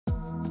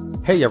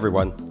Hey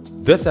everyone,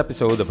 this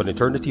episode of An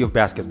Eternity of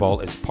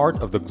Basketball is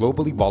part of the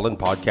Globally Ballin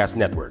Podcast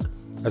Network,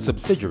 a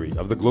subsidiary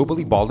of the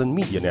Globally Ballin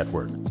Media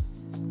Network.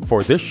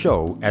 For this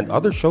show and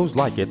other shows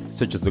like it,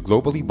 such as the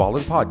Globally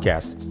Ballin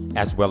Podcast,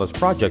 as well as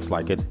projects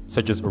like it,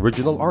 such as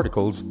original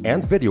articles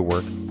and video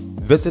work,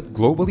 visit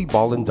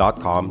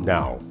globallyballin.com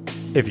now.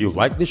 If you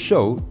like this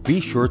show, be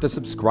sure to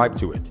subscribe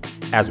to it,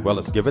 as well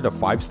as give it a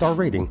 5-star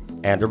rating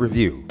and a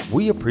review.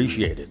 We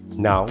appreciate it.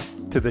 Now,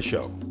 to the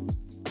show.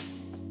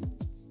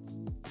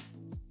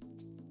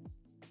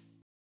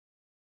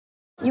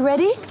 You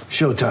ready?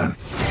 Showtime.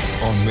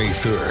 On May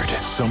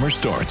 3rd, summer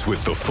starts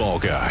with The Fall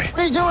Guy.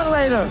 Let's do it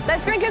later.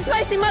 Let's drink a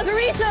spicy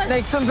margarita.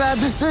 Make some bad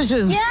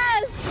decisions.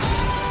 Yes!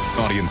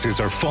 Audiences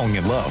are falling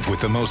in love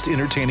with the most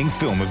entertaining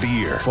film of the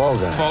year. Fall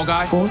Guy. Fall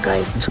Guy? Fall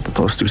Guy. That's what the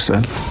poster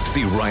said.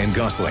 See Ryan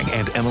Gosling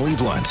and Emily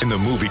Blunt in the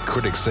movie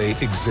critics say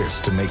exists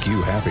to make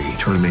you happy.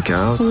 Trying to make it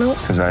out? Nope.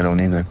 Because I don't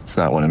either. It's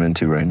not what I'm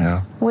into right now.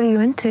 What are you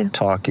into?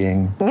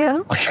 Talking. Yeah.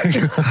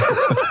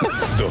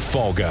 The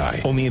Fall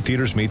Guy. Only in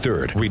theaters May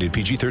 3rd. Rated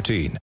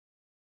PG-13.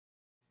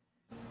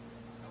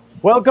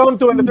 Welcome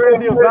to An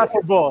Eternity of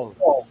Basketball.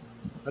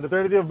 An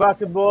Eternity of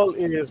Basketball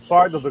is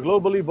part of the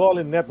Globally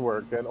Ballin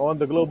Network. And on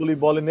the Globally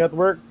Ballin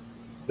Network,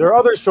 there are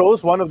other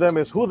shows. One of them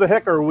is Who the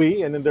Heck Are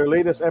We? And in their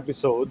latest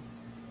episode,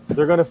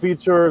 they're going to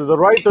feature the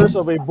writers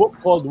of a book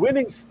called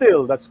Winning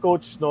Still. That's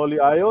Coach Noli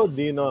Ayo,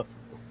 Dina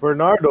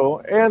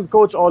Bernardo, and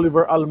Coach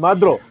Oliver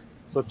Almadro.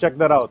 So check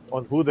that out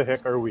on Who the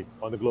Heck Are We?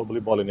 On the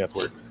Globally Ballin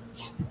Network.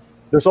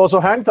 There's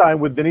also Hang Time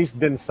with Denise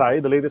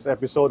Densay. The latest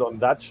episode on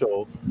that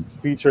show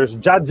features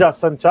Jaja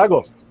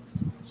Santiago.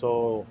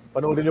 So,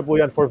 panoodin niyo po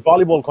yan for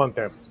volleyball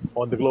content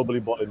on the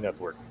Globally Ballin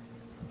Network.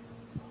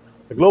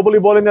 The Globally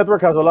Ballin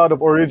Network has a lot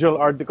of original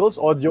articles,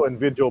 audio and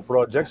video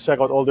projects. Check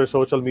out all their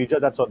social media.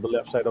 That's on the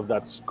left side of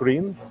that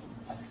screen.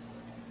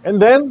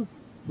 And then,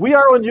 we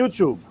are on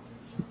YouTube.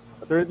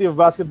 Eternity of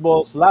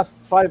Basketball's last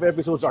 5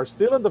 episodes are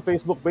still on the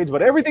Facebook page,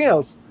 but everything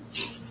else,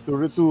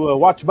 to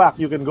watch back,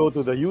 you can go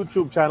to the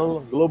YouTube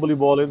channel, Globally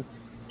Ballin,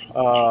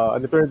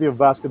 An Eternity of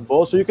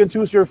Basketball. So you can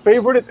choose your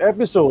favorite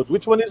episode.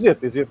 Which one is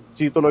it? Is it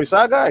Chito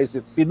Loizaga? Is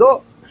it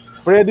Pido?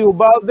 Freddy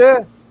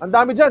Ubalde? Ang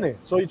dami dyan eh.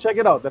 So you check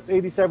it out. That's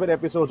 87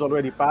 episodes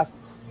already passed.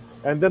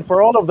 And then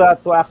for all of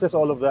that, to access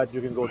all of that,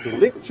 you can go to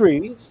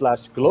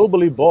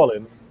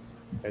linktree/globallyballin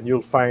and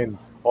you'll find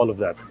all of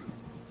that.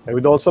 And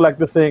we'd also like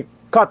to thank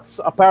Cuts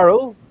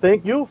Apparel.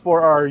 Thank you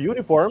for our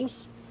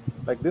uniforms,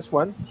 like this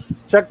one.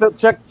 Check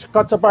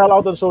Cuts Apparel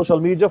out on social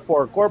media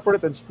for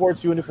corporate and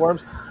sports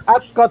uniforms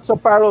at Cuts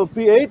Apparel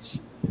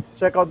PH.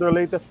 Check out their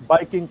latest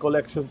biking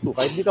collection too.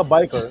 Kahit hindi ka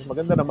biker,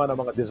 maganda naman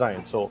ang mga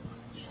design. So,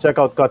 check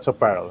out Cuts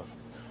Apparel.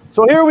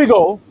 So here we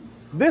go.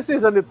 This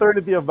is An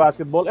Eternity of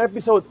Basketball,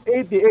 episode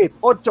 88,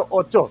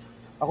 88.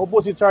 Ako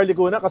po si Charlie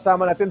Cuna,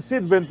 kasama natin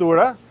Sid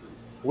Ventura,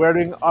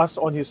 wearing us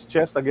on his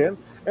chest again.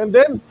 And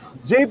then,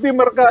 JP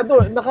Mercado,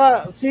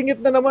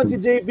 nakasingit na naman si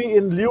JP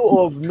in lieu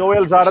of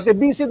Noel Zarate.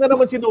 Busy na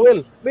naman si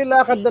Noel. May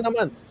lakad na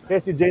naman.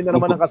 Kaya si Jay na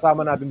naman ang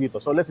kasama natin dito.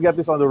 So let's get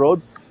this on the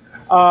road.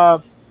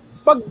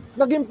 Pag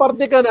naging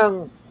parte ka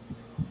ng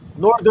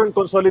Northern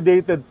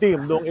Consolidated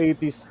Team noong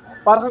 80s,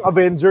 parang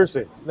Avengers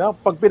eh. Na?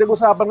 Pag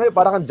pinag-usapan ngayon,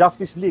 parang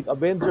Justice League,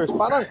 Avengers.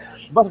 Parang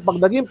pag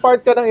naging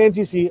part ka ng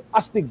NCC,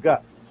 astig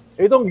ka.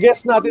 Itong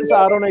guest natin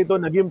sa araw na ito,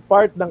 naging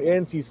part ng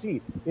NCC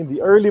in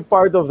the early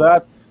part of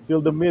that till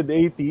the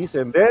mid-80s,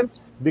 and then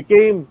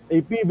became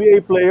a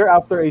PBA player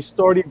after a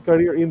storied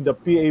career in the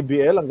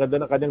PABL. Ang ganda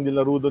ng kanyang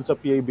nilaro doon sa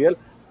PABL.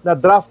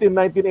 Na-draft in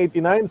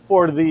 1989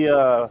 for the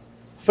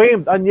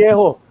famed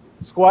Añejo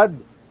squad.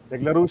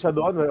 Naglaro siya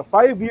doon. A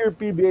 5-year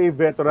PBA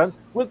veteran.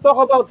 We'll talk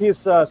about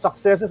his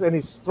successes and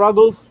his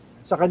struggles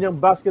sa kanyang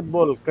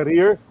basketball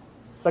career.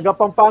 Taga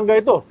Pampanga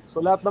ito. So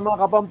lahat ng mga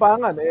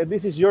Kapampangan,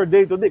 this is your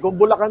day today. Kung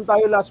Bulacan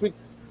tayo last week,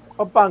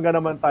 Pampanga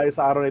naman tayo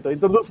sa araw na ito.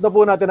 Introduce na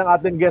po natin ang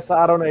ating guest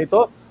sa araw na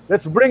ito.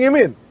 Let's bring him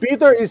in.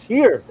 Peter is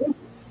here.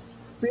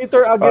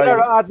 Peter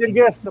Aguilar, ang ating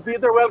guest.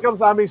 Peter, welcome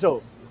sa aming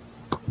show.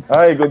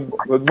 Hi,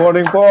 good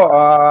morning po.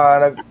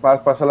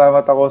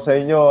 Nagpapasalamat ako sa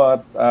inyo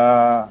at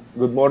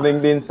good morning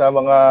din sa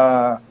mga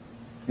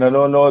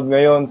nanonood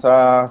ngayon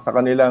sa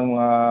kanilang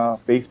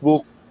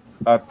Facebook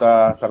at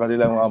sa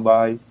kanilang mga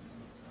bahay.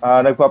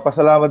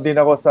 Nagpapasalamat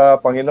din ako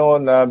sa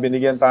Panginoon na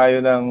binigyan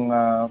tayo ng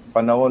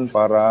panahon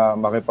para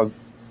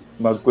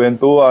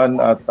magkwentuhan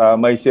at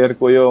may share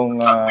ko yung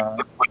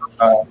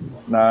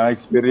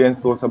na-experience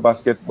ko sa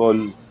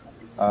basketball.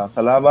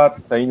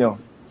 Salamat sa inyo.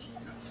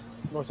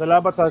 No,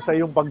 salamat sa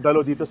iyong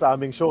pagdalo dito sa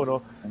aming show.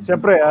 No?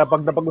 Siyempre,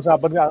 pag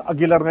napag-usapan nga,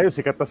 Aguilar ngayon,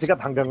 sikat na sikat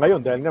hanggang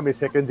ngayon dahil nga may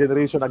second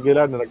generation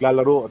Aguilar na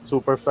naglalaro at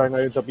superstar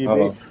ngayon sa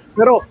PBA.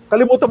 Pero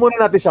kalimutan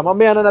muna natin siya.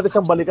 Mamaya na natin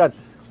siyang balikan.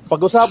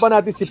 Pag-usapan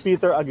natin si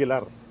Peter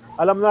Aguilar.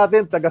 Alam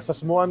natin, taga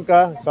Sasmuan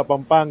ka, sa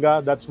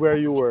Pampanga. That's where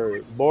you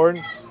were born.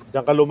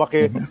 Diyan ka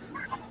lumaki.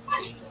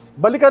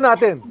 Balikan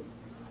natin.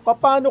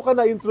 Paano ka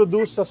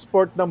na-introduce sa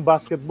sport ng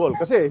basketball?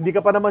 Kasi hindi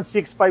ka pa naman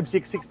 6'5",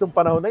 6'6" nung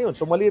panahon na yun.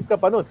 So maliit ka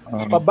pa nun.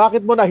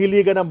 Bakit mo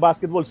nahiligan ng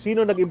basketball?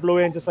 Sino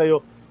nag-impluensya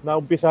sa'yo na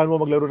umpisahan mo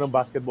maglaro ng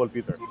basketball,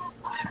 Peter?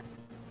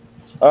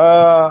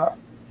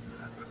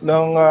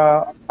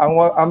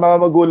 ang mga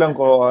magulang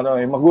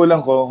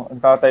ko, ang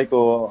tatay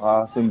ko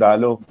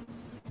sundalo.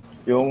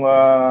 Yung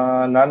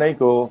nanay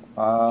ko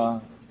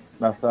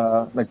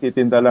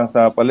nagtitinda lang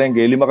sa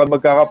palengke. 5 kami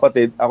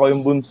magkakapatid, ako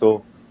yung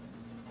bunso.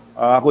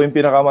 Ako yung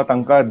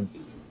pinakamatangkad.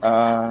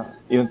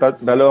 Yung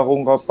dalawa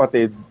kong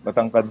kapatid,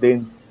 matangkad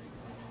din.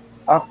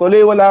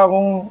 Actually, wala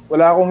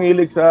akong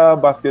hilig sa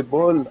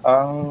basketball.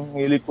 Ang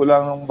hilig ko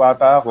lang nung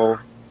bata ako,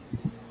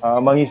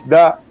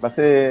 mangisda.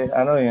 Kasi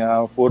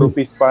puro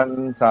fish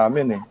pan sa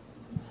amin eh.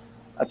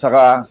 At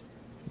saka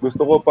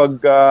gusto ko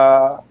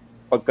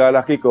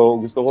pagkalaki ko,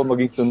 gusto ko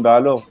maging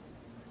sundalo.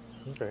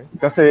 Okay.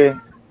 Kasi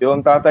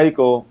yung tatay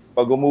ko,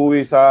 pag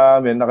umuwi sa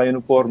amin,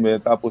 naka-uniforme,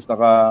 tapos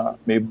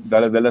may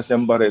dala-dala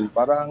siyang baril,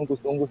 parang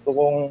gustong-gusto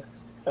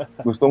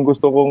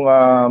kong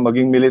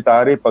maging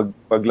military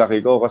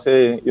paglaki ko.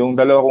 Kasi yung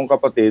dalawa kong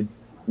kapatid,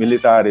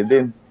 military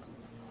din.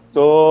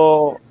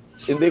 So,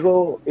 hindi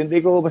ko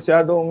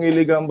masyadong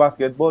hilig ang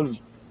basketball.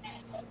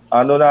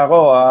 Ano na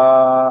ako,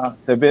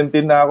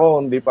 17 na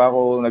ako, hindi pa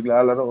ako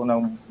naglalaro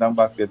ng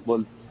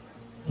basketball.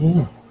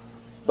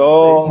 So,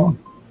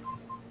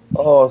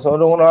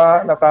 nung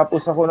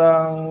natapos ako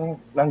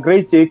ng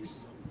grade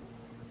 6,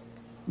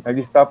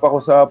 nag-stop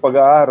ako sa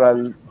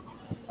pag-aaral.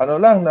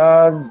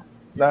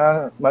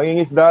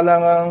 Mangingisda lang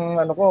ang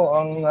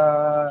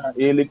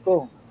hilig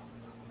ko.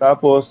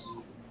 Tapos,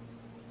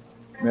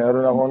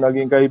 meron akong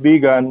naging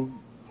kaibigan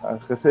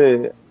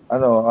kasi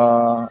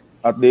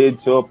at the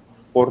age of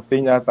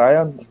 14 yata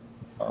yan,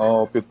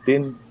 o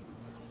 15,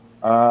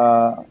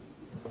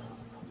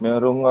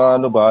 meron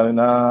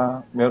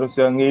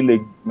siyang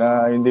hilig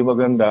na hindi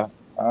maganda.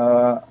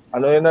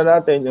 Yun na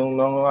natin, yung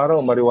nung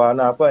araw,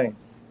 marijuana pa eh.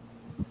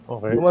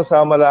 Okay.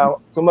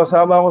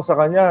 Sumasama ako sa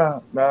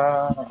kanya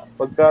na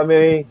pagka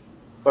may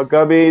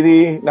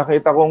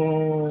nakita kong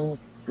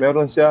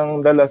meron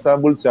siyang dala sa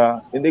bulsa,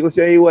 hindi ko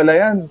siya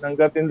iwalayan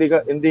hangga't hindi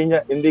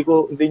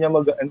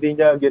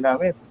niya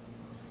ginamit.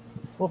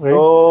 Okay.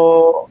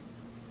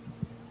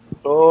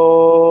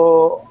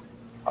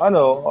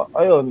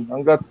 Ayun,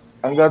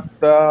 hangga't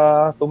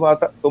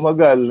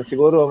tumagal,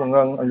 siguro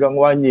hanggang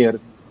 1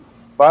 year,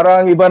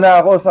 parang iba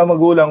na ako sa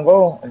magulang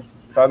ko.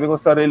 Sabi ko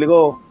sa sarili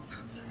ko,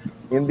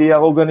 hindi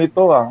ako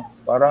ganito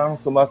Parang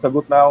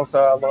sumasagot na ako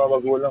sa mga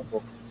magulang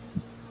ko.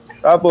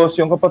 Tapos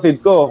yung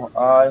kapatid ko,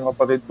 ang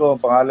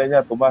pangalan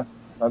niya, Tomas.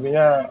 Sabi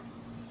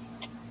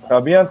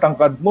niya,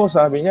 tangkad mo,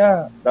 sabi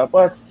niya,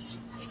 dapat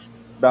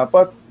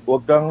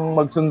huwag kang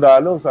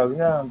magsundalo, sabi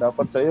niya,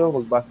 dapat sa'yo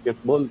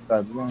mag-basketball,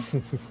 sabi niya.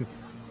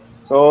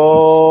 So,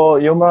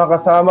 yung mga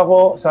kasama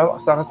ko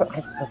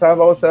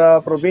sa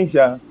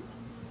probinsya,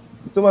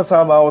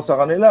 sumasama ako sa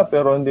kanila,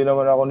 pero hindi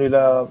naman ako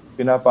nila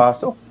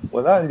pinapasok.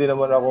 Wala, hindi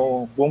naman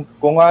ako,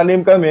 kung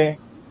 6 kami,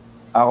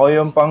 ako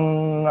yung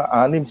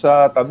pang-6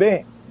 sa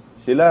tabi.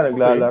 Sila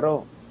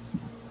naglalaro.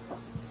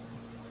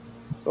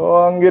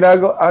 So, ang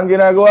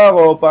ginagawa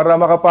ko, para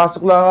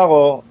makapasok lang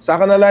ako,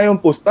 saka na lang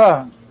yung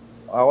pusta.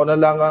 Ako na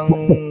lang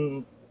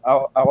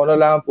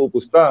ang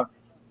pupusta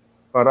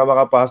para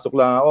makapasok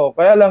lang ako.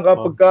 Kaya lang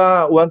kapag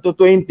 1 to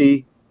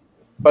 20,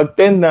 pag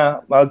 10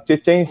 na,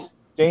 mag-change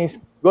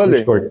goal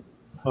eh.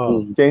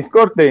 Change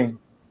court eh.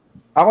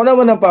 Ako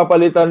naman ang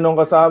papalitan nung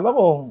kasama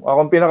ko.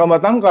 Ako ang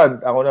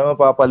pinakamatangkad. Ako naman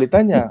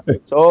papalitan niya.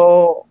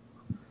 So,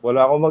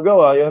 wala akong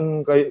magawa.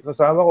 Yun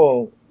kasama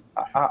ko.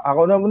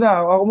 Ako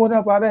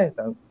muna pare.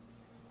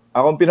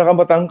 Ako ang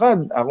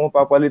pinakamatangkad. Ako ang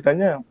papalitan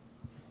niya.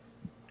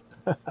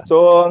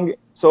 So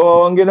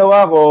ang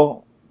ginawa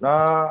ko na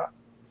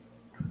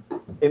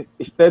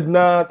instead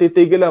na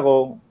titigil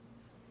ako,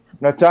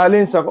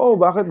 na-challenge ako,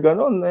 bakit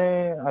ganun?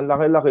 Ang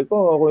laki-laki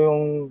ko,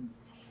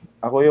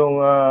 ako yung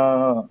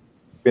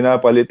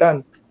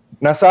pinapalitan.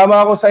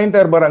 Nasama ako sa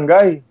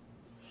interbarangay.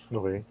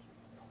 Okay.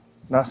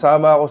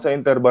 Nasama ako sa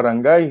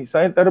interbarangay.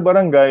 Sa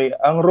interbarangay,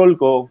 ang role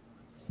ko,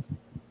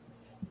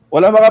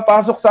 wala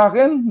makapasok sa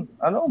akin.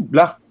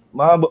 Black.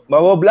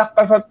 Mabablock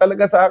ka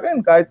talaga sa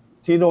akin. Kahit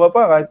sino ka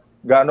pa, kahit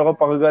gaano ka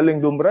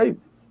pagagaling dumrive.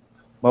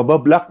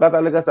 Mabablock ka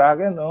talaga sa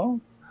akin. No?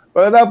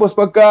 Pagkatapos,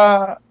 pagka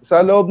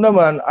sa loob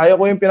naman, ayaw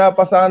ko yung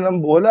pinapasahan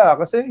ng bola.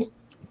 Kasi,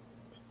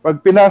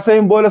 pag pinasa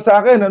yung bola sa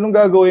akin, anong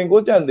gagawin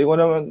ko dyan? Hindi ko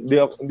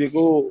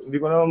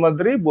naman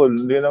madribble.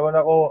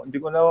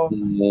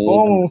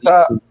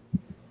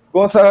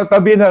 Kung sa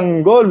tabi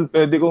ng goal,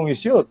 pwede kong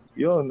i-shoot.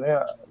 Yun.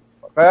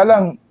 Kaya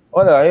lang,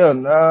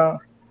 yun.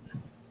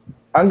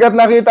 Hanggat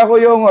nakita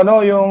ko yung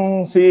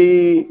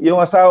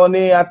asawa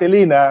ni Ate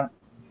Lina,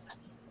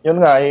 yun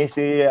nga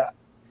si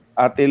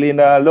Ate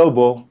Lina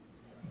Lobo,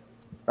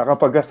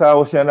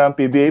 nakapag-asawa siya ng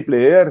PBA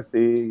player,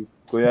 si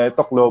Kuya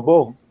Etok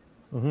Lobo.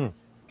 Mm-hmm.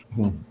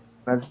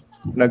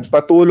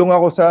 Nagpatulong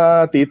ako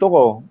sa tito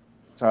ko.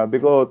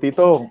 Sabi ko,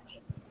 Tito,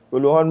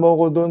 tulungan mo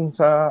ko dun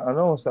sa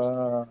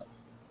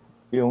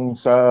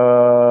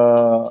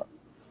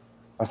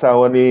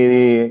asawa ni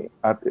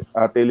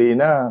Ate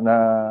Lina na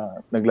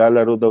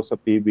naglalaro daw sa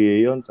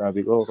PBA yon,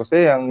 sabi ko.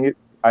 Kasi ang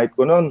height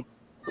ko noon,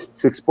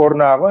 6'4"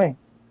 na ako eh.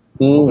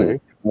 Okay.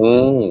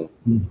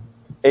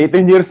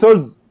 18 years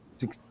old.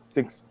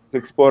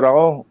 6'4"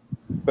 ako.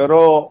 Pero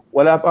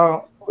wala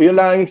pa, yun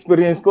lang ang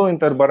experience ko,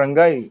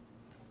 interbarangay.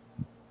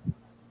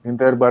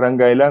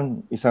 Interbarangay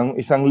lang,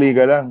 isang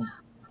liga lang.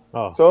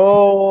 Oh. So,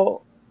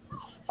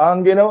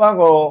 ang ginawa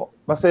ko,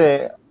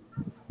 kasi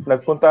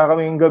nagpunta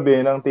kaming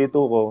gabi ng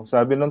tito ko,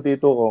 sabi ng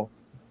tito ko,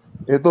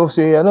 ito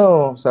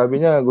sabi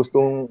niya,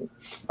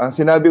 ang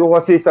sinabi ko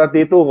kasi sa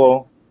tito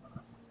ko,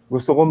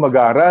 gusto ko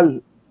mag-aral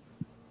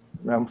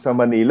sa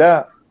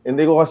Manila.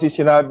 Hindi ko kasi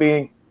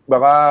sinabi,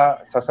 baka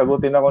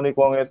sasagutin ako ni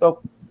Kuang Etok,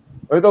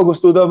 ito,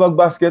 gusto daw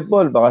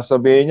mag-basketball. Baka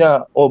sabihin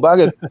niya,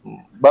 bakit?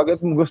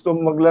 Bakit mo gusto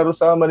maglaro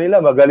sa Manila?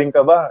 Magaling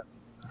ka ba?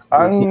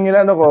 Ang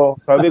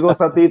sabi ko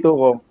sa tito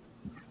ko,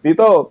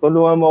 Tito,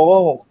 tulungan mo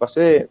ako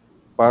kasi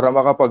para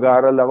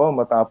makapag-aral ako,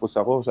 matapos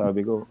ako,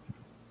 sabi ko.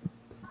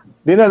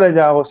 Dinala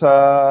niya ako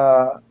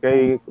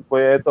kay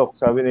Kuya Etok.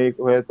 Sabi ni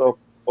Kuya Etok,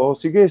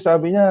 sige,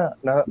 sabi niya,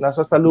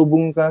 nasa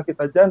salubong ka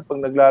kita dyan pag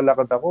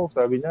naglalakad ako,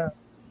 sabi niya.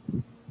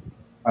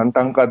 Ang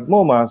tangkad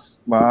mo,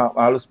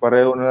 halos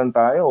pareho na lang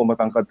tayo o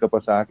matangkad ka pa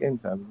sa akin,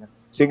 sabi niya.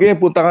 Sige,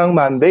 punta kang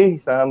Monday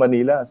sa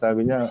Manila,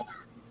 sabi niya.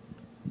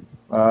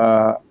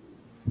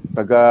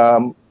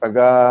 Taga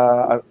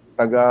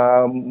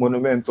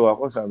monumento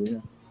ako, sabi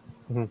niya.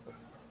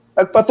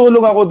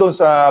 Nagpatulong ako doon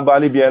sa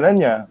Balibianan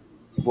niya.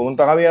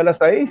 Pumunta kami alas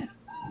 6.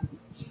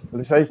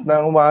 Alas 6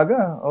 ng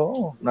umaga.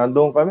 Oo,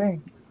 nandoon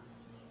kami.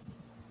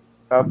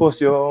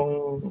 Tapos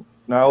yung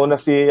nauna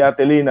si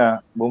Ate Lina,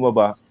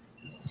 bumaba.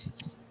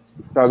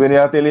 Sabi ni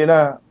Ate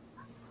Lina,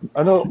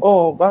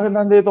 bakit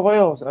nandito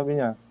kayo? Sabi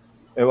niya.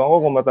 Ewan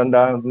ko kung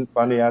matandaan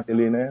pa ni Ate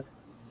Lina yan.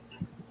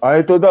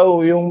 Ito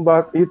daw,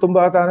 itong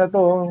bata na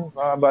to,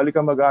 balik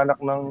ka mag-anak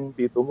ng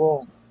tito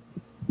mo.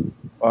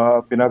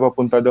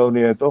 Pinapapunta daw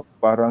niya ito,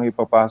 parang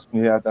ipapasok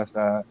niya yata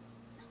sa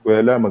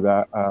eskwela,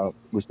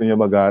 gusto niya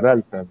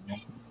mag-aral, sabi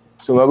niya.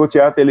 Sumagot si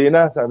Ate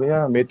Lina, sabi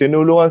niya, may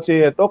tinulungan si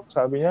Etok,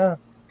 sabi niya.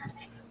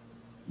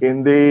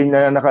 Hindi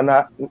niya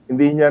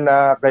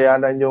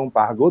nakayanan yung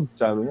pagod,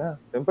 sabi niya.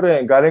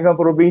 Siyempre, galing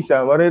kang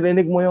probinsya,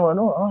 maririnig mo yung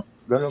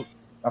ganun.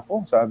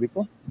 Ako, sabi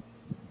ko.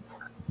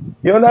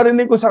 Yung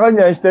narinig ko sa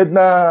kanya, instead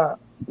na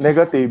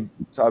negative,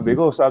 sabi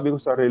ko sa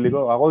sarili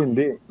ko, ako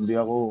hindi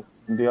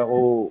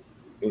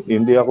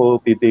ako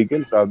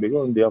titigil, sabi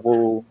ko, hindi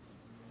ako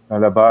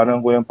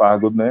nalabanan ko yung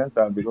pagod na yan,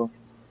 sabi ko.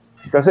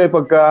 Kasi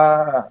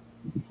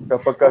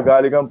kapag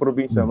galing kang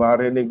probinsya,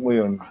 marinig mo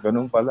yun,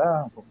 ganun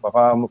pala,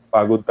 baka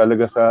pagod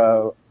talaga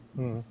sa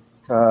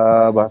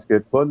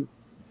basketball.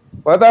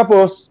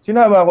 Patapos,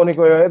 sinama ko ni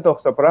Kuya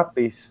Etok sa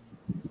practice.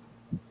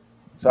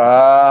 Sa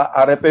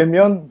RFM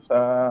yun,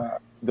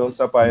 doon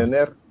sa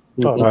Pioneer.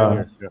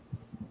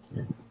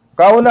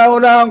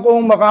 Kauna-unahan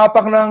kong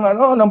makapak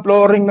ng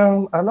flooring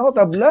ng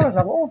tabla.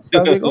 Ako,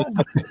 sabi ko.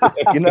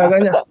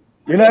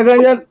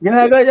 Ginaganyan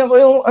ko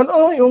yung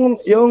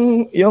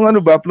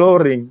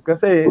flooring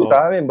kasi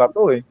sa amin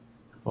bato eh.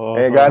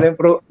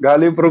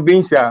 Galing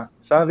probinsya.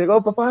 Sabi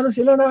ko, paano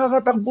sila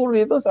nakakatakbo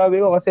rito?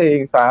 Sabi ko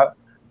kasi sa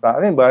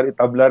amin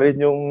tabla rin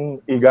yung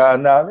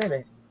igaan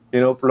namin eh.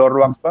 Floor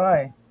wax pa nga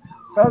eh.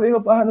 Sabi ko,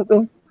 paano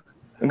to?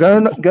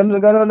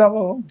 Ganon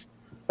ako.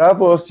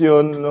 Tapos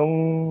yun, nung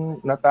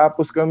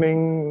natapos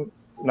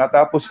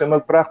siya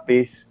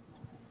mag-practice,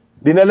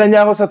 dinala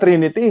niya ako sa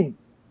Trinity.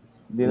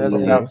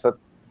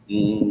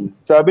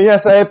 Sabi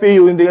niya, sa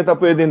FEU, hindi ka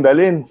pwedeng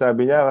dalhin.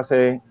 Sabi niya,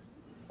 kasi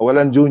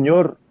walang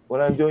junior.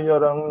 Walang junior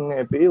ang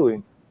FEU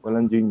eh.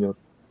 Walang junior.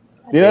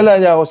 Dinala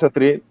niya ako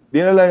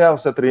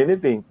sa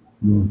Trinity.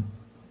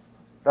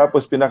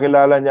 Tapos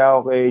pinakilala niya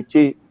ako kay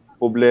Chi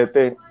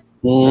Poblete.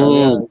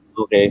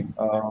 Okay.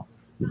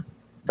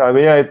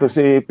 Sabi niya, ito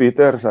si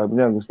Peter. Sabi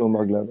niya, gusto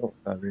maglaro.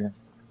 Sabi niya.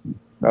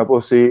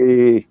 Tapos si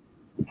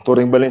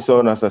Turing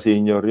Valenzuela sa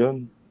senior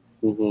yun.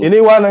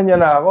 Iniwanan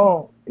niya na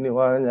ako.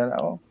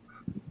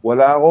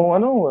 Wala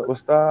akong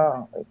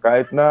basta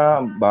kahit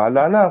na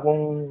bahala na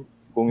kung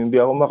hindi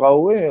ako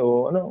makauwi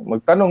o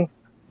magtanong.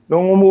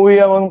 Nung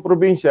umuwi ako ng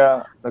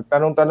probinsya,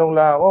 nagtanong-tanong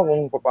lang ako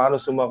kung paano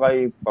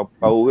sumakay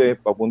pauwi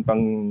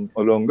papuntang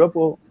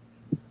Olongapo.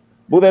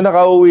 Buti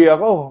nakauwi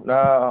ako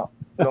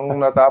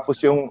nung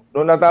natapos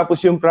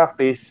yung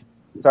practice,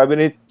 sabi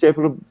ni Chef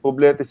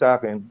Poblete sa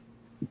akin,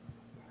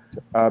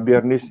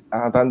 Biyernes,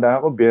 tanda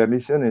ako,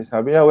 Biyernes yun eh.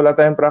 Sabi niya, wala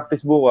tayong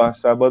practice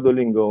bukas, Sabado,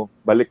 Linggo,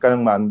 balik ka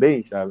ng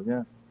Monday, sabi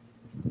niya.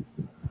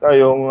 So,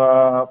 yung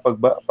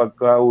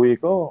pagka-uwi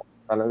ko,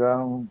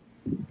 talagang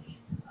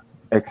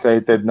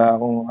excited na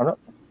akong,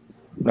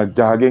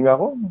 nag-jogging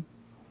ako.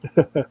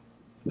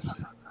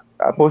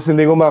 Tapos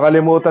hindi ko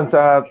makalimutan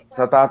sa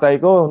tatay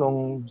ko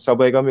nung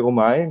sabay kami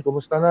kumain.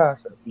 Kumusta na?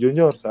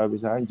 Junior,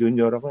 sabi sa akin.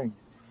 Junior ako eh.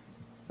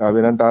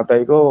 Sabi ng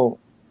tatay ko,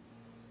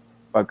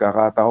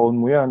 pagkakataon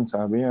mo yan,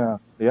 sabi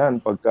niya, yan,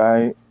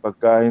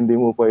 pagka hindi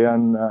mo pa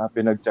yan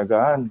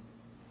pinagtiyagaan,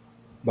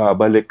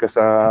 babalik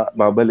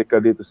ka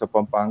dito sa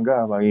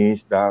Pampanga,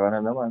 mangingisda ka na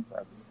naman.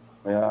 Sabi.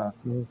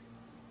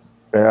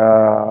 Kaya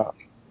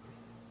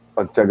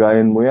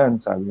pagtiyagain mo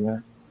yan, sabi niya.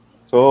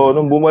 So,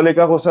 nung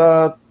bumalik ako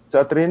sa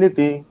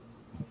Trinity,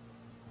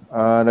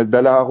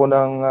 nagdala ako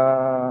ng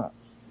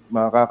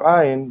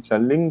makakain,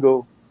 1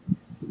 linggo.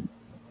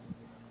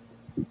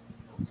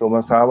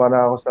 sumasama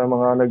na ako sa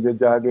mga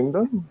nagja-jogging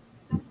doon.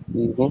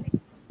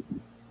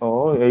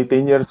 Oo,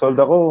 18 years old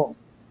ako.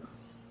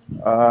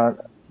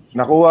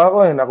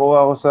 Nakuha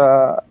ko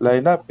sa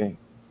lineup eh.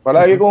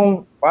 Palagi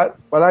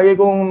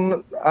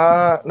kong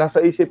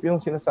nasa isip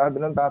yung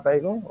sinasabi ng tatay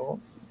ko. Oo.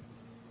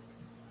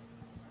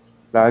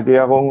 Lagi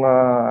akong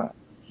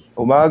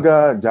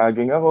umaga,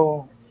 jogging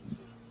ako.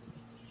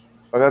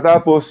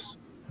 Pagkatapos,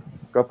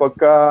 kapag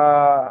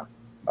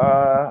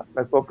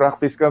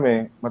nagpo-practice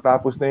kami,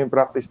 matapos na yung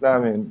practice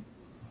namin,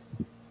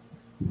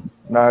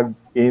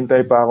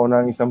 naghihintay pa ako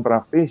ng isang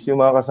practice. Yung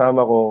mga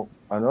kasama ko,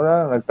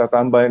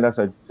 nagtatambay na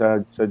sa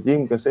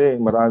gym kasi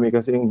marami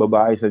kasing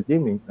babae sa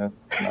gym eh.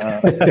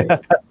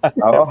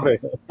 Ako,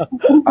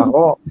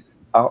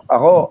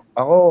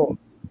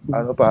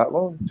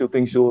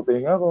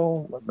 shooting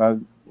ako.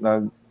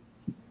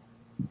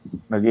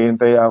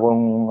 Naghihintay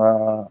akong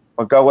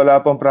pagka wala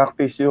pang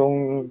practice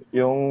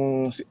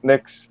yung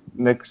next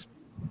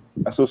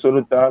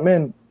susunod sa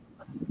amin,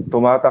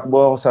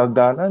 tumatakbo ako sa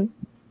hagdanan.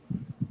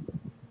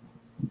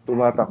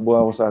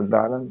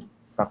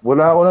 Takbo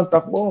lang ako ng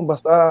takbo.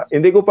 Basta,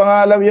 hindi ko pa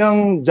nga alam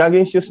yung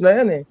jogging shoes na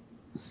yan eh.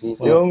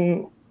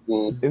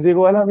 Hindi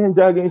ko alam yung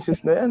jogging shoes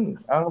na yan.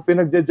 Ang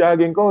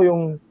pinagja-jogging ko,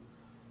 yung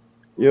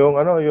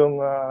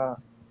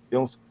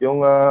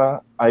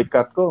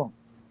iCut ko.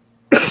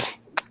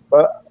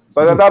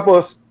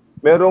 Pagkatapos,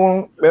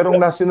 merong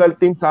national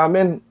team sa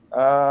amin.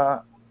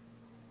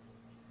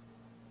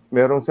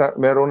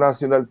 Merong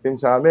national team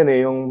sa amin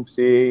eh, yung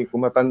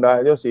kung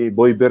matandaan nyo, si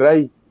Boy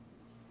Beray.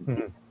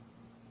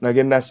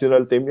 Naging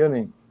national team yun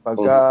eh.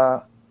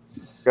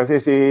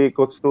 Kasi si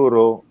Coach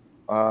Turo,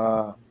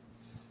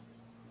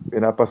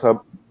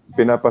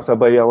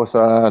 pinapasabay ako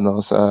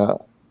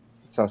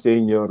sa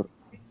senior.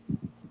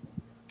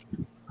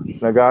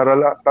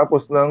 Nag-aaral,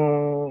 tapos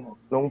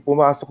nung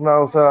pumasok na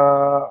ako sa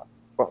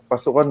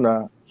pasukan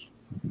na,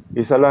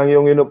 isa lang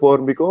yung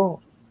uniforme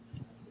ko.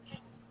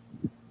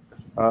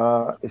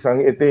 Isang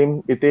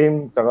itim,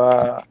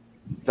 tsaka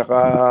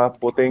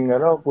puting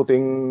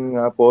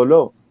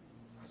polo.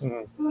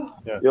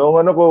 Yeah.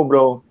 Yung ko,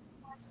 bro,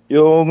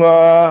 yung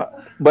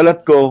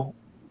balat ko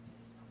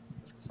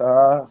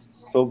sa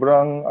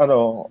sobrang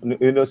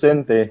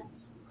inosente,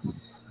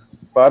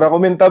 para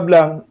kumintab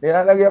lang,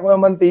 nilalagyan ko ng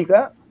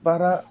mantika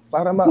para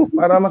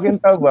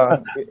makintab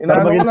ba.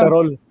 Para maging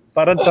charol.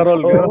 Parang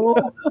charol.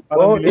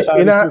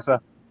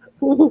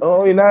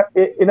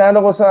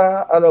 Inaano ko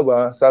sa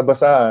sa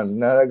basahan,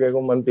 nalagay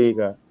kong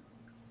mantika.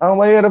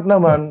 Ang mahirap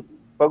naman,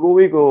 pag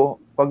uwi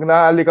ko, pag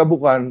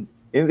naaalikabukan,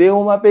 hindi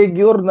ko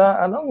ma-figure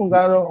na kung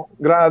gaano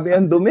grabe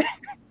ang dumi.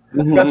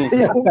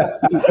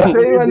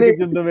 kasi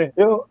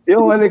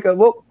yung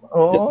alikabok,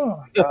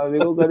 sabi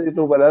ko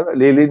ganito pala,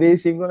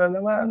 lilinisin ko na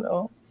naman.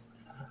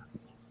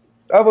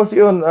 Tapos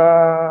yun,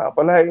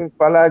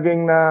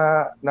 palaging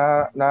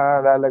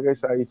nalalagay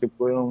sa isip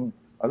ko yung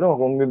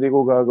kung hindi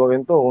ko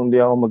gagawin to, kung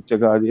hindi ako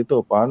magtiyaga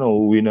dito, paano?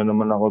 Uwi na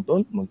naman ako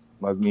doon,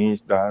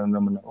 mag-iisda na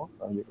naman ako.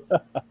 Sabi ko.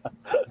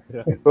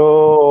 So,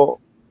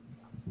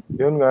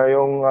 yun nga,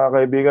 yung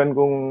kaibigan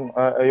kong,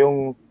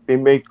 yung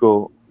teammate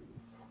ko,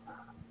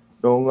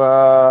 nung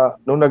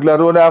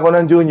naglaro na ako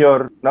ng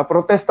junior,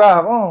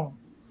 naprotesta ako.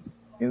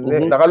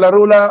 Hindi,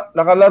 nakalaro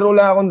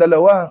lang akong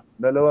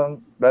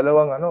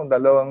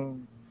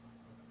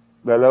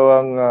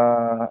dalawang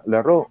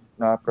laro,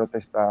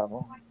 naprotesta ako.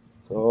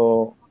 So,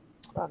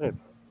 bakit?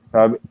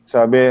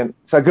 Sabi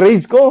sa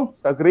grades.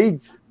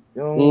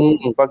 Yung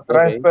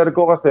pag-transfer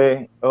ko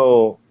kasi,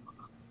 yung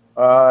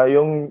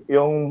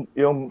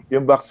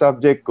back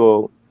subject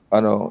ko,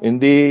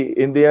 hindi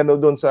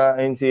doon sa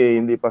NCA,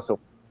 hindi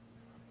pasok.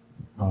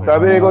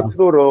 Sabi ni Coach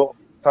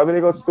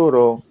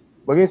Turo,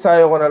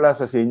 mag-ensayo ko na lang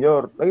sa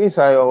senior.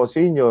 Nag-ensayo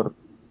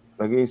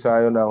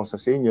na ako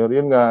sa senior.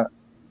 Yun nga,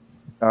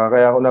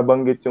 kaya ako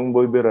nabanggit yung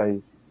Boy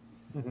Beray.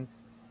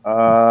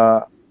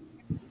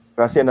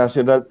 Kasi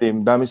national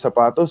team, dami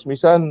sapatos.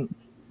 Minsan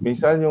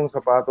yung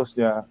sapatos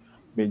niya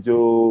medyo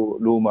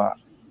luma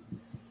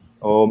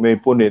o may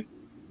punit.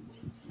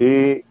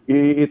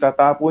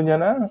 Itatapon niya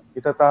na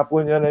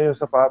yung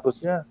sapatos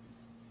niya.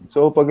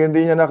 So pag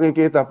hindi niya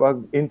nakikita,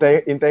 pag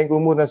intayin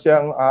ko muna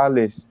siyang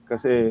aalis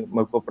kasi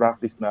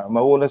magpo-practice na.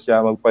 Mauna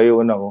siya,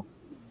 magpayuon ako.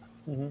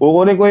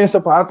 Kukunin ko yung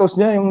sapatos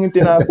niya, yung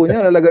tinapon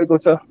niya, lalagay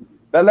ko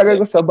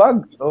sa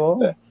bag.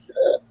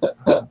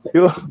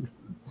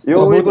 Yung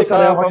Mabuti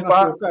sa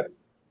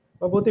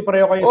Mabuti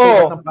pareho kayo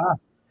sukat ng paa.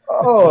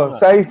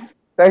 Size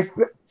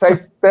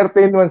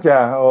 13 man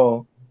siya.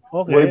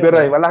 Okay. Boy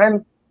Beray,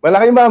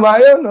 malaking mama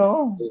yun,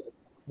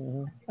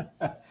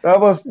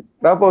 Tapos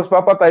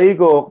papatay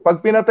ko.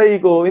 Pag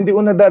pinatay ko, hindi ko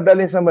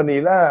nadadalhin sa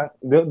Manila.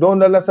 Doon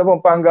na lang sa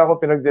Pampanga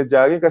ako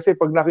pinagja-jogging kasi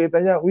pag nakita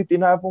niya,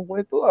 tinapon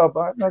ko ito,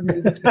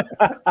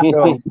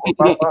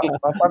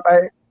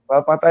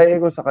 papatay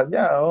ko sa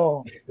kanya,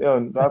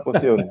 Yun, tapos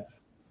yun.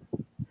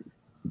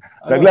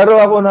 Naglaro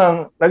ako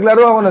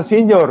ng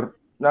senior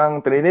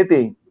ng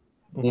Trinity.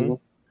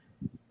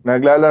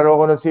 Naglalaro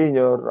ako ng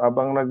senior,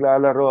 habang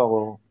naglalaro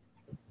ako,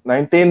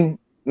 19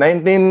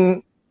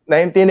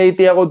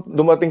 1980 ako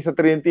dumating sa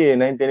Trinity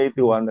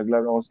 1981,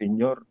 naglaro ako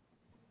senior.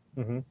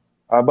 Mhm.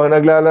 Habang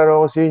naglalaro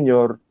ako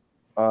senior,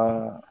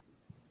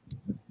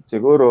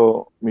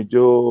 siguro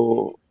medyo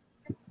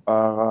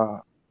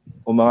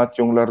umangat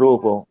yung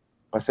laro ko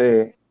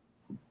kasi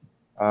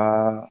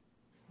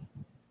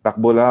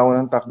takbo lang ako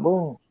ng takbo.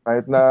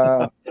 Kahit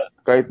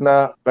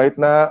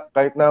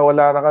na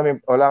wala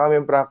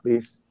kaming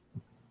practice,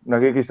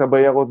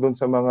 nakikisabay ako dun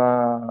sa mga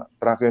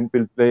track and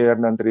field player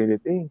ng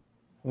Trinity.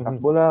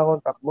 Takbo lang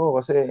ako, takbo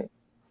kasi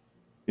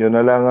yun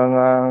na lang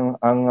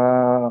ang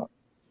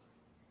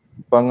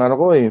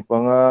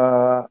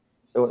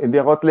hindi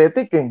ako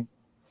athletic eh.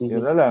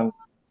 Yun na lang.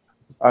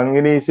 Ang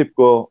iniisip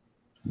ko,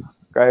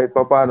 kahit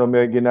pa paano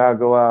may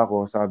ginagawa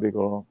ako, sabi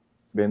ko,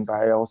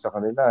 bentahe ako sa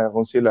kanila.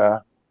 Kung sila,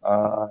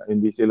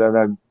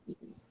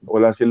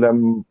 wala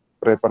silang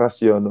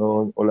preparasyon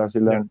o wala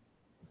silang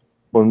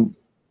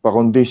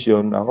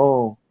pa-condition,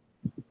 ako.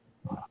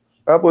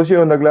 Tapos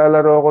yun,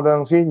 naglalaro ako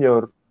ng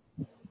senior.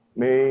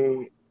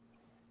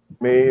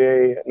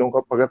 Nung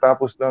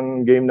pagkatapos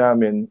ng game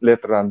namin,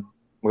 let run.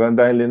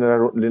 Maganda yung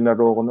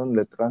linaro ko nun,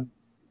 let run.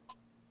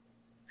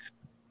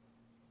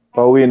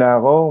 Pauwi na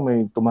ako,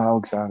 may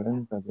tumawag sa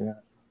akin. Sabi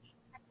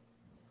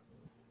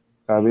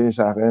niya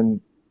sa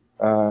akin,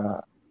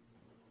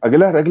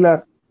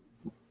 Aguilar.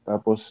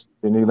 Tapos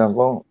tinignan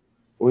ko,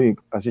 uy,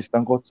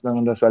 assistant coach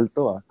ng Lasal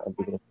to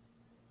sabi ko.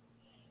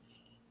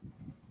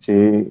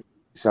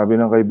 Sabi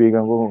ng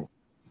kaibigan ko,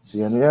 si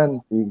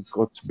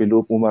Coach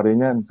Pilupo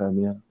Marin yan,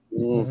 sabi niya.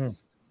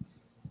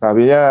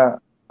 Sabi niya,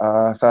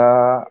 sa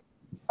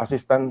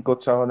assistant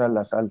coach ako ng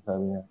Lasal,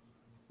 sabi niya.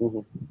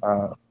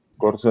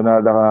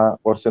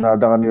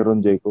 Korsonada ka ni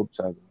Ron Jacob,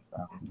 sabi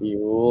niya.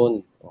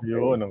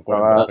 Yun ang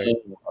kwento.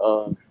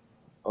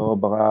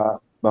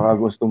 Baka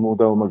gusto mo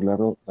daw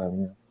maglaro,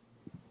 sabi niya.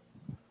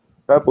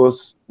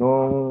 Tapos,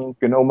 nung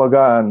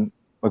kinaumagaan,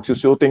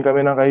 magsushooting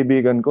kami ng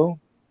kaibigan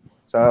ko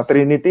sa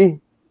Trinity,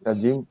 sa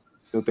gym.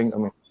 Shooting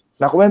kami.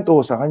 Nakwento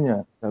ko sa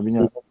kanya.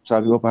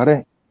 Sabi ko,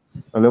 pare,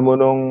 alam mo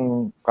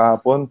nung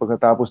kahapon,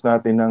 pagkatapos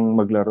natin ng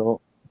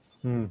maglaro,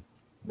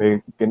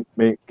 may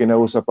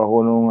kinausap ako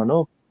nung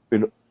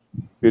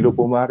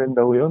Pilupo Marin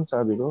daw yun,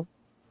 sabi ko.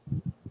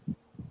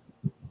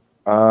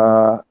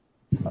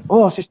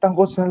 Assistant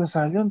coach na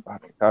Lasal yun,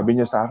 pare. Sabi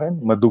niya sa akin,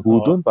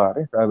 madugo doon,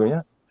 pare. Sabi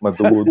niya,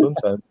 madugo doon,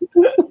 sabi.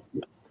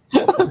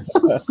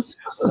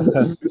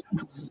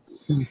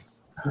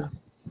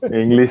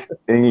 English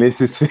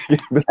is English.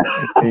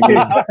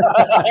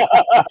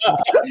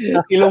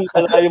 Ilong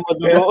pala yung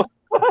madugo.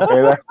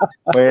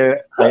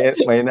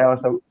 May na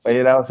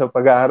ako sa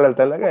pag-aaral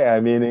talaga.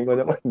 Aminin ko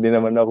naman, hindi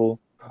naman,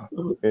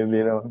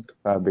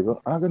 sabi ko,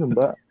 ganun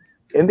ba?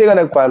 Hindi ka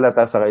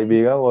nagpalata sa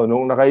kaibigan ko.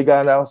 Nung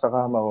nakahiga na ako sa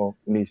kama ko,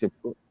 inisip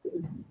ko,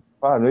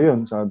 paano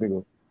yun? Sabi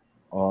ko,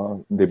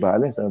 hindi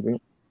bale, sabi ko.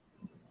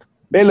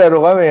 May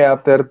laro kami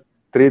after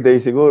 3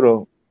 days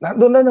siguro.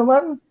 Nandun na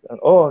naman.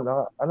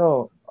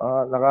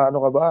 Naka-ano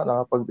ka ba?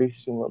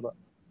 Nakapag-decision ka ba?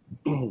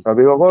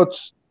 Sabi ko,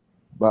 coach,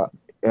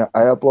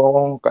 ayaw po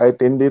akong,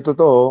 kahit hindi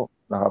totoo,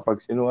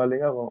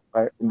 nakapagsinungaling ako.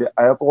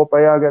 Ayaw po ko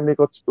payagan ni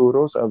Coach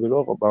Turo. Sabi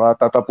ko,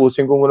 baka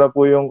tatapusin ko muna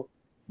po yung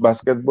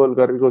basketball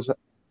career ko sa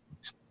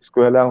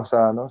eskwela ko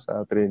sa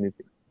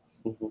Trinity.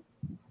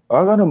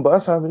 Ganun ba?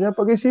 Sabi niya,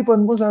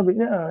 pag-isipan mo, sabi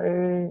niya,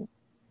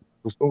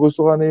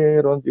 gustong-gusto ka ni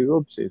Ron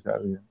Jacobs,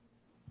 sabi niya.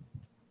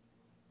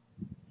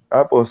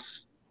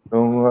 Tapos,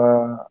 nung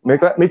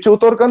may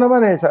tutor ka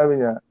naman sabi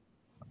niya.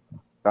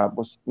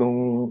 Tapos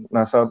nung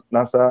nasa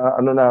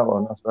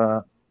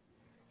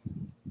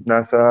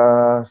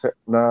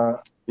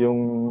yung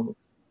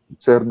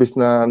service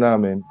na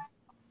namin,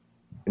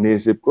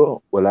 iniisip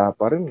ko, wala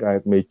pa rin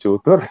kahit may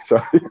tutor.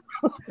 Sabi ko.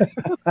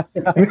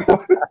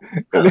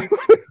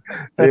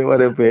 Hindi mo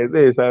rin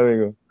pwede, sabi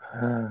ko.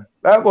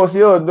 Tapos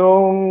yun,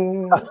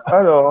 nung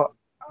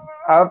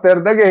after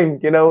the game,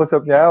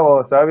 kinausap niya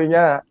ako. Sabi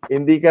niya,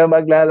 hindi ka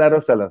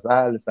maglalaro sa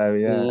Lasal, sabi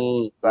niya.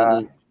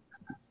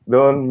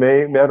 Doon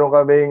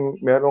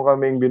meron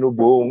kaming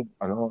binubuong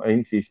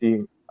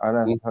NCC.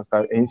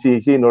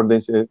 NCC Northern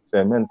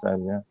Cement,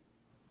 sabi niya.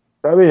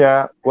 Sabi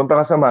niya, punta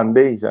ka sa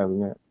Monday, sabi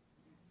niya.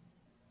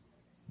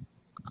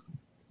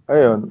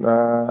 Ayun,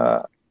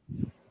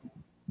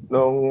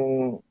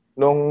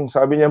 nung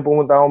sabi niya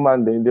pumunta ako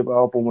Monday, hindi pa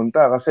ako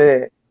pumunta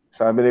kasi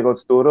sabi ni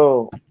Coach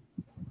Turo,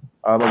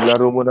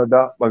 maglaro muna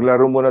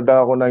daw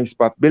ako ng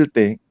spot built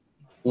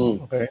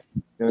Okay.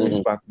 Yung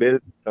spot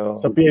built.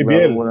 Sa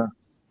PABL.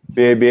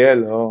 PABL,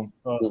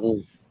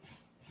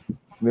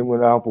 Hindi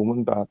muna ako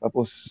pumunta.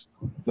 Tapos,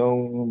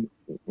 nung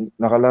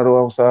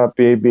nakalaro ako sa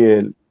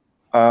PABL,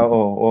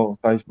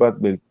 sa spot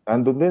built,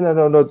 andun din,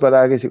 nanonood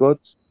palagi si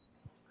Coach.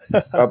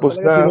 Tapos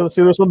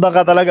sinusundan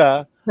ka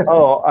talaga.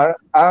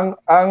 Ang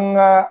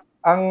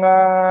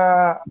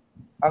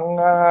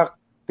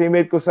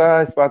teammate ko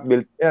sa spot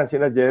built, yan,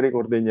 sina Jerry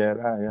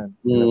Cordillera, yan.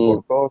 Sina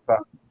Portosa.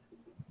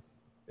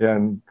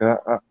 Yan.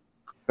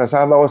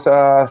 Kasama ko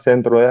sa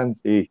sentro yan,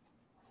 si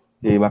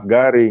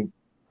McGarry.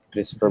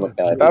 Christopher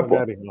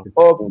McGarry.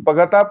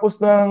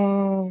 Pagkatapos ng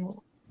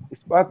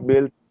spot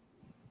built,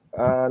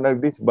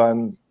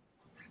 nag-disband,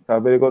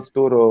 sabi ni Coach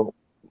Turo,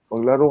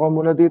 maglaro ka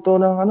muna dito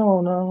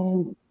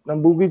ng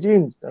Boogie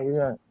Jeans, sabi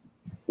niya.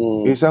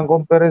 Isang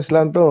conference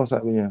lang to,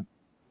 sabi niya.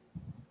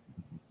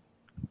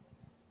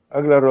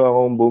 Naglaro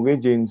akong Boogie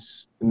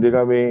Jeans, hindi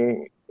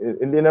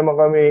naman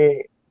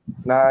kami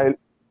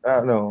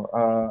naano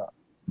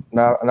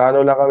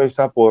lang kami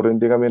sa 4,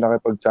 hindi kami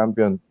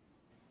nakipag-champion.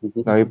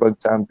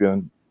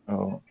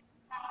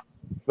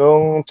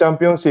 Nung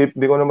championship,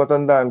 di ko na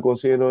matandaan kung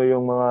sino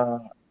yung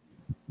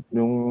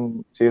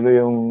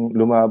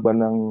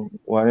lumaban ng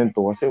 1 and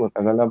 2 kasi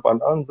matagal ng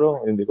panahon,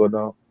 bro. Hindi ko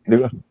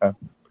nanonood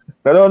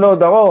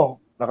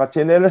ako.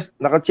 Nakachinelas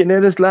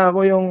lang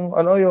ako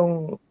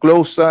yung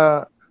close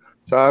sa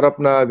harap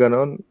na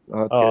ganon.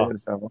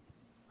 Nakachinelas ako.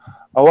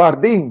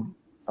 Awarding.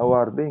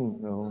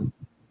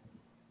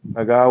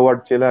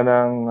 Nag-award sila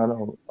ng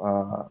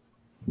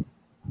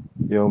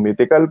yung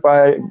Mythical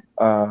 5,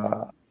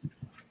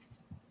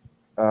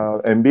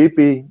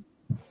 MVP.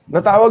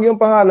 Natawag yung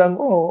pangalan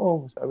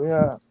ko. Sabi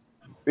niya,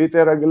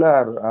 Peter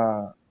Aguilar,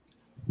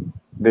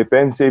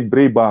 defensive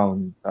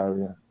rebound.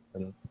 Sabi niya.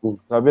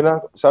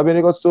 Sabi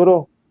ni Coach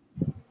Turo.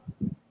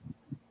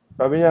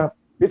 Sabi niya,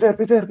 Peter,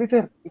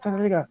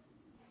 halika.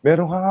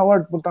 Meron kang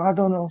award, punta ka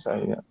doon.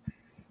 Sabi niya.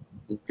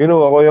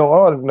 Kinuha ko yung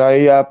award.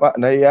 Nahiya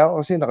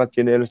ako kasi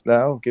nakachinelas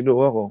na ako.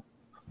 Kinuha ko.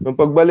 Nung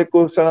pagbalik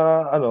ko sa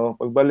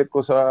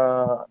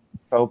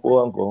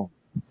upuan ko,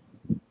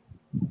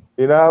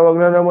 tinawag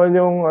na naman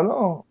yung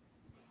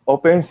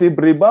offensive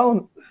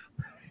rebound.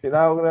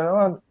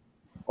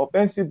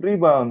 Offensive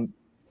rebound.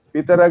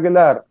 Peter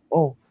Aguilar.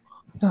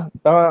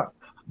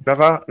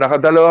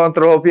 Nakadalawang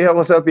trophy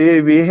ako sa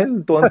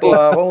PABL.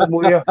 Tuwan-tuwa ako.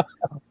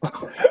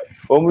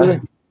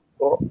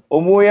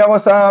 Umuwi ako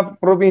sa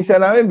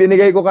probinsya namin.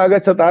 Binigay ko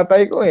kagad sa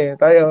tatay ko eh.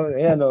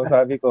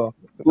 Sabi ko.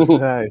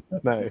 Nice.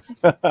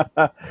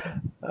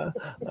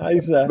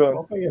 Ayos na.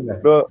 Okay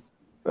na.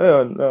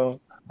 Ayun.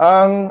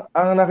 Ang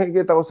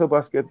nakikita ko sa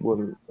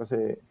basketball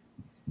kasi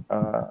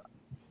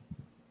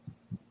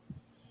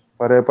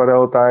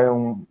pare-pareho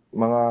tayong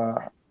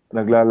mga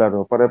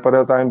naglalaro.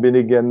 Pare-pareho tayong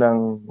binigyan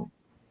ng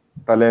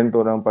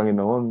talento ng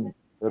Panginoon.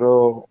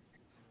 Pero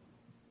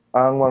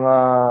ang mga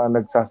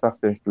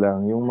nagsasucess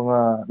lang, yung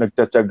mga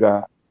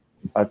nagtsatsaga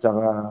at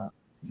saka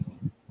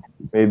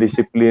may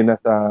disiplina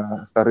sa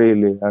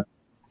sarili at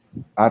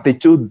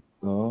attitude,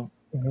 no?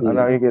 Ang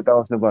nakikita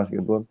ko sa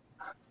basketball.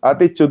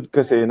 Attitude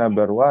kasi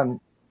number 1.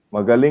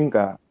 Magaling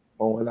ka,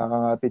 kung wala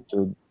kang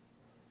attitude,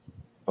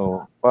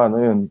 paano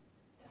yun?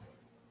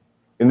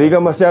 Hindi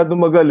ka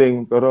masyadong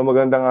magaling, pero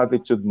magandang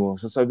attitude mo.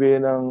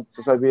 Sasabihin ng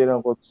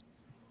coach,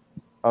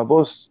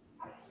 boss,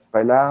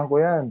 kailangan ko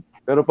yan.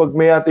 Pero pag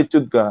may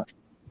attitude ka,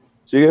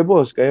 sige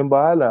boss, kayong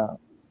bahala.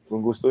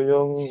 Kung gusto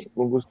nyong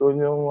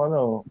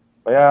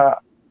kaya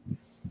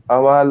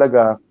ang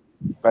mahalaga,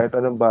 kahit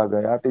anong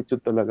bagay, attitude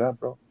talaga,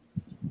 bro.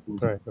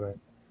 Right.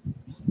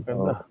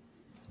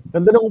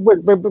 Ganda ng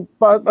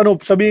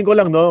sabihin ko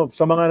lang, no,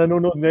 sa mga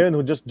nanonood ngayon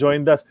who just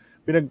joined us,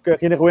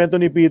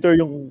 kinakwento ni Peter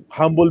yung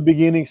humble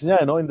beginnings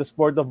niya, no, in the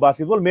sport of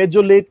basketball.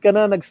 Medyo late ka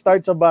na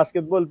nag-start sa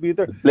basketball,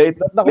 Peter.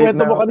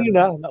 Nakwento mo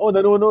kanina,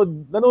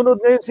 nanonood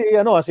ngayon si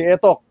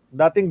Etok.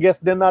 Dating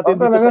guest din natin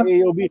dito sa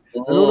AOB.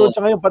 Nanonood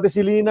siya ngayon, pati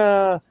si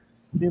Lina,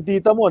 yung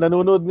tita mo,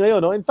 nanonood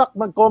ngayon, no. In fact,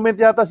 mag-comment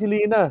yata si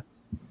Lina.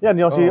 Yan,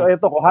 yung si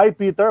Etok. Hi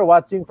Peter,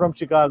 watching from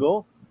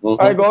Chicago.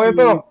 Ay, go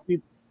ito. Si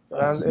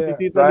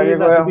Tita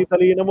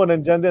Lina mo,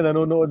 nandyan din,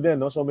 nanonood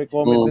din, no? So may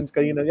comment din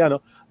kanina yan,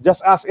 no?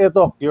 Just ask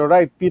Etok. You're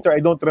right, Peter,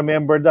 I don't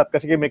remember that.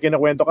 Kasi may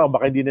kinakwento ka,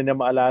 baka hindi na niya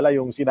maalala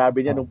yung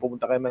sinabi niya nung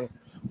pumunta ka ng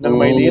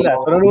Maynila.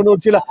 So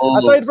nanonood sila.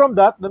 Aside from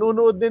that,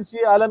 nanonood din si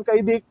Alan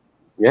Kaidik.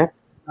 Yeah.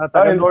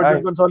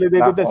 Northern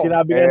Consolidated din.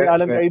 Sinabi nga ni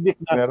Alan Kaidik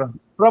na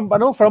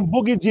from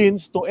Boogie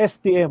Jeans to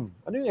STM.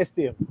 Ano yung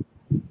STM?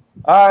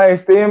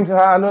 STM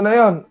sa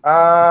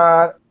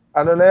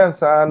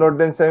sa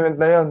Northern Cement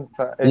na yun.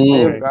 Sa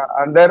STM.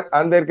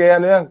 Under kaya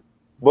yan.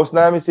 Boss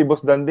namin si Boss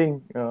Danding.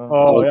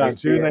 Yan.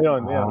 So yun na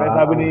yun. Kaya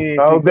sabi ni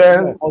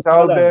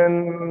Southern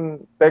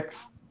Text.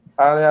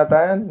 Yata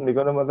yan? Hindi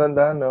ko na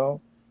matandaan, no?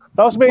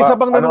 Tapos may isa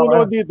pang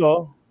nanonood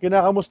dito.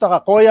 Kinakamusta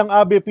ka? Koyang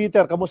Abe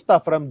Peter, kamusta?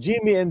 From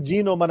Jimmy and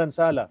Gino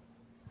Manansala.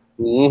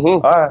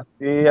 Mga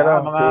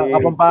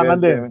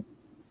Kapampangan din.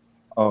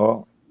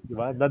 Oo.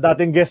 Diba?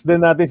 Dating guest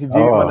din natin si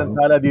Jimmy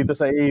Manansala dito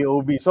sa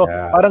AOB. So,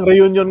 parang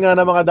reunion nga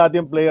ng mga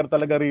dating player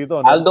talaga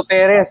rito. No? Aldo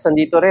Perez,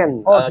 andito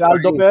rin. Si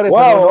Aldo Perez.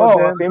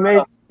 Wow,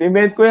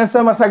 teammate ko yan sa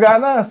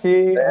Masagana.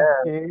 Si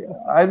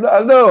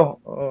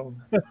Aldo.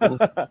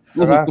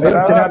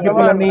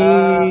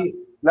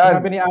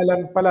 Sinabi ni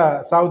Alan pala,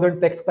 Southern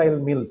Textile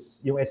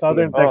Mills, yung STM.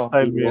 Southern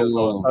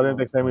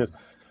Textile Mills.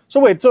 So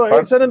wait,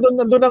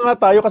 nandun na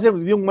nga tayo kasi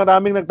yung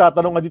maraming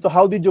nagtatanong nga dito,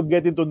 how did you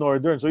get into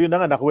Northern? So yun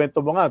na nga, nakwento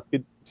mo nga,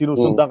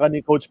 sinusundan ka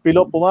ni Coach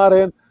Pilo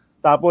Pumaren,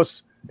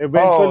 tapos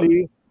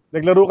eventually,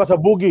 naglaro ka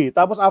sa Boogie.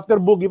 Tapos after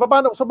Boogie,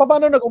 paano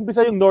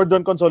nag-umpisa yung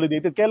Northern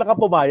Consolidated? Kailan ka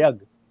pumayag?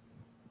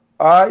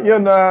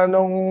 Yun,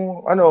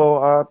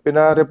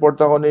 pinareport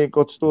ako ni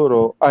Coach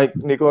Turo,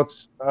 ni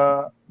Coach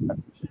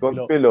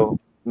Pilo.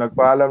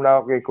 nagpaalam na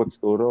ako kay Coach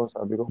Turo.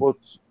 Sabi ko,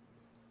 Coach,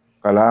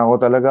 kailangan ko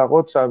talaga,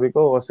 Coach. Sabi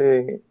ko,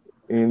 kasi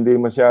hindi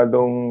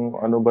masyadong,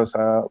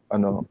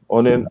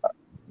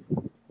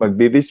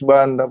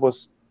 magdi-disband,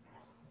 tapos,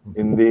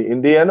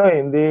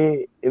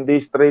 hindi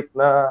straight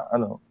na,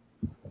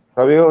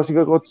 Sabi ko,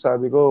 sige, Coach,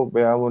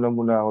 bayaan mo na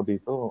muna ako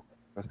dito.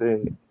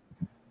 Kasi,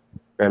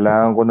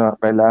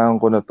 kailangan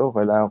ko na to,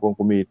 kailangan kong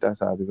kumita,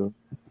 sabi ko.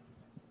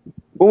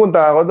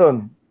 Pumunta ako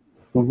doon.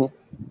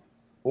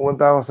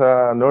 Pumunta ako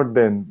sa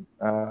Norden.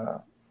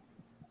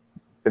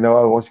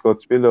 Tinawag ko si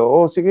Coach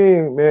Pilo.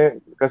 Sige,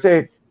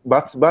 kasi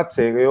bats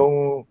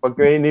yung pag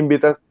may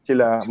inimbita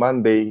sila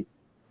Monday,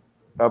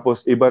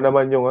 tapos iba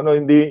naman yung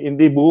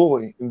hindi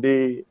buo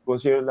hindi kung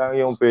sino lang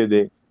yung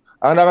pwede.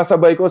 Ang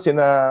nakasabay ko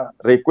sina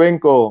Ray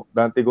Cuenco,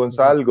 Dante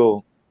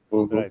Gonzalgo,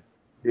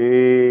 si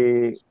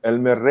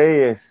Elmer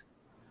Reyes,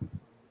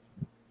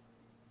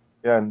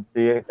 yan,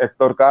 si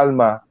Hector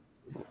Calma,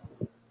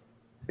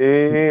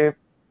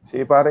 si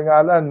paring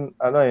Alan,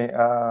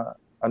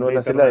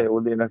 na sila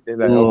uli na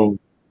sila.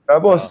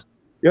 Tapos,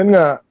 yun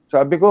nga,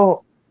 sabi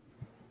ko,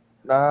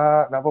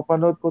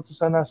 napapanood ko to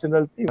sa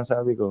national team,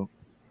 sabi ko.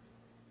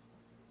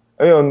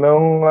 Ayun,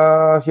 nung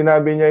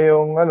sinabi niya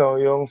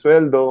yung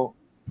sweldo,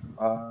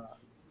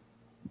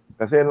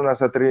 kasi nung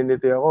nasa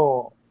Trinity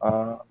ako,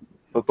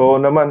 totoo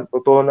naman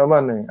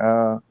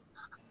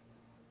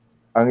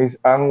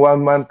ang 1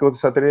 month ko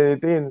sa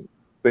Trinity,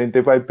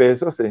 25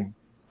 pesos eh.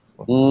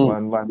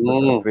 1 month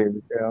sa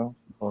Trinity.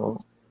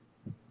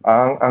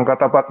 Ang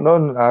katapat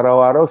noon,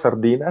 araw-araw,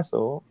 sardinas.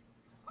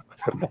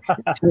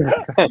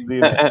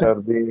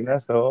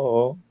 Sardinas,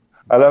 oo.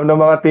 Alam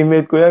ng mga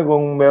teammate ko yan,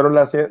 kung meron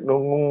lang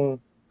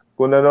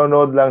kung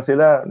nanonood lang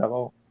sila,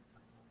 nako,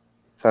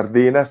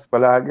 sardinas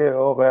palagi.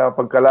 Kaya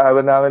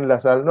pagkalaban namin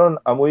Lasal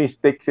noon, amoy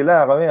steak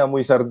sila, kami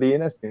amoy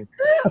sardinas.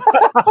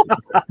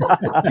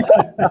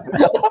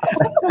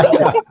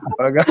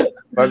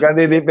 Pagka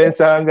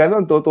nidepensa ang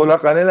ganun,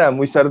 tutulak ka nila,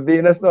 amoy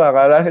sardinas to.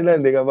 Akala nila,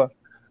 hindi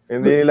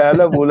nila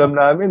alam, ulam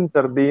namin,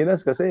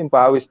 sardinas, kasi yung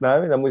pawis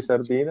namin, amoy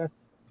sardinas.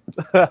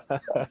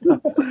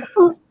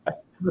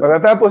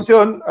 Pagkatapos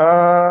yun,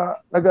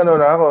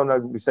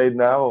 nag-decide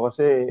na ako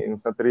kasi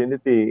sa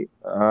Trinity,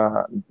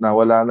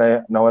 nawala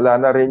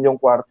na rin yung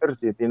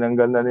quarters,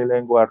 tinanggal na nila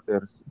yung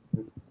quarters.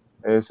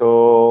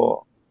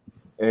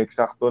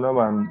 Eksakto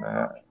naman,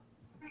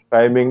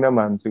 timing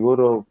naman,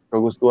 siguro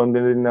kagustuhan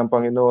din ng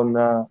Panginoon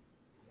na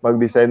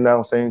mag-decide na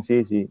ako sa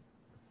NCC.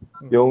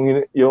 Yung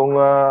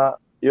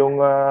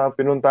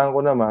pinuntahan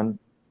ko naman,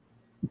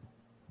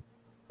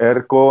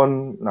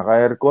 aircon,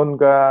 naka-aircon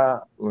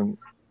ka,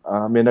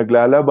 may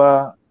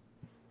naglalaba.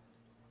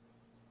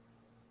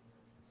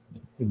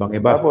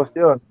 Ibang-iba. Tapos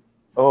yun.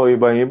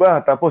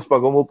 Ibang-iba. Tapos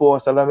pag umupo ka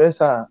sa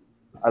lamesa,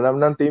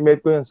 alam ng teammate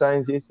ko yun sa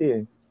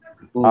NCC eh.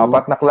 4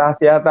 na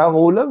klase yata ang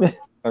ulam eh.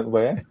 Ano ba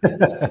yan?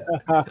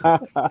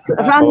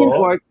 Saan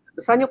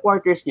yung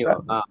quarters nyo,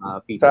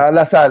 Peter? Sa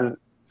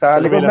Lasal. Sa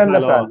likod ng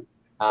Lasal.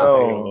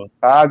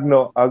 Sa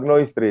Agno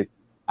Street.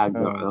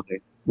 Okay.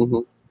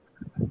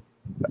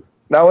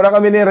 Nauna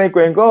kami ni Ray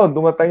Cuenco,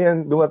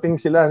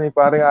 dumating sila ni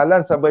paring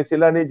Alan, sabay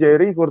sila ni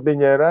Jerry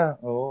Cordillera.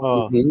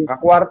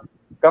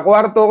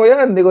 Kakwarto ko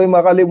yan, hindi ko yung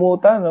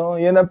makalimutan.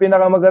 Yan ang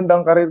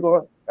pinakamagandang karir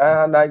ko.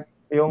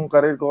 Yung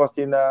karir ko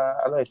kasi na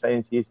sa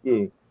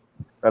NCC.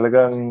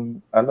 Talagang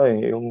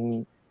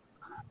yung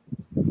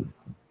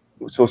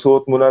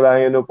susuot mo na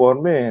lang yung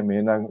uniforme, may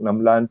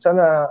namlansa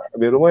na.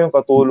 Biro mo yung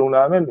katulong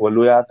namin, 8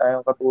 yata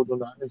yung katulong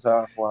namin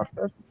sa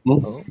quarter.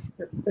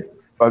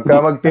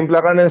 Pagka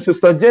magtimpla ka ng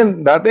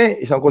sustagen,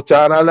 dati 1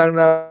 kutsara lang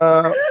na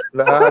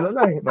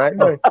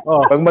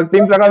Pag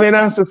magtimpla kami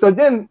ng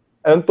sustagen,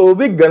 ang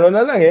tubig, gano'n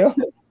na lang eh.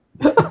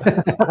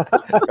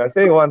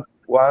 Kasi one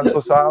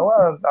to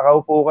sawa,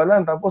 nakaupo ka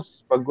lang,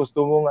 tapos pag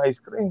gusto mong ice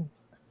cream,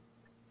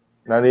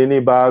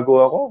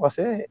 naninibago ako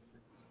kasi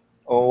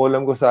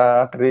ulam ko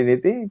sa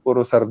Trinity,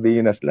 puro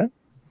sardinas lang.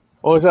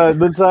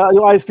 Doon sa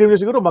yung ice cream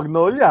niyo siguro,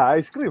 Magnolia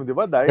ice cream, di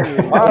ba?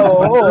 Dahil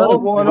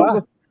kung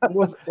ano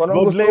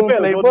gold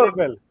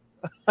label.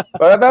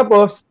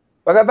 Pagkatapos,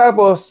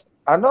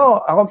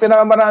 akong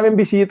pinakamaraming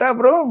bisita,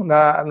 bro.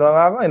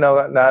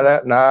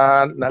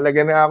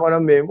 Nalagyan na ako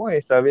ng memo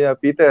eh. Sabi niya,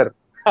 Peter,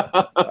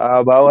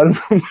 bawal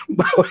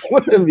mo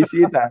ng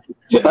bisita.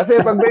 Kasi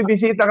pag may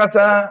bisita ka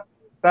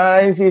sa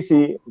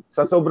NCC,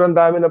 sa sobrang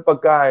dami ng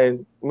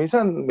pagkain,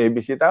 minsan may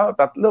bisita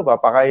ako, 3,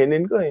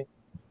 papakainin ko eh.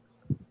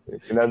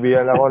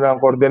 Sinabihan ako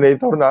ng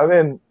coordinator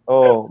namin,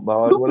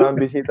 bawal mo na ang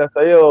bisita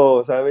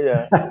sa'yo. Sabi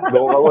niya,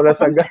 doon ka muna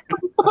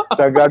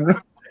sa gagno.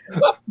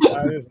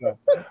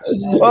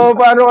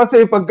 Paano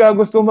kasi pagka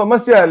gusto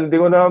mamasyal, hindi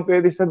ko naman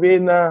pwede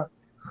sabihin na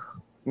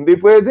hindi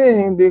pwede,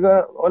 hindi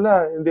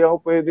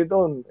ako pwede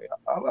doon.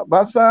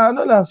 Basta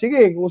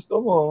sige,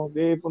 gusto mo,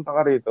 di punta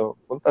ka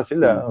rito. Punta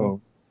sila.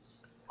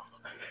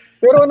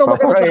 Pero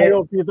maganda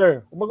tayo,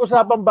 Peter. Kung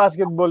mag-usapang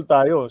basketball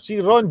tayo,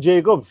 si Ron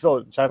Jacobs,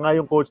 siya nga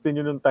yung coach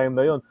din yun nung time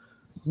na yun.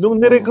 Nung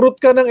nirecruit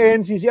ka ng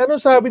NCC, anong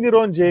sabi ni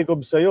Ron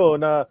Jacobs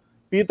sa'yo na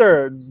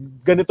Peter,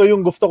 ganito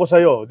yung gusto ko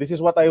sa'yo. This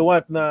is what I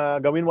want na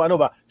gawin mo. Ano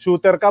ba?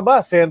 Shooter ka ba?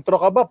 Sentro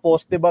ka ba?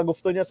 Poste ba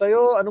gusto niya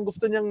sa'yo? Anong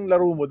gusto niyang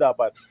laro mo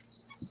dapat?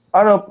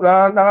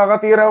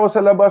 Nakakatira ako sa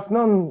labas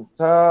nun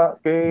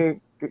kay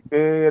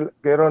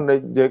Ron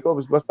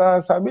Jacobs.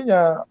 Basta sabi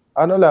niya,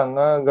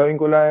 gawin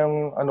ko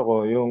lang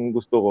yung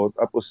gusto ko.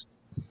 Tapos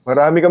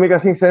marami kami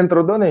kasing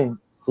sentro doon eh.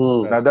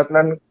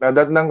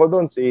 Nadatnan ko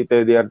doon si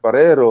Teddy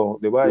Alparero,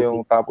 'di ba?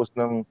 Yung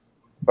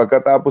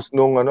pagkatapos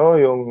nung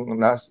yung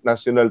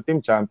national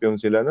team champion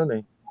sila noon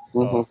eh.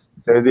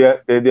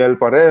 Teddy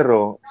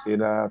Alparero,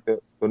 sila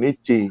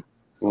Tonichi.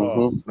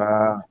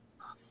 Na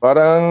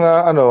parang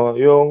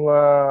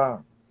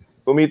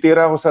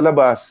tumitira ako sa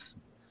labas.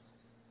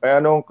 Kaya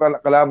nung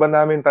kalaban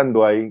namin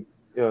Tanduay,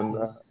 yun,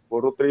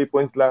 puro 3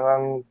 points lang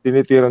ang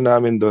tinitira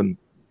namin doon.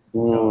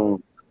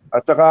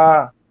 At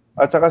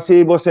saka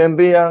si Boss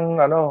Henry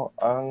ang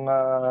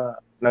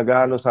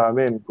nag-ano sa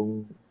amin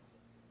kung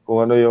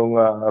ano yung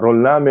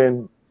role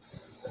namin.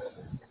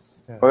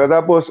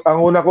 Pagkatapos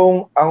ang una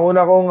kong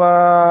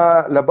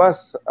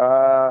labas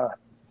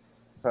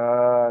sa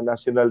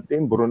national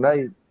team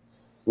Brunei.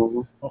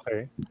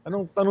 Okay.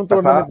 Anong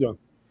tournament 'yon?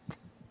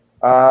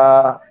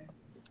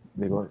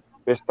 Hindi ko.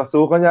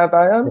 Pestasukan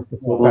yata yan.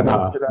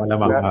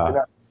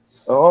 Malamang.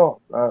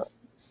 Oo.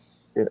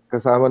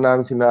 Kasama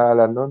namin si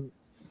Alan nun.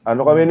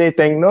 Kami ni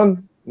Teng nun?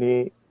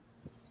 Ni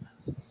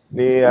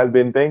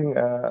Alvin Teng.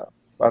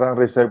 Parang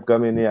reserve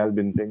kami ni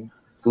Alvin Teng.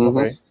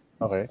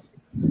 Okay.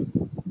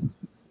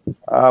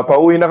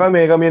 Pauwi na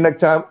kami.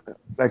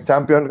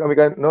 Nag-champion kami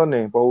noon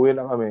eh. Pauwi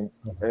na kami.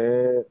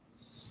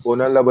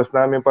 Unang labas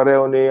namin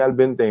pareho ni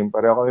Alvin Teng.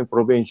 Pareho kami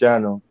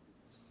probinsyano.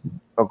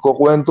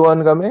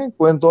 Kwentuhan kami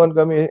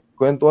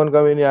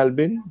ni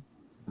Alvin.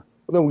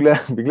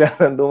 Bigla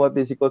nang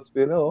dumating si Coach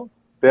Pino.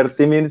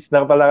 30 minutes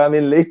na pala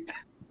kami late.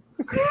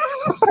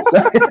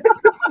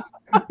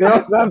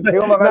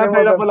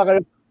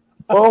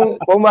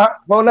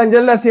 Kung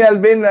nandiyan lang si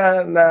Alvin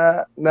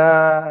na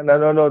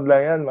nanonood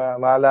lang yan,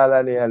 maalala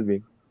ni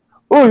Alvin.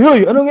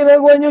 Uy, anong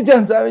ginagawa niyo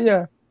dyan? Sabi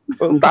niya.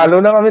 Talo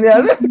na kami ni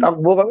Alvin.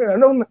 Takbo kami.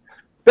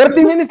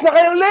 30 minutes na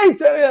kayo late.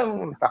 Sabi niya,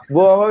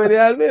 takbo kami ni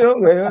Alvin.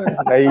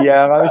 Ngayon,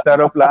 nahiya kami sa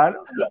aeroplano.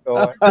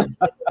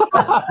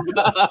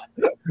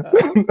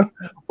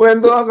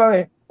 Kwentuhan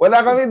kami.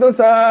 Wala kami doon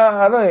sa,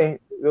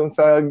 doon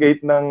sa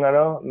gate ng,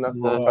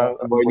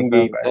 boarding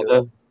gate.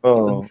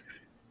 Oo.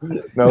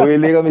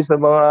 Nawili kami sa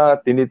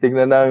mga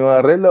tinitignan namin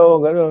mga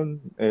relo,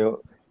 gano'n.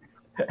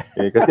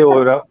 Kasi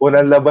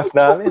unang labas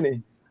namin eh.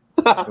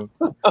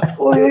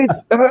 Uy,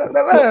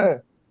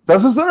 tara. Sa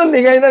susunod,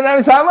 hindi kayo na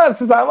namin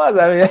sasama,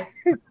 sabi niya.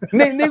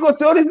 Hindi ko,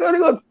 sorry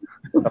ko.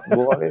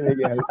 Takbo kami,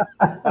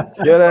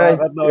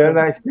 yun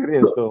ang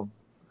experience ko.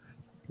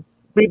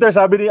 Peter,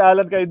 sabi ni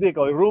Alan kay Dick,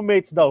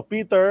 roommates daw,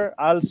 Peter,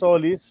 Al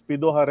Solis,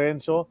 Pido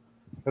Harencio,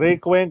 Ray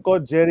Cuenco,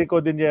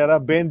 Jericho Diniera,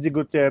 Benji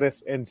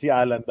Gutierrez, and si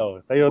Alan daw.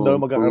 Kayo daw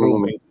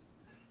magkaka-roommates.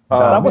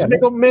 Tapos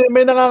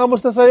may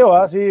nangangamusta sa'yo,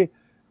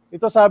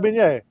 ito sabi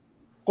niya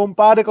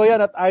kumpare ko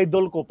yan at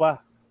idol ko pa.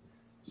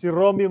 Si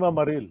Romy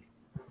Mamaril.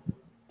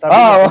 Sabi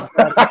niya,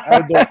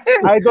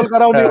 idol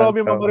ka raw ni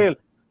Romy Mamaril.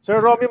 Sir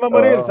Romy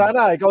Mamaril,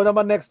 sana ikaw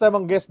naman next time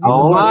ang guest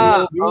dito.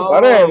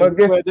 Pare,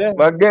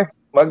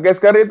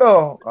 mag-guest ka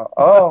rito.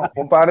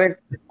 Kumpare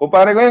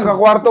ko yan,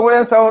 kakwarto ko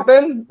yan sa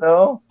hotel.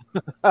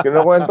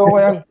 Kinukwento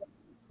ko yan.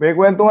 May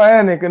kwento nga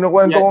yan eh.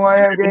 Kinukwento ko nga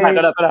yan kay...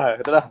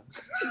 Ito na.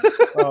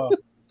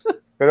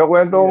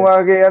 Kinukwento ko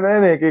nga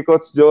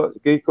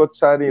kay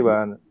Coach Sani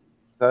ba?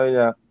 Sabi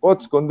niya,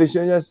 Coach,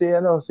 kondisyon niya si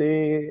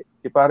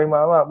paring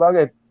mama.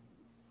 Bakit?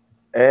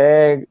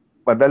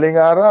 Madaling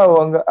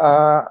araw,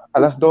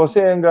 alas 12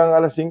 hanggang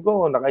alas 5,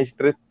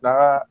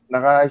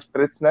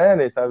 naka-stretch na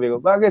yan eh. Sabi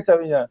ko, bakit?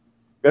 Sabi niya,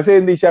 kasi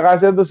hindi siya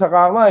kasi doon sa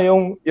kama.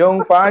 Yung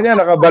paa niya,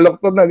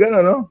 nakabaloktot na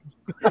gano'n, no?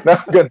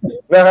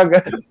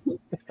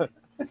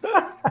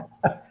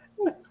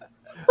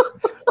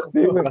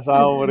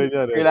 Kasama mo rin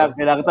yan.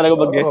 Kailangan talaga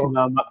mag-guess si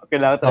mama.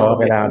 Kailangan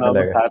talaga.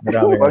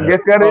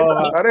 Mag-guess ka rito.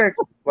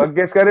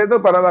 Mag-guess ka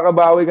rito para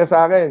makabawi ka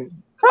sa akin.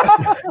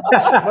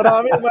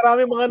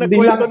 Marami mga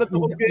nagkwento na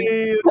tungkol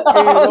kay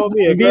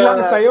Romy. Hindi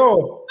lang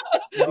sa'yo.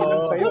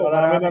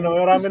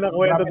 Marami na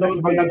kwento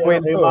tungkol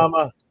kay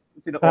mama.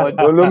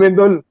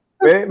 Lumindol.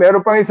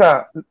 Meron pang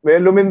isa. May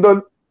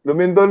Lumindol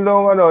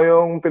nung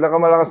yung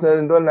pinakamalakas na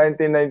Lindol,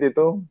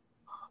 1992.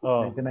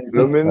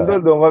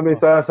 Lumindol, doon kami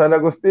sa San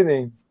Agustin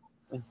eh.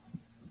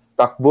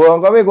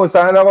 Takbuhan kami kung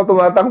saan ako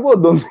tumatakbo,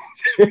 doon.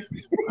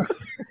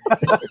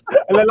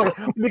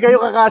 Hindi kayo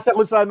kakasya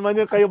kung saan man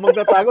yun kayo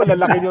magtatago,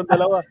 lalaki yung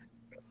dalawa.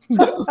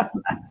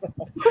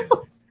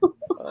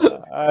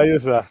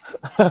 Ayos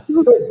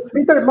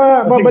Peter,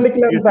 mabalik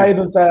lang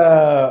tayo dun sa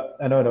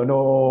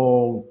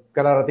nung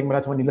kararating mo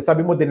na sa Manila.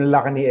 Sabi mo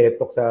dinala ka ni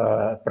Etok sa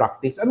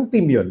practice. Anong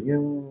team yun?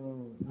 Yung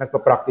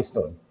nagpa-practice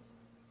doon?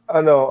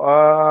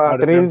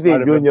 Trinity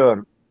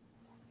Junior.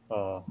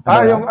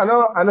 Yung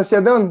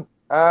siya doon?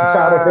 Sa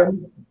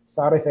RFM?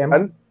 Sa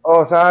RFM?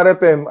 Sa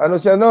RFM. Ano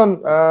siya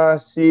doon?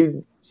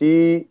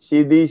 CDC,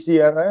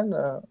 CDCB.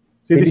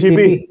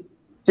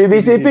 Si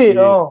DCP,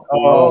 no?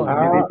 Oo,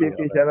 Si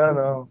DCP siya na,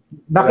 no?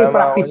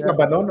 Naki-practice ka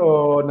ba noon o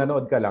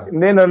nanood ka lang?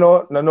 Hindi,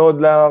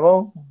 nanood lang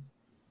ako.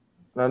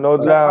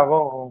 Nanood lang ako.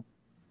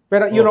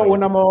 Pero yun ang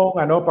una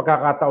mong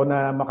pagkakataon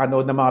na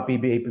makanood ng mga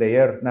PBA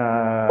player na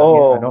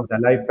na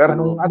live.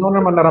 Ano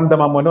naman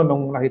naramdaman mo noon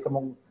nung nakita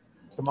mong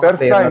sa mga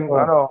first player time,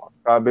 na to?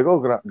 sabi ko,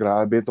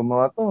 grabe itong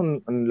mga to.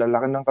 Ang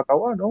lalaki ng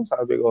katawan, no?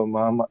 Sabi ko,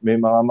 may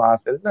mga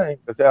muscle na eh.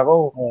 Kasi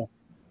ako,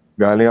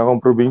 galing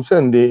akong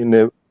probinsya,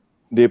 hindi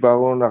pa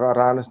ako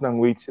nakaranas ng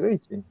weights eh.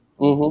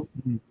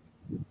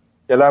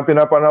 Kaya lang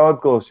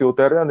pinapanood ko,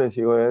 shooter yan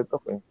si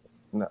Etok eh.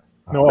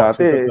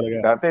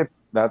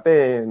 Dati,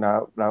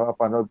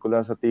 napapanood ko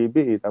lang sa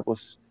TV.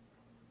 Tapos,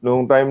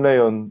 noong time na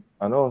yon,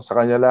 sa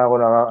kanya lang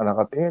ako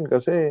nakatingin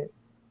kasi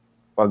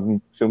pag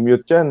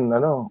sumute yan,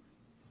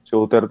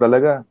 shooter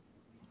talaga.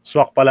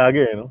 Swak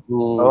palagi, no?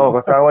 Oo,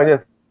 kasama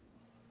niya.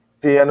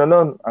 Si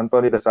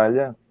Anthony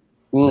Dasalya.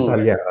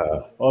 Dasalya.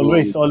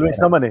 Always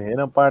naman eh.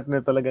 Yan ang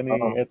partner talaga ni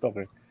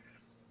Etok eh.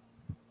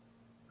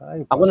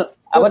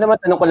 Ako naman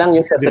tanong ko lang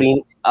yung sa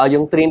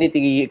yung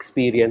Trinity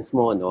experience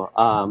mo, no?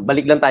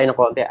 Balik lang tayo ng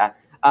konti.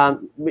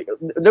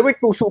 There were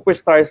two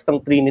superstars ng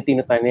Trinity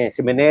na tayo eh.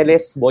 Si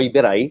Meneles, Boy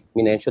Biray,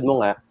 minention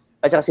mo nga,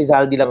 at saka si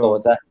Zaldi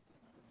Latosa.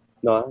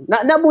 No?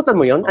 Naabutan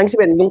mo yun? Ang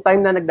sabihin, nung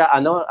time na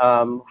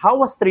how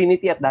was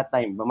Trinity at that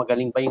time?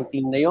 Magaling pa yung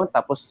team na yon.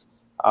 Tapos,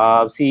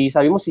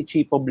 sabi mo, si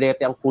Chi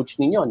Poblete ang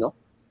coach ninyo, no?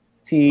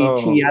 Si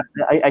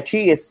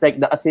Chi is like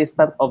the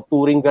assistant of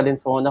Turing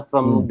Valenzuela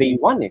from day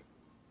one eh.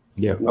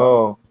 Yeah.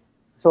 No?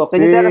 So,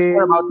 can you tell us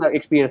more about the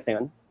experience na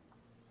yun?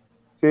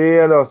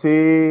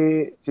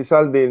 Si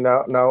Saldi,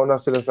 nauna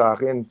sila sa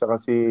akin,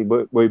 saka si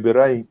Boy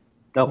Biray.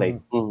 Okay.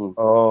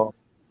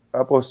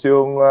 Tapos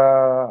yung,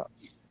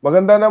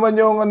 maganda naman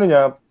yung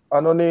niya,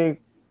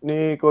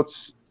 ni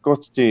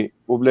Coach Chi,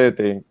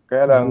 Poblete.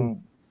 Kaya lang,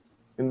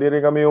 hindi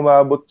rin kami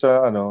umabot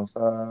sa,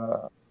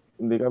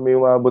 hindi kami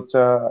umabot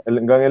sa,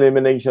 hanggang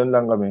elimination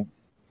lang kami.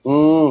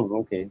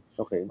 Okay.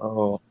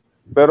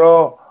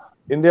 Pero,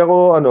 hindi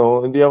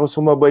ako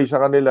sumabay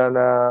sa kanila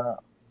na,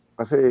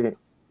 kasi,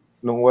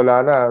 nung wala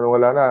na,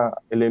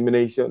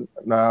 elimination,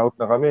 na out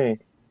na kami.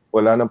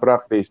 Wala nang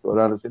practice,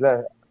 wala na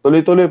sila.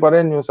 Tuloy-tuloy pa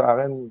rin yung sa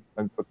akin.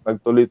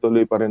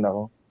 Nagtuloy-tuloy pa rin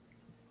ako.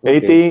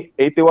 Okay.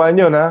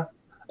 81 yun, ha?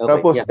 Okay,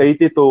 Tapos, yeah.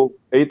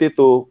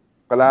 82,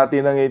 kalahati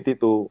ng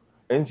 82,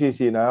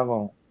 NCC na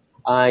ako.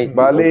 I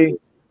see.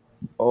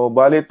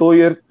 Bali 2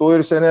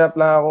 years and a half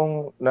lang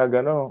akong nag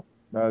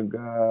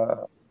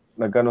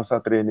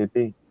sa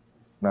Trinity.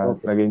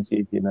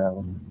 Nag-NCT na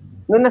ako.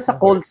 Nung nasa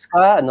Colts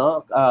ka,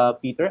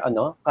 Peter,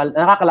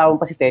 nakakalawan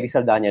pa si Terry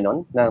Saldana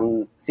noon?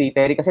 Si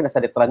Terry kasi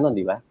nasa Letran noon,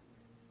 di ba?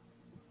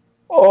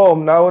 Oo,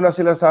 nauna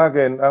sila sa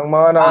akin. Ang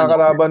mga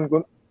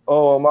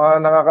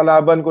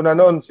nakakalaban ko na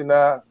noon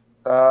sa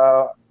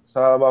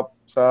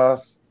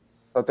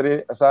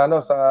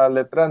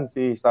Letran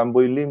si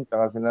Samboy Lim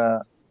tsaka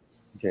sina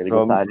Jerry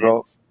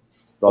Gonzalez.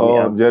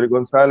 Jerry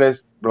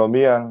Gonzalez,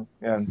 Romiang,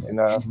 yan,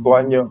 sina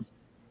Tuanyo,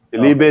 si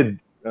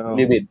Libid. Dong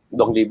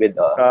Libid.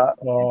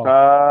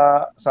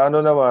 Sa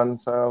naman,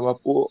 sa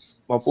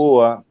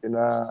Mapua,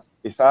 sina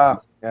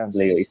Isaac, yan.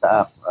 Leo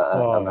Isaac.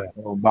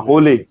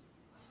 Bakuli.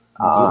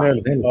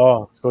 Jonel.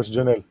 Coach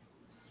Jonel.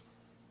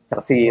 Saka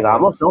si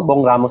Ramos, no?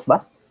 Bong Ramos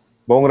ba?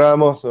 Bong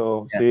Ramos,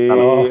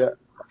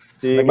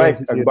 si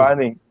Mike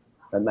Agbani.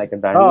 Mike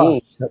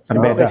Agbani.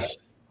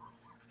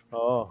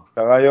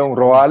 Saka yung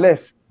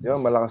Roales.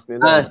 Yun, malakas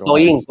nila.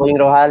 Toying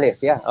Roales,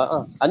 yeah.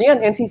 Ano yan?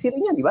 NCC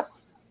rin yan, di ba?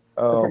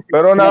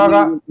 Pero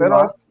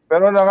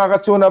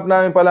nakaka-tune up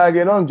namin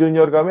palagi noon,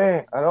 junior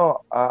kami.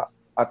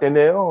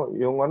 Ateneo,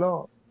 yung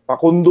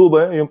Pakundo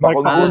ba? Yung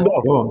Pakundo.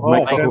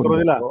 Mike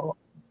Pakundo nila.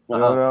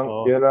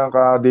 Yan ang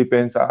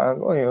ka-depensaan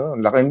ko.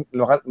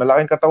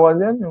 Malaking katawan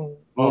yan, yung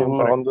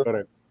Pakundo.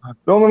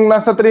 Nung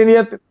nasa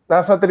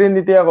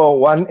Trinity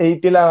ako,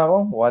 180 lang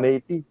ako.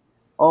 180.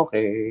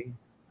 Okay.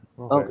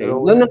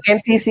 Nung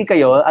nag-NCC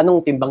kayo,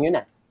 anong timbang yun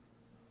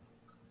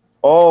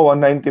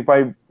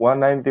 195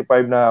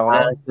 na ako.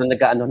 So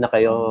nagkaano na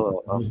kayo?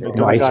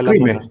 Okay. Ice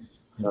cream eh.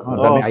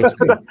 Dami ice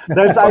cream.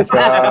 Dahil sa ice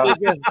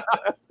cream.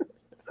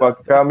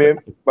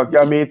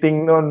 Pagka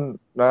meeting nun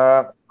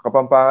na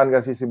Kapampangan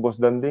kasi si Boss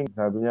Danding,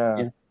 sabi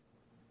niya,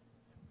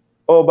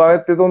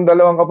 bakit itong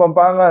dalawang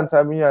Kapampangan?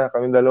 Sabi niya,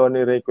 kami dalawa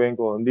ni Ray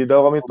Cuenco, hindi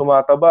daw kami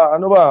tumataba.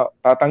 Ano ba?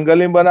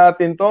 Tatanggalin ba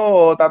natin to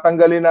o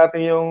tatanggalin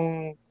natin yung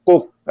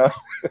cook?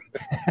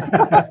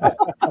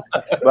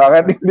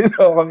 Bakit hindi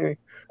daw kami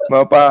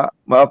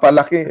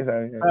mapalaki?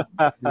 Sabi niya.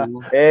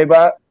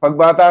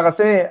 Pagbata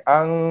kasi,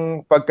 ang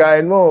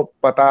pagkain mo,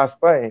 pataas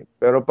pa eh.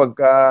 Pero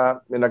pagka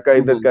may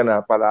nagkaedad ka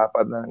na,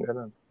 palapad na,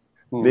 gano'n.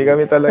 Hindi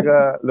kami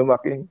talaga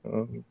lumaki.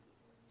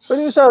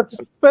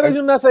 Pero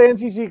yung nasa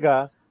NCC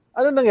ka,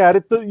 ano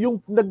nangyari?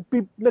 Yung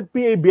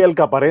nag-PABL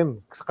ka pa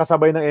rin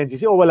kasabay ng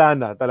NCC o wala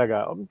na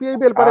talaga?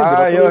 PABL pa rin, di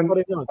ba? Yun.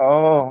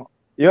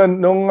 Yun,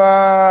 nung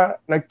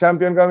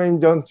nag-champion kami ng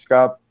Jones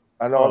Cup,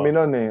 kami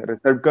noon eh,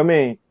 reserve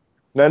kami.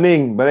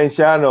 Naning,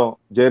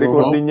 Valenciano, Jerry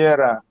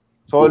Cordillera,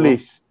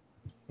 Solis,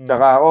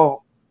 tsaka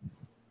ako.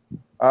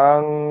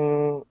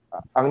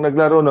 ang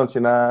naglaro noon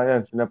sina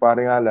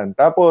Paring Alan.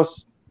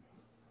 Tapos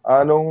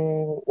nung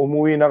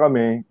umuwi na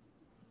kami,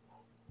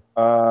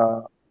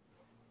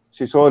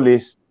 si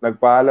Solis,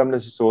 nagpaalam na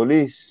si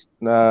Solis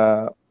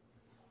na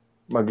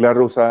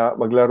maglaro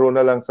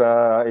na lang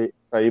sa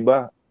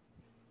iba.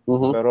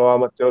 Pero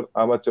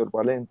amateur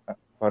pa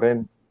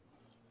rin.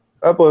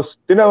 Tapos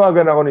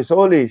tinawagan ako ni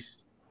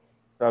Solis.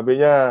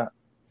 Sabi niya,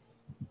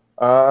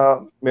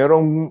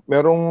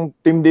 merong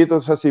team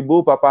dito sa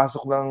Cebu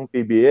papasok ng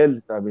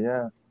PBL, sabi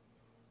niya.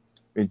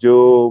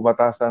 Medyo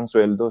mataas ang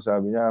sweldo,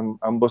 sabi niya.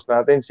 Ang boss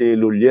natin si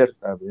Lulier,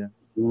 sabi niya.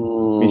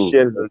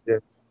 Michelle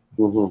Lulier.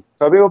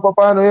 Sabi ko,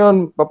 paano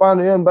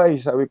yun, bay?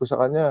 Sabi ko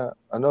sa kanya,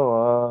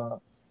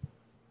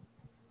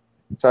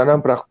 sana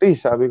ang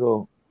practice, sabi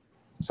ko.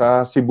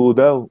 Sa Cebu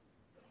daw.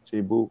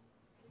 Cebu.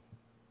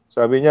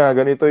 Sabi niya,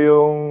 ganito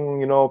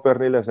yung ino-offer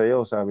nila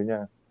sa'yo, sabi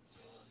niya.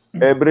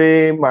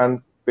 Every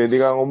month,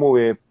 pwede kang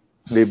umuwi,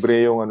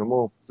 libre yung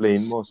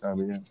plane mo,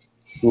 sabi niya.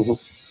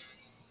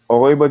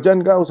 Okay ba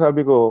dyan ka?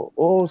 Sabi ko,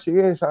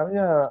 sige, sabi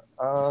niya,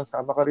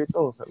 sama ka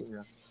rito, sabi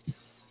niya.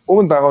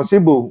 Pumunta ako sa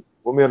Cebu,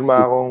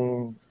 pumirma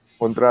akong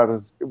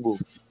kontrata sa Cebu.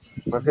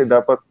 Kasi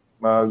dapat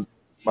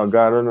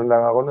mag-ano na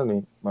lang ako nun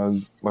eh.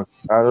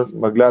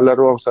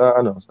 Maglalaro ako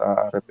sa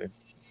RFM.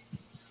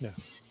 Yeah.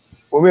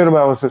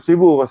 Pumirma ako sa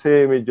Cebu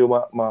kasi medyo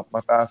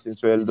mataas yung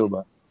sweldo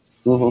ba.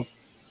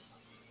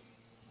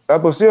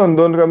 Tapos yun,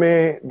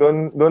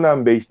 doon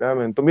ang base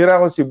namin. Tumira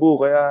ako sa Cebu,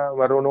 kaya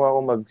marunong ako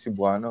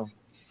mag-Cebuano.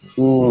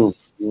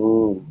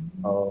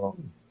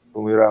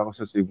 Tumira ako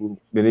sa Cebu.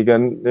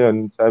 Binigyan,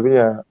 yun, sabi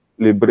niya,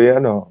 libre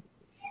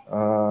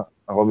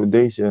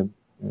accommodation.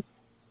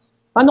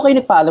 Paano kayo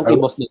nagpaalam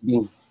kay Boss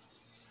Nagding?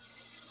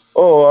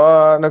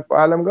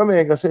 Nagpaalam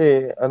kami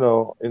kasi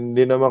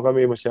hindi naman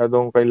kami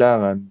masyadong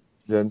kailangan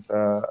diyan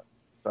sa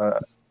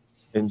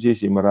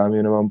NGC. Marami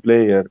namang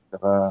player,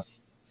 saka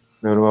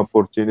mayroong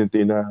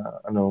opportunity na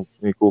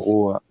may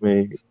kukuha,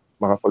 may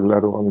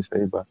makapaglaro kami sa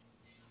iba.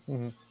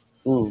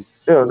 Yun,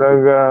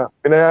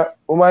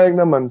 pumayag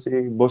naman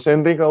si Boss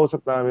Henry,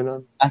 kausap namin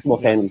nun.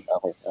 Boss Henry,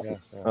 okay.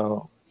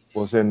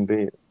 Boss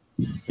Henry.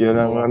 Yun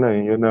ang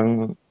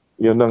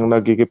yun ang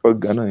nagkikipag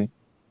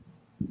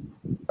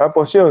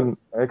Tapos yun,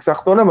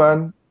 eksakto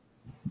naman,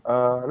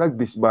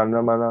 nag-disband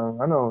naman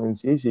ang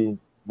NCC.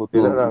 Buti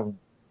na lang.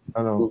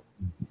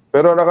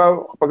 Pero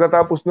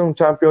pagkatapos ng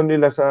champion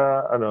nila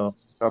sa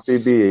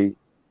PBA,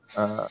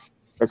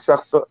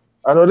 eksakto,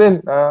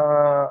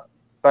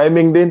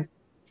 timing din.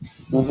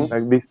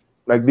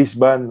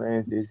 Nag-disband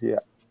ang NCC.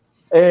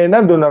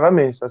 Nandun na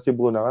kami, sa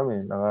Cebu na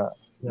kami.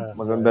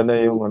 Maganda na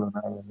yung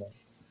namin.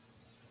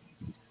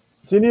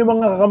 Sino yung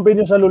mga kakampi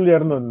nyo sa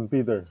Lulier nun,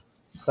 Peter?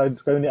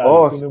 Kayo ni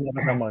Alex, sino yung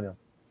mga kasama nyo?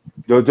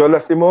 Jojo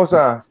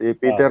Lastimosa, si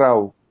Peter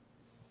Rao,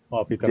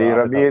 Peter si Rao,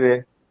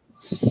 Ramirez,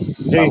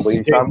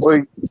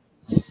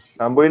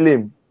 Samboy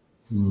Lim,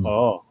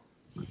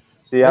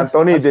 si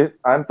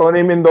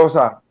Anthony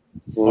Mendoza.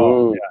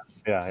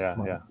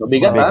 Yeah.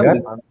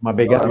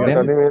 Mabigat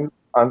din.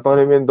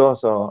 Anthony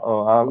Mendoza,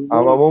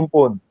 Ama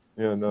Mumpon.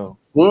 Yun,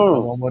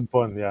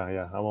 Amomonpon,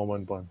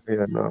 Amomonpon.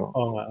 Yan,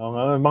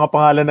 mga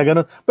pangalan na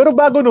gano'n. Pero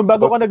bago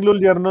ka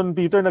naglulier nun,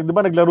 Peter, di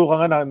ba naglaro ka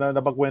nga na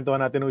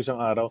napagkwentuhan natin nung isang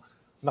araw?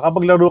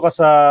 Nakapaglaro ka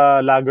sa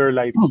Lager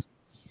Light.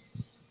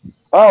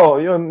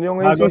 Yun,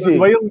 yung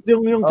ACC. Diba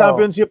yung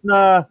championship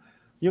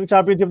yung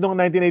championship noong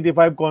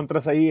 1985 kontra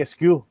sa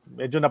ESQ.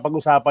 Medyo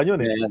napag-usapan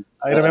yun eh.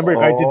 I remember,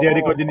 kahit si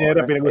Jericho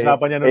Dinero,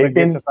 pinag-usapan niya nung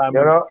nag-guest sa amin.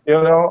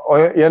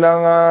 Yun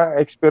ang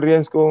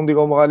experience ko, hindi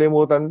ko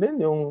makalimutan din.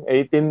 Yung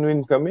 18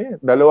 wins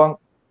kami. Dalawang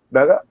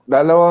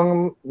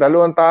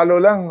talo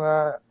lang.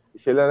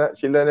 Sila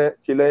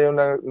yung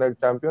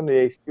nag-champion,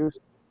 ESQ.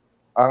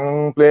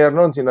 Ang player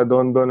nun, sina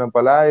Dondon ng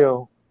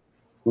Palayo.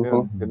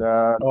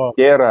 Sina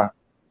Kiera.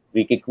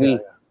 Ricky Cui.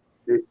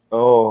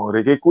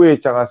 Ricky Cui,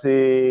 tsaka si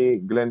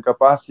Glenn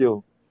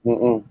Capasio.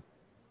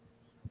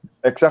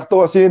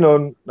 Eksakto kasi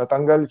noon,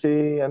 natanggal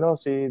si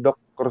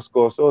Doc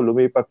Croscoso,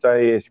 lumipat sa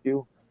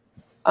ASQ.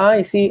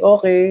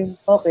 Okay.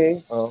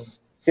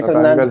 Si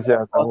Fernando. Natanggal siya.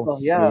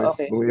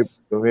 Okay.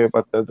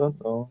 Lumipat na doon.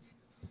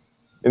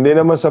 Hindi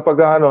naman sa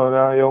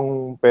na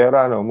yung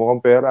pera, mukhang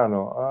pera,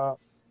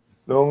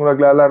 nung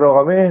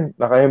naglalaro kami,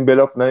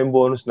 naka-envelope na yung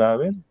bonus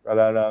namin.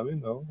 Kala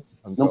namin,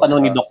 Nung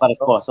panahon ni Doc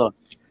Croscoso.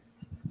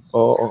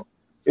 Oo.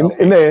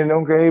 Hindi,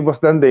 nung kay Boss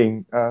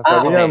Danding,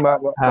 sabi niya,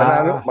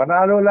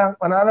 manalo lang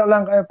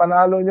kayo,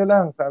 panalo nyo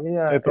lang. Sabi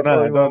niya, ito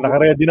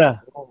naka-ready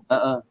na.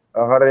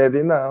 Naka-ready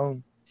na.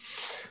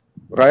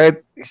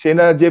 Kahit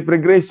sina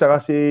Jeffrey Grace,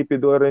 saka si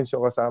Pido Orencio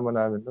kasama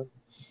namin doon.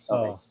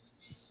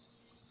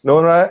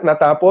 Noong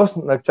natapos,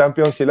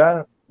 nag-champion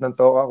sila,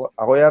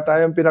 ako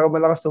yata yung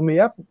pinakamalakas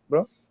umiyak,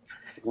 bro.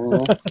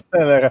 Ang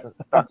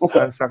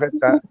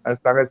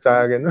sakit sa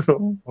akin.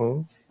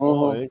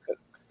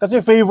 Kasi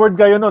favored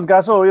kayo nun.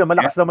 Kaso,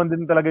 malakas naman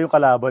din talaga yung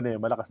kalaban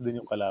eh. Malakas din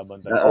yung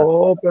kalaban.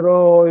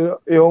 Pero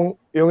yung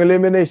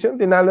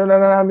elimination, tinalo na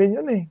namin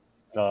yun eh.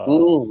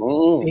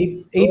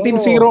 18-0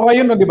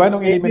 kayo no, di ba?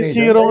 Nung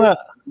elimination. 18-0 nga.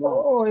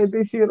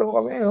 18-0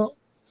 kami.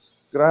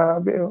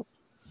 Grabe.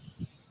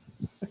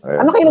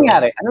 Ano kayo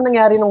nangyari? Ano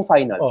nangyari nung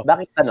finals? Oh.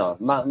 Bakit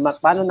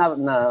paano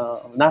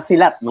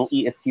nasilat ng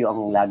ESQ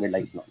ang Lager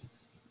Light no?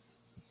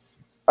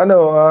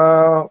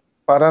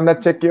 Para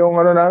na-check yung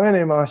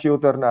namin, mga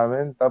shooter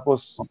namin.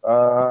 Tapos,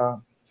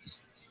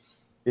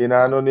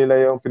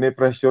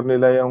 pinipressure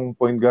nila yung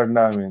point guard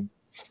namin.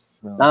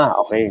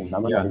 Okay.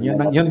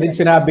 Yun din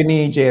sinabi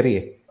ni Jerry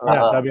eh.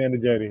 Sabi ni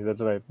Jerry.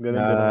 That's right.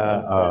 Ganun din.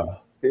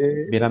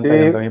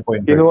 Binantayan daw yung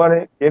point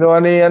guard. Kinuha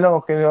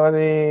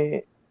ni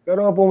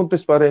pero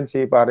pumuntos pa rin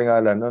si Paring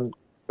Alan nun.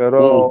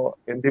 Pero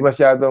hindi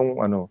masyadong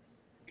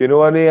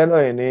kinuha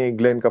ni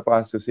Glenn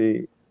Capasso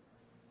si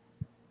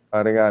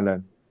Paring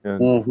Alan.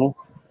 Yun.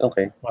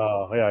 Okay.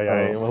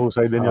 Kaya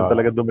mahusay din yung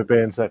talaga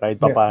dumepensa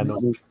kahit papaano.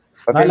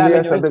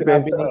 Naalala nyo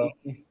rin,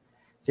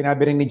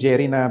 sinabi rin ni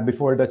Jerry na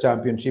before the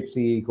championship,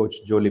 si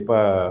Coach Jolie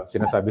pa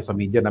sinasabi sa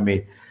media na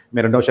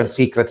meron daw siyang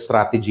secret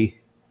strategy.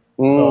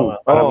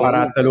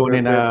 Para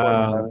talunin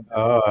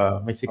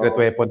may secret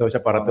weapon daw siya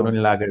para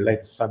talunin Lager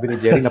Light. Sabi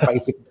ni Jerry,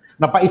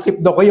 napaisip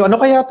daw kayo,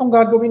 ano kaya itong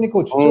gagawin ni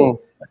Coach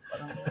Joe?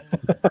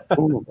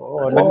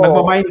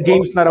 Nagmamind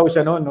games na raw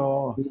siya noon.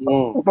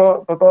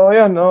 Totoo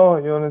yan.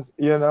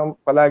 Yun ang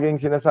palaging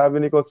sinasabi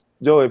ni Coach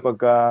Joe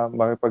pagka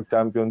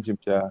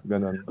makipag-championship siya.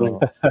 Ganun.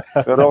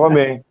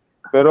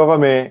 Pero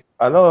kami,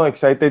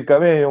 excited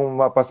kami yung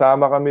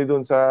mapasama kami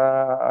dun sa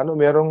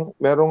merong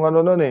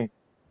noon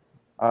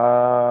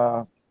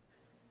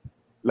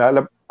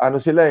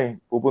sila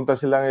pupunta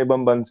sila ng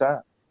ibang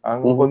bansa.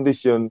 Ang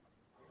kondisyon,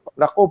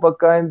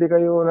 pagka hindi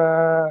kayo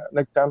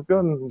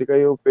nag-champion, hindi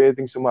kayo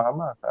pwedeng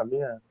sumama, sabi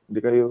niya. Hindi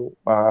kayo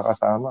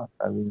makakasama,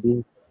 sabi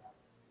niya.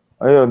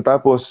 Ayun,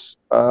 tapos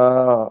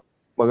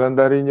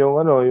maganda rin yung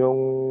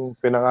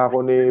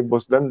pinangako ni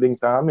Boss Landing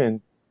sa amin.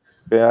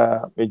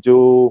 Kaya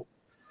medyo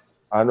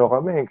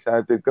kami,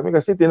 excited kami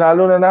kasi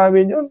tinalo na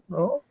namin yun,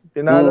 no?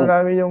 Tinalo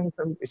namin yung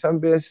isang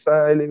beses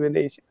sa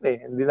elimination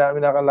Hindi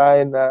namin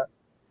nakalain na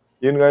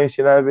yun nga yung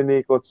sinabi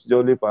ni Coach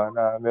Jolie pa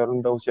na meron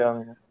daw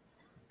siyang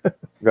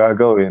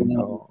gagawin.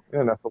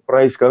 Yun,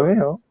 na-surprise kami.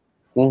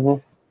 Ano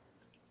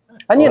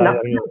yun?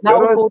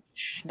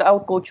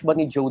 Na-outcoach ba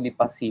ni Jolie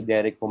pa si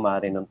Derek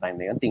Pumare noong time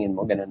na yun? Tingin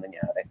mo, ganun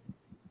nangyari?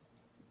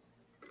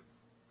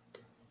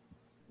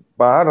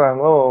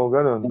 Parang,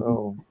 ganun.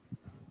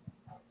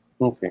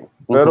 Okay.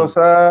 Pero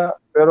sa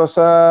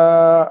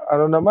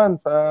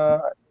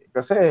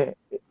kasi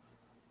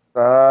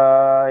sa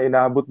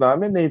inabot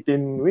namin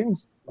 18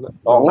 wins.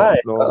 Oo nga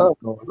eh.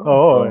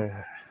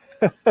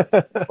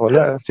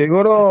 Wala.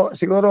 Siguro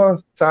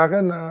sa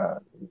akin na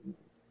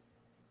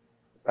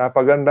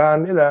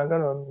napagandahan nila,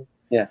 ganun.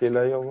 Yeah.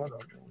 Sila yung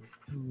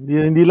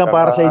Hindi lang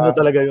para sa inyo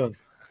talaga yun.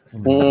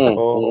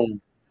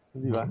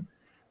 Di ba?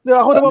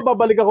 Ako naman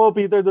babalik ako,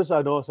 Peter, doon sa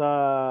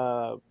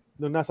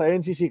nung nasa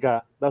NCC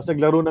ka, tapos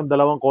naglaro ng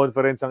dalawang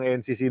conference ang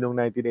NCC noong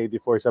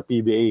 1984 sa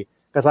PBA.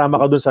 Kasama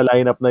ka doon sa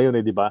lineup na yun,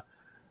 di ba?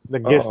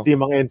 Nag-guest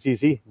team ang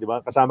NCC, di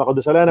ba? Kasama ka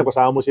doon sa lineup,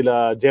 kasama mo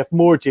sila Jeff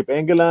Moore, Chip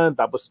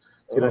Engeland, tapos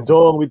sila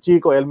Jong with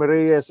Chico, Elmer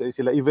Reyes,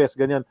 sila Ives,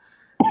 ganyan.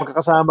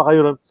 Magkakasama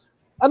kayo ron.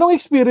 Anong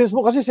experience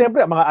mo? Kasi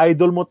siyempre, mga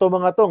idol mo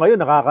mga to.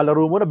 Ngayon,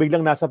 nakakalaro mo na,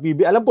 biglang nasa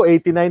PBA. Alam ko,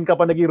 89 ka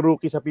pa naging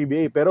rookie sa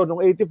PBA. Pero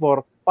nung 84,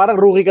 parang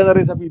rookie ka na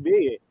rin sa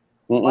PBA eh.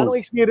 Anong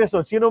experience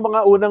doon? Sino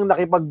mga unang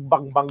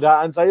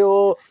nakipagbanggaan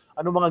sa'yo?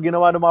 Anong mga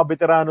ginawa ng mga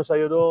veterano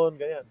sa'yo doon?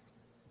 Ganyan.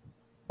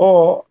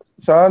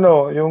 Sa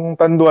yung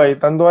Tanduay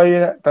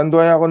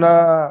ako na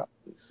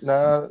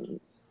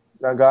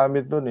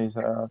nagamit doon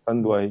sa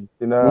Tanduay.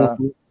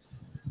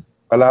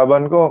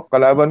 Kalaban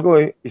ko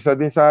isa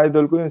din sa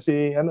idol ko yun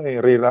si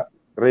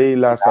Ray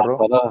Lazaro.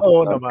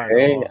 Oo naman.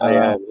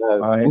 Ayan.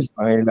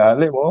 Ang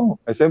ilalim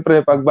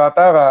siyempre pag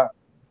bata ka,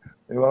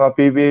 yung mga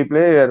PBA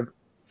player,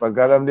 pag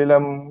alam nila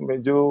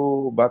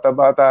medyo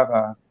bata-bata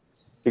ka,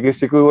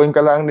 sikisikuin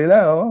ka lang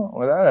nila,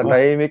 wala na,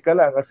 tahimik ka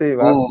lang kasi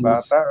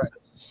bata ka.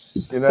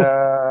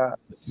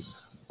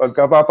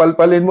 Pagka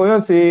papalpalin mo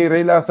yun, si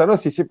Ray Lazaro,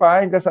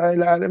 sisipahin ka sa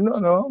ilalim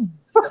no?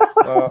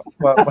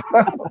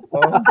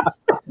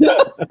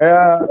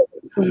 Kaya,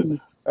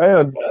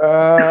 ayun,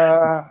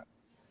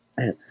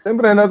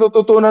 siyempre,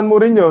 natututunan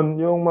mo rin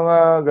yun, yung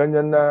mga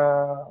ganyan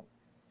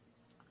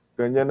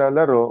na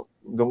laro,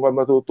 doon ka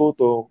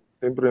matututo.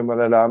 Siyempre,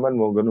 malalaman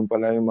mo, ganun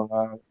pala yung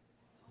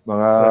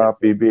mga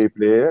PBA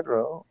player.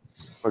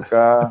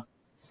 Pagka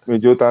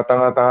medyo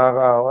tatanga-tanga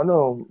ka,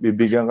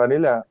 bibigyan ka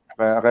nila.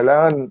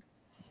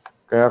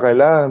 Kaya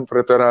kailangan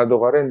preparado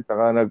ka rin,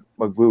 saka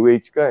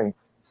mag-weights ka eh.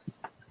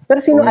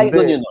 Pero sino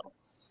idol yun?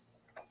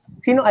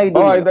 Sino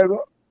idol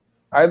yun?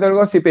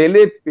 Idol ko si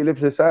Philip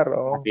Cesar.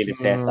 Philip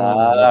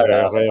Cesar.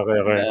 Okay.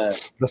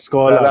 The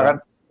scholar.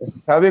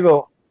 Sabi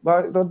ko,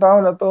 bakit itong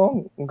tao na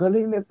to? Ang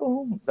galing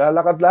nito.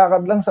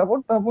 Lalakad-lakad lang sa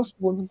court. Tapos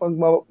pag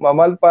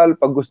mamalpal,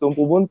 pag gustong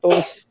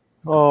pumuntos.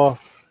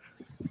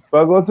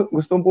 Pag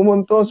gustong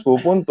pupuntos.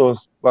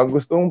 Pag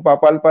gustong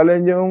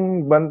papalpalin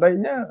yung bantay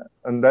niya,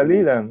 ang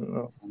dali lang.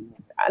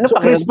 So,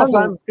 Chris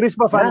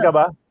pa fan ka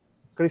ba?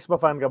 Chris pa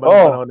fan ka ba?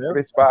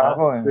 Chris pa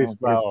ako. Chris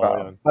pa.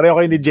 Pareho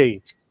kayo ni Jay.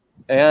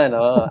 Ayan,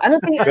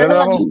 Anong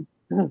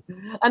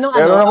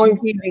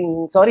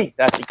feeling? Sorry,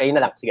 kayo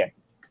na lang. Sige.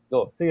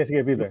 Go.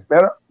 Sige, Peter.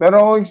 Pero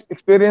akong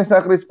experience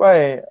sa Crispa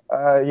eh.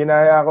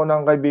 Hinaya ako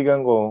ng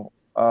kaibigan ko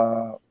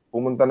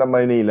pumunta na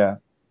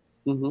Maynila.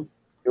 Mhm.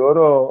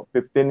 Siguro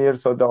 15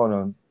 years old ako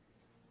noon.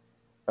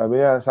 Sabi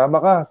niya, sama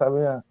ka.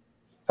 Sabi niya,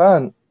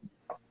 saan?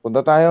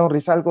 Punta tayong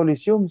Rizal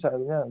Coliseum.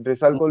 Sabi niya,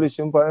 Rizal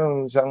Coliseum pa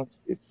yung siyang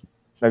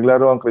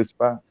naglaro ang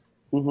Crispa.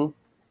 Mhm.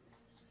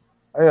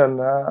 Ayun,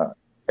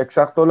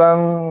 eksakto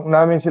lang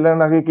namin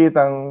silang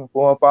nakikitang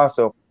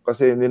pumapasok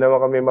kasi hindi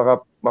naman kami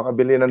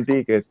makabili ng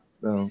ticket.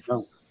 No.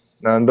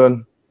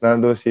 Nandun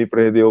si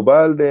Freddy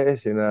Obalde,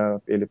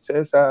 sina Philip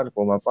Cesar,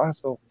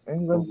 pumapasok.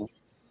 Ayun,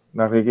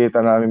 nakikita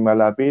namin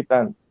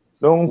malapitan.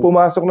 Nung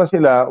pumasok na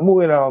sila,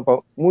 umuwi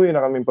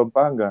na kami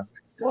Pampanga.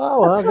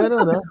 Wow,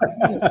 ganun ha.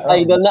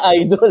 Idol na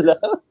idol.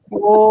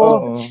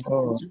 Oo.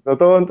 Oo.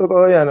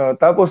 Totoo yan. Oh.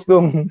 Tapos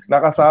nung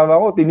nakasama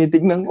ko,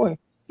 tinitignan ko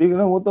eh.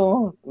 Tignan mo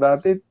to.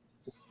 Dati,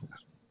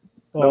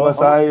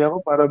 namasahe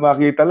ako para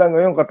makita lang.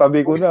 Ngayon,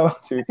 katabi ko na.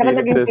 Si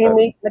Saka Philip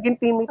naging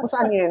teammate mo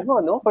sa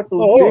Añejo, no? For 2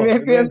 Oo.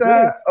 years. Teammate ko yan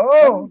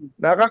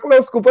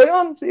naka-close ko pa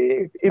yun.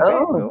 Si Ipe,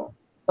 no?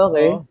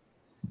 Okay.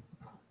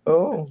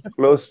 Oo,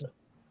 close.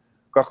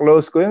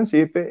 Ka-close ko yan,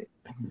 si Ipe.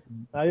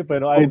 Ayun,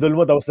 pero idol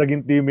mo, tapos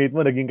naging teammate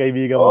mo, naging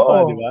kaibigan mo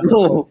pa, di ba?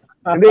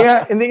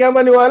 Hindi nga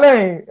maniwala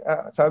eh.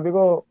 Sabi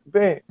ko,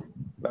 Ipe,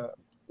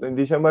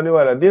 hindi siya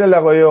maniwala. Dinala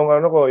ko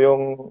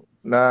yung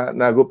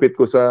nagupit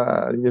ko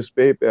sa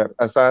newspaper,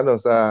 sa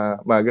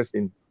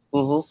magazine.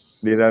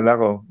 Dinala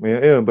ko.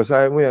 Ayun,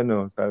 basahin mo yan,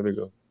 no? Sabi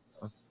ko.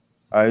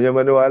 Ayaw niya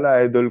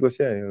maniwala, idol ko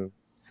siya.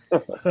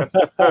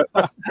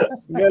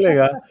 Galing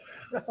ha.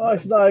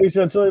 Ayos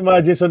yun. So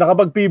imagine,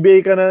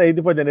 nakapag-PBA ka na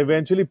 84, then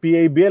eventually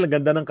PABL, ang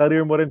ganda ng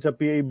career mo rin sa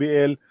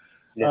PABL.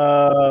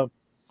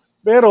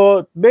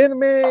 Pero, Ben,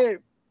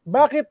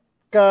 bakit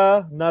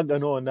ka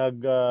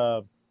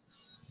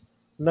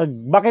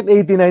bakit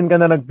 89 ka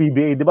na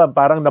nag-PBA? Di ba?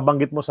 Parang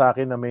nabanggit mo sa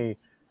akin na may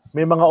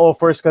mga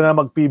offers ka na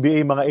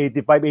mag-PBA, mga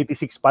 85,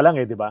 86 pa lang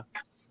di ba?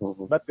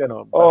 Ba't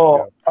gano'n?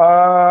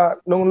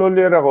 Nung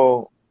Lulier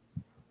ako,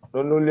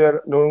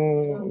 nung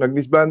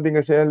nag-disbanding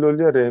kasi ang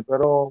Lulier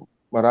pero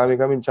marami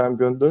kaming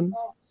champion dun.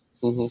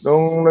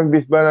 Nung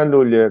nag-disband ang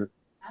Lulier,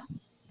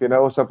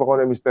 kinausap ako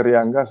ni Mr.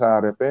 Yanga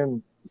sa RFM.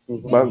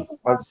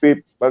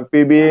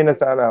 Mag-PBA na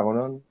sana ako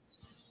nun.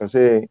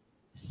 Kasi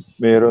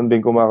meron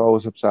din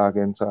kumakausap sa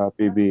akin sa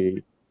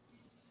PBA.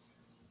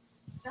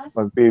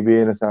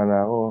 Mag-PBA na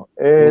sana ako.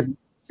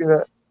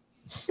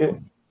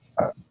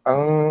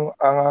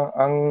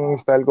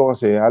 Ang style ko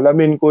kasi,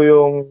 alamin ko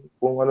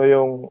kung ano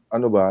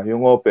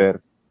yung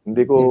offer.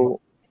 Hindi ko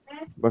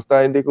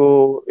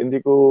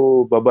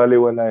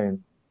babaliwalain.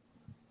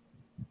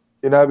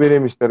 Sinabi ni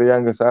Mr.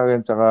 Yanga sa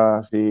akin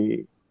tsaka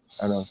si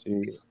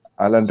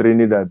Alan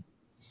Trinidad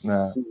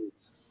na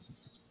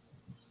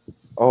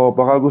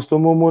baka gusto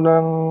mo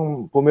munang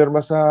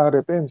pumirma sa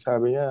RFM,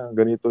 sabi niya.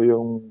 Ganito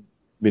yung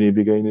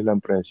binibigay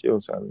nilang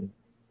presyo, sabi niya.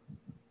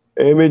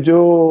 Medyo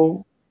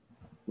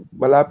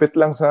malapit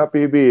lang sa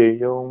PBA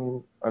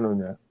yung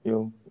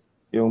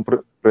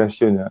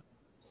presyo niya.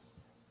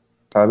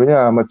 Sabi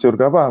niya, mature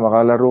ka pa,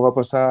 makalaro ka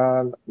pa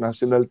sa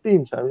national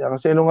team. Sabi niya,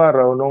 kasi nung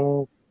araw,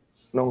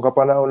 nung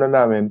kapanahon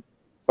namin,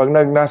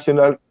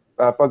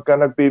 pagka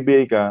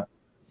nag-PBA ka,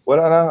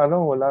 wala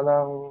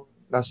nang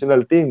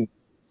national team.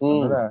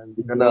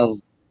 Hindi ka na.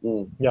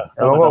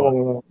 Ewan ko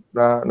kung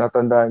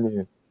natandaan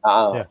niyo yun.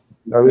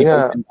 Sabi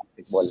niya,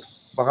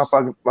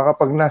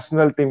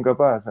 makapag-national team ka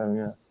pa,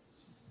 sabi niya.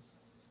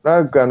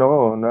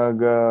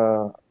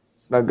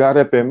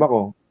 Nag-RFM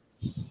ako.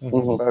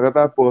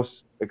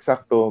 Pagkatapos,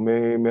 eksakto,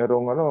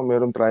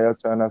 merong tryout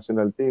sa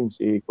national team,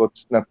 si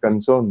Coach Nat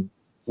Canson,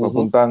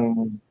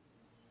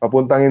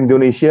 papuntang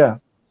Indonesia.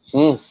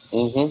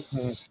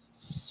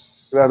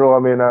 Laro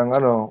kami ng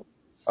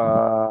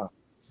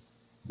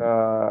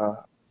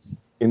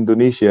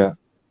Indonesia.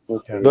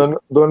 Okay.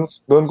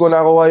 Doon ko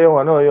nakuha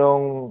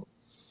yung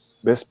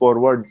best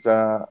forward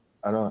sa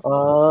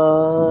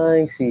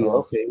I see.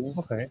 Okay.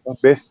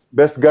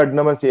 Best guard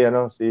naman si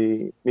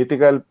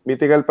Mythical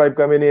 5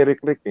 kami ni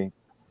Rick eh.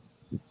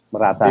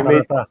 Marata.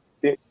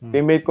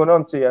 Teammate ko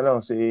noon si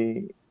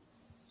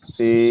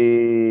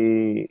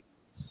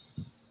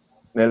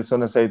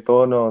Nelson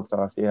Nasaitono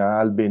at si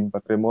Alvin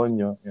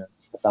Patrimonio. Yan.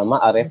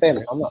 Tama,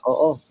 RFM. Tama,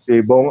 oo. Si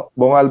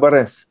Bong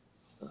Alvarez.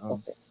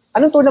 Okay.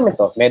 Anong tournament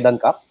to?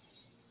 Medan Cup?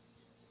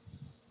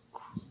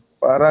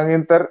 Parang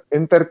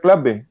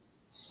inter-club eh.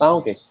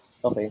 Okay.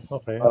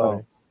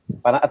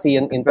 Parang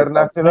ASEAN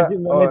International.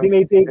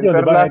 1988 yun,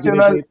 diba?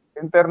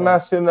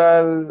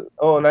 International.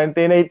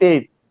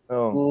 1988.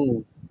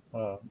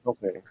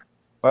 Okay.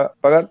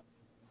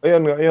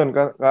 Ayun,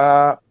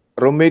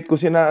 roommate ko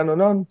si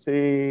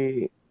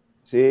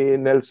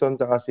Nelson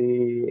at si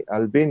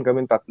Alvin,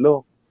 kaming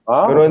tatlo.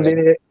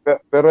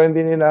 Pero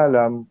hindi nila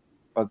alam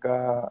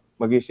pagka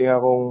magising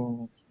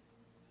akong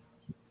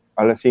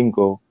alas 5,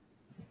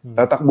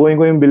 tatakbuhin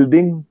ko yung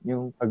building,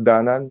 yung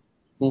hagdanan.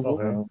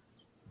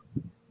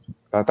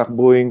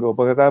 Tatakbuhin ko.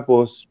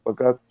 Pagkatapos,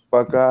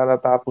 pagka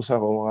natapos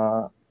ako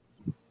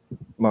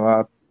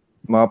mga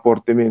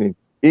 40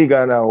 minutes,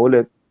 higa na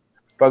ulit.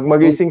 Pag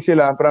magising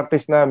sila, ang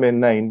practice namin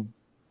 9.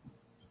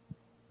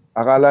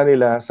 Akala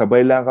nila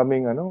sabay lang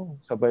kaming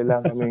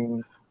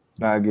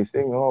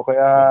nagising. Oh,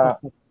 kaya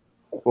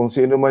kung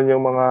sino man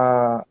yung mga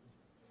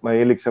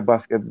mahilig sa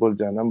basketball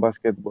dyan, ang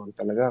basketball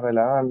talaga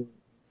kailangan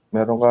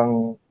meron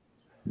kang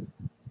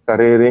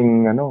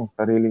sariling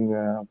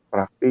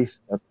practice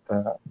at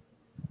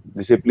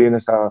disiplina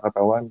sa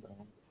katawan.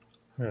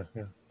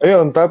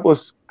 Ayun,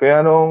 tapos kaya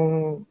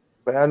nung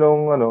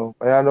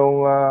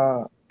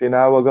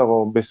tinawag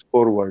ako best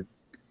forward.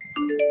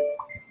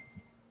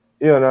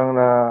 Yun ang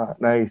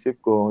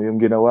naisip ko, yung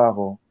ginawa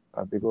ko.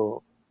 Sabi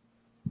ko,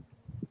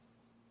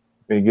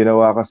 may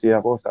ginawa kasi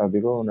ako, sabi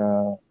ko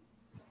na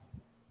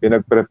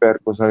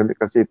pinag-prepare ko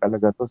kasi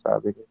talaga to,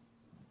 sabi ko.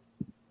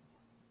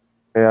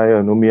 Kaya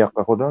yun, umiyak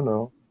ako doon,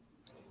 no?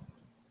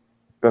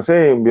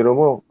 Kasi, biro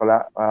mo,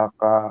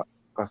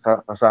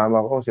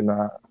 kasama ko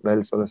sina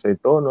Nelson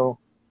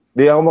Aceitono.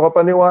 Di ako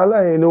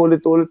makapaniwala,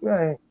 inuulit-ulit nga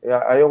eh. Kaya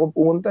ayaw kong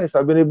pumunta eh.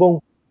 Sabi ni Bong,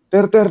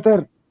 Ter,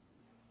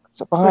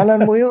 sa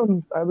pangalan mo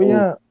yun. Sabi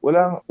niya,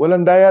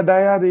 walang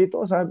daya-daya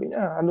dito. Sabi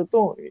niya, ano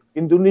to?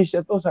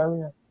 Indonesia to,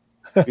 sabi niya.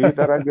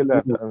 Peter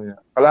Aguilar, sabi niya.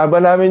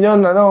 Kalaban namin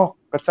yun,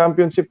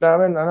 ka-championship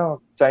namin,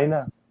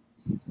 China.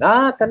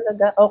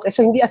 Talaga. Okay,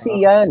 so hindi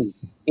ASEAN.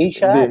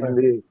 Asia.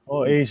 Hindi.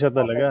 Oh, Asia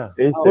talaga.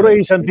 Asia. Puro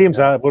Asian teams,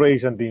 ha? Puro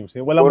Asian teams.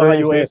 Walang Puro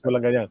mga Asian. US,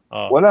 walang ganyan.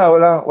 Oh.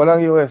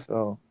 Walang US.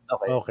 Oh.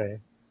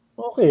 Okay,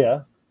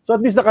 ah. So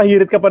at least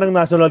nakahirit ka pa ng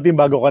national team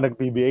bago ka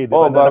nag-PBA, di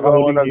ba?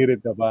 Bago ako Nakahirit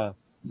ka pa.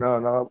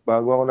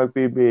 Bago ako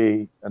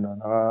nag-PBA,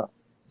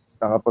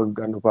 nakapag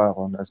pa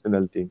ako,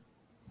 national team.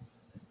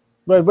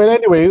 But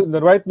anyway,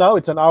 right now,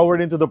 it's an hour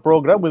into the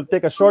program. We'll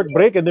take a short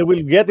break and then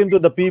we'll get into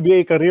the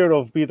PBA career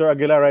of Peter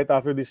Aguilar right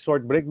after this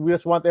short break. We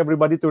just want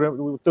everybody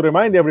to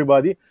remind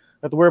everybody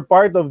that we're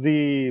part of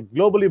the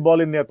Globally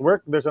Ballin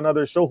Network. There's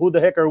another show, Who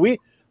the Heck Are We?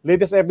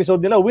 Latest episode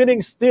nila,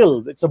 Winning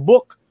Still. It's a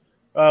book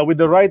with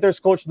the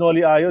writers, Coach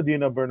Noli Ayo,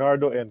 Dina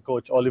Bernardo, and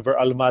Coach Oliver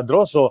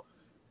Almadro. So,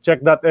 check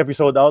that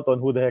episode out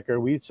on Who the Heck Are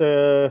We. It's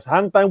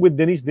Hang Time with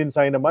Denise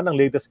Dinsay naman, ang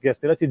latest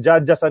guest nila, si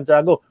Jaja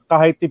Santiago.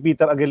 Kahit ni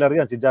Peter Aguilar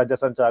yan, si Jaja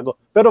Santiago.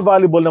 Pero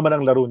volleyball naman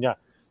ang laro niya.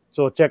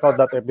 So check out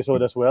that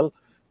episode as well.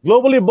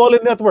 Globally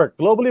Ballin Network,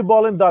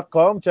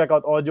 globallyballin.com. Check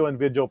out audio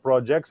and video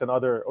projects and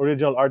other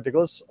original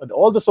articles and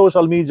all the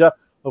social media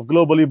of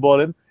Globally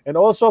Ballin. And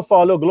also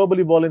follow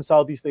Globally Ballin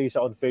Southeast Asia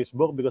on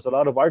Facebook because a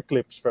lot of our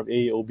clips from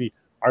AAOB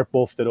are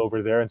posted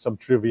over there and some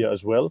trivia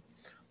as well.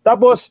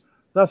 Tapos,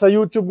 nasa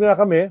YouTube nga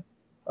kami.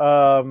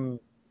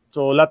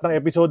 So lahat ng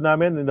episode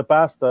namin in the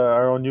past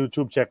are on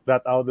YouTube. Check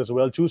that out as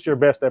well. Choose your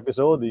best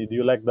episode. Do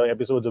you like the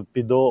episodes of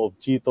Pido, of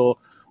Chito,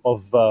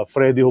 of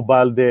Freddy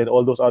Hubalde, and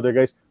all those other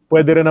guys?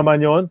 Pwede rin naman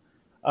yun.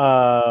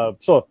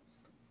 So,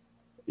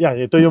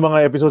 yan, ito yung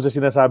mga episodes na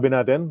sinasabi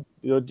natin.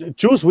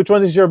 Choose which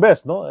one is your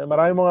best, no?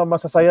 Marami mga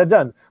masasaya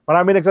dyan.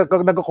 Marami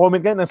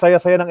nagko-comment ngayon, ang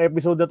saya-saya ng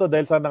episode na to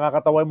dahil sa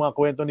nakakatawa yung mga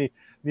kwento ni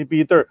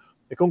Peter.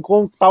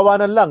 Kung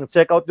tawanan lang,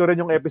 check out nyo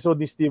rin yung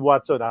episode ni Steve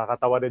Watson.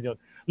 Nakakatawa din yun.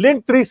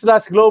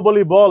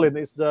 Link3/globallyballin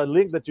is the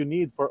link that you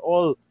need for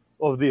all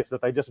of this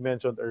that I just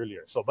mentioned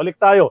earlier. So, balik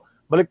tayo.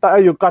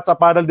 Yung Kats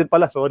Apparel din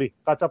pala. Sorry.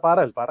 Kats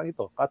Apparel. Parang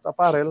ito. Kats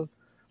Apparel.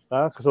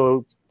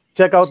 So,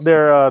 check out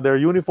their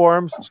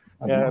uniforms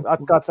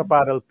at Kats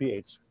Apparel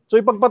PH. So,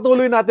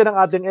 ipagpatuloy natin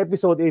ang ating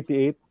episode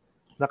 88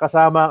 na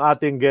kasama ang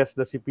ating guest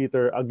na si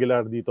Peter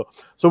Aguilar dito.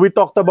 So, we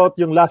talked about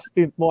yung last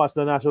stint mo as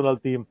the national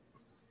team.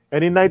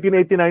 And in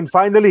 1989,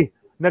 finally,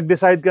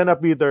 nag-decide ka na,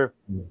 Peter,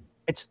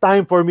 it's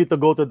time for me to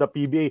go to the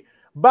PBA.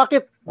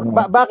 Bakit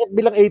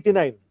bilang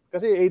 89?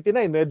 Kasi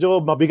 89,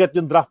 medyo mabigat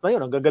yung draft na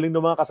yun. Ang gagaling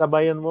ng mga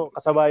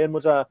kasabayan mo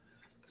sa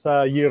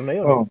year na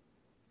yun. Oh.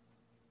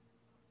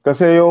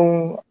 Kasi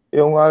yung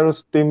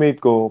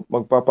teammate ko,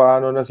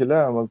 magpapaano na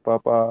sila,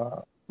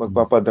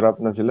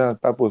 magpapadraft na sila.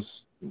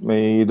 Tapos,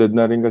 may edad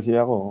na rin kasi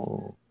ako.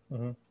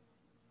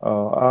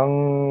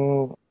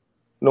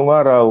 Nung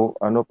araw,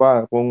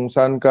 kung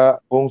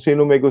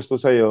sino may gusto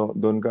sa'yo,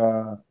 doon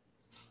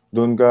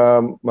ka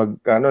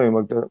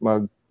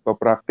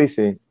magpa-practice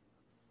eh.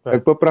 Right.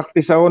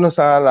 Nagpa-practice ako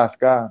sa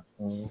Alaska.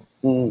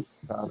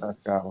 Sa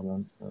Alaska ako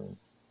noon.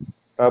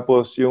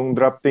 Tapos yung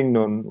drafting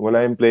noon,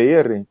 wala yung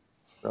player eh.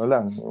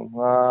 Yung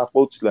mga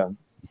coach lang.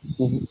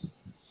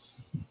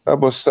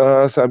 Tapos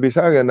sabi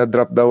sa akin,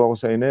 na-draft daw ako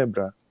sa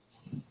Ginebra.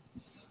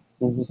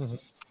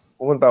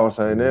 Pumunta ako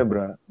sa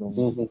Ginebra.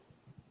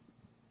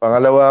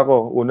 Pangalawa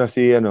ako, una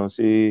sa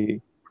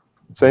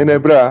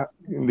Ginebra,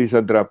 hindi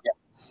sa draft.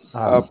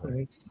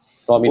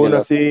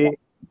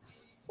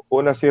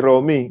 Una si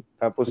Romy,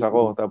 tapos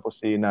ako, tapos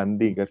si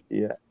Nandi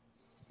Garcia.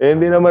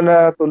 Hindi naman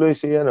natuloy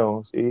si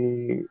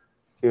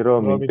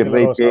Romy.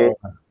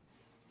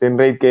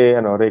 Tinrate kay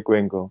Ray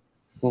Cuenco.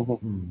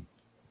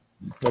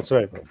 That's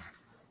right.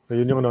 So,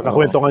 yun yung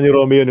nakwento nga ni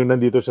Romy yun nung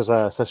nandito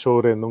siya sa show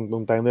rin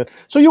nung time na yun.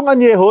 So yung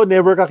Añejo,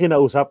 never ka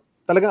kinausap?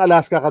 Talagang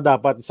Alaska ka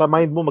dapat. Sa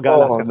mind mo,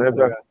 mag-Alaska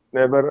ka.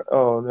 Never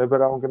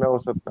akong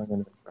kinausap na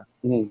Ginebra.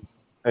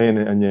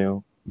 Ayun,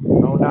 Añejo.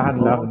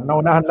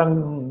 Naunahan lang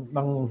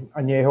ng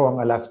Añejo ang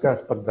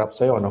Alaska pag-drop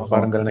sa'yo, no?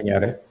 Parang gano'n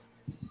nangyari.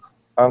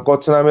 Ang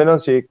coach namin noon,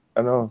 si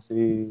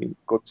si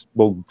Coach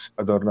Bogs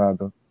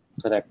Adornado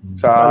Correct.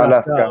 sa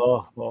Alaska.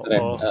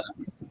 Correct.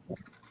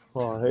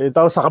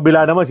 Ito sa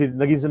kabila naman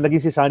naging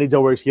si Sonny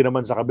Jaworski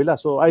naman sa kabila.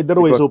 So either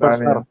way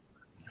superstar.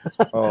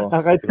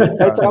 kahit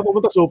saka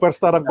pumunta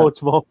superstar ang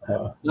coach mo.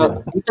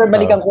 Peter,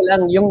 balikan ko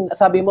lang yung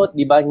sabi mo,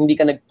 'di ba, hindi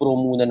ka nag-pro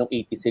muna nung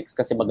 86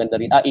 kasi maganda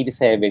rin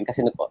 87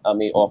 kasi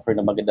may offer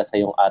na maganda sa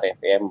yung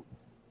RFM.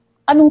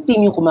 Anong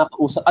team yung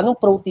kumakausap? Anong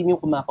pro team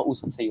yung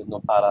kumakausap sa iyo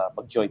para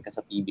mag-join ka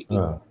sa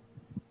PBA?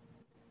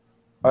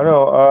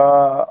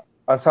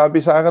 Ang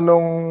sabi sa akin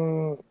nung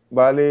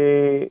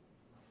bali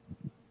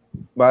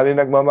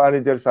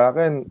nagma-manager sa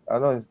akin,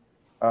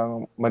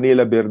 ang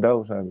Manila Bear daw,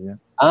 sabi niya.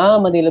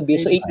 Manila Bear.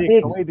 So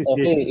 86.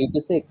 Okay,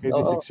 86.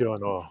 86 yun.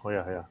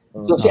 Yeah.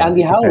 So si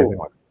Andy Howe.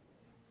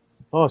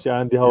 Si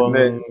Andy Howe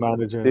ang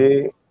manager.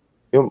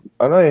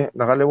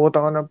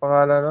 Nakalimutan ko ng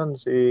pangalan nun.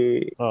 Si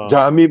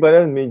Jamie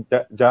ba yun?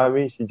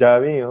 Si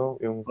Jamie,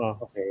 yung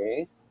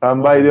okay.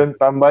 Tambay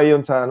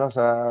yun sa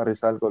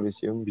Rizal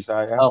Coliseum,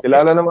 Bisaya. Okay.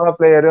 Kilala ng mga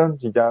player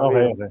yun, si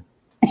Jamie. Okay.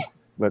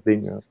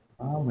 Bating.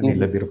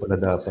 Manila Beer pala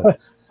dapat.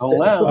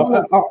 Oo nga.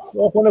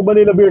 Kung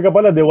nag-Manila Beer ka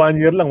pala, 1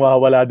 year lang,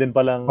 mawawala din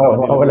palang.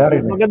 Mawawala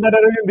rin. Maganda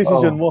na rin yung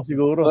decision mo,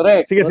 siguro.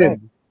 Correct. Sige,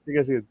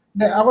 Sid.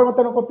 Ako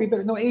matanong ko,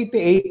 Peter, noong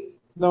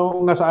 88,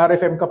 nung nasa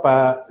RFM ka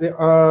pa,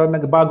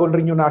 nagbago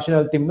rin yung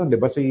national team nun,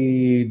 di ba? Si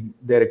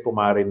Derek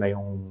Pumarin na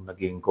yung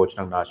naging coach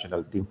ng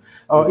national team.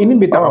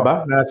 Inimbita ka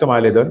ba na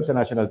sumali doon sa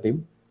national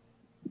team?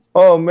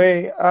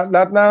 May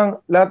lahat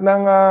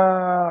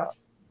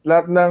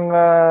ng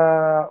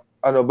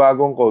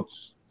bagong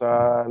coach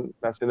sa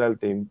national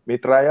team, may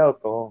tryout.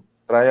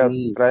 Tryout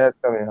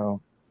kami.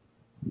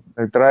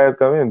 Nag-tryout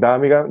kami.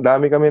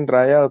 Dami kami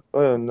tryout.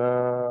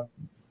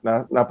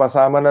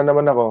 Napasama na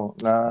naman ako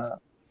na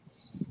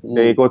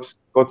kay Coach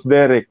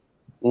Derek.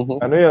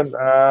 Ano yun?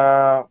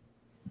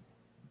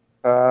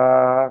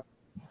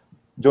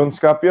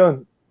 Jones Cup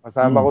yun.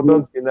 Kasama ko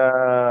doon. Sina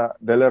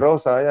De La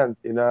Rosa,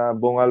 sina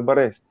Bong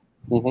Alvarez.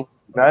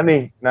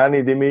 Nani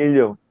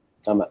Demilio.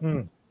 Tama.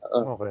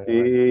 Okay. Si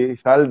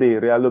Saldi,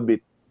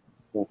 Realobit.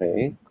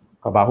 Okay.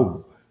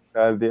 Kabahog.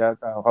 Saldi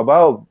ata.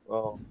 Kabahog.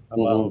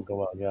 Kabahog.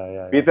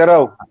 Yeah. Peter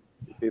Rao.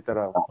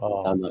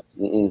 Tama.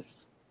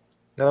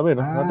 Grabe,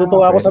 no?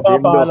 Natutuwa ako sa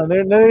mga pangalan.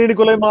 Narinig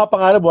ko lang yung mga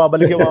pangalan,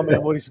 bumabalik yung mga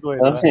memories ko.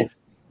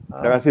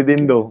 Saka si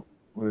Dindo.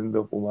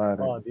 Dindo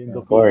Pumarin.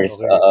 Of course.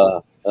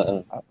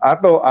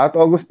 Ato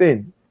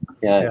Agustin.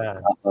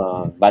 Yan.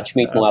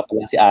 Batchmate mo nga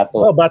pala si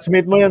Ato.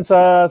 Batchmate mo yan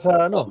sa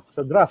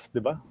draft, di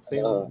ba?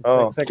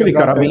 Actually,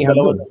 karamihan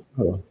doon.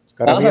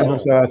 Karamihan doon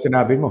sa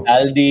sinabi mo.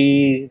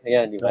 Aldi,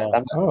 ayan, di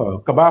ba?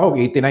 Kabahog,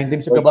 89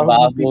 din si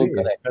Kabahog.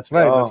 That's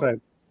right.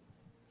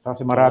 Saka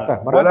si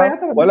Marata.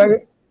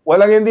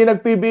 Walang hindi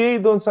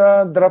nag-PBA doon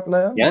sa draft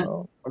na yan.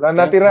 Wala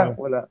natira.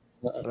 Wala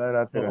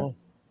natira.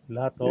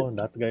 Lahat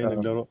kayo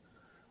naglaro.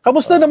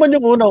 Kamusta naman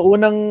yung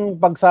unang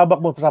pagsabak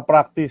mo sa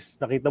practice?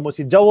 Nakita mo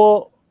si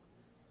Jawo,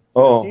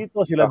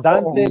 Chito, sila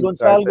Dante,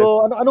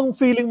 Gonzalo. Anong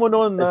feeling mo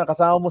noon na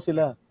kasama mo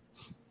sila?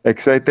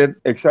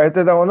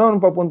 Excited ako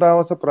noon papunta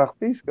ako sa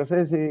practice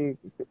kasi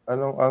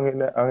ang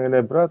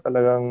Ginebra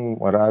talagang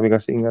marami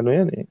kasing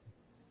yan eh.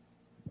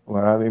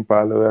 Maraming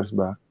followers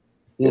ba.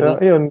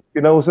 Ayun,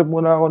 kinausap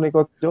muna ako ni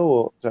Coach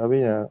Joe.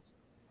 Sabi niya,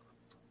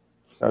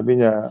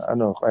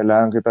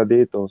 kailangan kita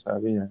dito,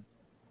 sabi niya.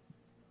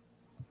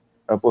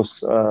 Tapos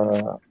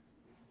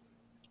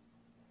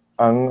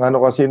ang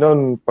kasi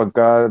noon,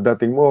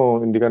 pagkadating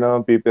mo, hindi ka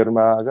naman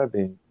pipirma agad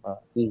eh.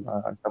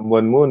 Isang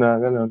buwan muna,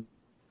 ganun.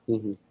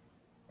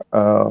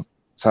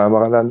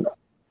 Sama ka lang,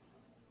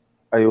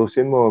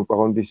 ayusin mo,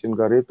 magpa-condition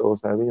ka rito,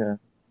 sabi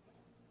niya.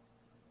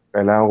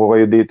 Kailangan ko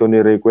kayo dito ni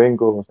Ray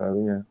Cuenco,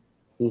 sabi niya.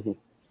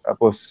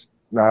 Tapos,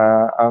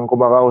 ang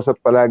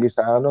kumakausap palagi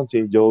sa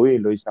si Joey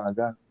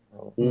Loizaga.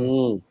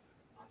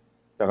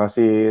 Saka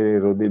si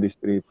Rudy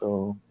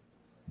Distrito.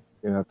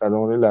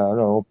 Tinatanong nila,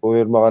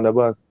 pumirma ka na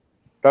ba?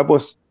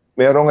 Tapos,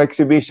 merong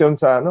exhibition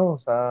sa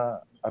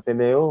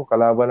Ateneo,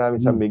 kalaban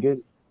namin sa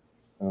Miguel.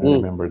 I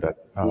remember that.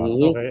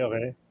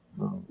 Okay.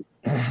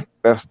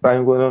 First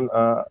time ko nun,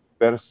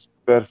 first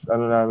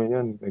namin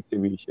yun,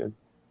 exhibition.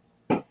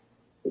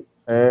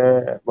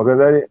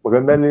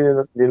 Maganda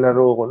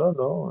nilaro ko nun,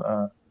 no?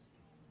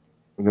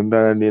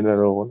 Maganda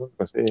nilaro ko nun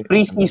kasi...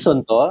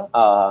 Pre-season to?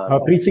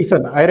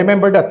 Pre-season. I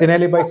remember that.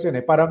 Tinelevise yun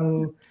eh.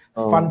 Parang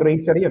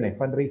fundraiser yun eh.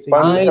 Fundraising.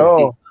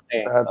 Ateneo.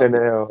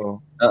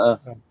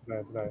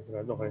 Right.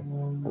 Okay.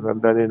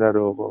 Maganda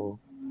nilaro ko.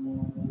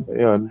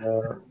 Ayun.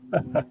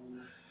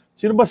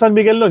 Sino ba San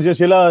Miguel nun?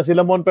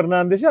 Sila Mon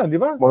Fernandez yan, di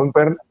ba? Mon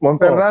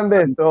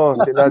Fernandez.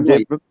 Sila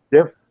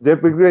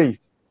Jeffrey Gray.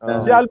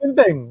 Si Alvin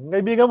Teng,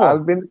 kaibigan mo.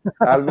 Alvin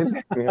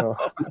Teng.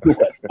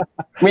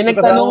 May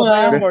nagtanong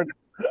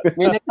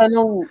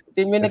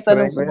sa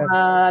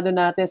mga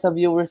natin, sa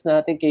viewers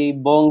natin kay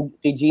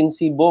Jean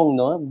C. Bong,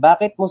 no?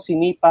 Bakit mo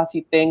sinipa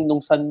si Teng nung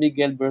San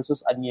Miguel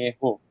versus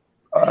Añejo?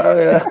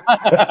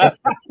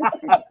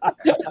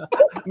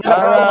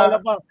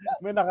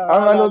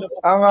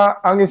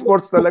 Ang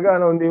sports talaga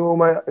hindi mo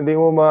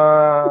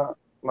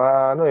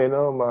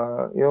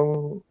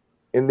yung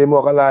hindi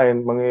mo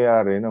akalain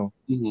mangyayari, no?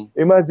 Mhm.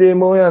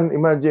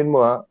 Imagine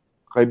mo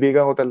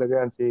kaibigan ko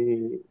talaga yan si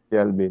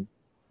Alvin.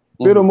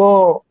 Pero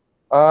mo,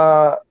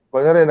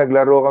 kunyari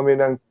naglaro kami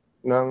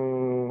ng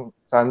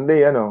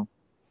Sunday, ano?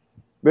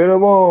 Pero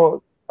mo,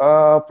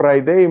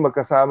 Friday,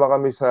 magkasama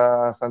kami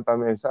sa Santa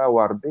Mesa,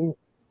 awarding.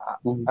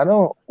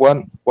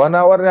 One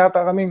hour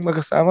yata kami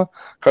magkasama.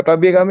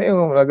 Katabi kami,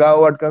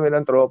 nag-award kami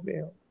ng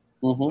trophy.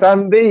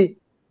 Sunday,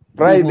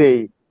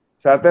 Friday,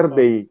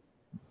 Saturday,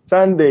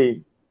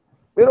 Sunday.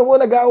 Pero mo,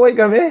 nag-away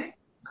kami.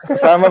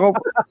 Kasama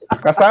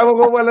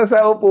ko pala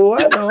sa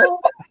upuan,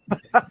 no?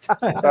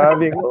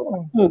 Sabi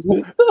ko.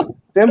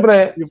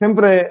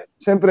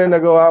 Siyempre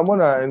nagawa mo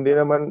na, hindi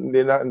ka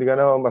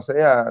naman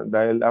masaya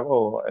dahil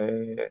ako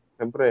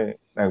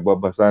siyempre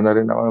nagbabasa na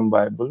rin ako ng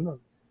Bible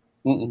noon.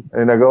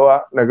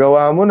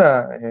 Nagawa mo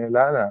na,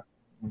 wala na.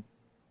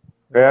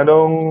 Kaya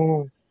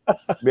nung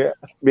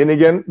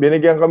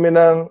binigyan kami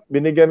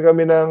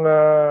ng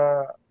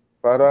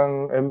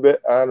parang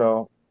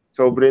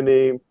sobre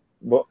ni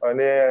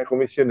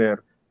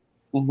commissioner.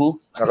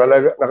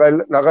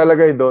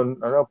 Nakalagay doon,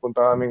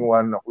 punta kaming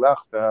 1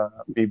 o'clock sa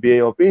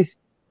PBA office.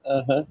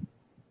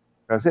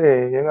 Kasi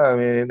yun nga,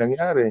 may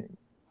nangyari.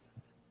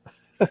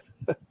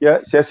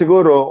 Siya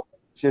siguro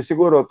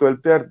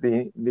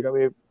 12:30, hindi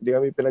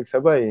kami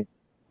pinagsabay.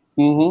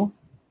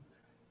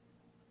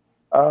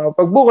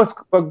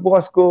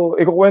 Pagbukas ko,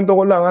 ikukwento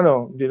ko lang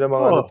hindi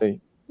naman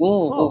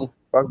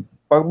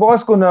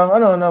Pagbukas ko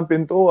ng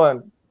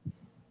pintuan,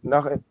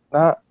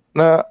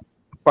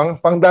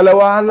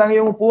 pangdalawahan lang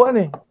yung upuan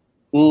eh.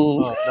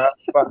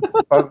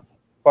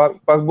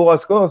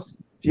 Pagbukas ko,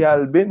 si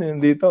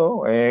Alvin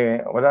dito,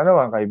 wala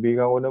naman,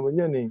 kaibigan ko naman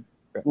yun eh.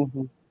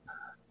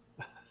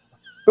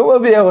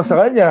 Tumabi ako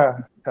sa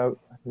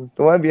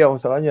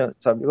kanya.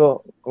 Sabi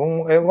ko,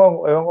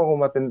 ewan ko kung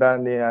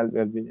matindaan ni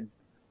Alvin yan.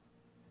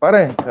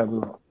 Pare,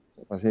 sabi ko,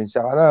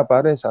 pasensya ka na,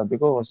 pare. Sabi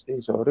ko,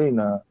 kasi sorry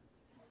na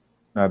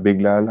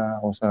nabigla lang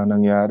ako sa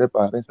nangyari,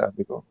 pare.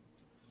 Sabi ko,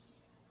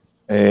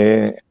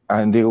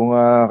 hindi ko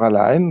nga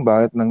kalain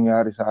bakit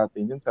nangyari sa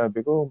atin yun.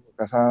 Sabi ko,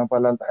 kasama pa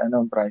lang tayo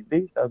ng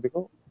Friday. Sabi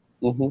ko.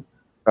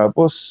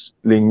 Tapos,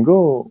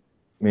 Linggo,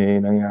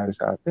 may nangyari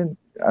sa atin.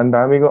 Ang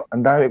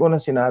dami ko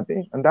na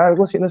sinabi. Ang dami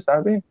ko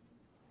sinasabi.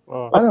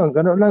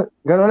 Gano'n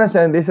lang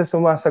siya, hindi siya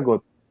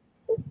sumasagot.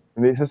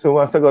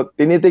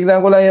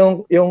 Tinitignan ko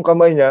lang yung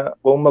kamay niya,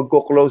 kung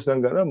magko-close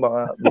ng gano'n,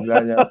 baka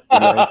bigla niya.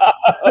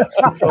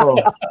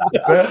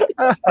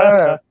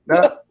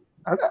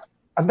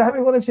 Ang dami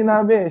ko na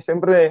sinabi.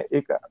 Siyempre,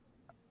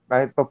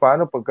 kahit pa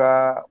paano,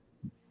 pagka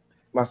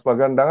mas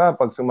maganda nga,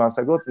 pag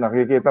sumasagot,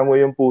 nakikita mo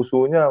yung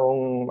puso niya,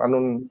 kung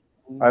anong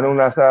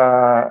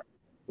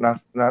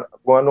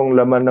kung anong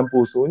laman ng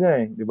puso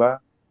niya di ba?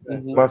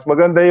 Mas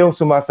maganda yung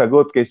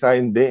sumasagot kaysa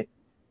hindi.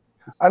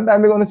 Ang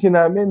dami ko na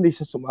sinabi, hindi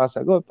siya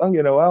sumasagot. Ang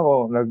ginawa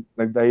ko,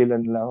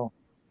 nagdahilan lang ako.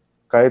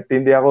 Kahit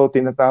hindi ako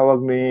tinatawag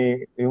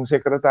ni yung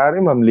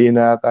secretary, Ma'am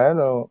Lina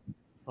tayo,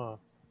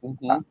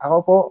 ako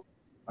po,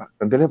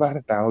 sandali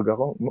parang tawag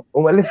ako.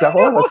 Umalis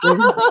ako.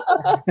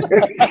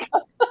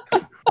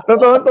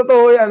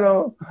 Totoo yan,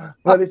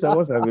 Umalis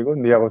ako, sabi ko,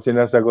 hindi ako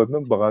sinasagot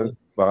nun.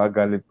 Baka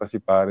galit pa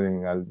si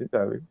paring Alvin,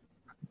 sabi ko.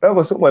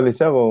 Tapos umalis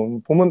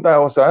ako. Pumunta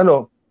ako sa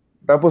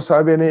Tapos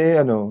sabi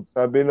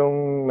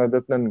nung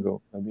nadatnan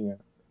ko, sabi niya,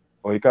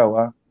 o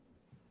ikaw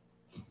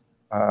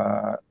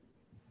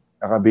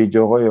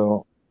naka-video ko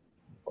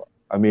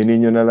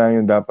aminin nyo na lang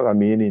yung dapat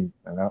aminin.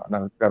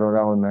 Nagkaroon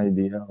ako na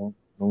idea ako.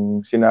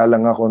 Nung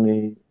sinalang ako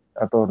ni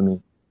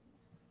attorney,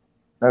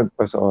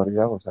 nagpa-sorry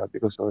ako. Sabi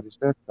ko, sorry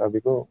sir.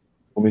 Sabi ko,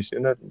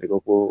 commissioner, hindi ko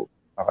po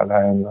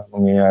akalayan na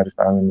mangyayari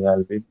sa amin ni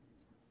Alvin.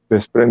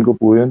 Best friend ko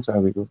po yun,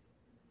 sabi ko.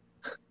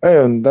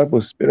 Ayun,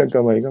 tapos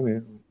pinagkamay kami.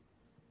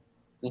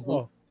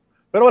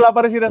 Pero wala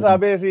pa rin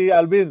sinasabi si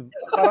Alvin.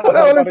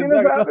 Wala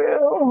sinasabi.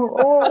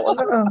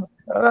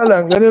 Wala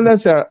lang. Ganun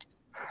lang siya.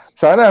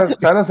 Sana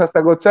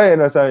sasagot siya.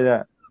 Sabi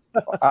niya,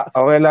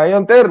 okay lang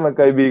yun, Ter.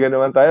 Magkaibigan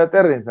naman tayo,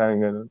 Ter. Sabi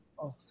ganun.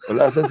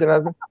 Wala siya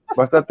sinasabi.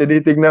 Basta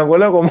tinitignan ko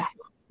lang kung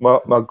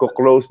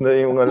magko-close na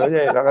yung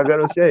niya.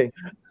 Nakaganon siya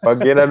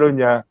Pag ginano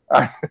niya,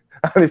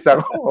 alis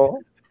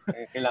ako.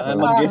 Kailangan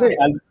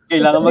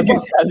mag-give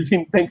si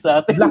Alvin Teng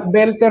sa atin. Black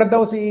belter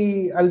daw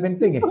si Alvin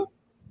Teng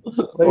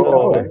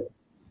Oo.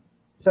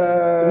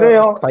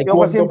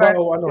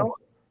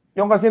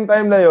 Yung kasing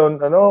time na yun,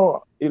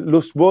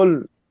 loose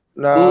ball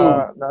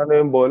na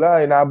yung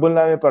bola, inabol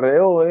namin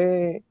pareho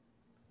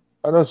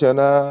siya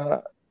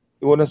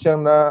una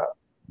siyang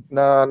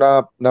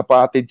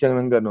napatid siya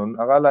ng ganun.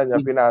 Akala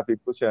niya pinatid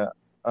ko siya.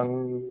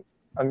 Ang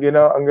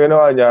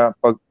ginawa niya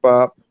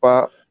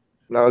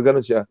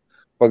nakaganon siya.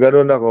 Pag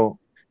ganun ako,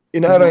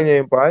 inaray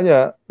niya yung paa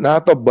niya,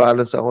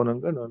 balance ako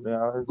ng ganun.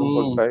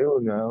 Pag tayo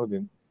niya ako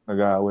din,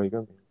 nag-aaway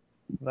kami.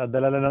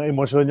 Nadala na ng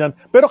emosyon yan.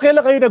 Pero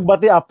kailan kayo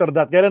nagbati after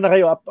that? Kailan na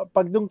kayo?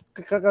 Pag nung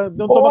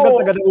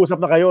tumagal usap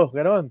na kayo?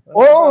 Ganon.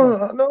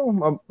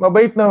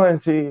 Mabait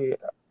naman si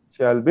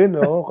Alvin,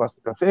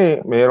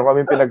 kasi mayroon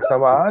kami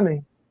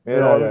pinagsamahan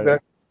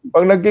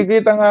pag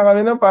nagkikita nga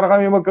kami na para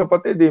kami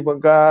magkapatid eh.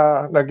 Pagka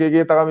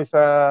nagkikita kami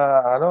sa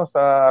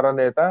sa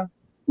Araneta,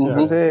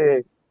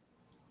 kasi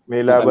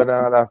may laban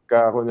na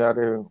Alaska,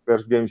 kunyari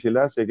first game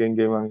sila, second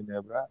game ang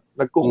Ginebra.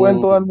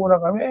 Nagkukwentuhan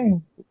muna kami.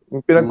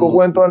 Yung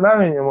pinagkukwentuhan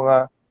namin yung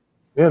mga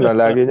yun,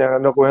 lagi niya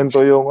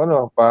kwento yung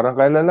parang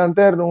kailan lang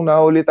nung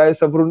nahuli tayo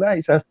sa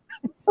Brunei.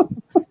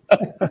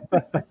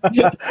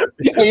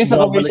 Yung sa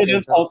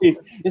commissioner's office.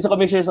 Yung sa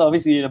commissioner's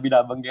office, yun na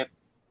binabanggit.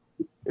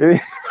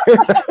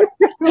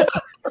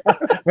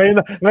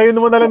 ngayon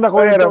mo na lang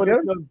nakwento.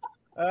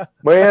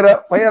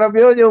 Mahirap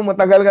yun, yung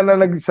matagal ka na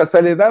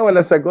nagsasalita,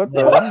 wala sagot.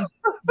 Mahirap.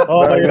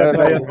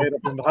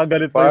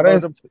 Nakagalit pa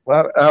yun.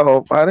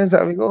 Parang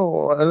sabi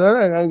ko, ano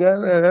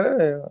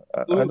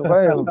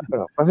kayo?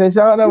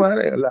 Pasensya ka na,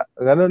 pare.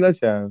 Gano'n lang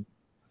siya.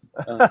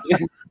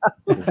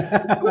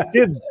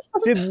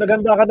 Sid,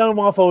 naganda ka ng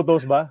mga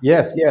photos ba?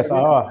 Yes.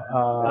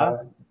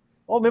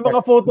 May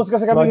mga photos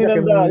kasi kami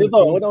hinanda. Ito,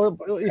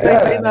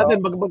 isa-isahin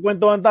natin.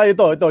 Magkwentuhan tayo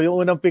ito. Ito,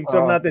 yung unang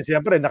picture natin.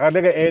 Siyempre,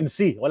 nakalagay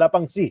NC. Wala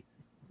pang C.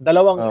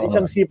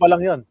 Isang C pa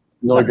lang yon.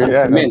 Northern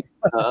Cement.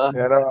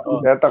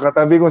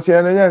 Katabi ko si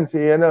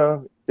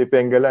si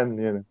Pengalan.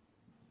 Yan.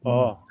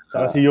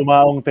 Saka si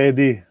Yumaong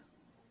Teddy.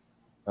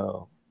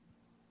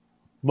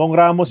 Bong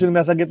Ramos yung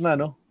nasa gitna,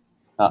 no?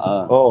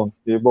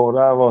 Si Bong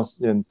Ramos.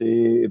 Yan,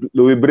 si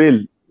Louis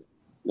Brill.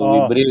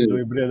 Louis Brill.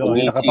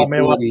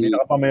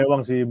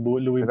 Nakapamewang si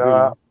Louis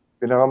Brill.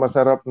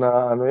 Pinakamasarap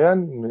na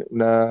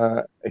na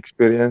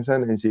experience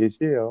ng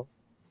NCC.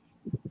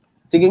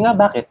 Sige nga,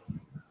 bakit?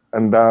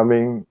 Ang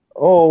daming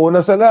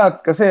una sa lahat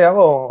kasi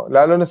ako,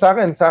 lalo na sa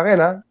akin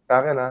ha.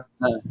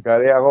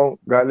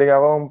 Galing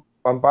akong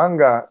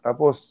Pampanga,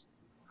 tapos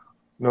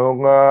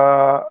nung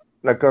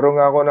nagkaroon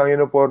ako ng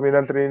uniforme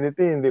ng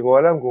Trinity, hindi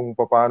ko alam kung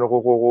paano ko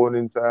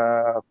kukunin sa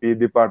P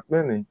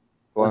department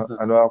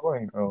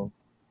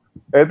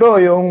Ito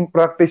yung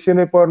practice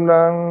uniform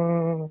ng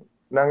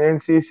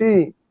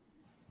NCC.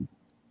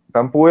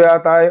 5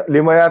 yata,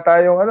 5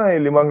 yata yung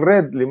 5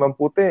 red, 5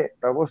 puti.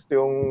 Tapos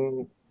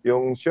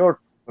yung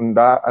short, ang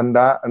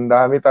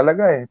dami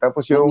talaga eh.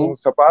 Tapos yung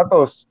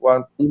sapatos,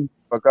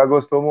 pagka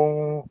gusto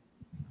mong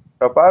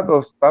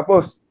sapatos,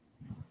 tapos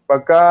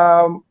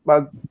pagka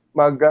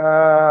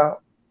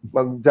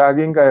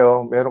mag-jogging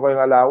kayo, meron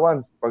kayong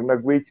allowance. Pag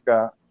nag-weights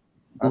ka,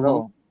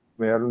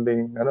 meron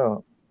ding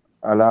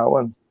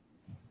allowance.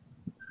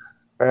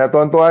 Kaya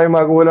tuwan-tuwa yung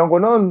magulang ko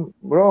noon,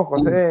 bro,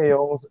 kasi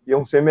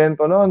yung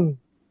semento noon,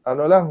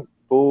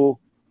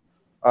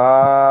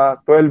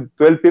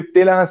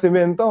 12.50 lang ang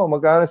semento.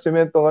 Magkano ang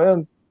semento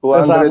ngayon?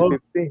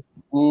 250.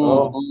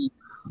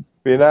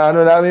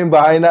 Pinaano namin yung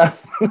bahay na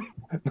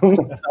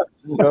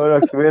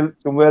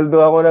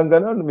sumweldo ako ng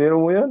ganun.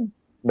 Meron mo yun.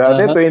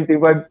 Dati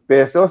 25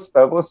 pesos,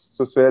 tapos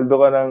susweldo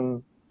ka ng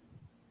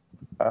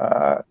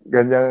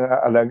ganyang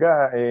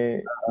alaga.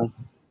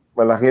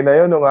 Malaki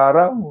na yun nung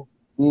araw.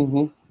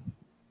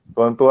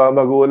 Tuwan-tuwa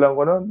magulang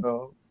ko nun.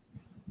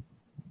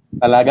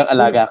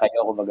 Alagang-alaga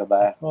kayo, kumbaga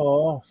ba?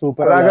 Oo,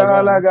 super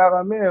alaga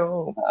kami.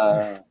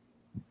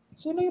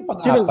 Sino yung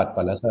pang-apat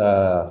pala sa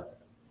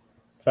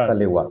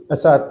kaliwa?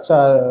 Sa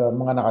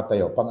mga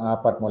nakatayo,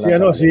 pang-apat mo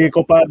lang. Si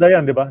Copada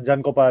yan, di ba?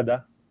 John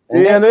Copada. Si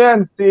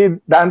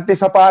Dante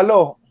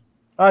Sapalo.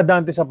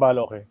 Dante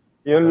Sapalo, okay.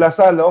 Yung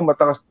Lasal,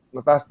 mataas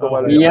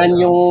tumalo. Yan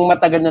yung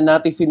matagal na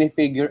natin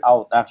sinifigure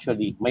out,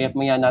 actually. Maya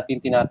natin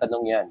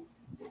tinatanong yan.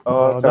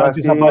 Dante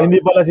Sapalo. Hindi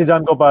pala si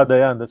John Copada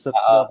yan. That's okay.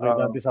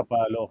 Dante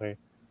Sapalo,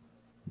 okay.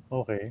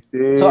 Okay.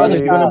 So ano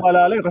siya nang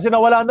malala yun? Kasi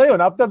nawala na yun.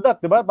 After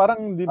that, di ba?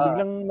 Parang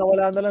biglang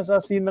nawala na lang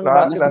sa scene ng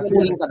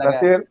basketball.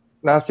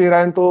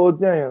 Nasira yung tuhod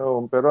niya.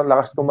 Pero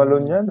lakas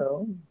tumalon niya.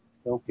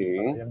 Okay.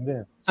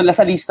 So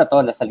Lasalista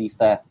to,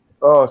 Lasalista.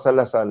 Sa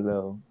Lasal.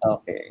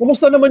 Okay.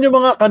 Kumusta naman yung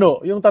mga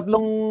yung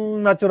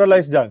tatlong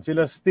naturalized dyan?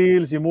 Sila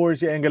Steele, si Moore,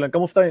 si Engelan.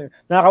 Kamusta yun?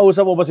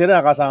 Nakakausap mo ba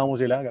sila? Nakasama mo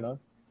sila? Ganon?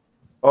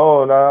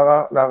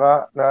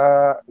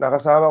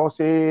 Nakasama ko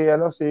si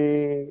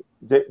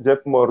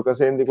Jeff Moore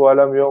kasi hindi ko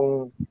alam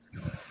yung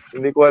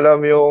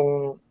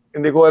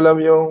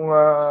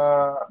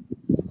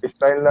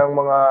style ng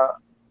mga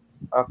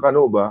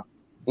kano ba.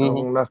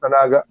 Yung nasa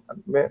Naga.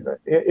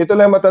 Ito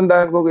lang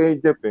matandaan ko kay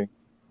Jeff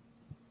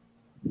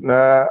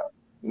na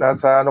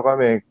nasa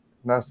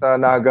nasa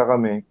Naga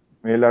kami,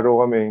 may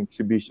laro kami,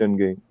 exhibition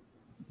game.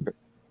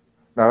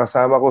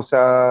 Nakasama ko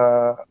sa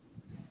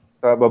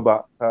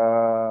baba,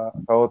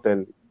 sa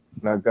hotel.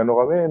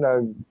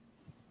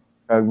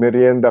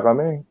 Nagmerienda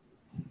kami.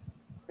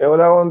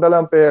 Wala akong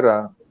dalang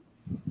pera.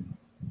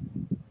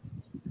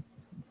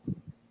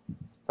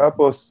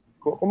 Tapos,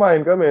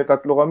 kumain kami,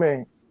 3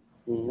 kami.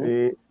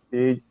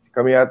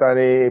 Kami yata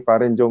ni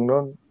Paren Jong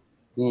noon.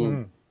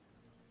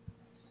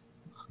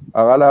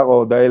 Akala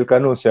ko, dahil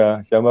kano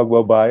siya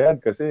magbabayad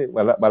kasi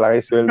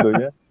malaki sweldo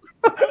niya.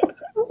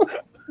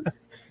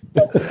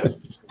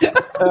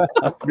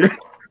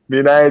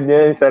 Binayad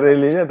niya yung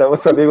sarili niya.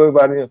 Tapos sabi ko,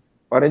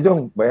 Paren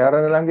Jong,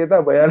 bayaran na lang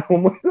kita. Bayaran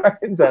mo sa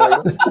akin.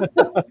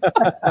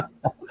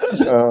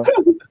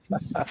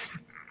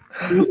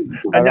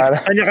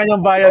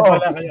 Kanya-kanyang bayad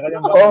pala.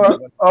 Kanya-kanyang bayad.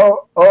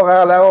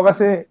 Kala ko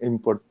kasi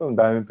import to. Ang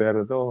daming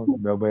pera to.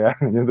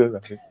 Babayaran nyo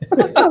doon.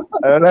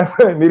 Ano na,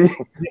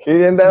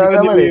 merienda na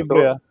naman ito.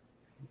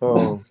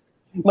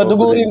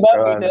 Madugurin ba,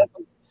 Peter?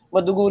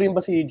 Madugurin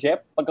ba si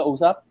Jeff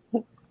pagkausap?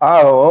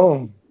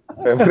 Oo.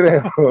 Siyempre.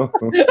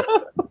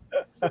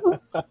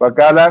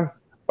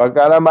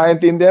 Pagka lang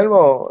maintindihan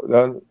mo,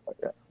 doon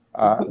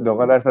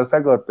ka na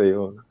sasagot.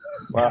 Ano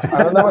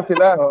naman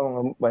sila?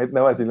 Mahit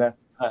naman sila.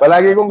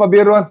 Palagi kong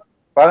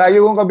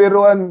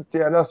kabiruan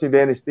si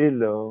Dennis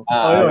Steele.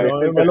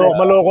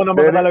 Maloko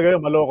naman talaga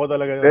yun. Maloko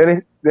talaga yun.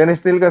 Dennis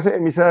Steele kasi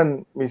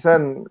minsan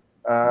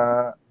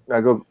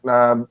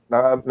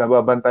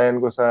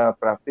nababantayan ko sa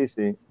practice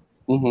eh.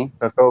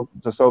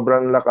 Sa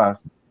sobrang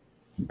lakas,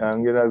 ang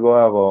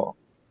ginagawa ko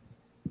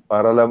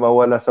para lang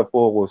mawala sa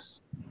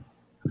focus.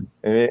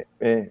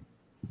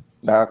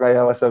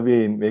 Nakakaya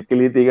masabihin, may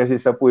kiliti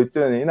kasi sa puwit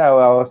yun.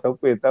 Inawa ko sa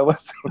puwit.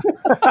 Tapos...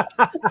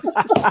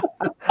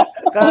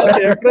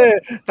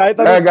 Siyempre,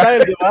 kahit anong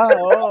style, di ba?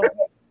 Oo.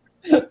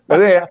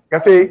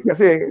 Kasi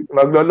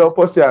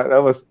maglolopos siya.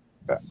 Tapos,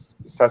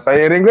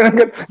 sasayirin ko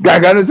na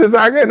gaganon siya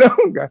sa akin. No?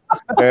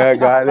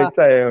 Gagalit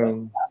siya.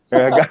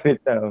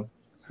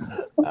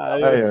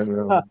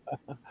 Ayun.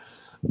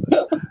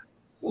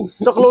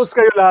 So, close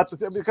kayo lahat.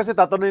 Kasi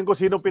tatanungin ko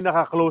sino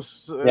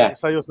pinaka-close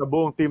sa'yo sa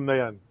buong team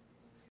na yan.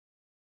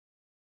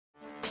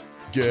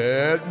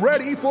 Get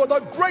ready for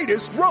the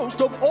greatest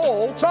roast of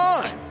all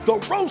time, the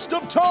Roast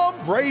of Tom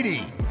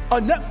Brady,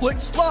 a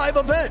Netflix live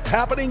event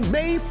happening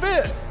May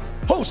 5th.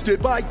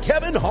 Hosted by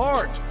Kevin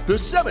Hart, the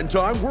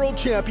 7-time world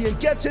champion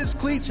gets his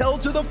cleats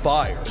held to the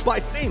fire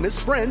by famous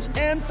friends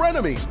and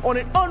frenemies on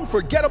an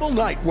unforgettable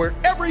night where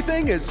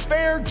everything is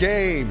fair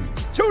game.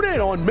 Tune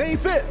in on May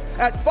 5th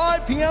at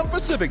 5 p.m.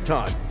 Pacific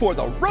time for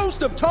the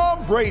Roast of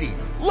Tom Brady,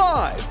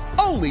 live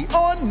only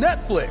on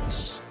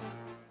Netflix.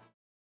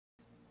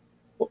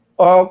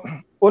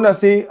 Una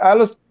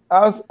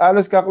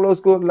alos ka-close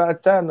ko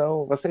lahat siya,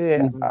 no? Kasi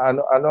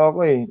ano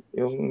ako eh,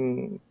 yung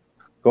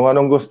kung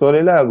anong gusto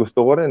nila, gusto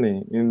ko rin eh.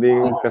 Hindi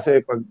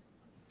kasi pag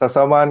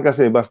sasamahan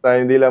kasi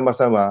basta hindi lang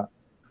masama,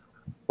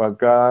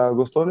 pagka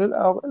gusto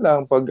nila okay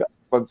lang,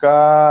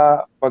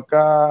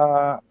 pagka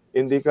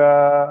hindi ka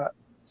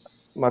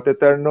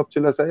mate-turn off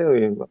sila sa iyo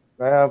eh.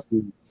 Kaya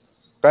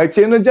kahit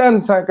sino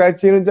diyan sa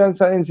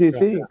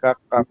NCC,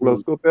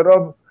 ka-close ko,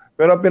 pero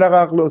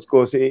pinaka-close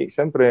ko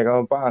siyempre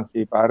kapapaan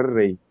si Pare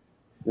Ray.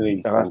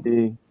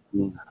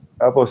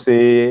 Tapos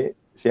si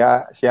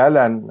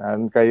Alan,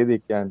 ang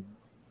kaidik yan.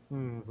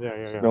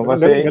 Yeah.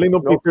 Galing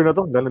ng picture na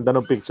to. Ganda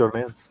ng picture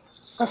na yan.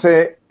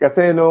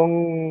 Kasi nung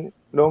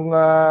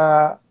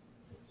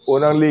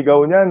unang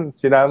ligaw niyan,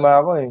 sinama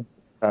ako eh.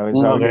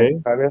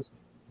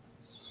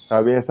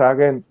 Sabi niya sa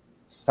akin,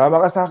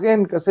 sama ka sa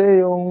akin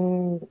kasi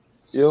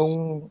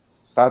yung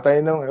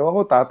tatay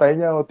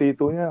niya o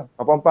tito niya,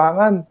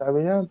 Kapampangan,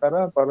 sabi niya,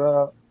 tara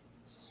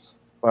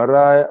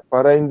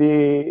para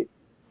hindi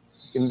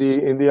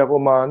ako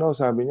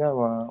sabi niya,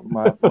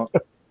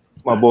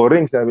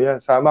 maboring, sabi niya.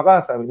 Sama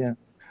ka, sabi niya.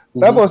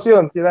 Tapos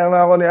yun,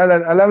 sinama ako ni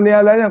Alan. Alam ni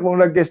Alan yan, kung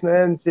nag-guess na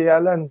yan si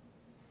Alan.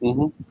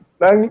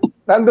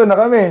 Nandun na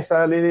kami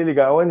sa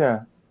liniligawan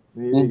niya.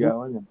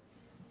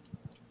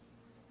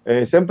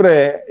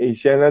 Siyempre,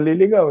 siya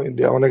naliligaw.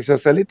 Hindi ako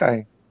nagsasalita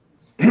eh.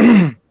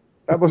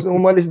 Tapos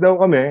umalis daw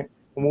kami,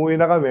 umuwi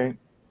na kami.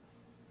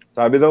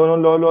 Sabi daw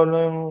nung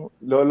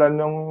lola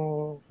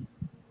nung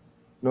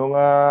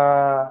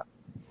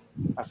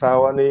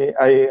asawa ni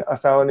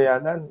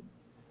Alan,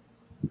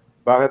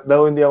 bakit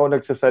daw hindi ako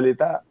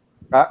nagsasalita?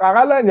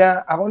 Akala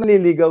niya ako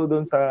naliligaw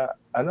doon sa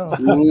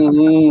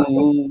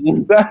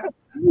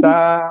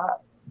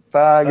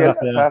sa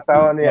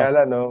asawa ni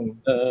Alan, no.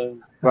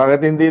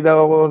 Bakit hindi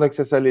daw ako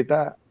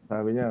nagsasalita?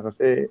 Sabi niya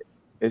kasi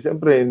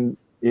siyempre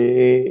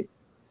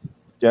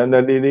diyan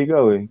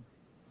naliligaw eh.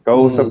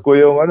 Kausap ko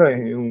yung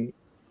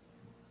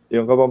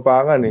yung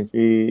Kapampangan eh,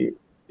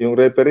 yung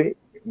referee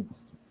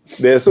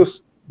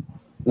Besos.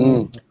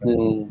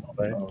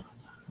 Okay.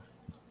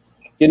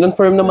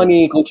 Kinonfirm naman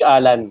ni Coach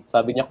Alan,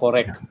 sabi niya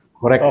correct.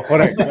 Correct.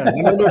 Correct.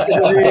 Nanonood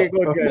kasi si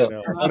Coach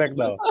correct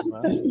daw.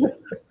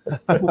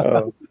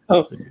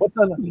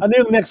 Ano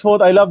yung next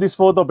photo? I love this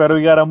photo pero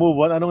we gotta move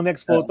on. Anong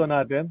next photo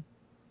natin?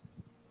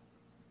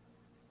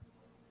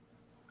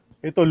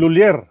 Ito,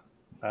 Lulier.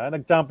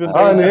 Nag-champion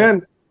tayo. Ano yan?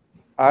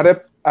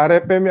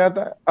 RFM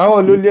yata.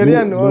 Lulier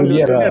yan.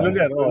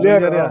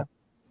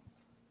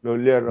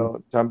 Lulier.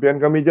 Champion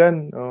kami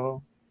dyan.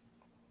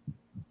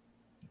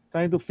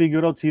 Trying to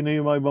figure out sino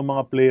yung mga ibang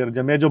mga player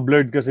dyan. Medyo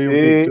blurred kasi yung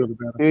picture.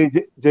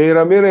 Si Jay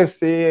Ramirez,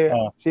 si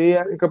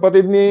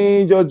kapatid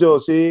ni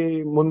Jojo, si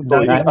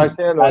Muntoy.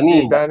 Si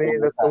Danny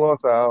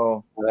Lastumosa.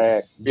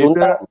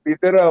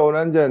 Peter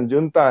nandyan.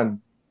 Juntan.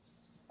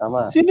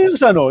 Tama. Sino yung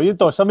sa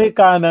may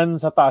kanan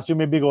sa taas,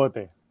 yung may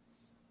bigote?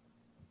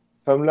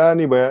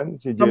 Samlani ba yan?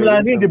 Si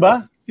Samlani, di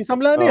ba? Si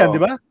Samlani yan, di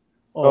ba?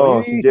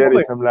 Si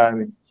Jerry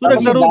Samlani. So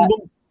nagsaro,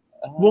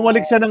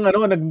 bumalik siya ng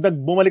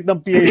bumalik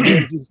ng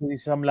PABL si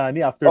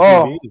Samlani after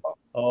PBA.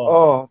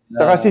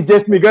 Saka si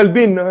Jeff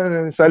Migalvin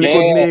sa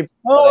likod ni...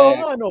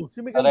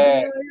 Si Miguel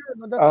yan.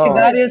 Si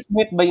Daryl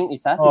Smith ba yung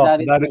isa? Si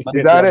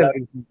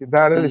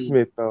Daryl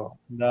Smith.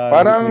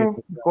 Parang,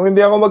 kung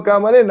hindi ako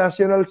magkamali,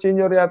 national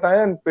senior yata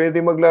yan.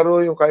 Pwede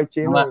maglaro yung kahit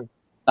sino.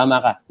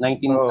 Tama ka.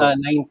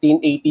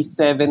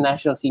 1987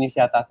 national seniors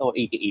yata to,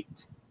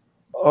 88.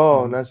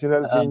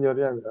 National senior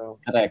yan.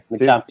 Correct.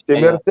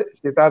 Nag-champion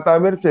si Tata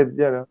Merced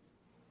yan.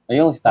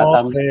 Ayun, si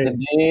Tata Merced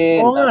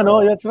din.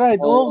 That's right.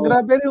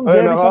 Grabe yung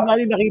Jerry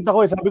Samlani nakita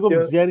ko. Sabi ko,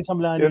 Jerry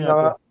Samlani.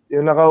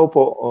 Yung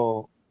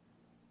nakaupo.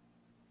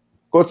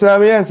 Coach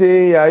namin yan,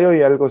 si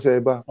Yayoy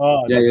Alcoseba.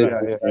 Yayoy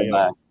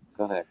Alcoseba.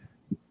 Correct.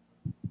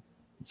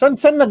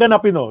 Saan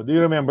naganapin, Do you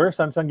remember?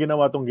 Saan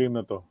ginawa tong game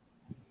na to?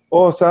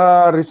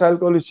 Sa Rizal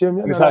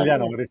Coliseum yan. Rizal yan,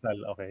 Rizal.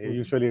 Okay.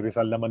 Usually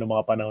Rizal naman ng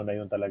mga panahon na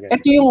yun talaga.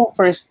 Ito yung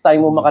first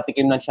time mo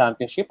makatikim ng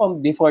championship o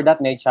before that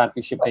may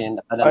championship kayo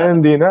na?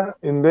 Hindi na.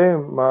 Hindi.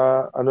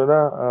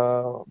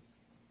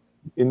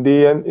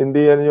 Hindi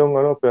yan yung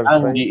first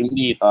time.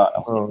 Hindi ito.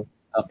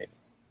 Okay.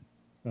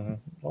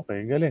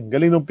 Okay, galing.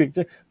 Galing ng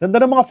picture. Ganda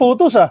ng mga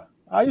photos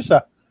Ayos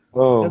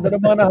Ganda ng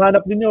mga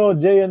nahanap ninyo,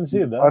 Jay and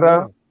Sid.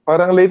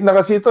 Parang late na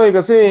kasi ito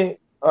kasi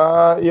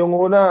yung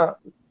una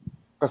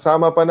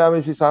kasama pa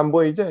namin si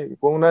Samboy dyan.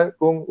 Kung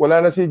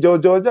wala na si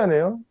Jojo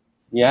dyan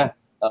Yeah.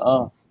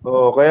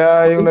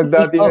 Kaya yung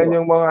nagdatingan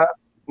yung mga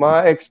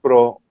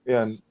ex-pro,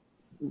 yan.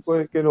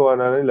 Kinuha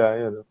na nila,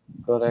 yan.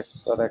 Correct.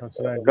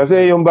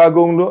 Kasi yung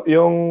bagong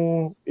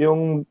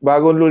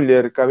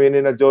lulyer, kami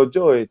ni na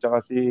Jojo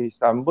tsaka si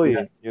Samboy.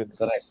 Yun.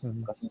 Correct.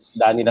 Kasi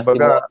Danny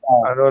Lastimosa.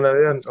 Ano na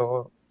yan,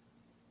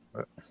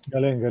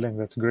 Galing.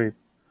 That's great.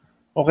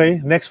 Okay,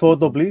 next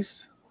photo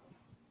please.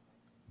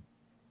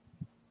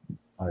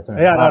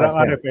 Ayan,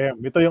 RFM.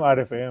 Ito yung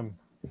RFM.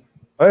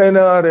 Ayan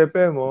ang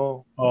RFM,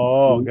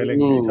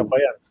 galing. Isa pa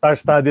yan.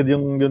 Star-studded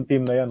yung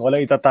team na yan.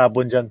 Walang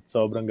itatapon dyan.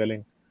 Sobrang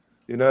galing.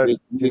 Sina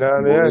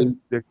yan?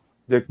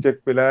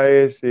 Jack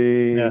Pilaez,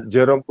 si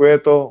Jerome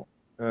Cueto.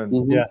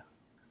 Yeah.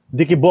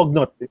 Dicky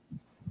Bognot.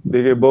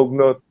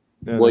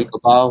 Boy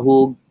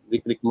Kapahug,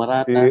 Rick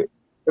Marata. Si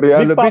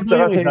Real Labit,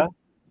 saka si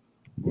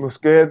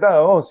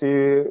Mosqueda,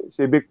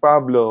 si Vic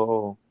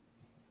Pablo.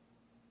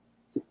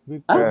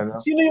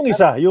 Sino yung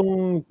isa?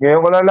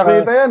 Ngayon wala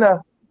nakita yan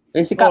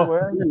Si Cap.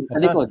 Sa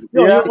likod.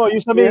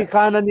 Yung sa may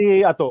kanan ni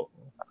Ato.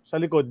 Sa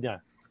likod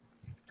niya.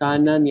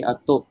 Kanan ni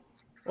Ato.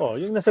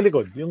 Yung nasa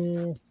likod.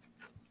 Yung,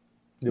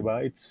 di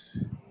ba?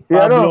 It's si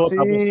Pablo,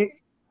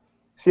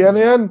 si ano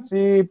yan?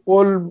 Si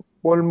Paul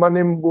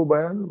Manimbo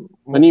ba yan?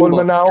 Paul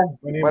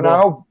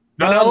Manaog.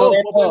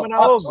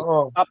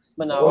 Pops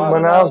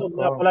Manaog.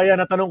 Pala yan.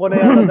 Natanong ko na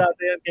yan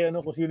dati yan kay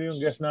kung sino yung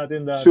guest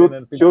natin dati.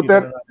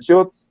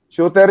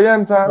 Shooter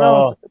yan sa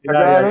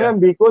yan,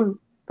 Bicol.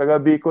 Taga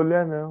Bicol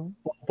yan.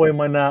 Popoy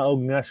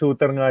Manaog nga,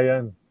 shooter nga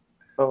yan.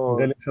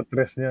 Galing sa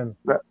tres niyan.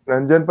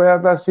 Nandyan pa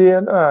yata si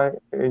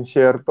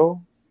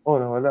Inserto.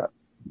 Nawala.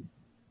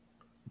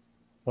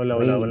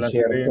 Wala si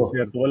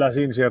Inserto. Wala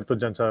si Inserto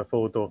dyan sa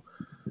photo.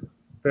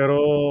 Pero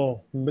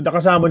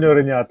nakasama nyo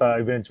rin yata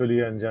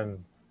eventually yan dyan.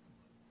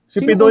 Si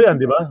Pido yan,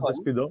 di ba?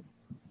 Si Pido.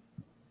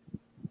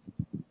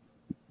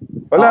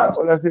 Wala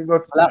si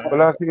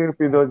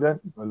Pido dyan.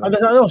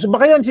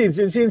 Baka yan si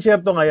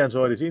Inserto nga yan.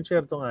 Sorry, si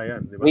Inserto nga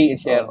yan. Diba? May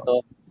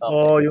Inserto.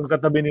 Okay. Yung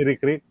katabi ni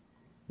Rick.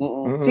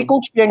 Si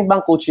Coach Pieng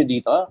bang coach nyo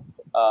dito,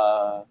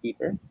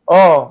 Peter?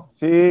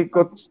 Si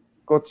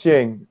Coach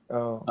Yeng.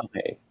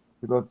 Okay.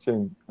 Si Coach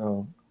Yeng.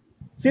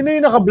 Sino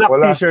yung naka-black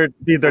t-shirt,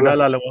 Peter?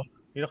 Naalala mo?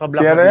 Yung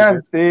naka-black t-shirt.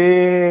 Yan? Si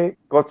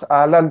Coach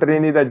Alan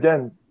Trinidad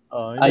dyan.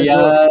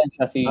 Ayan,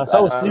 siya si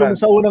yung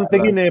sa unang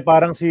tingin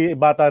parang si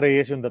Bata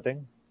Reyes yung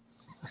dating.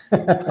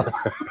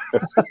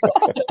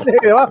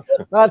 Di ba?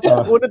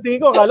 Unang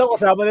tingin ko, akala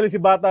ko kasama nila si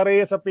Bata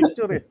Reyes sa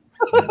picture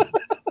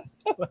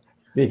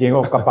Speaking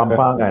of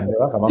Kapampangan, di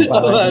ba?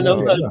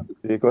 Kapampangan.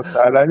 Si Coach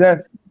Alan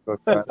yan.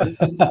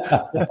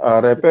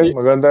 RFM,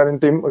 magandang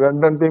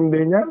team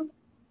din yan.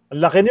 Ang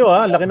laki nyo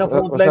Ang laki ng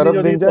frontline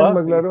nyo dito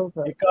maglaro.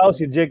 Ikaw,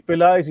 si Jake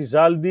Pilay, si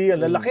Zaldi,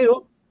 ang lalaki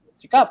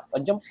Si Cap,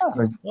 andyan pa.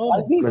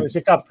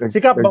 Si Cap. Si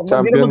Cap,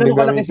 hindi naman ganun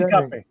kalaki si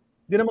Cap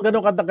Hindi naman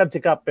ganun katangkad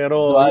si Cap,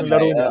 pero yung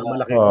laro niya,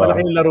 malaki.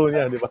 Malaki yung laro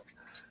niya, di ba?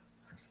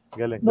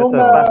 Galing. Nung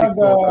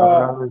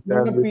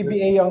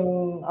nag-PBA ang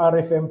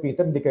RFM,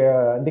 Peter,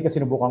 hindi ka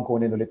sinubukan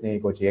kunin ulit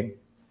ni Coach Yeng?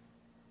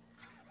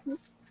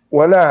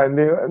 Wala,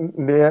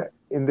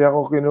 hindi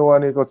ako kinuha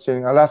ni Coach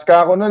Yeng.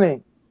 Alaska ako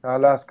nun Sa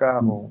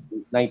Alaska ako.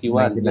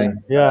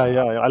 91. Yeah,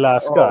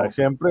 Alaska.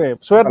 Siyempre.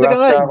 Swerte ka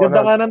nga.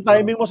 Ganda nga ng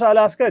timing mo sa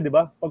Alaska, di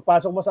ba?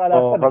 Pagpasok mo sa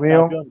Alaska,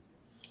 champion.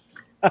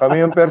 Kami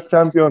yung first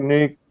champion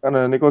ni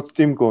Coach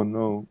Tim Con.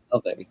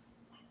 Okay.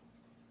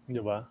 Di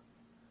ba?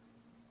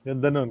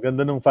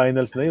 Ganda nung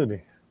finals na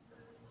yun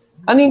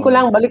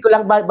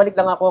Balik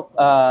lang ako,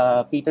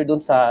 Peter,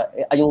 dun sa,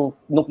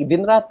 nung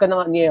dinraft ka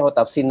na ni Eho,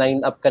 tapos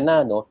si-9 up ka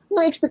na, no?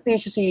 Anong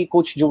expectation si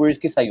Coach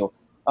Jaworski sa'yo?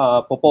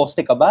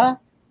 Poposte ka ba?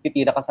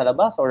 Titira ka sa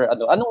labas? Or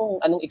anong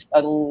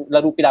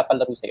laro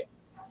pinapalaro sa'yo?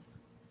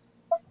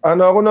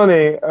 Ako noon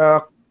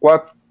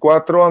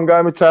 4 ang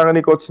gamit sa akin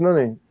ni Coach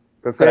noon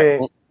Kasi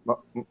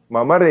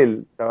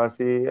Mamaril, saka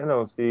si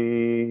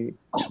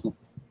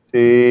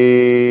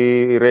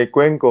Ray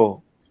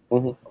Cuenco.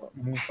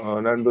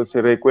 Nandun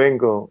si Ray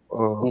Cuenco.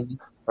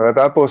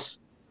 Pagkatapos,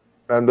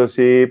 nandun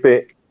si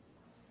Ipe.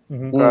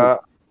 4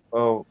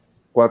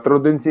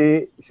 din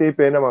si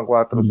Ipe naman,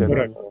 4 siya.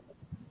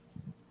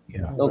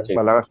 Okay.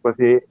 Malakas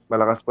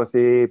pa si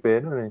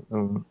Ipe noon eh.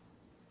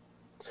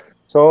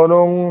 So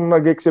nung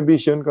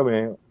nag-exhibition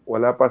kami,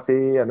 wala pa si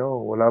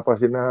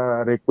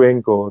na Ray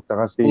Cuenco,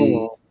 saka si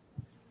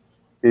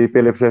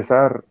Philip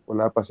Cesar,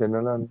 wala pa siya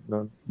noon.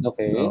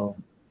 Okay.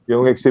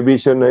 Yung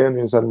exhibition na yun,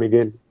 yung San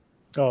Miguel.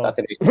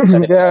 Saturday.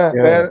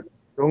 Kaya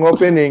yung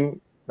opening,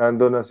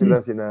 nandoon na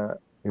sila sina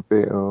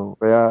Ipe.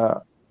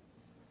 Kaya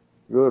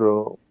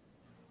siguro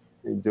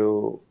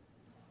medyo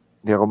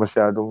hindi ako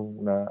masyadong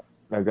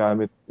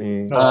nagamit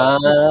ni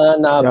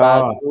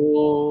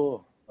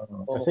nabago.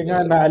 Kasi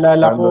nga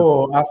naalala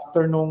ko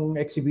after nung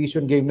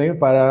exhibition game na yun,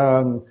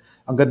 parang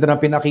ang ganda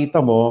ng pinakita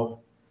mo.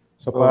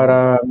 So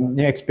parang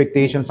yung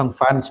expectations ng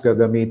fans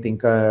gagamitin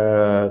ka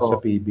sa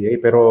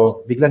PBA, pero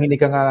biglang hindi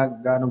ka nga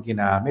ganong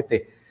ginamit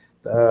eh.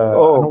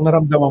 Anong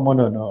naramdaman mo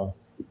noon?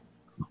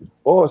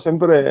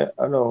 Siyempre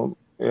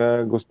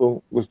gusto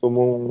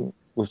mo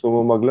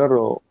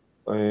maglaro,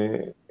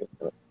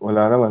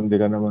 wala naman, hindi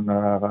ka naman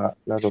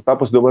nakakalaro.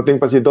 Tapos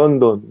dumating pa si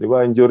Dondon, di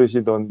ba? Injury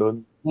si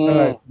Dondon.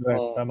 Right,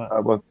 tama.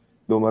 Tapos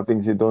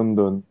dumating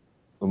noon.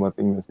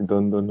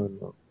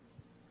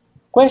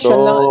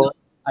 Question lang.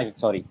 Ay,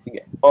 sorry.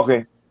 Sige.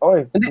 Okay.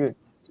 Hindi.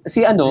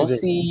 Si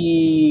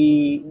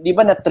di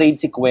ba na-trade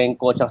si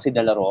Cuenco at si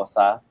De La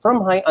Rosa?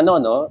 From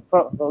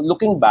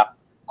looking back,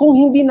 kung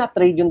hindi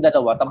na-trade yung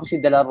dalawa, tapos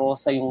si De La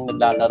Rosa yung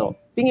naglalaro,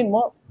 tingin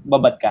mo,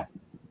 babad ka?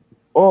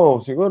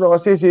 Siguro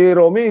kasi si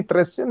Romy,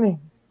 3 yun eh.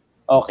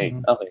 Okay.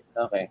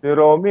 Si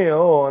Romy,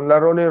 ang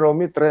laro ni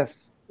Romy,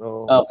 3.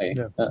 Okay.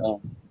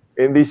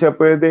 Hindi siya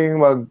pwedeng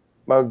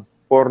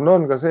mag-4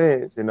 nun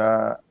kasi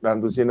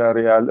nandun sina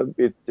Real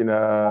Abit, sina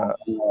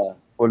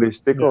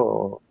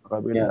Holistico,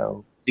 kabila.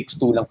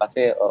 6'2 lang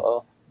kasi,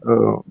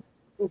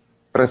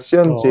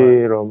 Presyon si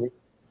Romy.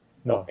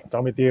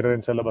 Tsaka may tira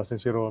rin sa labas ni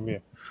si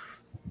Romy.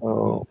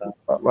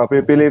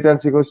 Mapipilitan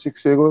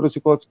siguro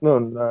si coach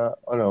noon na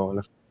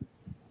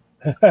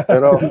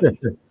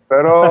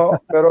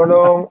pero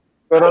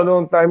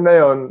nung time na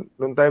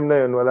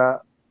yon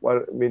wala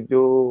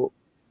medyo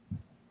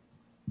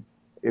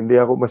hindi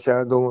ako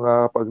masyadong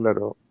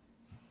paglaro.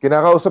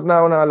 Kinakausap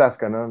na ako ng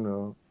Alaska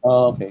noon.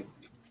 Okay.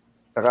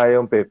 Saka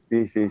yung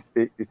Pepsi,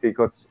 si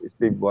Coach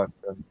Steve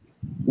Watson.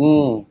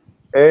 2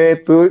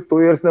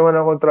 years naman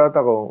ang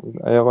kontrata ko.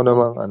 Ayaw ko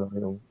namang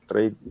yung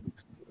trade.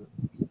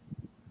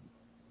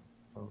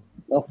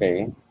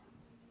 Okay.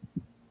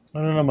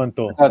 Ano naman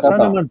to?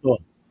 Saan naman to?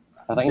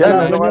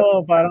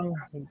 Parang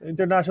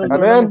international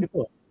tournament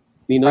ito.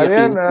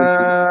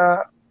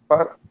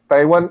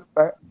 Taiwan,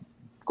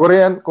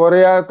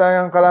 Korea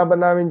tayong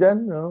kalaban namin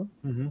dyan. No?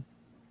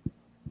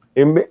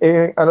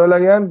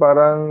 Lang yan,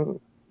 parang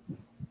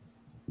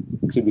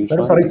exhibition.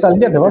 Pero sa Rizal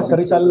yan, di ba? Sa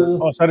Rizal.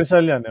 Sa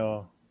Rizal yan.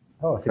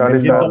 Sa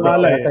Rizal.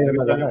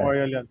 Rizal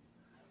Memorial yan.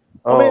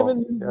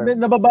 May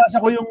nababasa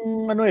ko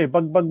yung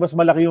pag mas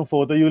malaki yung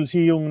photo, you'll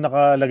see yung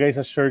nakalagay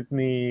sa shirt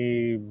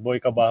ni Boy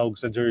Cabahog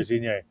sa jersey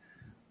niya eh.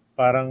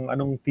 Parang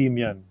anong team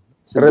yan?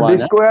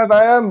 Rebisco yata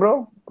yan,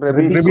 bro.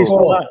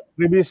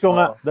 Rebisco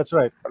nga. That's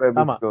right.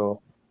 Tama.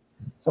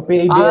 So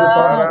PABL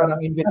parang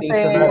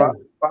invitation.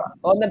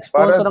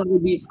 Nag-sponsor ng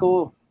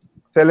Rebisco.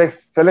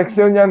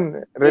 Seleksyon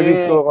yan.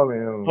 Rebisco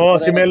kami.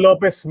 Si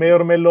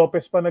Mayor Mel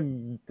Lopez pa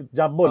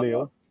nag-jump ball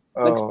eh.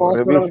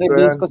 Nag-sponsor ng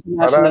Rebisco sa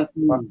national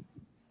team.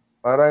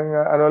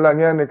 Parang lang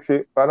yan,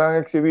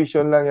 parang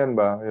exhibition lang yan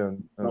ba?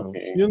 Yun.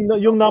 Okay.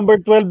 Yung number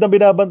 12 na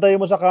binabantay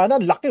mo sa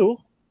kanan, laki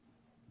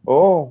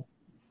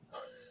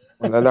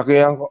Malalaki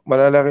ang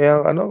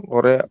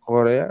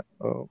Korea.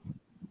 Pero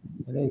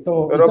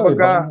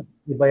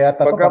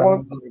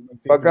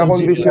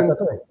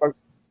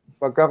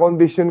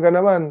pagka-condition ka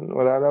naman,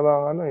 wala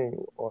namang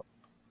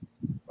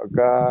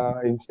pagka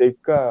in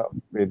shape ka,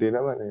 pwede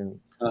naman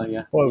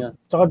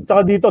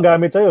Tsaka dito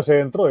gamit sa'yo,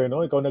 sentro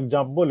no? Ikaw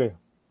nag-jump ball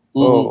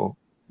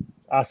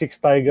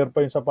Asics Tiger pa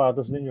yung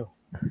sapatos ninyo.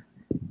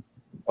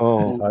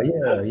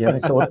 Yan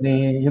ang suot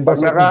ni yung suot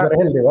ni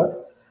Jarrell, di ba?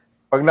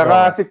 Pag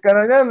naka-asik ka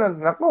na yan,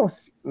 naku,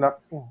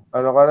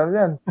 ano ka na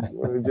yan?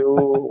 Medyo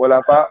wala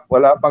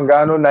pang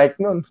gaano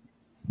Nike nun.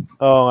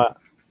 Oo nga.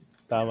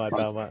 Tama.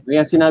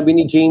 Ayan, sinabi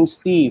ni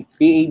James T.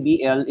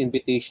 PABL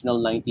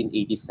Invitational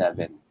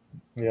 1987.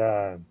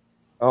 Yan.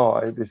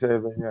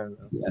 87 yan.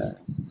 Yeah.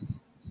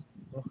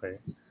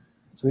 Okay.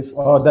 So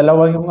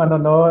dalawa yung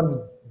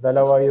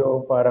dalawa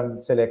yung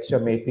parang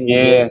selection, may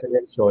PABL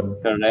selection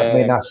at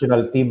may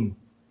national team.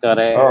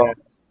 Correct.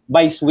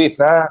 By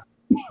Swift.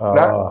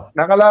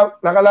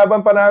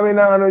 Nakalaban pa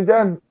namin ng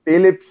dyan,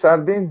 Philip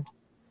Sardin.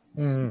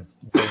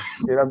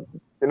 Okay.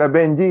 Sina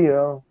Benji.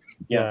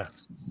 Yeah.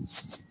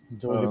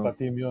 Jolly pa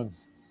team yun.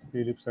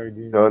 Philip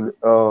Sardin.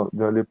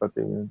 Jolly pa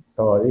team yun.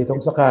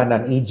 Itong sa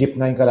kanan, Egypt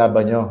nga yung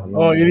kalaban nyo.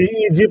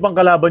 Egypt ang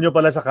kalaban nyo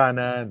pala sa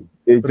kanan.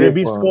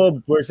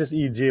 Rebisco versus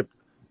Egypt.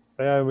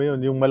 Kaya yun,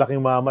 yung malaking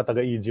mama,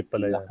 taga-Egypt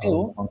pala yan.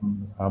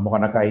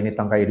 Mukhang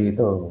nakainitan kayo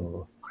dito.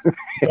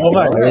 Oo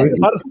nga.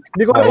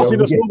 Hindi ko alam kung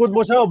sinusugod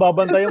mo siya o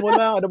babantayan mo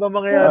lang. Ano ba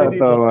mangyayari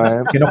dito?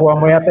 Kinukuha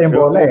mo yata yung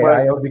bola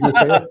Ayaw bigay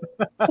sa'yo.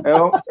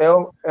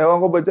 Ewan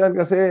ko ba dyan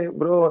kasi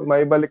bro,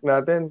 may balik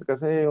natin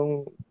kasi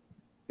yung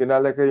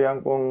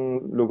kinalakayan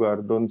kong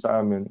lugar doon sa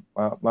amin,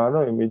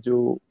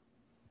 medyo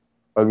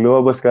pag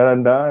lumabas ka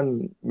ng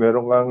daan,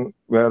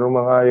 meron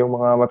mga yung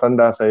mga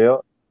matanda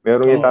sa'yo,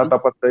 merong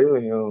itatapat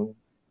sa'yo.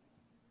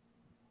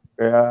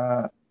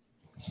 Kaya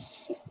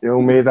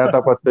yung may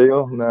itatapat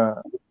sa'yo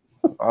na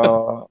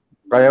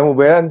kaya mo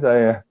ba yan?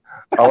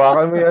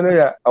 Hawakan mo yan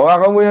niya.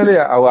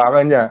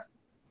 Hawakan niya.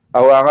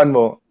 Hawakan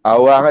mo.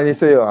 Hawakan niya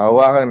sa'yo.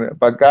 Hawakan.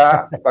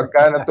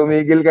 Pagka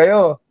natumigil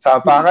kayo,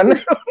 sapakan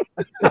na.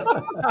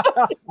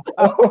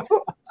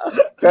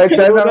 Kahit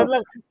sana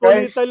lang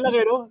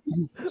no?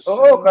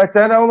 Oo, kahit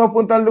sana ako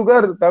mapunta ang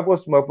lugar.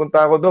 Tapos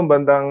mapunta ako doon,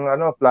 bandang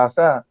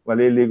plaza.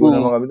 Maliligo na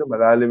mga bito,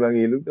 malalim ang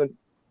ilog doon.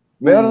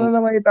 Meron na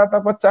naman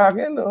itatapat sa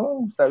akin.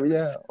 Sabi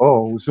niya,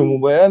 gusto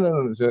mo ba yan?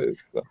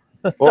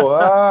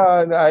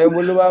 Ayaw mo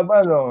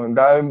lumaban. Ang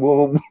daming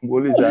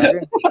bumubuli sa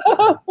akin.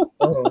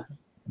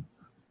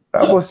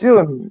 Tapos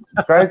yun,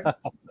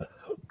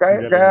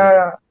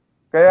 kaya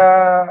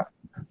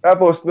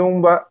tapos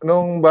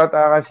nung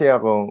bata kasi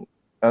ako,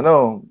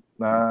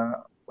 na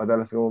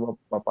madalas ko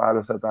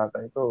mapalo sa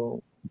tatay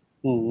ko.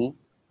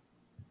 16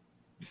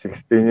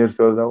 years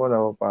old ako,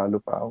 napapalo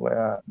pa ako.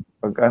 Kaya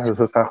pagka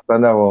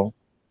sasaktan ako,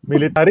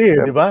 military,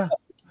 di ba?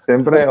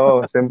 Siyempre,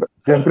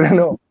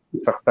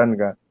 saktan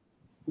ka.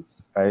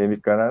 Tahimik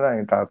ka na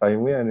lang, yung tatay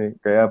mo yan eh.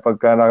 Kaya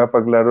pagka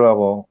nakapaglaro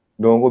ako,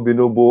 doon ko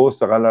binubuhos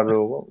sa kalaro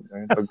ko.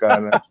 Pagka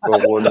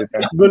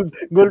nakukulitan.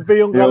 Gulpe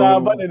yung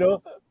kalaban,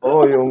 no?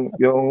 Oo, yung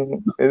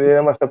hindi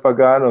naman sa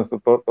pag-ano,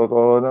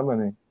 totoo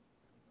naman eh.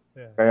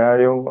 Yeah.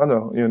 Kaya yung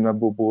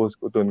nabubuhos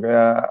ko doon.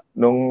 Kaya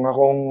nung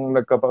akong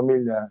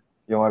nagkapamilya,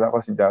 yung anak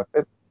ko si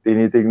Japet,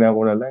 tinitignan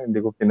ko na lang,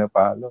 hindi ko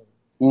pinapalo.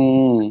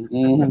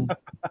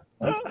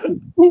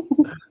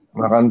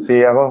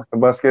 Makanti ako sa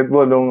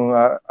basketball nung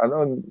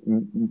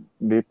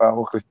hindi pa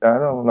ako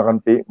Kristiyano,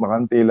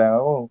 makanti lang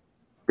ako.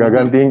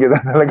 Gagantiin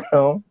kita talaga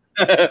ako.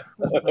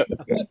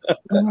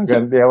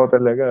 Maganti ako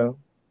talaga.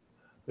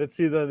 Let's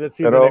see the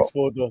next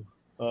photo.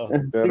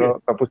 Pero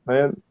sige. Tapos na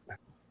yan.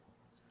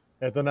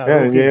 Ito na.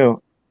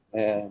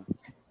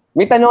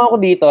 May tanong ako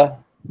dito.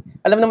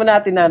 Alam naman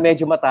natin na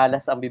medyo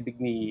matalas ang bibig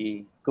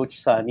ni Coach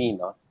Sunny,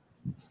 no?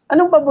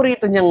 Anong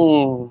paborito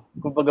niyang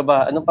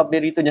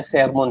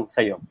sermon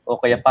sa'yo? O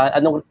kaya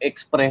anong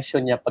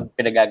expression niya pag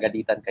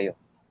pinagagalitan kayo?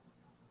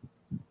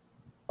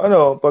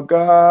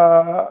 Pagka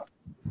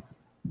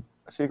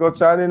si Coach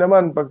Sunny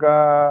naman, pagka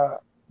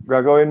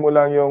gagawin mo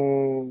lang yung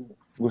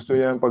gusto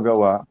niyang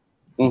paggawa,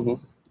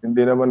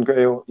 hindi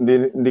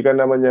ka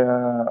naman niya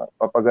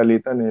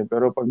papagalitan eh.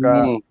 Pero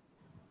pagka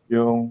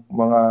yung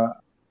mga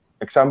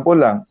example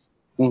lang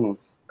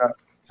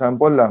sa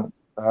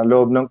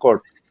loob ng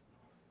court,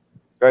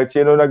 kahit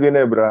sino na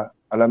Ginebra,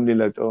 alam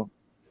nila to.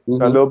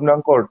 Sa loob ng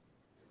court,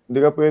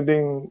 hindi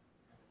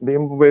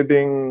mo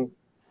pwedeng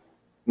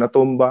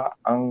natumba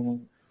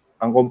ang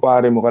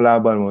kumpare mo,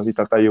 kalaban mo,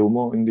 itatayo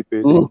mo, hindi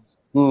pwedeng.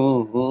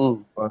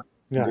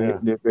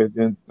 Hindi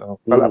pwedeng.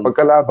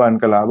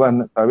 Kalaban.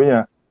 Sabi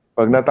niya,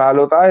 pag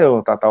natalo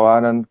tayo,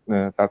 tatawanan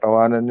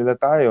nila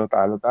tayo,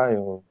 talo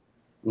tayo.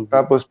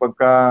 Tapos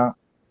pagka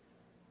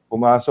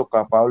pumasok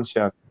ka, foul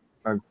shot,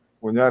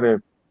 kunyari,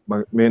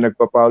 may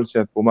nagpa-foul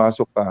shot,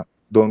 pumasok ka,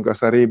 doon ka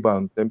sa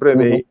rebound. Siyempre,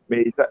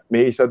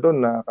 may isa doon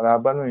na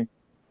kalaban mo eh.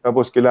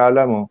 Tapos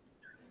kilala mo,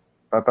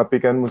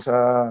 tatapikan mo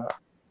sa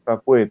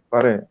puwet,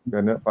 pare,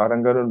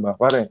 parang ganun ba?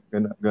 Pare,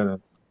 ganun.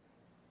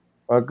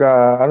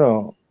 Pagka,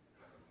 kanya,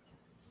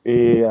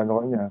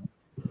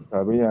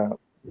 sabi niya,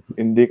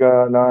 hindi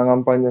ka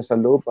nangangampanya sa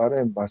loob,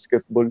 pare,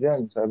 basketball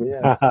yan, sabi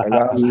niya.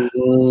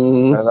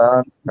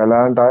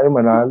 Kailangan tayo,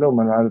 manalo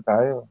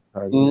tayo.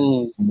 Sabi niya.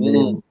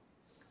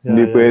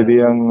 Hindi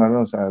pwede yung,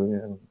 sabi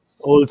niya.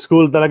 Old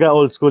school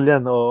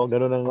yan. O,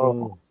 ganun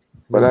ang...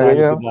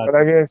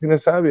 Palagi niya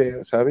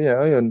sinasabi. Sabi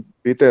niya, ayun,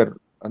 Peter,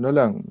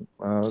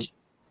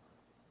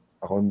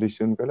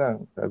 kondisyon ka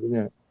lang. Sabi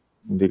niya,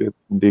 hindi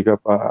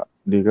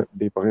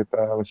pa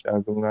kita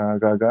masyadong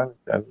nagagalit.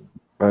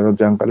 Pero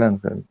diyan ka lang.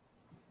 Sabi.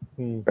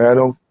 Kaya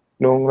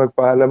nung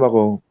nagpaalam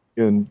ako,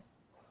 yun,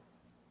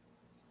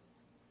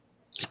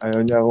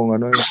 ayaw niya akong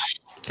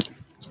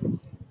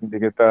hindi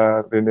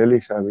kita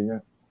rinilig, sabi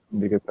niya.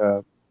 Hindi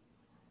kita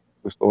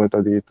gusto kita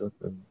dito.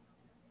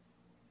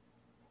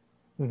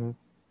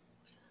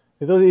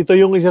 Ito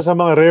yung isa sa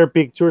mga rare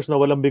pictures na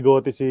walang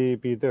bigote si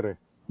Peter eh.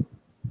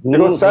 Si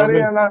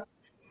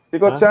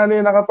Coach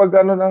Sunny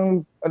nakapag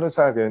ng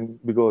sa akin,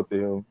 bigote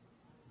yung.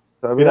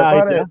 Sabi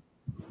niya,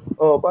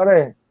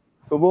 pare,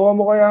 subukan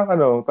mo kaya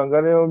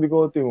tanggalin yung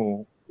bigote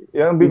mo.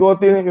 Yung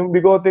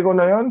bigote ko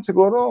na yon,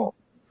 siguro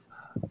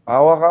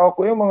hawak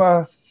ko yung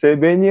mga 7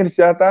 years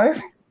yata.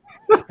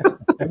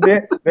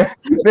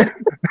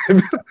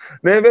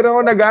 Never ako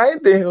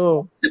nag-ahit eh.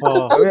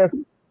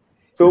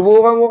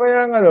 Subukan mo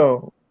kaya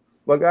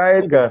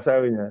mag-ahit ka,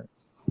 sabi niya.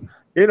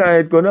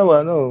 Inahit ko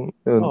naman,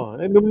 Yun.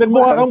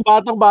 Nagmukha kang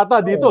batang-bata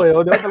dito eh.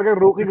 O, di ba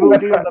talagang rookie yung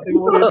dating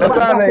mo rito.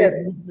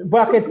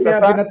 Bakit siya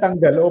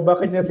pinatanggal o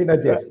bakit niya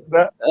sinuggest?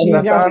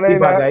 Hindi niya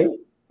nasanay bagay?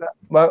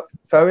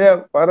 Sabi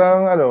niya,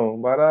 parang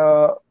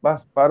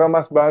para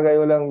mas bagay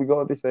walang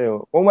bigote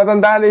sa'yo. Kung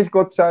matanda na yung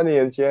Scott Sunny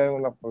yun, siya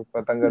yung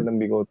napatanggal ng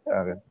bigote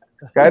sa akin.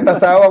 Kahit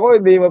asawa ko,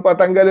 hindi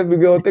mapatanggal yung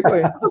bigote ko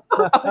eh.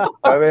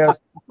 Sabi niya,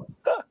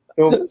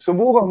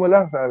 subukan mo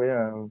lang, sabi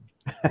niya.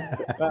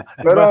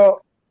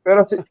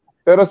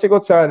 Pero si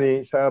Coach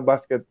Sunny sa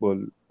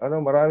basketball,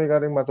 marami ka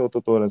rin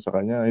matututunan sa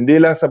kanya.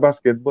 Hindi lang sa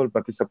basketball,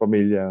 pati sa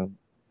pamilya.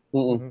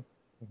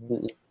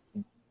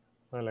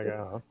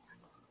 Talaga,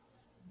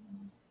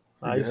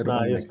 Ayos na.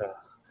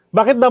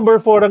 Bakit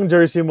number 4 ang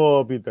jersey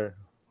mo, Peter?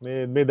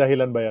 May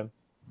dahilan ba yan?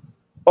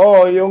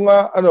 Yung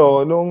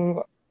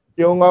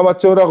yung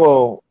amateur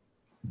ako,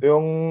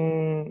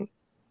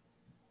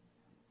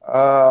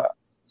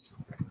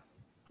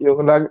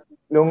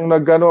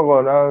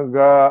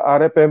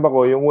 nag-RFM ako,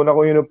 yung una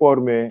kong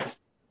uniforme,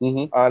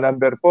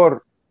 number 4.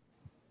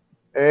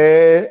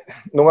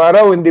 Nung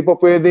araw, hindi pa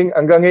pwedeng,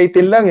 hanggang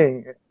 18 lang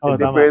eh.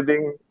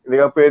 Hindi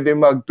ka pwedeng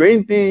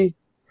mag-20,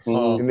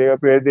 hindi ka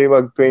pwedeng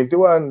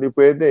mag-21, hindi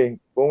pwede.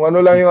 Kung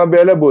ano lang yung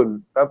available.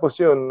 Tapos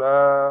yun,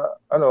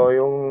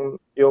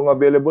 yung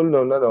available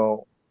nun,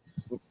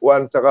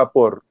 1 tsaka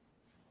 4.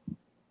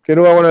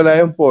 Kinuha ko na lang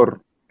yung 4.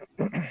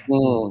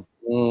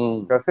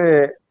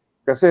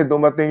 Kasi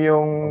dumating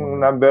yung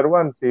number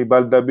 1, si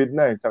Valdavid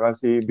na tsaka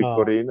si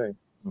Victorino eh.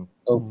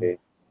 Okay.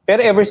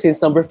 Pero ever since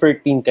number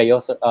 13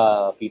 kayo,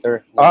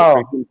 Peter?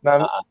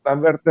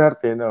 Number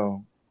 13,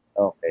 no.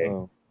 Okay.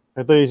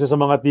 Ito yung isa sa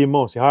mga team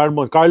mo, si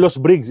Harmon. Carlos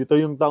Briggs, ito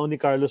yung taon ni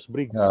Carlos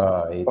Briggs.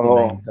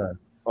 89 ka.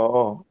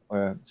 Oo.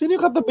 Sino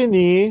yung katabi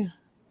ni...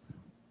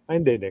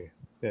 hindi.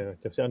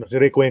 Si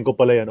Ray Cuenco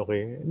pala yan,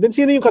 okay. Then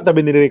sino yung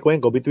katabi ni Ray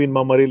Cuenco between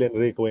Mamaril and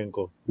Ray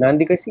Cuenco?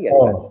 Nandi kasi yan.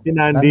 Si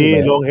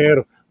Nandi, long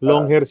hair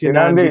si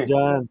Nandi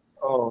dyan.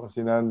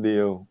 Si Nandi,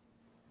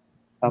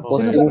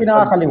 Tapos sino sa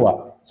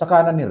pinakakaliwa? Sa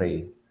kanan ni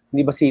Ray?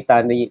 Hindi ba si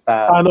Tano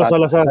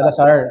Salazar?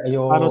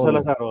 Tano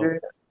Salazar.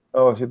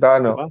 Si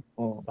Tano. Diba?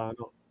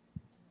 Tano.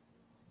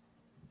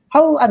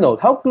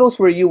 How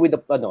close were you with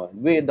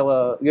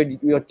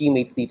your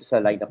teammates dito sa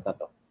lineup na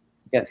to?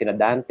 Yan, sina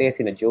Dante,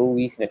 sina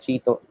Joey, sina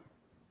Chito.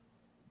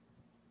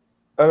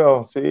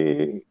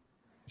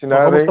 Si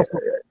Nare.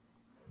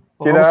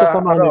 Kamusta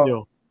samahan ninyo?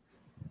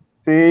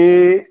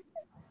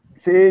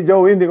 Si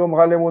Joey, hindi ko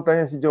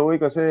makalimutan yan si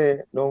Joey kasi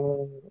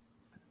nung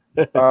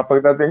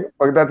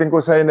pagdating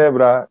ko sa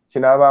Ginebra,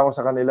 sinama ako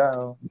sa kanila.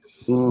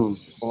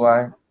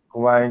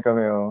 Kumain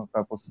kami.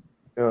 Tapos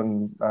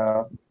yun,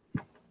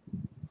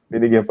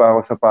 binigyan pa ako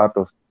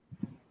sapatos.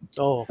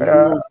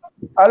 Kaya,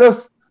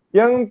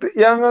 yung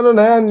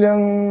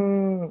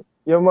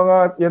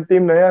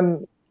team na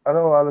yan,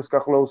 halos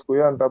ka-close ko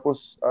yan.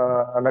 Tapos,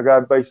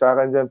 nag-advise sa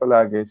akin dyan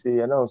palagi, si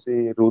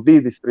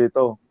Rudy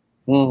Distrito.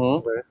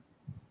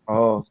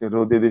 Si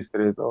Rudy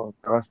Distrito.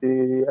 Saka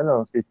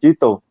si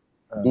Chito.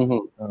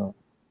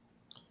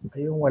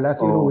 Ayun, wala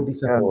si Rudy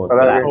sa photo.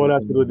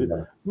 Wala si Rudy.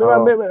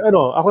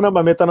 Ako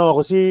naman, may tanong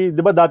ako.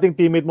 Di ba dating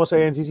teammate mo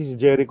sa NCC, si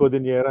Jerry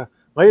Codiniera?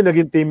 Ngayon,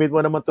 naging teammate mo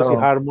naman to si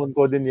Harmon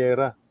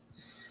Codiniera.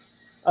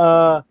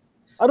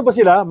 Ano ba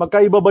sila?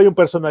 Magkaiba ba yung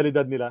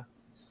personalidad nila?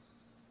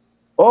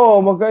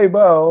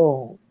 Magkaiba.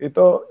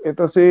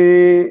 Ito si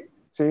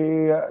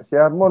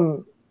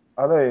Harmon,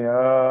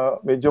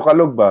 medyo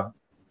kalog ba?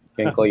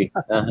 Kenkoy.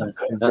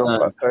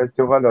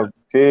 Medyo kalog.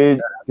 Si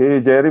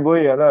Jerry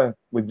Boy,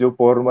 medyo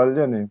formal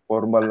yan eh.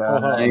 Formal.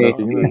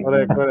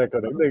 Correct.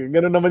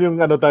 Ganun naman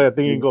yung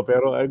tingin ko,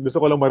 pero gusto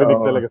ko lang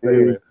marinig talaga sa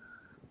iyo.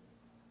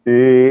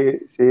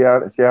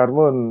 Si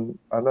Harmon,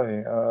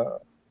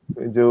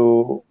 medyo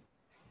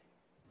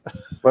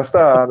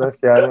basta,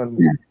 si Harmon.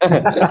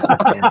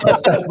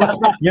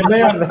 Yun na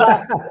yun.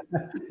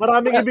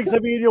 Maraming ibig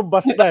sabihin yung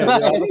basta eh.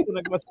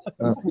 Basta.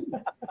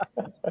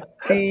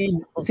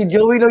 Si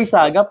Joey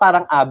Loizaga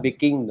parang Abby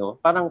King, no?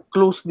 Parang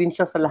close din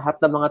siya sa lahat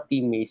ng mga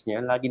teammates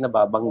niya. Lagi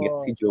nababanggit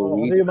si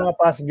Joey. Kasi yung mga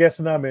past guests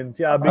namin,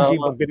 si Abby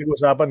King, pag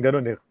pinag-usapan,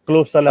 ganun eh.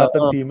 Close sa lahat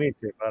ng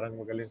teammates eh. Parang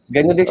magaling.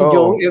 Ganun din si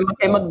Joey.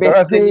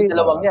 Mag-best friend yung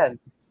dalawang yan.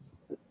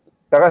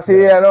 Saka si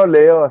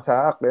Leo,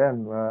 Saak,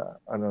 yan.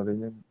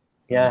 Rin yan.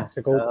 Yeah.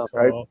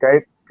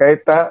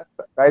 Kahit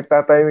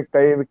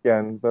tatahimik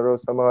yan, pero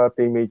sa mga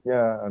teammate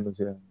niya,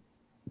 siya.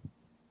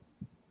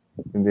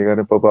 Hindi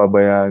ka rin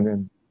papabayaan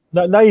yan.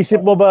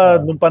 Naisip mo ba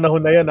nung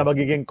panahon na yan na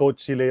magiging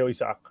coach si Leo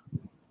Isaac?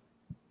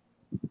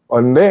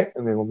 Hindi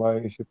ko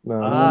maisip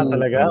na.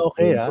 Talaga?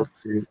 Okay,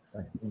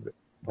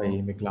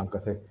 Tahimik lang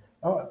kasi.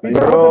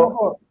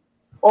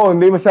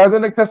 Hindi masyado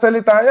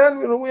nagsasalita yan.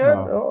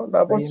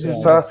 Tapos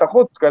sa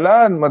sakot,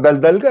 kalaan,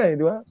 madaldal ka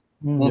di ba?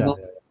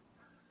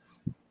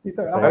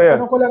 Peter,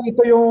 tanong ko lang,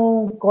 ito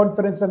yung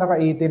conference na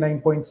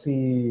naka-89 points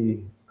si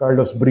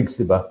Carlos Briggs,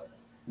 di ba?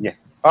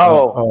 Yes.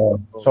 So,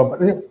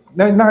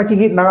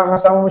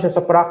 nakakasama mo siya sa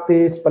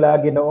practice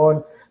palagi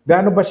noon.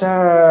 Gaano ba siya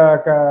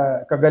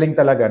kagaling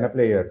talaga na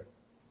player?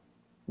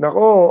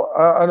 Nako,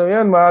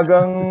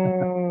 maagang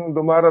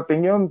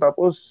dumarating yun,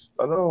 tapos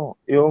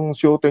yung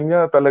shooting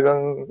niya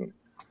talagang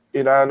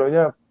inaano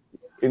niya.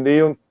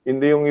 Hindi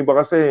yung iba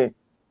kasi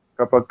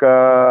kapag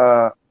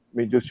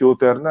medyo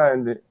shooter na,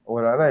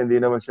 hindi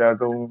na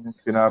masyadong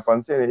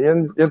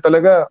pinapansin. Yan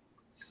talaga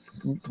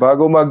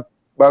bago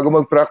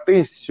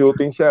mag-practice,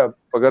 shooting siya.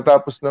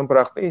 Pagkatapos ng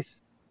practice,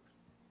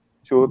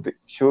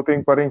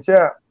 shooting pa rin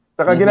siya.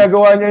 Saka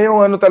ginagawa niya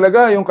yung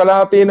talaga, yung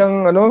kalahati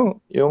ng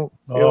yung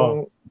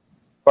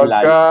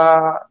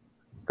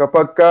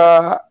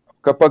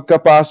kapag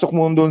pasok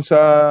mo doon sa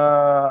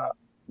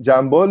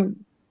jambol,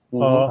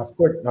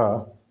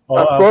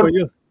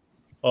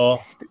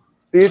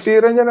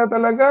 titira niya na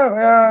talaga,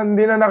 kaya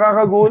hindi na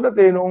nakakagulat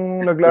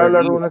nung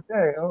naglalaro na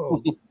siya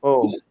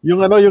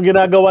Yung yung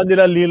ginagawa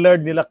nila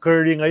Lillard, nila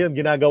Curry ngayon,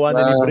 ginagawa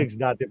na ni Briggs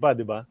dati pa,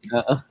 di ba?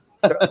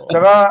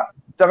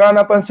 Tsaka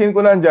napansin ko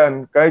lang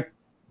dyan, kahit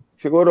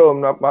siguro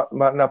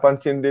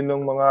napansin din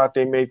ng mga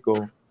teammate ko,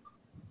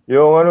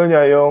 yung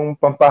yung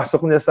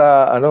pampasok niya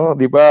sa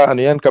di ba,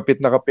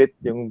 kapit na kapit,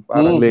 yung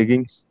parang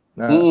leggings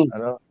na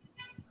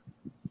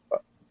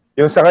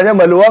yung sa kanya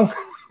maluwang.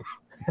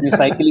 Yung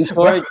cycling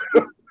shorts.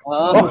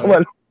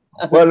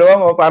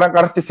 Maluwang, parang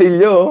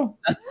kartisilyo.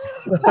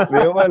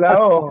 Hindi mo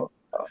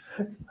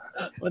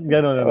Ba't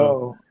gano'n,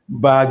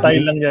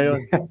 Style lang niya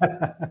yun.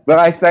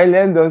 Baka style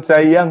yan doon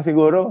sa iyang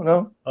siguro,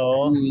 no?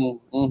 Oo.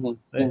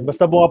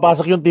 Basta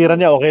bumapasok yung tira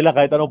niya, okay lang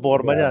kahit anong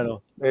forma niya,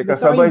 no? May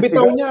kasabay yung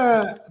bitaw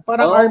niya,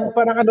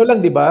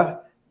 parang di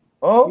ba?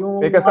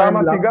 May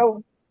kasamang sigaw.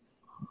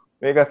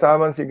 May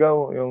kasamang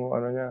sigaw yung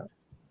niya.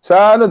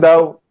 Sa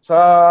daw,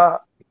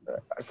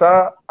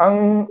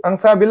 ang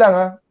sabi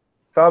lang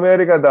sa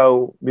Amerika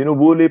daw,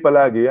 binubuli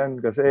palagi yan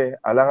kasi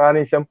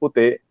alanganin siyang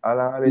puti,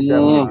 alanganin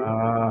siyang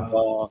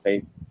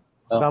okay.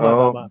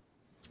 Tama.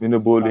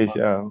 Binubuli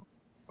siya.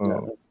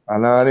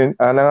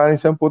 Alanganin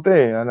siyang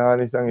puti,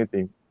 alanganin siyang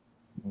itim.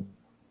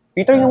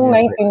 Peter, yung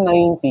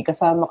 1990,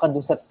 kasama ka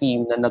doon sa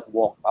team na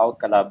nag-walk out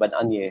kalaban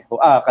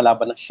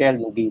ng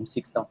Shell ng Game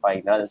 6 ng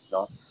finals,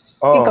 no?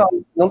 Ikaw,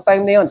 nung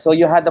time na yun, so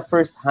you had the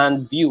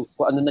first-hand view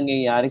kung ano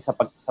nangyayari sa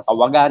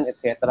tawagan,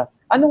 etc.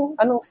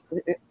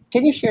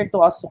 Can you share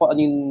to us kung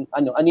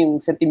ano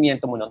yung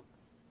sentimiento mo nun?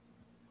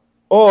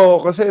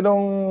 Oo, kasi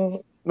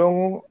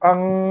nung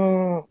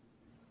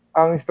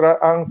ang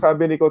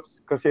sabi ni coach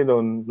kasi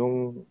nung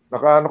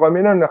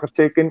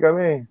naka-check-in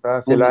kami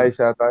sa Silay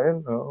siya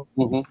tayo, no?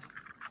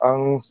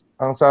 Ang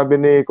sabi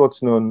ni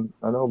coach nun,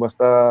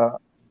 basta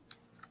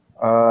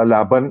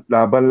laban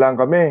lang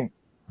kami.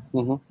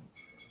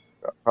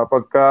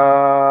 Kapag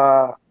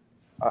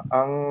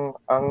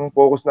ang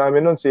focus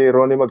namin nun si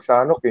Ronnie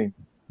Magsanok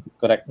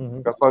Correct.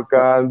 Kapag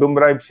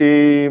dumrive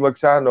si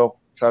Magsanok,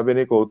 sabi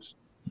ni coach,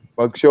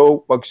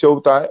 mag-show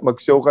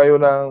kayo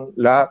ng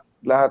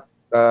lahat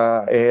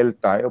health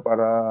tayo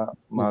para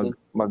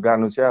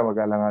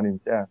mag-alanganin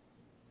siya.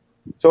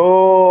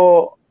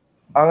 So,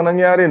 ang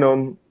nangyari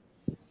nun,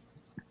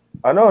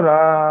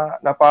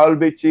 na foul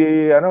bait si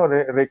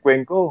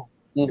Recuenco.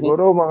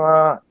 Siguro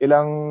mga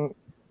ilang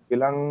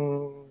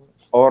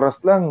oras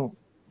lang,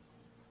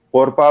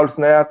 4 fouls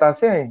na yata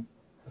siya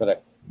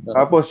Correct.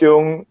 Tapos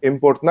yung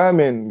import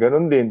namin,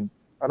 ganun din.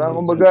 Parang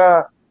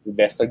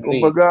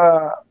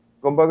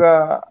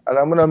kumbaga,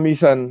 alam mo na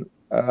minsan,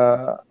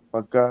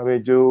 pagka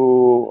medyo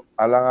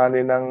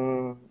alanganin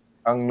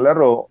ang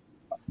laro,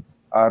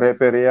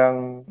 referee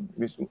ang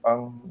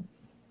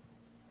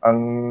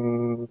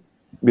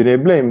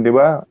bine-blame, di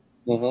ba?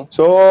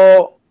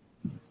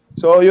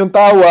 So yung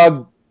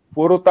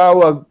puro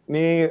tawag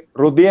ni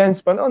Rudians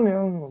pa noon,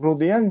 yung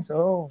Rudians.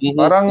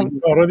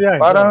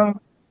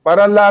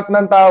 Parang lahat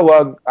ng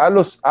tawag,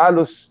 alos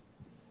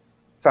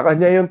sa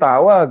kanya yung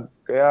tawag.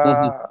 Kaya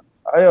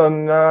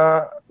ayun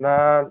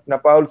na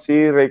foul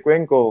si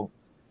Recuenco.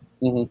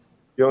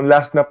 Yung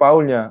last na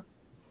foul niya.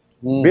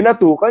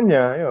 Binatukan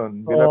niya,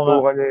 yun.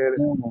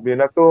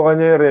 Binatukan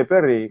niya yung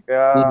referee.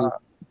 Kaya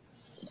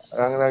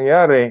ang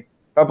nangyari,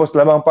 tapos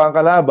lamang pa ang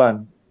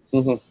kalaban.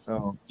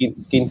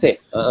 15.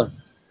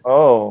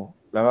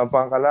 Lamang pa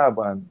ang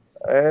kalaban.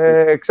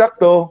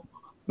 Eksakto,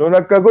 nung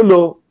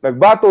nagkagulo,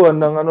 nagbatuan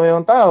ng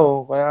yung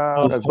tao.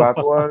 Kaya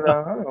nagbatuan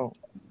ng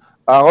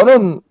Ako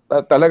nun,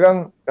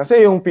 talagang,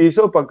 kasi yung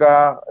piso,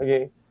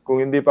 kung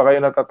hindi pa kayo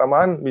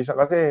natatamaan, bisa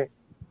kasi,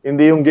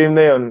 hindi yung game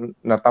na yun,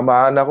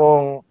 natamaan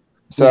akong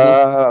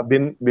sa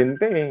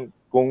binte.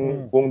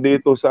 Kung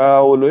dito sa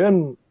ulo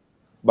yun,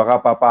 baka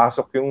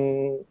papasok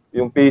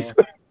yung piso.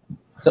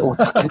 Sa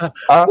utak.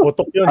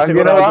 Utok yun,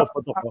 sigurado.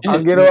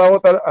 Ang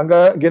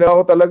ginawa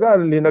ko talaga,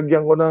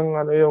 linagyan ko ng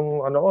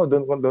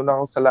doon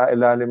ako sa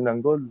ilalim ng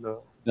goal.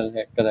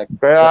 Correct.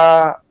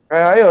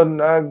 Kaya yun,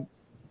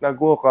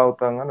 nag-walk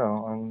out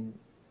ang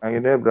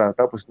Ginebra,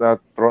 tapos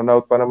na-thrown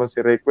out pa naman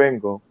si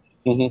Recuenco.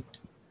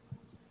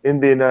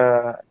 Hindi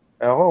na,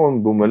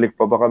 kung bumalik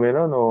pa ba kami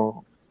noon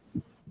o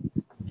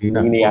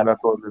Hindi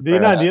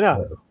na.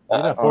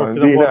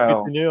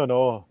 Forfeit niyo yun,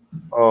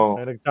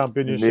 Ay,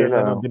 nag-champion yung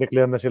Shell,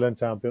 dineclare na silang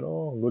champion.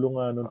 Gulo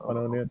nga nun,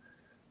 panahon na yun.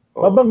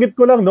 Mabanggit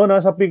ko lang,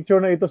 nasa picture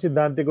na ito si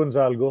Dante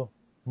Gonzalgo.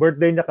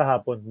 Birthday niya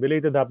kahapon.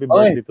 Belated happy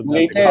birthday to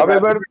belated. Dante. Happy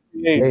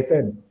birthday.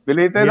 Related.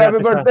 Belated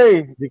happy birthday.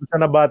 Hindi ko siya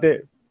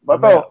nabati.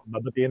 Bato. Mamaya,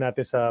 babatiin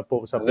natin sa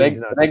page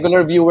natin.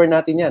 Regular viewer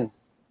natin yan.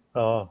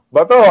 Oo.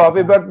 Bato,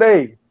 happy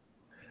birthday.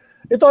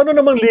 Ito ano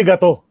namang liga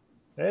to?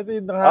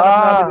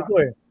 Nakahanap natin ito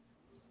eh.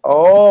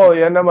 Oo,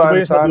 yan naman.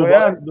 Dubai, Sa ano Dubai?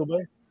 yan?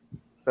 Dubai?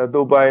 Sa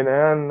Dubai na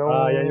yan.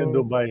 Yan yung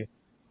Dubai.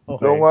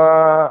 Okay.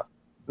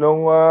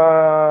 Nung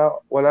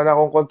wala na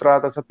akong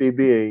kontrata sa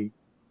PBA,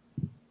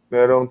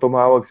 merong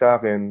tumawag sa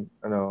akin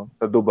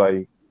sa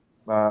Dubai.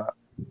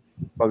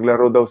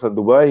 Maglaro daw sa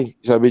Dubai.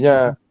 Sabi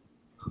niya,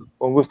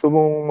 kung gusto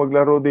mong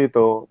maglaro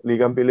dito,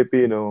 Ligang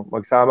Pilipino,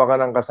 magsama ka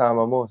ng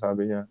kasama mo,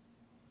 sabi niya.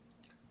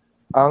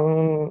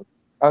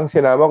 Ang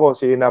sinama ko,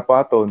 si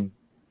Napaton.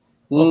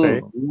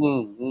 Okay.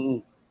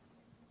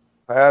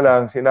 Kaya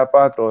lang, si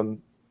Napaton,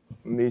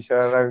 hindi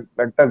siya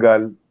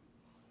nagtagal.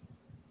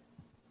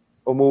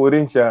 Umuwi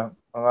rin siya.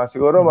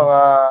 Siguro mga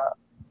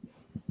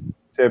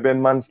 7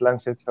 months lang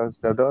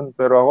siya doon.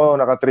 Pero ako,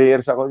 naka 3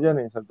 years ako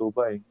dyan sa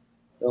Dubai.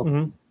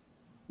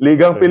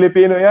 Ligang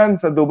Pilipino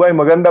yan sa Dubai.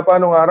 Maganda pa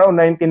nung araw,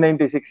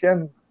 1996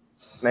 yan.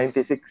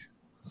 96.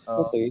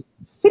 Okay.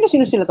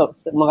 Sino sila to?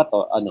 Mga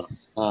to, ano?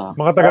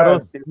 Mga taga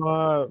ron.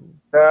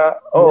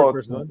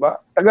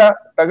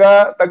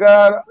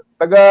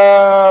 Taga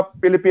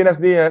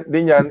Pilipinas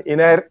din yan.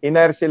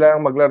 Inair sila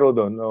maglaro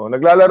doon.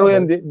 Naglalaro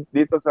yan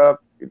dito sa...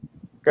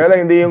 Kaya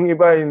lang hindi yung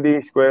iba, hindi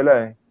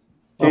eskwela eh.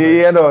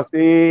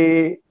 Si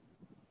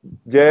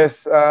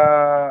Jess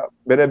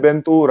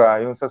Beneventura,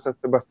 yung sa San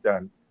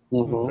Sebastian.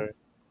 Okay.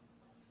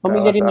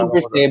 Pamilya rin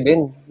number 7.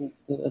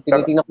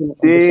 Tinitingnan ko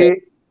number 7.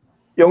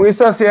 Yung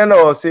isa si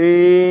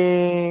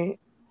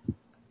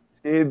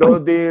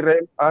Dodi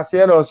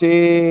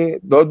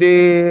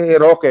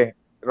Roque.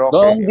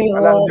 Dodi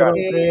Roque.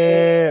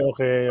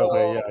 Okay.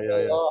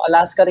 Yeah.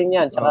 Alaska rin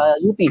yan, tsaka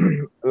UP.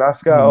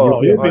 Alaska,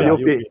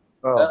 UP.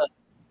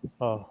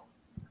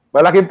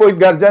 Malaking point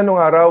guard dyan nung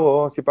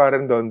araw, si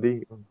Pareng Dondi.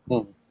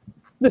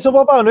 So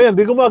paano yan?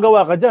 Di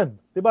gumagawa ka dyan.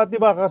 Diba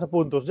ka sa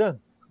puntos dyan?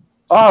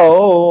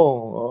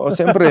 Oo.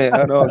 Siyempre,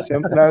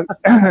 siyempre,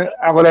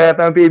 ako lang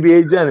yata ang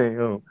PBA dyan eh.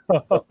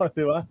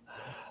 Diba?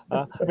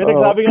 May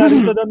nagsabi nga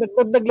dito,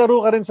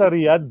 naglaro ka rin sa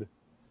Riyadh.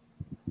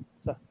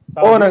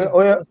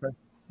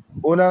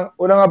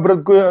 Unang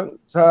abroad ko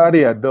yun sa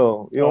Riyadh.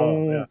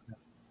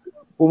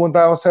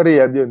 Pumunta ako sa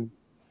Riyadh yun.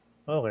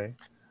 Okay.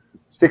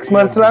 6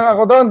 months lang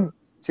ako doon.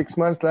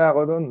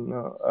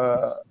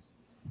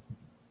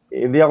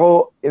 Hindi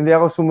ako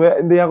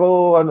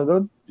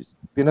doon.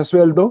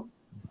 Pinasweldo.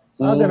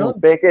 Ganun.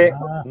 Peke.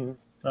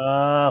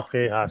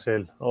 Okay,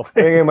 hassle.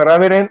 Okay.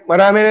 Marami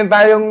rin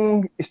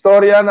tayong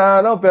istorya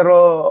na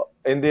pero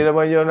hindi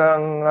naman 'yon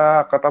ang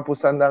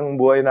katapusan ng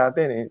buhay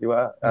natin eh, di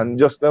ba?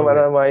 Ang Diyos naman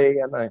na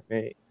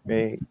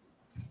may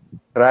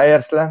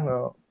trials lang,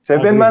 no.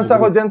 7 months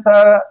ako diyan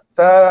sa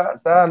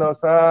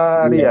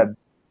Riyadh.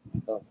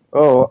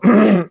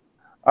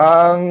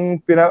 Ang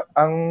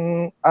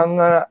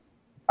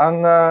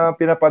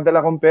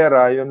pinapadala kong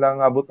pera, yun lang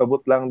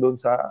abot-abot lang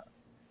doon sa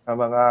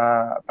mga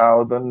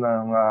tao doon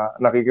na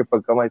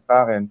nakikipagkamay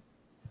sa akin.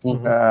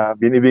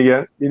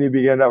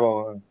 Binibigyan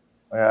ako.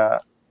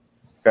 Kaya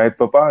kahit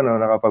pa paano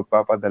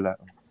nakapagpapadala.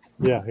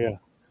 Yeah.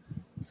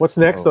 What's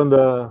next on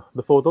the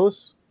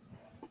photos?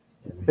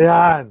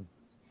 Yan.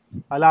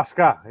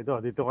 Alaska.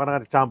 Dito ka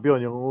na champion,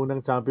 yung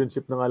unang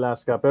championship ng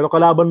Alaska. Pero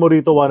kalaban mo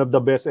rito, one of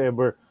the best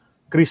ever.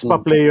 Crispa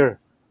player.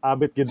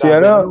 Abet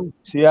Gindagan.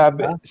 Si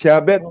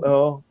Abet.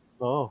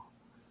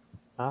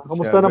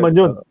 Kamusta naman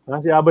yun?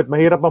 Si Abet,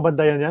 mahirap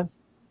mabantayan yan?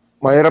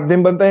 Mahirap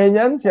din bantayan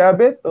yan, si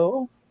Abet.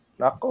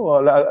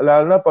 Nako,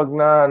 lalo na pag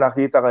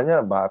nakita ka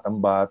niya,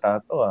 batang-bata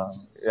to.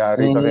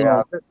 Yari ka kay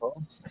Abet.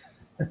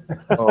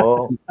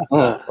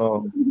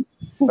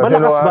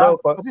 Malakas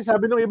ba? Kasi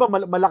sabi nung iba,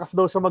 malakas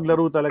daw siya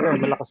maglaro talaga.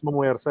 Malakas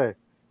mamuwersa eh.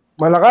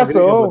 Malakas, si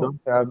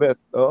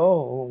Abet.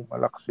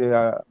 Malakas si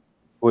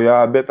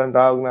Kuya Abet ang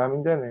tawag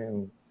namin dyan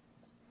eh.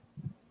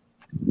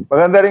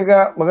 Maganda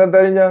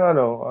rin yung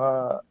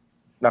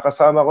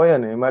nakasama ko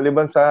yan eh.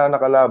 Maliban sa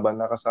nakalaban,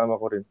 nakasama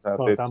ko rin sa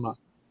Pepsi. Tama.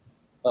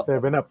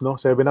 7-Up, no?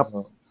 7-Up.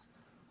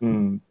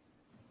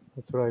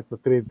 That's right.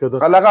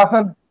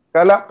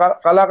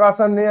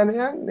 Kalakasan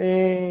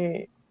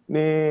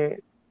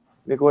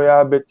ni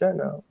Kuya Abet yan.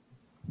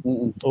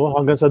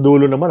 Hanggang sa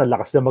dulo naman, ang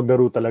lakas niya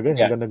maglaro talaga.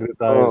 Hanggang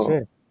nag-retire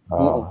siya.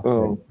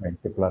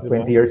 20 plus.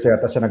 20 years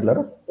yata siya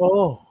naglaro.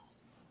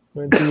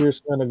 20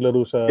 years na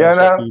naglaro sa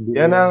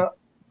PBA.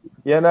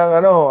 Yan ang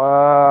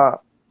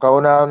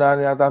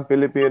kauna-unahan yata ang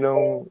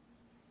Pilipinong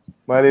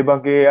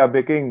malibang kay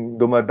Abe King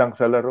dumadang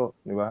sa laro,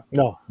 di ba?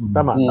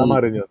 Tama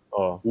rin yun.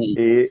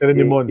 Sila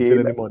ni Mon.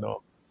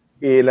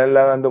 Ilan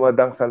lang ang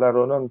dumadang sa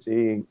laro noon,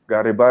 si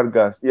Gary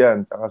Vargas,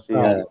 yan, tsaka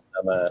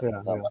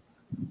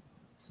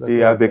si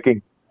Abe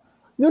King.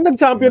 Yung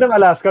nag-champion ng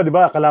Alaska, di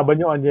ba?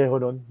 Kalaban yung Añejo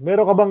noon.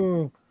 Meron ka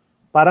bang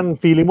parang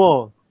feeling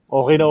mo,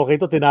 okay na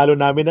okay to, tinalo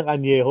namin ng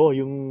Añejo,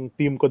 yung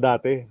team ko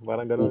dati.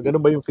 Parang gano'n.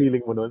 Gano'n ba yung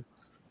feeling mo noon?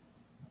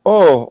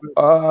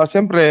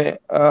 Siyempre,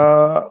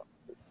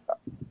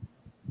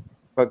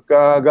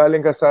 pagka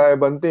galing ka sa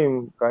ibang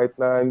team, kahit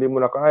na hindi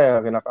mo na kaya,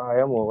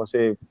 kinakaya mo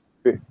kasi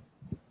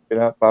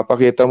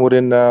papakita mo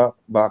rin na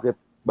bakit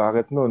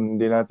nun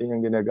hindi natin yung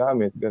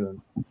ginagamit, ganun.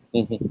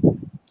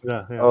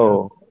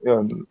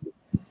 Yun.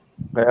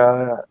 Kaya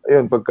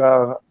yun,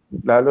 pagka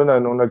lalo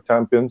na nung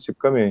nag-championship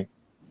kami,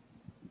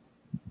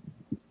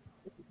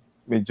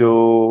 medyo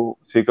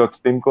sikat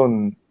team ko,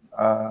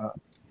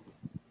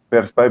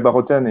 first 5 ako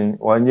dyan eh.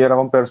 1 year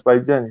akong first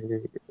 5 dyan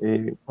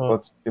eh.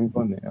 Coach team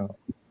ko eh.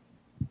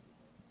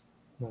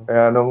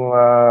 Kaya nung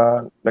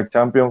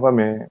nag-champion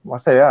kami,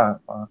 masaya.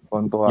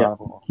 Kontuwa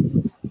ako.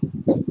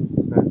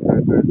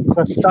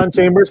 Sa Sean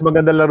Chambers,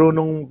 maganda laro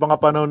nung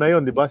pangapanahon na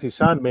yun, di ba? Si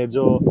Sean,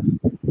 medyo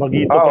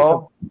magito pa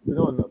sa...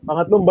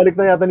 Pangatlong balik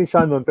na yata ni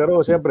Sean nun,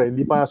 pero siyempre,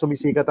 hindi pa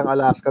sumisikat ang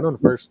Alaska nun.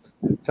 First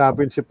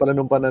championship pala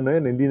nung panahon na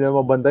yun, hindi na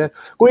mabantayan.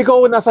 Kung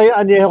ikaw nasa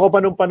Añejo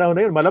pa nung panahon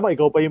na yun, malamang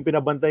ikaw pa yung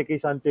pinabantay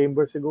kay Sean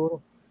Chambers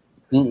siguro.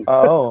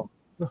 Oo.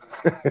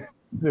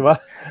 Di ba?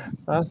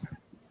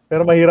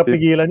 Pero mahirap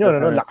pigilan yun,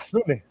 lakas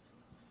nun eh.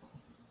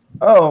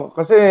 Oo,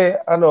 kasi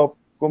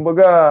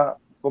kumbaga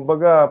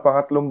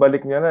pangatlong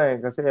balik niya na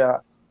eh. Kasi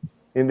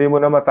hindi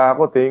mo na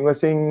matakot eh. Yung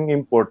kasing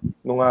import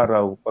nung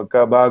araw,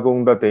 pagka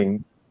bagong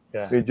dating,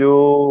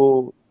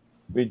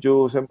 medyo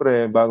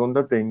siyempre bagong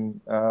dating,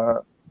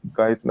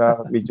 kahit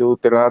na medyo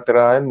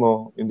tira-tirahan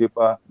mo, hindi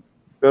pa.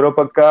 Pero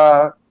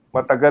pagka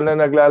matagal na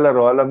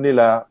naglalaro, alam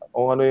nila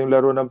kung ano yung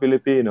laro ng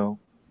Pilipino.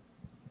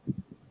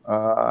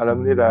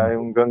 Alam nila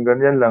yung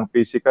ganyan lang,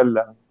 physical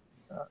lang.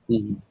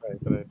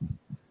 Right.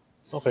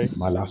 Okay.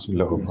 Malakas yung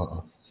loob.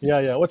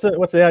 Yeah. What's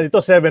ito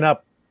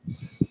 7-up.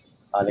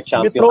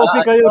 Nag-champion. May trophy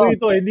kayo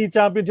rito, hindi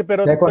championship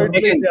pero third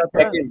place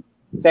yata.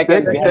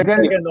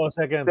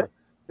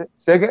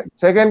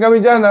 Second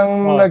kami dyan,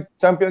 ang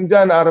nag-champion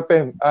dyan,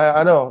 RPM.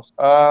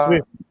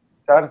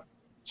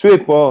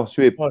 Swift.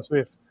 Swift.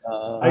 Swift.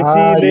 I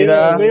see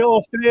Leo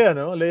Austria,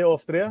 no? Leo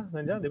Austria,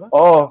 nandiyan, di ba?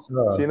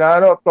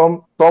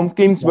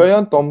 Tomkins ba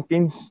yun?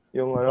 Tomkins,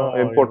 yung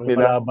import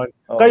nila.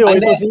 Kayo,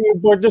 ito si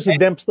import nyo, si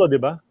Dempsto,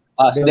 di ba?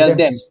 Si Del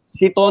Demps.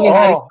 Si Tony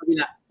Harris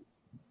kabila.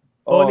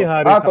 Tony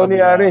Harris. Tony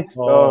Harris.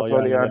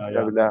 Tony Harris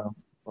kabila.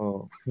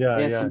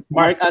 Yes.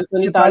 Mark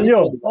Anthony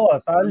Talio.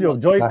 Talio.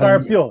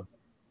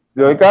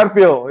 Joy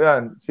Carpio,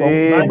 yan. Si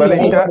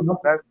Valencia.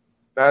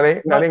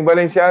 Naling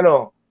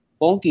Valenciano.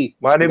 Ponky.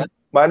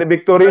 Manny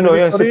Victorino,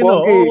 yan. Si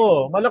Ponky.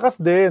 Malakas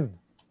din.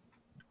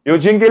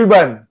 Eugene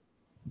Gilban.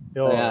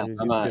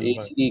 Tama.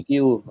 HEQ.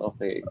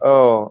 Okay.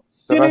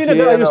 Sino yung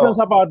nag-ayos ng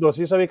sapatos?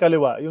 Yung sa may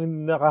kaliwa,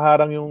 yung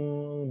nakaharang yung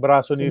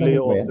braso ni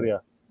Leo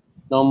Austria.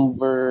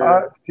 Number...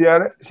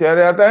 siya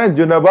yata yan,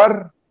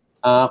 Junabar.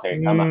 Okay,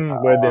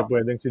 tama.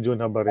 Pwedeng si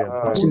Junabar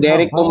yan. Si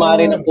Derek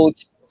Pumari na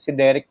coach. Si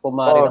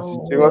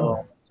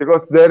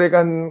Coach Derek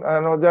ang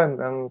dyan,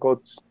 ang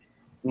coach.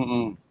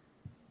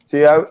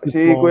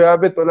 Si Kuya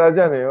Abet wala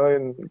dyan eh.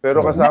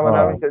 Pero kasama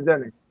namin siya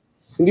dyan eh.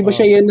 Hindi ba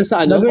siya yan na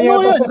sa ano?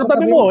 Yan,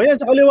 katabi mo. Yan,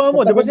 sa kaliwa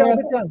mo. Di ba si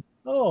Abet yan?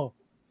 Oo.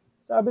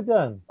 Si Abet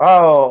yan.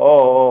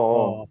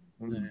 Oo.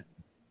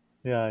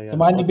 Si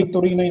Manny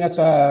Victorino yung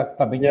nasa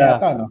tabi niya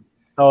yata, no?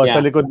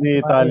 Sa likod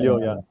ni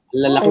Talio, yan.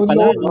 Lalaki pa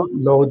na, no?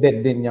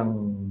 Loaded din yung...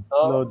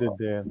 Loaded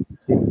din.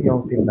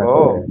 Yung team na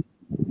to.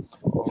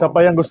 Isa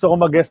pa yung gusto ko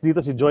mag-guest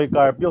dito, si Joy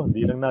Carpio.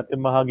 Hindi lang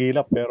natin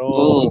mahagilap, pero...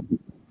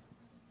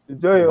 Si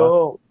Joy,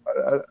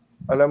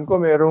 alam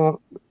ko, meron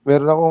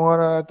akong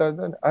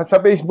sa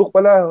Facebook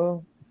pala,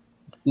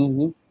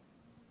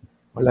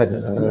 Wala,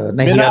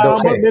 nahiya daw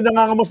siya. May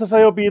nangangamusta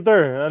sa'yo,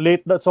 Peter.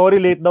 Late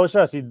daw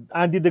siya. Si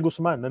Andy De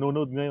Guzman,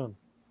 nanonood ngayon.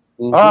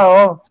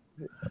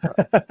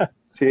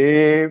 Si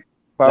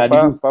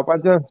Papa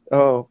John.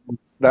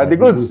 Daddy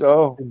Goods.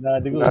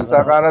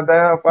 Nasa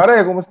Canada.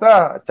 Pare,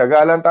 kumusta?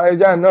 Tiyaga lang tayo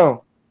dyan,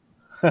 no?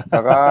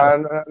 Saka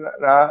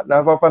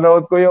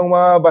napapanood ko yung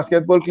mga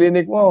basketball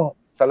clinic mo.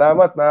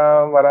 Salamat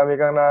na marami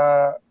kang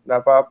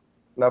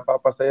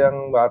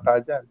napapasayang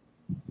bata dyan.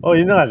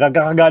 Yun na nga.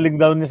 Kakagaling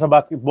daw niya sa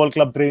basketball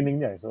club training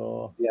niya.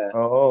 So, yeah.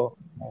 Oo.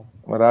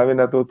 Marami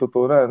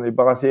natututunan.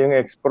 Iba kasi yung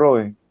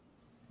ex-pro eh.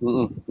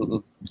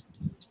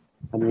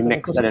 Ano yung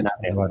next na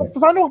natin?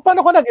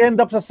 Paano ka nag-end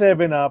up sa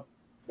 7-up?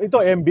 Ito,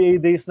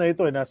 NBA days na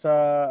ito. Nasa,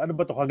 ano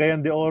ba to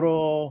Cagayan de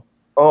Oro?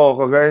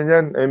 Cagayan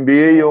yan.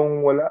 NBA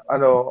yung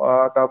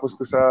tapos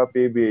ko sa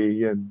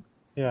PBA yan.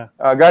 Yeah.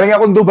 Galing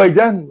akong Dubai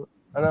dyan.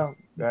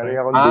 Galing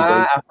akong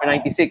Dubai. After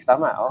 96,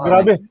 tama.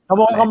 Grabe.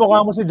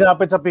 Kamukha mo si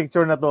Japet sa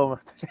picture na to.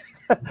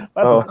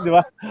 Di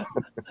ba?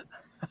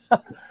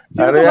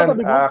 Sino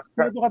katabi mo?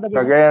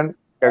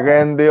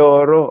 Cagayan de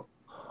Oro.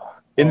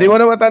 Hindi ko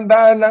na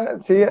matandaan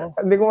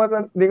hindi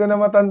ko na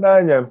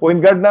matandaan yan. Point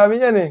guard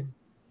namin yan eh.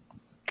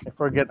 I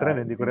forget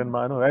rin, hindi ko rin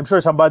maano. I'm sure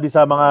somebody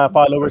sa mga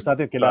followers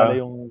natin kilala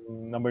yung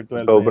number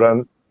 12.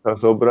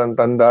 Sobrang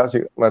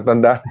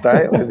matanda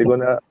tayo. Hindi ko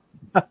na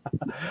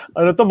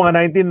ano to,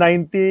 mga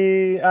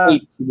 1990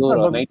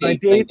 siguro,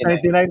 98,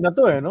 99 na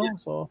to eh, no?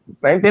 So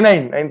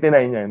 99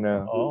 yan.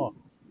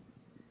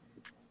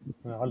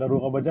 Nakalaro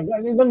ka ba dyan?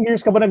 Ilang years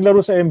ka ba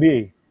naglaro sa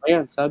NBA?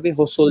 Ayan, sabi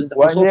Husol.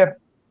 1 year.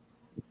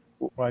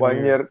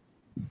 1 year.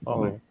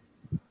 Okay.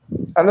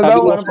 Ano sabi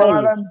daw? ko, Ano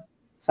pangalan?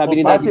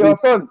 Sabi ni Si Daddy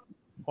Goods.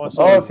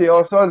 Osol. Si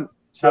Osol.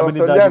 Si Sabi ni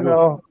Osol Daddy yan,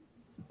 Goods.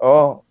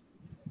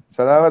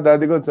 Salamat,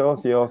 Daddy Goods.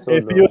 Si Osol.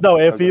 FU daw,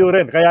 FU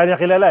rin. Kaya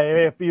niya kilala,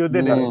 FU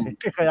din.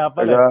 Kaya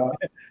pala.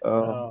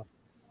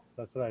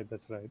 That's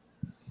right.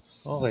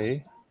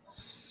 Okay.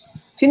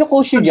 Sino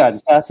coach yun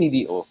dyan sa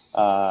CDO,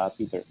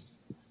 Peter?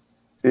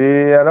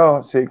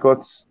 Si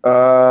Coach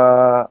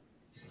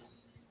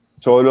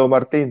Cholo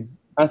Martin.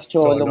 Si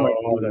Cholo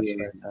Martin. That's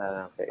right.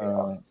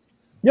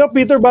 Okay.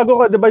 Peter,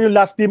 bago ka, di ba yung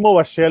last team mo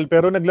was Shell,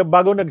 pero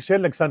bago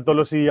nag-Shell, nag-Santa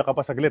Lucia ka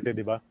pa saglit,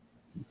 di ba?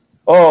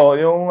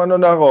 Yung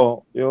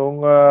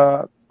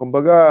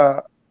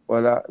kumbaga,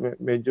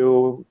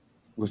 medyo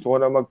gusto ko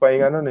na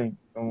magpahinga nun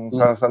yung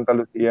sa Santa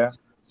Lucia.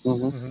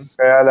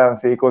 Kaya lang,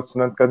 si Coach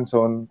Nat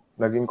Canson,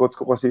 naging coach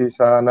ko kasi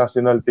sa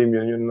national team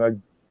yun, yung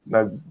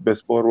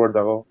nag-best forward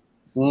ako.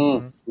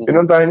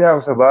 Pinuntahan niya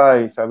ako sa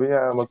bahay. Sabi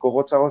niya,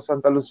 magko-coach ako sa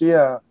Santa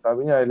Lucia.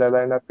 Sabi niya,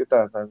 ilaline up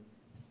kita.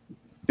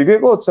 Sige,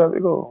 coach,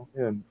 sabi ko.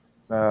 Yun.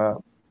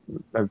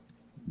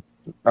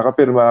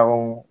 Nakapirma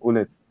akong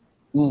ulit.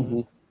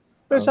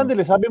 Pero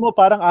sandali, sabi mo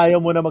parang ayaw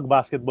mo na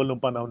mag-basketball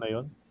nung panahon na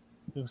yon,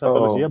 yung Santa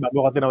Lucia,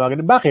 bago ka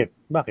tinawagan. Bakit?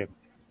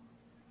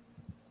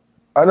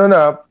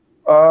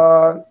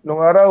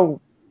 Nung araw,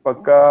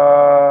 pagka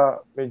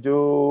medyo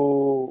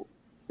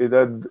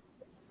edad,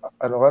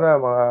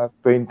 mga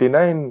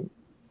 29,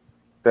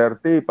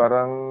 30,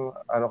 parang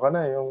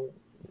yung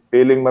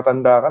feeling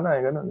matanda ka na,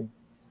 ganun.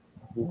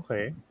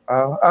 Okay.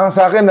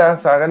 Sa akin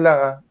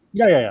lang.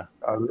 Yeah.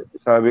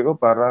 Sabi ko,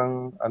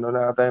 parang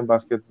na ata yung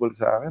basketball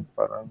sa akin,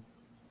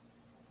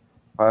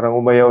 parang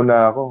umayaw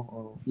na ako.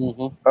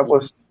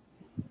 Tapos,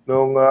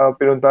 nung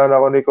pinuntahan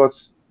ako ni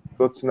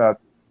Coach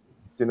Nat,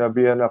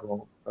 sinabihan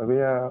ako, sabi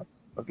niya,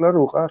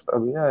 maglaro ka.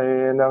 Sabi niya,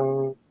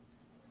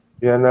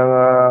 yan ang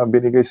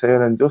binigay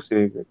sa'yo ng Diyos.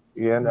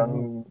 Yan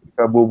ang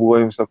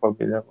kabubuhay mo sa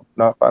pamilya ko.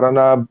 Parang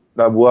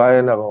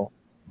nabuhayan ako.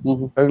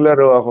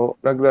 Naglaro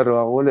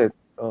ako ulit.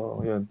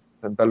 Yun,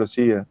 Santa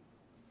Lucia.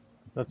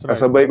 That's right.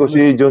 Kasabay ko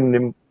si John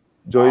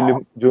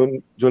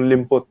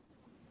Limpot.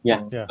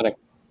 Yeah, correct.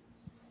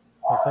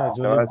 That's right,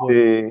 John Limpot.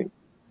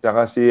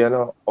 Tsaka si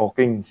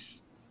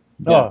Hawkins.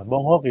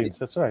 Bong Hawkins,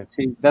 that's right.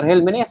 Si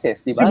Berhel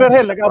Meneses, di ba? Si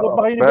Berhel, nag-abot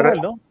pa kayo ni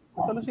Berhel, no?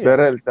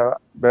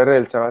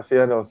 Berhel, tsaka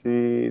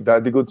si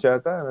Daddy Goods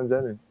yata,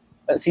 nandyan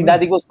Si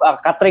Daddy Goods,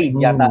 ka-trade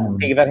yata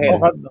kay Berhel.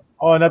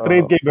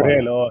 Na-trade kay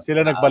Berhel.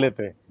 Sila nagbalit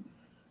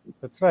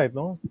That's right,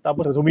 no?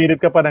 Tapos humirit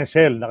ka pa ng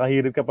Shell,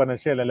 nakahirit ka pa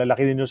ng Shell.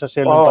 Lalaki ninyo sa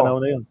Shell ng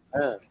panahon na yun.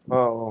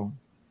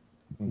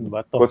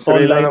 Diba? Coach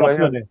Rino naman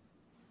yun.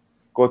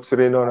 Coach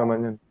Rino naman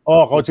yun.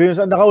 Coach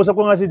Rino. Nakausap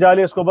ko nga si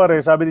Jolly Escobar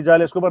Sabi ni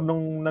Jolly Escobar,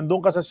 nung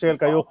nandun ka sa Shell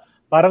kayo,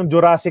 parang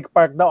Jurassic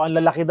Park daw, ang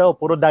lalaki daw,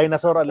 puro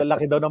dinosaur, ang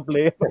lalaki daw ng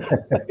player.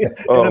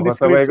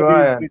 Kasabay ko nga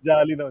yan. Si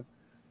Jolly noon.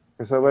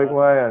 Kasabay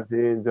ko nga yan, si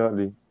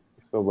Jolly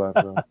Escobar.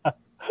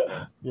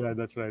 Yeah,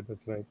 that's right.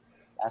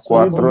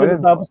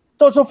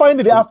 So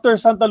finally, after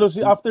Santa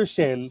Lucia, after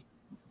Shell,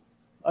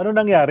 ano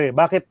nangyari?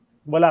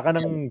 Bakit wala ka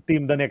ng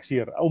team the next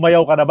year?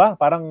 Umayaw ka na ba?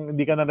 Parang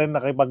hindi ka na rin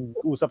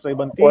nakipag-usap sa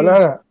ibang teams?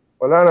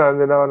 Wala na.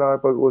 Hindi na ako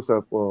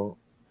nakipag-usap.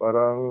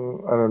 Parang,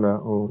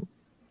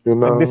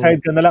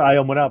 nag-decide ka na lang,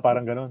 ayaw mo na,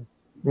 parang ganun.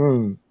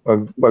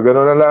 Pag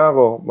gano'n na lang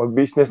ako,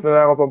 mag-business na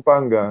lang ako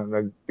Pampanga,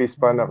 nag-peace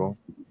pan ako.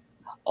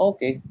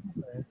 Okay.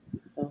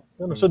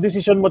 So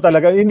decision mo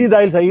talaga, hindi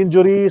dahil sa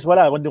injuries,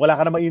 wala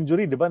ka namang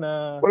injury, di ba?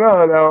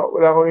 Wala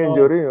akong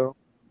injury.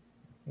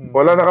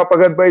 Wala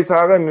nakapag-advise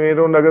sa akin,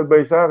 mayroong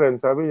nag-advise sa akin,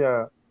 sabi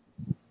niya,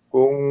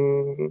 kung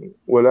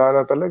wala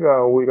na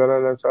talaga, uwi ka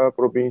na lang sa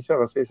probinsya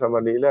kasi sa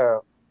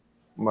Manila,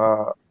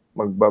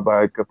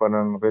 magbabayad ka pa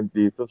ng rent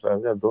dito,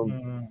 sabi niya, doon.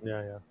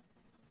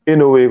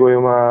 Inuwi ko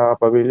yung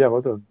mga pamilya ko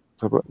doon,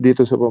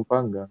 dito sa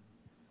Pampanga.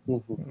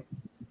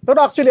 Pero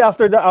actually,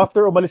 after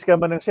umalis ka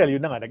man ng Shell,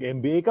 yun na nga,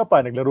 nag-NBA ka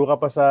pa, naglaro ka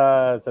pa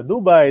sa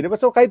Dubai, di ba?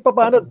 So kahit pa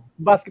paano,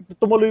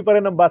 tumuloy pa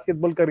rin ang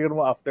basketball career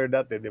mo after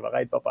that, di ba?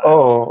 Kahit pa paano.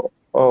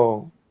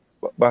 Oo.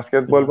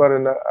 Basketball pa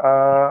rin.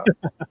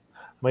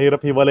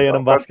 Mahirap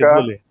hiwalayan ng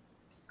basketball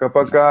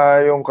Kapag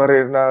yung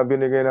career na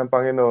binigay ng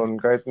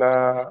Panginoon, kahit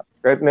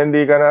na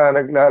hindi ka na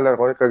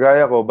naglalaro,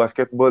 kagaya ko,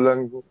 basketball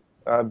lang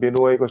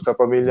binuhay ko sa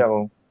pamilya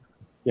ko.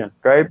 Yeah.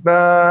 Kahit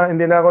na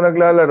hindi na ako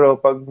naglalaro,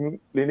 pag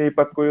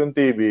linipat ko yung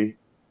TV,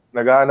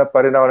 naghahanap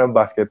pa rin ako ng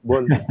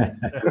basketball.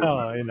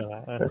 Yun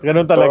na.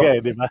 Ganun talaga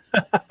di ba?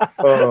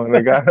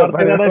 Naghahanap pa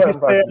rin ako ng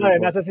basketball.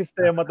 Nasa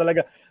sistema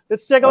talaga.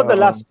 Let's check out the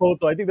last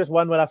photo. I think there's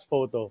one last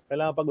photo.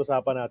 Kailangan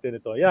pag-usapan natin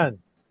ito. Yan.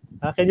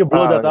 Can you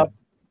blow that up?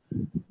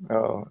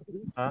 Oo.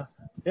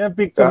 Yan,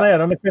 picture na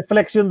yan.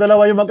 Nag-flex yung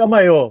dalawa yung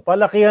mag-amay.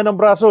 Palakihan ng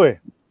braso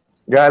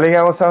Galing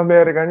ako sa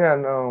Amerika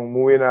niyan.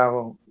 Umuwi na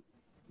ako.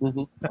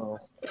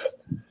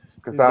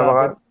 Kasama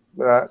ka.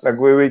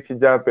 Nag-weight si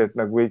Japet.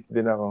 Nag-weight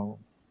din ako.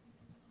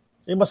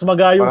 Mas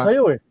magayong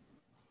sa'yo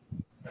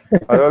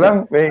Ano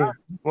lang,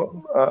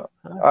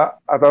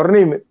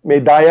 attorney,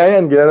 may daya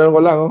yan. Ginanon ko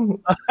lang.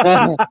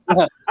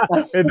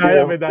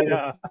 May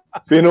daya.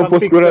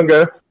 Pinupost ko lang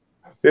gano'n.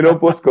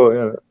 Pinupost ko.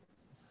 Yan.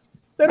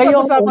 Pero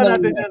pag-usapan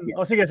natin yan.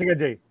 Sige,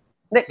 Jay.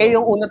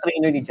 Kayo yung unang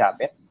trainer ni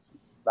Japet?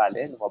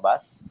 Bale,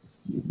 lumabas.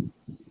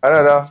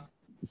 Ano?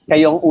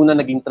 Kayo ang una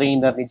naging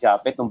trainer ni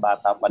Japet nung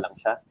bata pa lang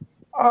siya?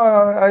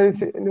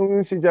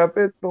 Yung si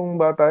Japet,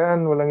 nung bata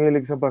yan, walang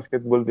hilig sa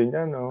basketball din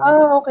yan. No?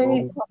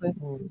 Okay.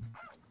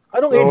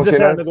 Anong age na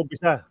siya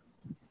nag-umpisa?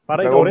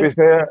 Para ikaw rin,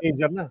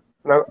 teenager na.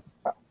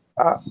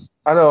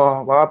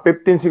 Mga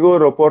 15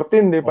 siguro,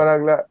 14, di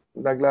pa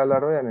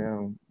naglalaro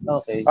yan.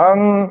 Okay.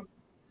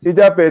 Si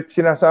Japet,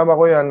 sinasama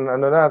ko yan,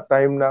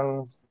 time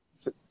ng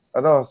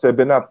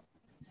 7-up.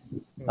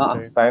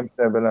 Okay. Time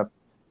 7-up.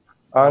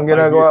 Ang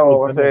ginagawa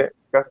ko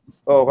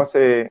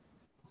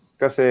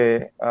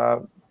kasi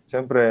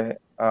siyempre,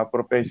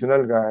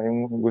 professional ka,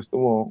 yung gusto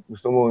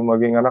mo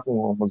maging anak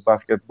mo,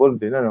 mag-basketball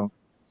din,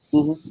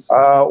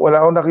 wala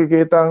akong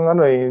nakikita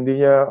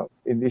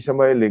hindi siya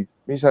mahilig.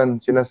 Minsan,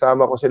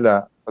 sinasama ko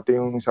sila, pati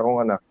yung isa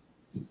kong anak.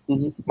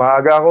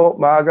 Maaga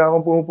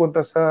akong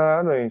pumupunta sa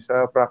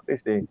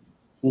practice eh.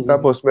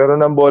 Tapos,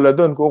 meron ng bola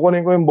doon.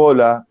 Kukunin ko yung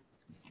bola,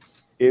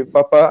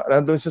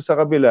 nandun siya sa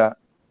kabila,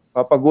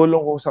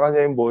 papagulong ko sa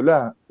kanya yung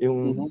bola.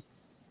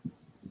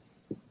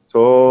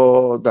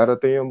 So,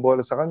 darating yung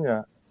bola sa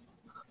kanya.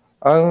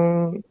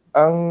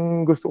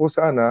 Ang gusto ko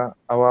sana,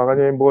 hawakan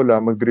niya yung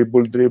bola,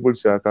 mag-dribble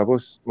siya,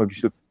 tapos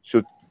mag-shoot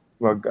siya,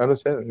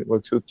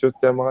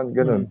 mga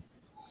ganun.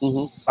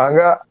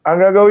 Ang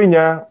gagawin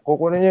niya,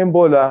 kukunin niya yung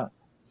bola,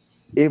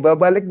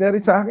 ibabalik niya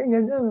rin sa akin,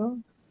 ganyan, no?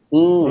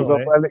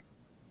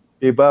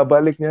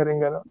 Ibabalik niya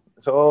rin gano'n.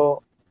 So,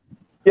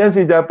 yan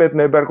si Japet,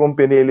 never kong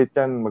pinilit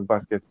yan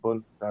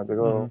mag-basketball. Sabi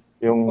ko,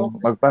 yung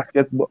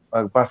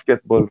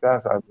mag-basketball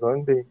ka, sabi ko,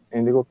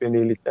 hindi ko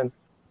pinilit yan.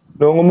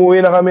 Nung umuwi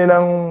na kami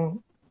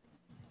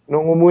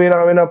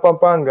ng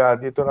Pampanga,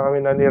 dito na kami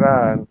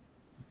nanirahan.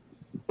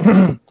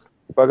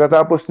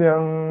 Pagkatapos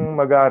niyang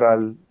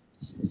mag-aral,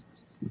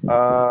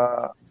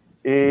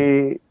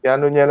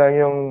 ano niya lang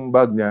yung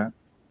bag niya,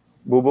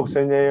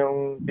 bubuksan niya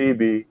yung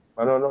TV,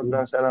 manonood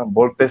na siya ng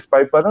Voltes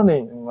 5 pa nun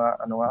eh.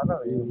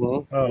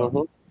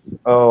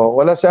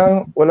 Wala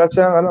siyang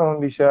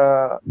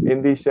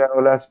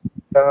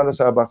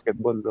sa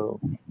basketball. So.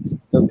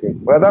 Okay.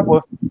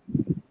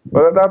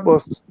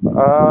 Pagkatapos,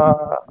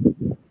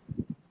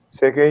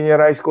 second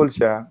year high school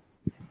siya,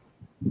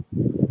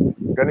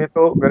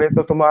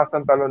 ganito tumaas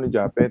ang talon ni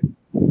Japet.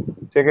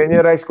 Second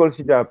year high school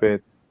si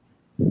Japet,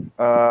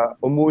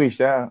 umuwi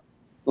siya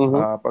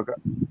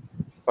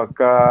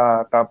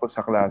pagkatapos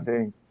sa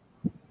klase.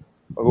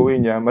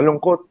 Pag-uwi niya,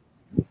 malungkot.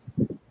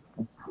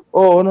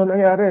 Ano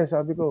nangyari?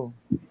 Sabi ko.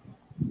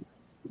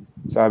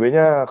 Sabi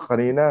niya,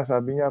 kanina,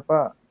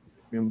 pa,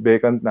 yung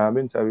vacant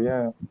namin, sabi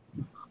niya,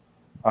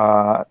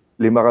 5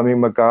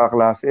 kaming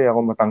magkakaklase,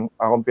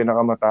 akong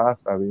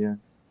pinakamataas, sabi niya.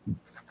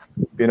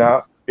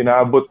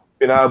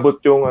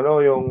 Pinaabot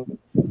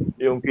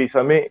yung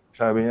kisame,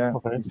 sabi niya.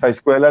 Okay. Sa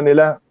eskwela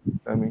nila,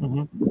 sabi.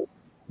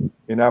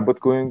 Inabot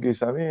ko yung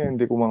kisame,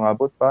 hindi ko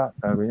mangabot pa,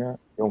 sabi niya.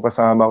 Yung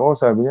kasama ko,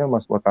 sabi niya,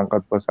 mas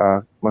matangkad pa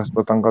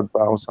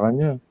ako sa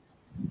kanya.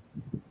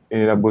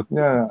 Inabot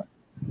niya,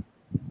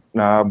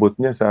 naabot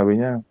niya,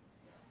 sabi niya.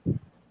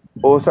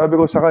 Sabi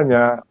ko sa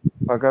kanya,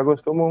 pagka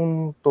gusto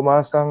mong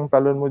tumaas ang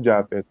talon mo,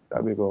 Japet,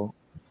 sabi ko,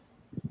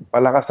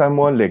 palakasan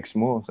mo ang legs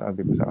mo,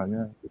 sabi ko sa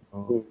kanya.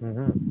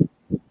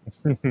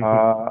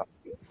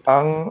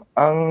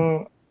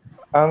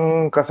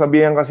 Ang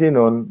kasabihan kasi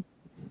nun,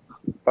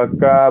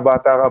 pagka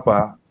bata ka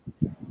pa,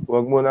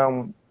 huwag mo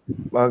nang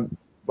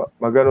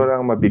magano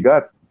nang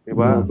mabigat, di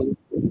ba?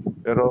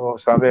 Pero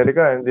sa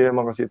Amerika, hindi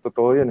naman kasi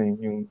totoo yan eh.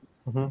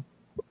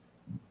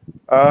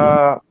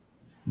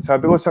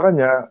 Sabi ko sa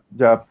kanya,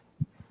 Jap,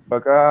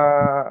 pagka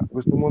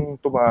gusto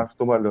mong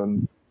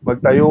tumalon,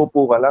 magtayo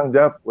po ka lang,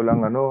 Jap.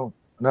 Walang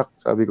anak,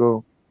 sabi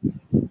ko,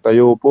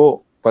 tayo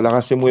po,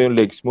 palakasin mo yung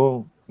legs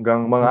mo,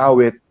 hanggang mga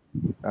awit,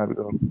 sabi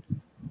ko.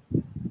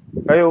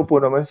 Tayo po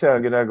naman siya,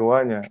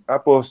 ginagawa niya.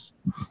 Tapos,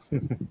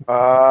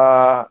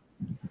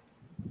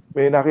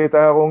 may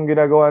nakita akong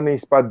ginagawa ni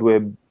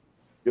Spadweb,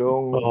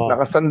 yung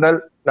nakasandal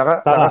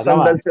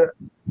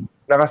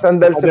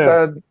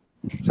siya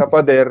sa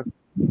pader.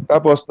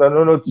 Tapos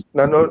nanonood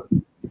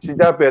si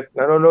Japet,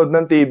 nanonood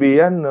ng TV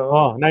yan,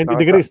 no. 90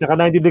 degrees, naka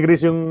 90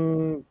 degrees yung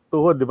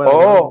tuhod, di ba?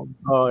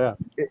 Yeah.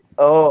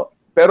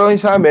 Pero yung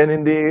sa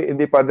amin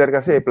hindi pader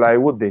kasi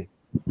plywood eh.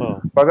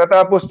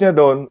 Pagkatapos niya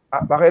doon,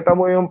 makita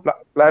mo yung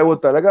plywood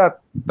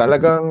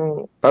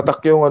talagang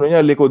tatak yung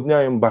likod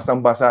niya, yung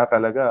basang-basa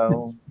talaga.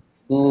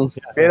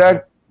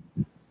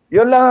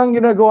 Yun lang ang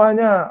ginagawa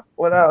niya.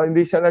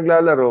 Hindi siya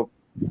naglalaro.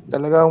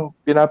 Talagang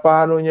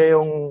pinapahano niya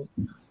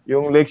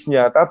yung legs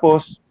niya.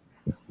 Tapos,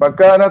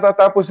 pagka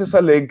natatapos siya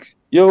sa legs,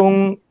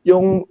 yung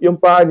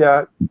paa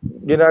niya,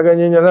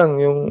 ginaganyan niya lang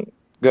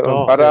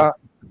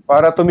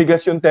para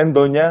tumigas yung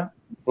tendon niya.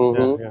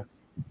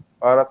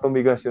 Para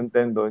tumigas yung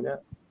tendon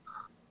niya.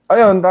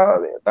 Ayun,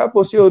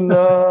 tapos yun,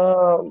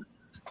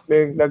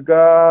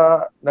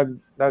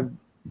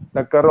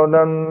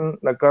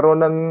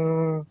 nagkaroon ng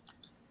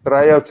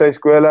tryout sa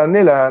eskwela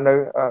nila,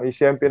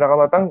 siya yung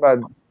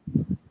pinakamatangkad.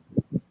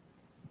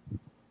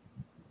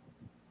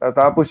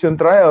 Tapos yung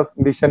tryout,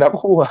 hindi siya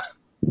nakuha.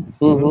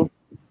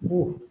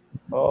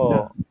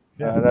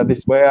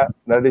 Nadismaya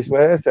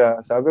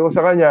siya. Sabi ko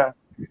sa kanya,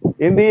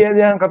 hindi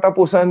yan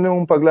katapusan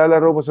ng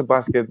paglalaro mo sa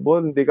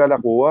basketball. Hindi ka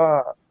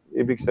nakuha.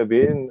 Ibig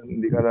sabihin,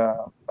 hindi ka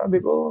na... Sabi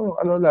ko,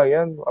 ano lang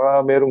yan.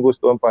 Merong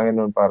gusto ang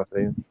Panginoon para sa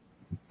iyo.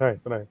 Right.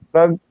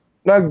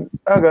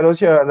 Ano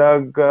siya,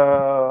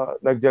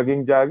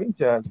 nag-jogging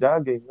siya.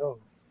 Jogging,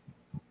 no?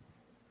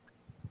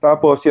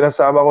 Tapos,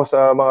 sinasama ko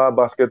sa mga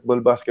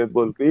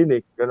basketball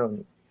clinic.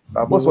 Ganun.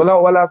 Tapos,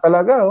 wala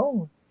talaga,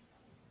 oh.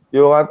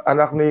 Yung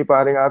anak ni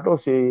paring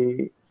ato,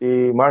 si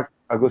Mark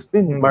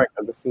Agustin.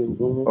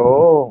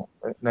 Oo.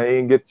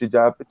 Naiinggit si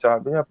Japet.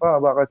 Sabi niya,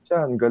 pa, bakit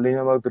siya? Ang galing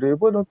niya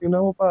mag-dribble. No?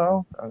 Tingnan mo pa.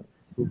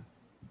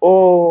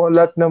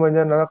 Lahat naman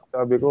yan, anak.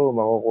 Sabi ko,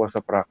 makukuha sa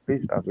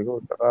practice. Sabi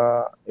ko,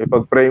 saka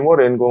ipag-pray mo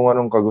rin kung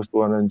anong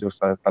kagustuhan ng Diyos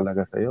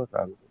talaga sa'yo.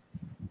 Sabi ko.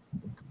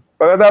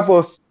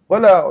 Pagkatapos,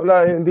 wala.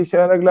 Hindi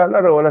siya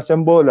naglalaro. Wala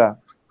siyang bola.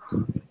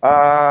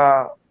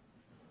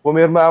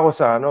 Pumirma ako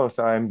sa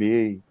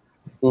NBA.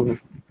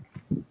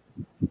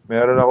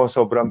 Meron akong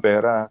sobrang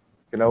pera.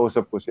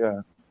 Kinausap ko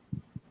siya.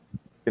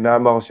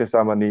 Kinama ko siya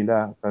sa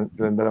Manila.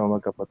 Silang dalawang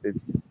magkapatid.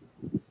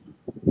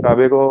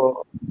 Sabi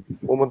ko,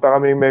 pumunta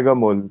kami yung Mega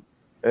Mall.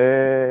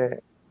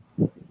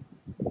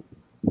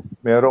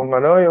 Merong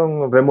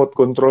yung remote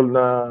control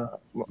na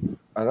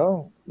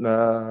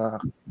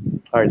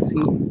RC.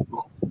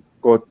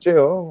 Kotse,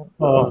 oh.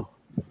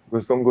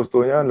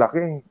 Gustong-gusto niya.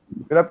 Laki.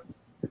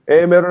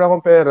 Meron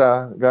akong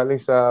pera. Galing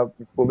sa,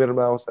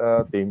 pumirma ako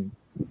sa team.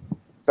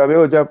 Sabi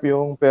ko, Jap,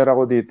 yung pera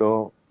ko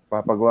dito,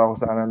 papagawa ko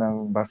sana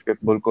ng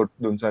basketball court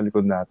doon sa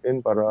likod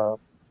natin para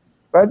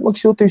kahit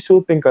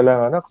mag-shooting ka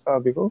lang, anak.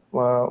 Sabi ko,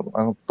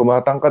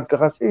 tumatangkad ka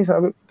kasi.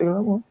 Sabi ko,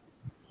 tingnan mo.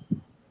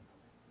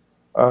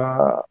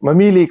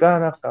 Mamili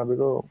ka, anak. Sabi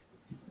ko,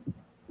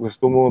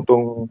 gusto mo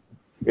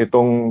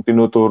itong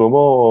tinuturo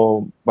mo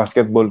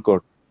basketball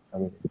court.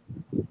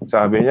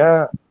 Sabi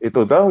niya,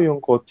 ito daw, yung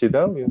kotse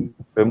daw, yung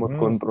remote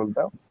control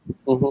daw.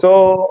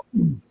 So,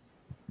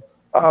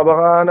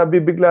 baka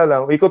nabibigla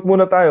lang. Ikot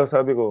muna tayo,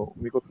 sabi ko.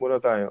 Ikot muna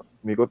kami.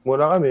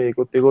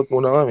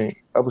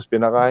 Tapos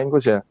pinakain ko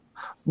siya.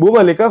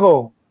 Bumalik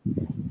ako.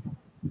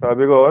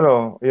 Sabi ko,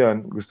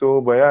 yan, gusto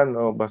mo ba yan?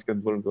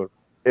 Basketball court.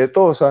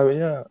 Ito,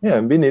 sabi niya,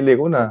 yan, binili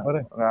ko na.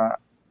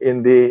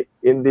 Hindi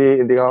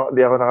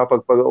ako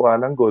nakapagpagawa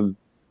ng goal.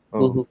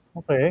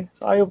 Okay.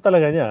 So, ayaw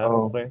talaga niya.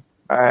 Okay.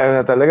 Ayaw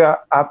na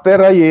talaga.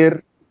 After a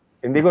year,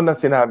 hindi ko na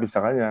sinabi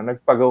sa kanya.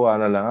 Nagpagawa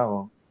na lang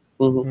ako.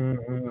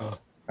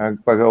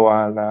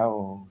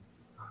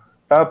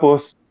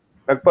 Tapos,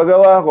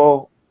 nagpagawa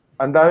ako,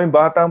 ang daming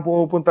batang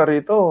pumupunta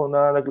rito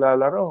na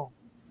naglalaro.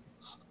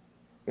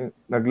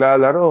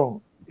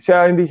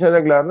 Siya, hindi siya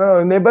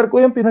naglalaro. Never ko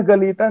yung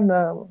pinagalitan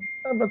na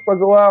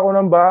nagpagawa ako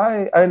ng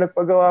bahay,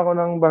 nagpagawa ako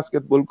ng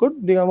basketball court,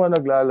 hindi nga man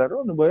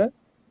naglalaro. Ano ba yan?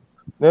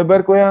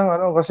 Never ko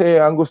yung, kasi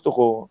ang gusto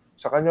ko,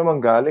 sa kanya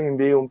manggaling,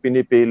 hindi yung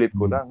pinipilit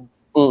ko lang.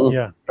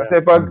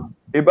 Kasi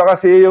iba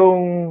kasi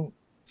yung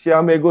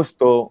siya may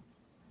gusto,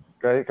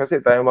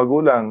 kasi tayo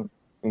magulang,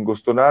 yung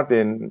gusto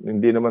natin,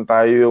 hindi naman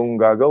tayo yung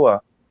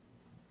gagawa.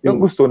 Yung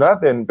gusto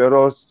natin,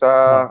 pero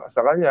sa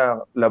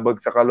kanya,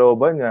 labag sa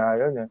kalooban niya,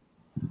 ayaw niya.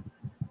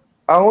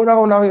 Ang una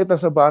ko nakita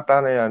sa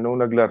bata na yan, nung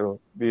naglaro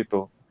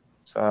dito,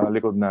 sa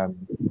likod namin.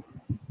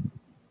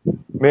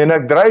 May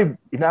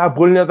nag-drive,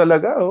 inaabol niya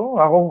talaga.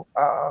 Ako,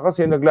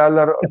 kasi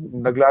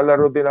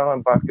naglalaro din ako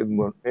ng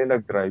basketball. May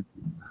nag-drive.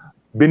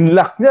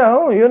 Binlock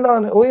niya,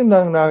 yun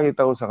lang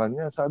nakita ko sa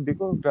kanya. Sabi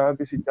ko,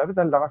 grabe si Jared,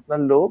 ang lakas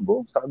ng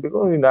loob. Sabi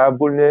ko,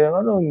 inaabol niya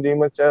yung hindi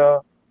man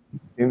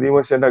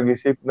siya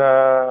nag-isip na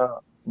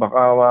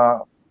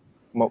baka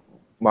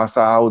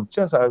masahod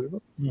siya, sabi ko.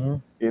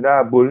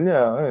 Inaabol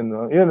niya,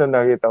 yun ang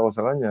nakita ko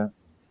sa kanya.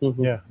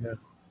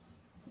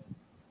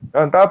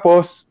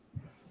 Tapos,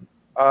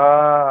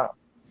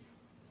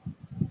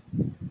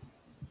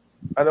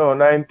 2001,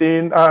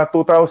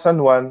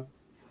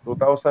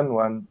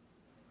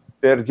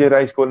 third year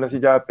high school na si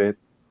Japet.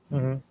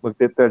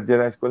 Magte-third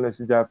year high school na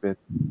si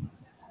Japet.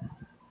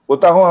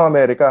 Punta ako ng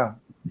Amerika.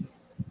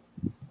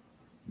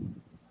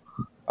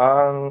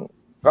 Ang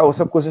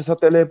kausap ko siya sa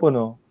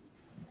telepono,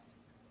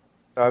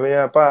 sabi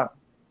niya, pa,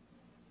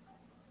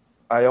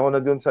 ayaw ko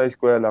na dun sa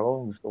eskwela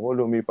ko. Gusto ko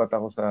lumipat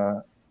ako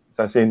sa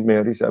St.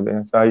 Mary, sabi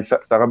niya.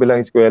 Sa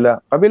kabilang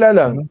eskwela. Kabila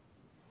lang.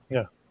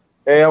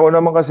 Ako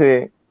naman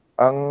kasi,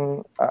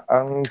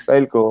 ang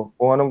style ko,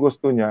 kung anong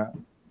gusto niya,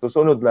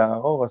 susunod lang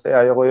ako kasi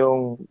ayaw ko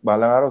yung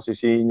balang araw,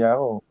 sisihin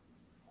niya ako.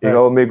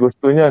 Ikaw may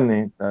gusto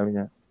niyan sabi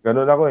niya.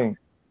 Ganun ako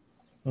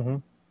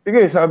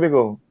Sige, sabi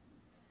ko.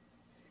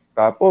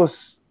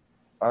 Tapos,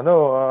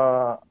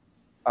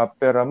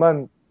 after a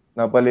month,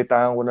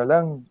 nabalitaan ko na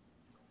lang,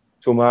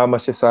 sumama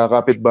siya sa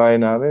kapitbahay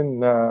namin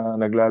na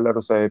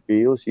naglalaro sa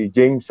FPU, si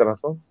James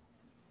Rason.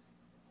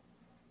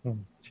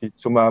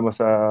 Sumama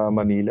sa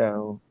Manila.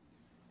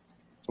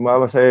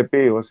 Sumama sa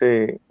FPU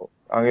kasi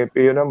ang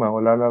FPU naman,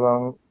 wala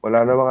namang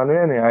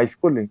high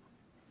school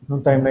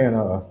Noong time na yun,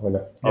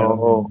 wala.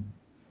 Oo.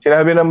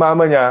 Sinabi ng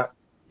mama niya,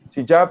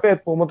 si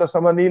Japet, pumunta sa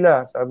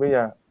Manila. Sabi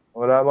niya,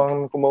 wala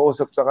bang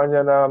kumausap sa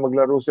kanya na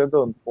maglaro siya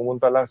doon.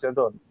 Pumunta lang siya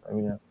doon.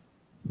 Sabi niya.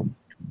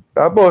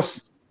 Tapos,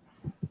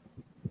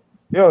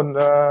 yun,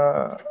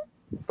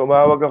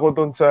 tumawag ako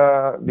dun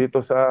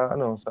dito sa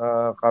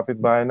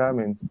kapitbahay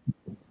namin.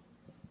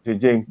 Si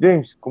James.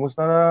 James,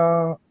 kumusta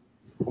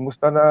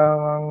na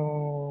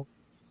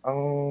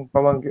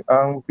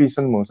ang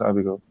pisan mo,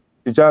 sabi ko.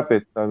 Si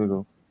Japet, sabi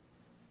ko.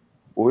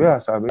 Kuya,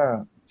 sabi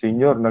niya,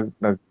 senior,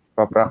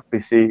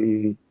 nagpa-practice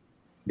si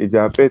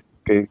Japet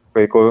kay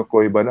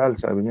Koy Banal,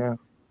 sabi niya.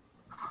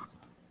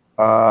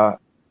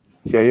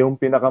 Siya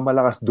yung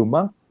pinakamalakas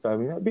dumang,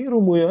 sabi niya.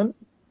 Biro mo yan?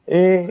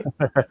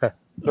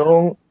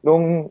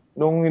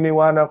 Nung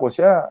iniwanan ko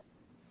siya,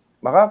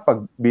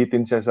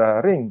 makapagbitin siya sa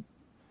ring.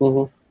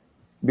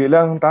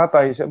 Bilang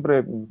tatay, siyempre,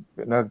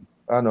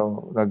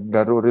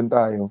 naglaro rin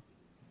tayo.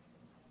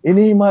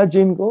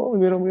 Ini-imagine ko,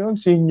 biro mo yun,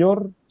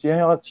 senior,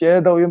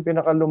 siya daw yung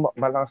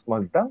pinakamalakas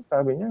magdang,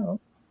 sabi niya.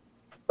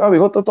 Sabi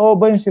ko, totoo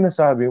ba yung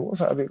sinasabi mo?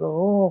 Sabi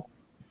ko,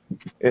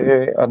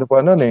 ano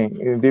pa nun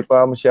hindi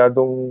pa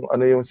masyadong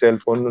yung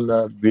cellphone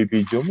na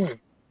video mo.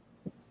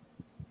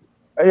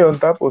 Ayun,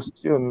 tapos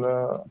yun,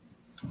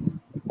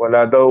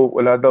 wala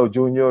daw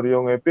junior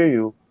yung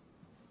FAU.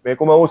 May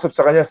kumausap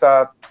sa kanya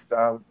sa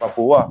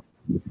Papua.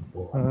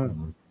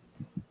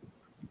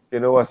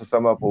 Kinuha sa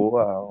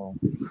Mapua.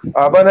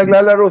 Habang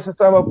naglalaro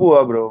sa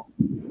Mapua, bro,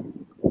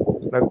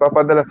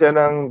 nagpapadala siya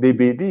ng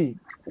DVD.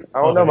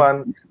 Ako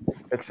naman,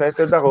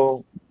 excited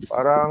ako.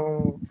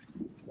 Parang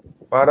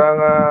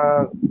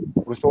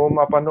gusto ko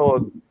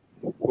mapanood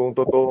kung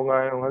totoo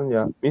nga yung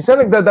niya.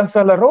 Minsan nagdadang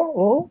sa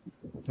laro,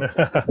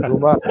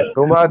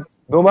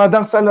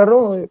 dumadang sa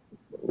laro.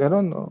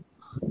 Ganon,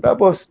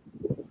 Tapos,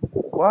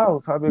 wow,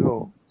 sabi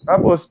ko.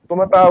 Tapos,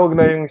 tumatawag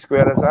na yung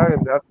eskwela sa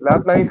akin.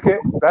 Lahat ng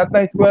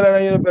eskwela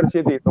ng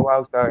university,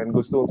 tumawag sa akin.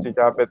 Gusto si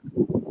Japet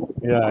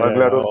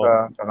maglaro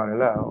sa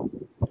kanila.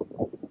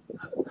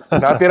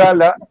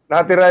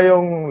 Natira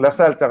yung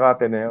Lasal tsaka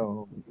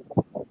Ateneo.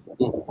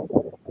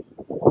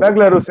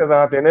 Naglaro siya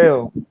sa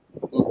Ateneo.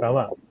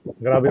 Tama.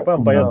 Grabe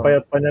pa,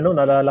 payat-payat pa niya noon,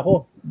 naalala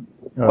ko.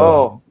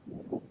 Oo.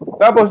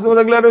 Tapos,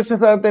 nung naglaro siya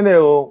sa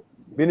Ateneo,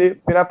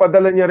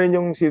 pinapadala niya rin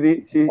yung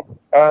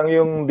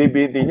yung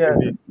DVD niya.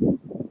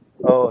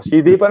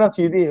 CD pa na,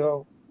 CD.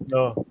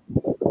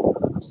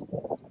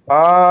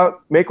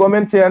 May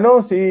comment si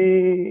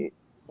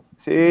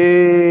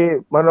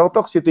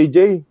Manotok, si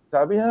TJ.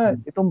 Sabi niya,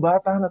 itong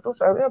bata na to,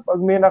 sabi niya, pag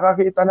may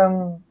nakakita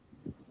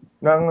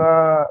ng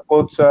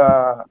coach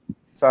sa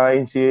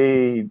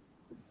NCAA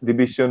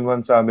Division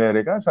 1 sa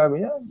Amerika, sabi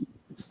niya,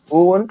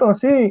 to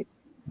kasi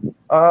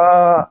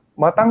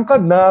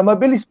matangkad na,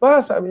 mabilis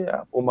pa, sabi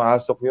niya.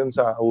 Pumasok yun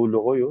sa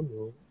ulo ko yun.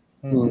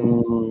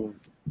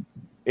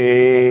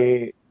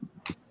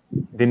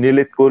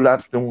 Dinilit ko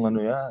lahat ng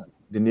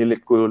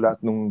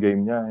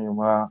game niya. Yung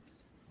mga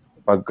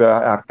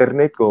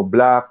pag-alternate ko,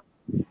 block,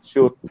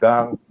 shoot,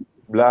 dunk,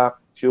 block,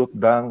 shoot,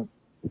 dunk.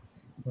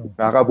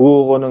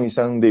 Nakabuo ko ng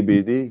isang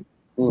DVD.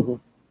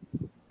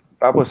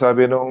 Tapos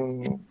sabi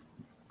nung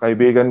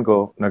kaibigan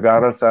ko,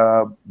 nag-aral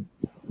sa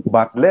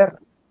Butler.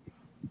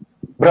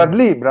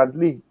 Bradley.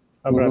 Bradley.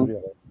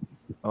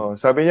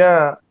 Sabi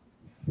niya,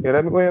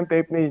 hirami ko yung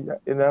tape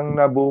ng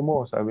nabuo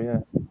mo, sabi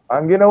niya.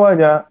 Ang ginawa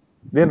niya,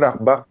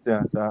 din-rockbox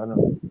niya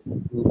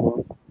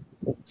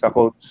sa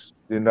coach.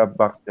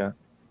 Din-rockbox niya.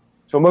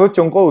 Sumagot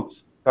yung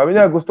coach. Sabi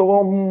niya, gusto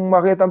kong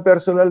makita ang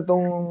personal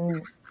tong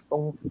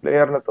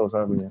player na to,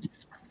 sabi niya.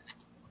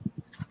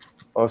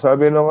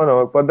 Sabi nung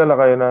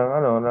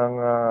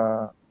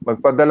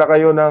magpadala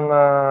kayo ng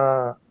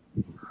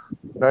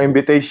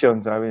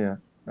invitation, sabi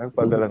niya.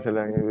 Nagpadala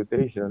sila ng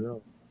invitation.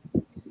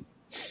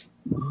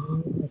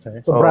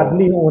 So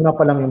Bradley yung una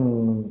pa lang yung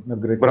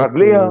nag-recruit.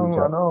 Bradley ang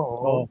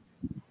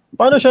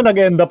Paano siya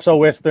nag-end up sa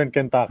Western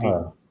Kentucky?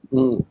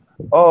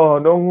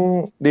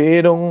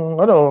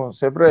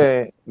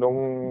 Siyempre, nung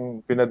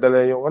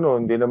pinadala yung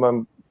hindi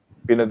naman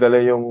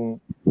pinadala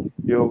yung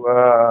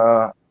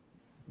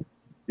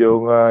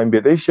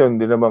invitation,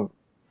 hindi naman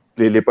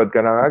lilipad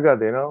ka na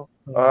agad,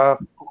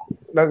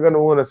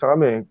 nag-muna sa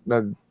kami,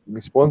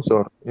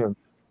 nag-sponsor, yun.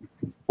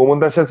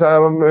 Pumunta siya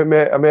sa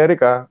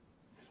Amerika,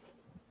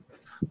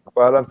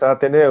 parang sa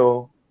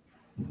Ateneo,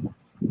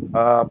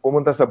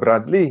 pumunta sa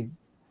Bradley.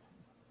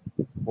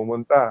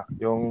 Pumunta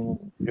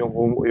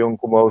yung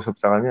kumausap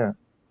sa kanya.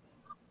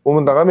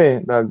 Pumunta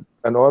kami,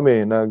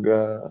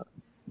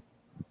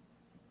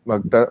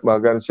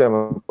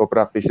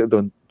 magpa-practice siya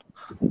doon.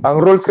 Ang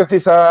rules kasi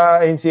sa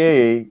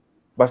NCAA,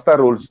 basta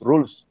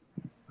rules.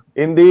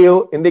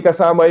 Hindi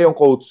kasama yung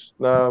coach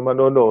na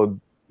manonood.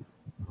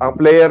 Ang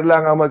player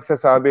lang ang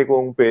magsasabi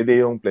kung pwede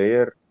yung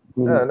player.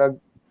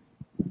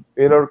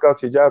 Nag-workout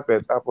si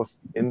Japet, tapos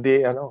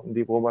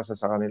hindi pumasa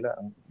sa kanila.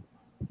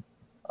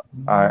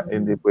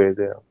 Hindi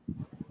pwede.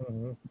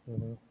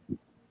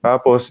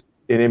 Tapos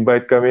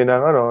in-invite kami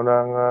ng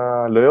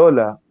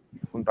Loyola,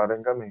 punta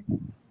rin kami.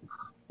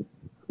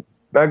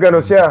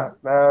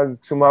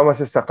 Nagsumama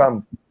siya sa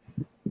camp.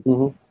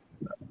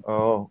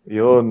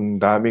 Yun,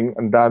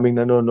 ang daming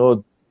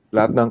nanonood,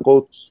 lahat ng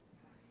coach.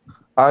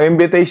 Ang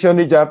invitation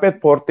ni Japet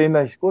 14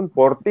 high school,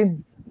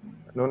 14.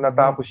 Nung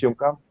natapos yung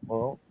camp,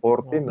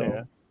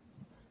 14.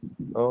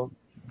 No?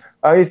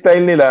 Ang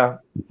style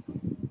nila,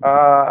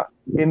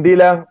 hindi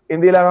lang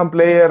ang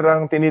player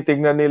ang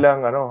tinitignan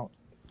nilang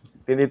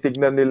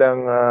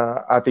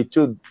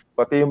attitude,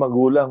 pati yung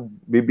magulang.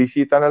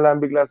 Bibisita na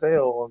lang bigla sa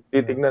iyo,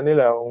 titignan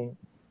nila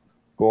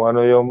kung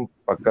ano yung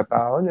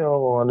pagkatao nyo,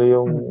 kung ano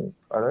yung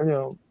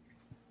nyo.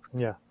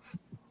 Yeah.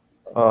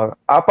 4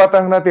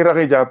 ang natira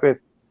kay Japet.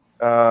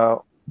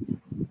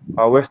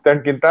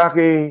 Western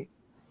Kentucky,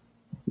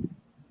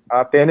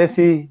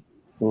 Tennessee,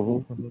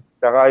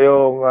 saka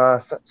yung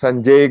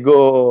San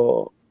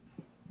Diego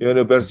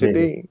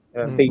University.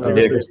 State.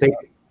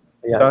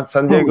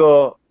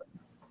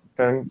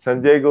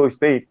 San Diego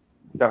State.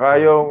 Saka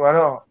yung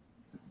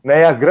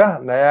Niagara.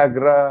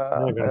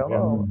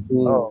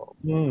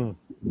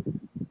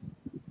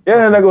 Yan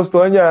ang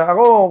nagustuhan niya.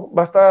 Ako,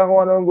 basta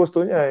kung ano ang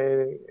gusto niya,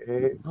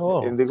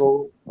 hindi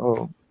ko,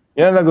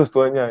 yan ang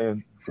nagustuhan niya,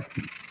 yun.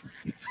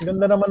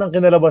 Ganda naman ang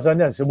kinalabasan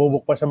niyan.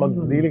 Sumubok pa siya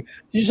mag-D-League.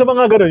 Yung sa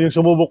mga ganun, yung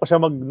sumubok pa siya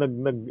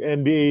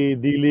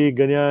nag-NBA, D-League,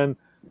 ganyan.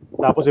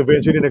 Tapos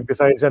eventually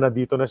nag-decide siya na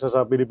dito na siya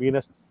sa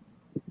Pilipinas.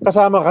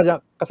 Kasama ka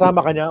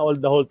niya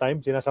the whole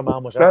time?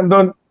 Sinasamahan mo siya?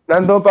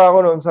 Nandun pa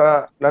ako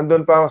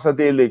sa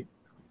D-League.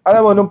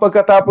 Alam mo, nung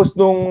pagkatapos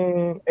nung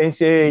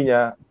NCAA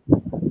niya,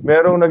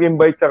 merong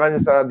nag-invite sa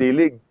kanya sa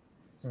D-League.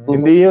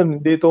 Hindi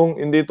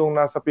itong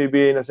nasa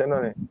PBA na siya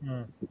noon eh.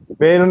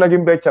 May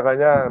nag-invite sa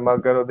kanya,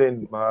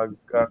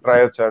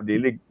 mag-tryout sa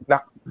D-League.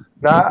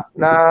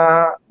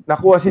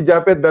 Nakuha si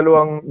Japet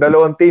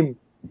dalawang team.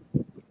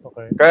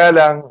 Okay. Kaya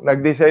lang,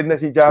 nag-decide na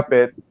si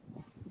Japet,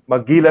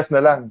 mag-Gilas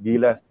na lang.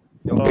 Gilas.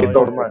 Yung kay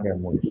Torman.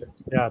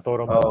 Yeah,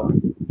 Torman.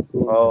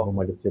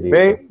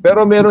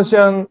 Pero meron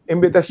siyang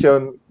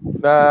invitasyon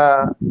na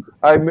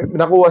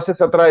nakuha siya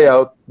sa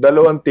tryout,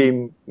 dalawang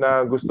team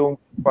na gustong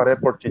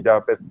pa-report si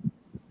Japet.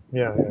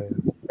 Yeah.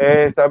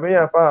 Sabi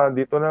niya,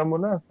 dito na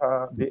muna.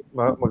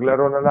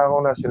 Maglaro na lang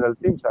ako national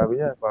team,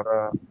 sabi niya,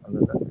 para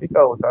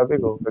ikaw,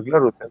 sabi ko,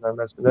 naglaro siya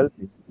na national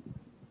team.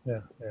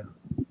 Yeah.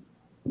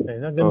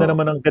 Ganda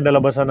naman ang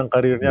kinalabasan ng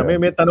career niya.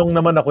 May tanong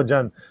naman ako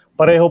dyan.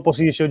 Pareho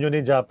position yun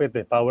ni Japet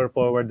eh. Power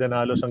forward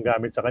na halos ang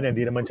gamit sa kanya.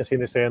 Hindi naman siya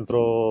sinesentro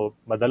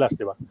madalas,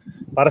 di ba?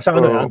 Para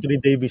siyang Anthony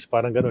Davis,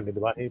 parang ganun, di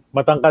ba?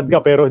 Matangkad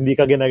ka pero hindi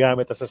ka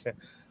ginagamit as a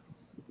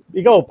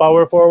Ikaw,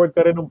 power forward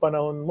ka rin nung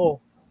panahon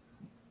mo.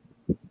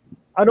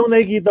 Anong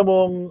nakikita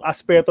mong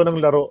aspeto ng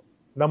laro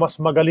na mas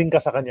magaling ka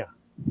sa kanya?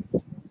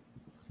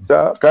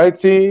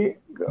 Kahit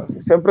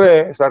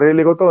siyempre,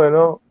 sarili ko to,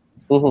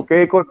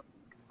 Kay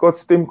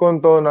Coach Tim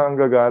Conto na ang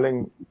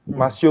gagaling.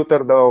 Mas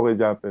shooter daw ako kay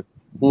Japet.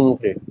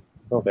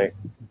 Okay.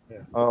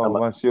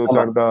 Mas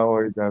shooter daw ako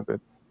kay Japet.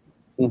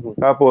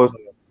 Tapos,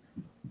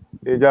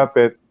 kay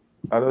Japet,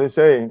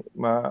 siya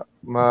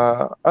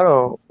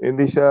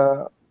hindi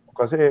siya,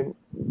 kasi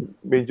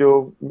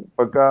medyo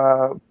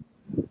pagka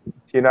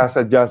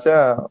sinasadya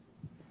siya,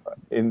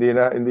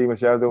 hindi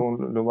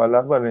masyadong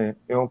lumalaban eh.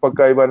 Yung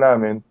pagkaiba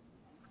namin,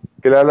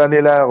 kilala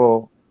nila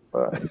ako,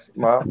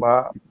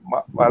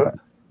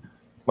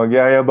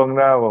 magyayabang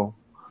na ako.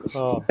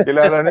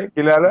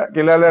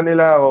 Kilala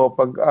nila ako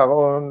pag ako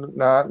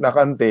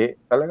nakanti,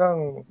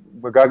 talagang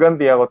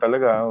magaganti ako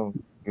talaga.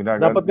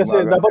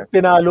 Dapat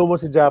pinalo mo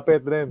si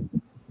Japet rin.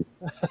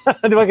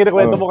 Di ba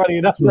kinakwento mo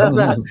kanina?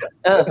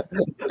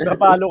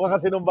 Napalo ka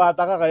kasi nung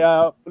bata ka,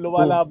 kaya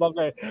lumalabang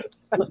ka eh.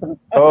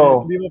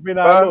 Hindi mo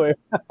pinalo eh.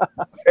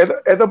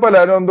 Ito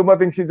pala, nung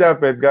dumating si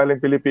Japet galing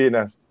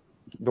Pilipinas,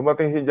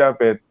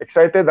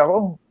 excited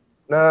ako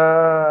na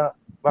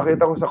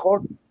makita ko sa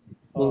court.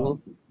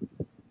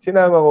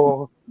 Sinama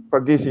ko,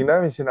 pagising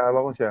namin,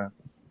 sinama ko siya.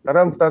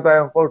 Tara, punta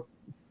tayong court.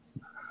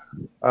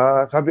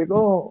 Sabi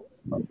ko,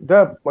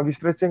 Jap,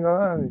 mag-stretching ka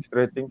nga.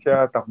 Stretching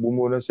siya, takbo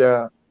muna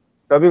siya.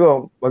 Sabi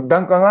ko,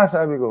 mag-dunk ka nga,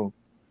 sabi ko.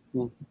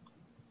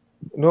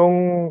 Nung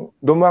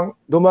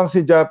dumang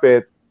si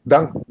Japet,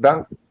 dunk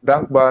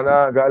ba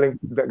na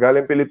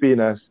galing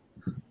Pilipinas.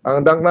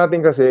 Ang dunk natin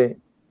kasi,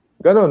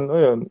 ganun,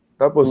 yun.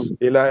 Tapos,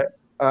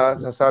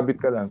 sasabit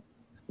ka lang.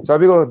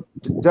 Sabi ko,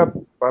 Jap,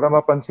 para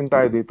mapansin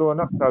tayo dito,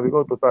 anak. Sabi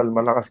ko, total,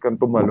 malakas kang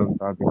tumalon.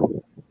 Sabi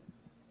ko.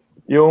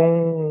 Yung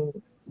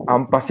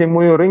ampasin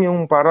mo yung ring,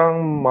 yung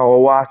parang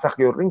mawawasak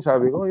yung ring.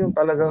 Sabi ko, yung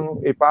talagang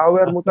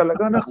i-power mo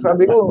talaga, anak.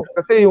 Sabi ko,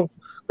 kasi yung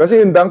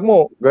dunk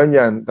mo,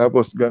 ganyan.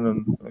 Tapos,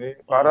 ganun.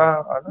 Para,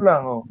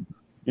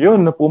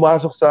 yun, na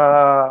pumasok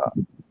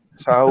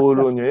sa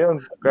ulo niya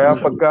yun. Kaya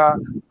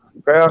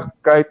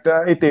kahit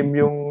itim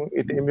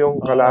yung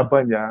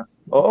kalaban niya,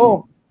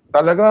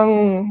 talagang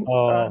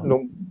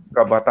nung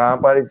kabataan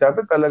pa ni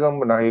Japet,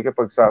 talagang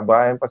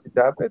nakikipagsabayan pa si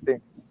Japet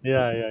eh.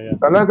 Yeah.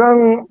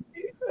 Talagang,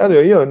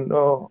 yun.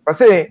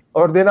 Kasi,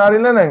 ordinary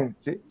lang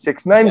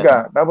 6'9"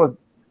 ka, tapos,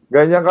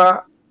 ganyan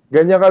ka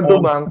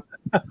dumang,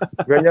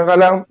 ganyan ka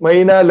lang,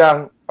 mahina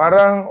lang,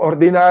 parang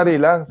ordinary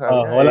lang.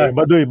 Wala,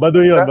 baduy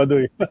yun,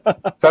 baduy.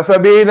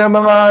 Sasabihin ng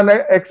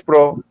mga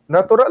ex-pro,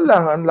 natural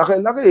lang, ang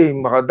laki-laki,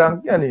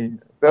 makadunk yan eh.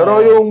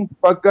 Pero yung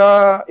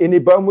pagka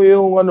iniba mo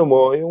yung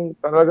yung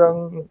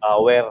talagang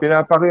power.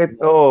 Pinapakit,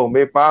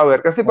 may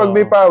power. Kasi pag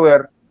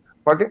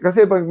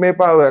may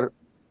power,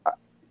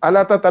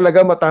 alata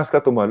talaga mataas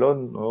ka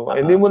tumalon. No?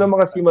 Hindi mo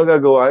naman kasi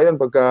magagawa yan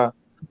pagka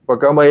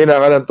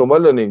mahina ka ng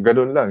tumalon,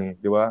 ganun lang,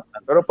 di ba?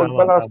 Pero pag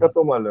malakas ka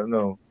tumalon,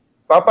 no,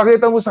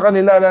 papakita mo sa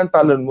kanila na ang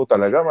talon mo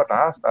talaga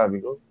mataas,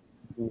 sabi ko.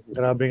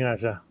 Grabe nga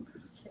siya.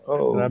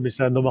 Oo. Grabe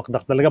siya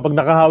dumakdak talaga. Pag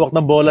nakahawak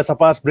ng bola sa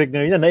fast break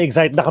ngayon,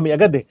 na-excite na kami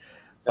agad eh.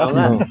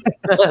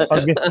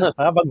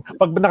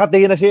 Pag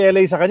nakatingin na si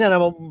LA sa kanya,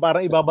 na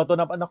parang ibabato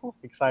na, ko,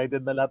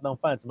 excited na lahat ng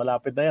fans.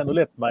 Malapit na yan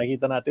ulit.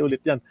 Makikita natin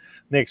ulit yan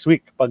next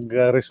week pag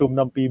resume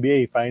ng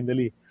PBA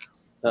finally.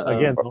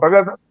 Again. No?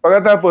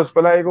 Pagkatapos,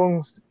 palagi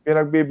kong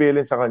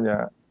pinagbibilin sa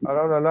kanya,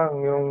 na lang,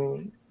 yung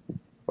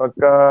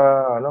pagka,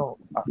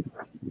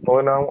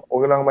 huwag nang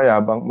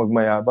magmayabang,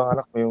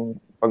 anak mo, yung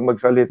pag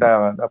magsalita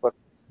ka, dapat,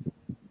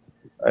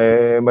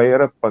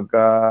 mahirap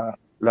pagka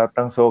lahat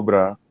ng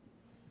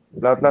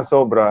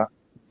sobra,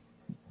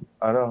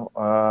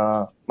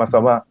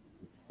 masama.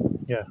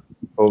 Yeah.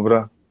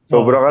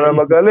 Sobra ka na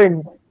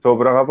magaling.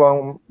 Sobra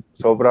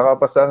ka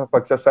pa sa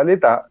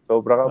pagsasalita.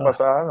 Sobra ka pa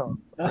sa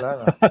wala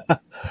na.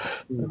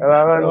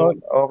 Kailangan,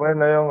 okay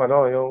na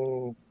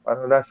yung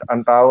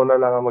ang tao na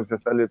lang ang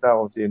magsasalita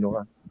kung sino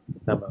ka.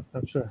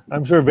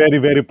 I'm sure very,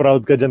 very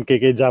proud ka dyan,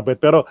 KK Japet.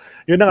 Pero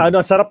yun na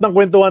nga, sarap ng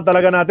kwentuhan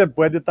talaga natin.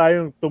 Pwede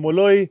tayong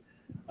tumuloy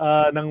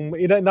ng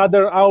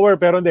another hour,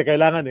 pero hindi,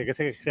 kailangan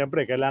kasi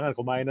siyempre, kailangan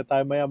kumain na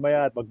tayo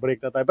maya-maya at mag-break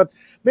na tayo. But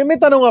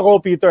may tanong ako,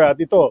 Peter, at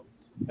ito,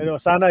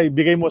 sana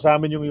ibigay mo sa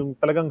amin yung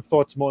talagang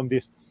thoughts mo on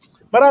this.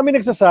 Marami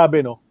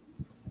nagsasabi,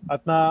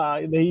 at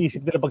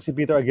naiisip nila pag si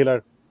Peter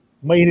Aguilar,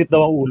 mainit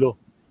daw ang ulo.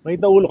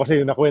 Mainit ang ulo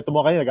kasi nakwento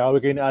mo kanina, nag-aaway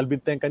kayo ni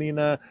Alvin Teng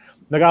kanina,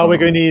 nag-aaway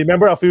kayo ni,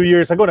 remember a few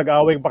years ago,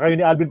 nag-aaway pa kayo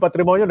ni Alvin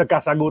Patrimonio,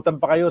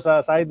 nagkasagutan pa kayo sa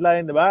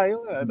sideline, di ba?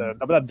 Yung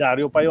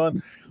dyaryo pa yon.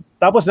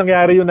 Tapos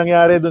nangyari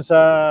doon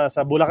sa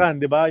Bulacan,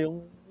 'di ba?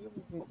 Yung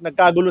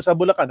nagkagulo sa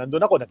Bulacan,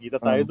 nandoon ako, nakita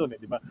tayo doon,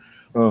 'di ba?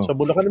 Sa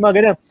Bulacan, mga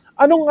ganyan.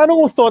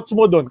 Anong thoughts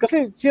mo doon?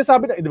 Kasi siya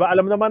sabi na, 'di ba,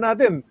 alam naman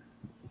natin,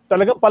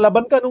 talagang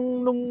palaban ka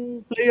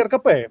nung player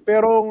ka pa eh.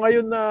 Pero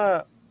ngayon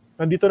na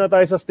nandito na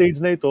tayo sa stage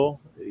na ito,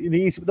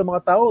 iniisip ng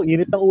mga tao,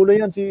 init ng ulo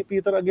yan si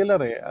Peter Aguilar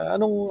eh.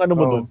 Ano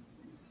mo doon?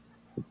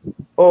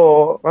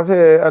 Oo,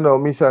 kasi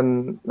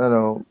minsan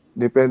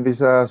depende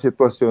sa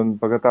sitwasyon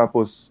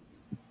pagkatapos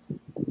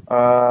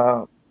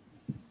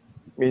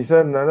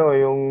minsan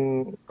yung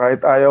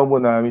kahit ayaw mo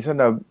na minsan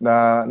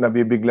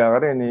nabibigla ka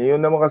rin eh.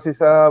 Yun naman kasi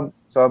sa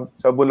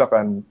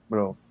Bulacan,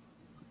 bro.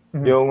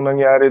 Mm-hmm. Yung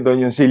nangyari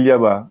doon yung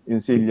Silya ba? Yung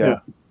Silya.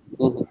 Yeah.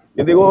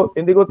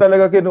 Hindi ko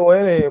talaga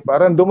kinuha yun eh.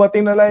 Parang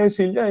dumating na lang yung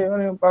Silya,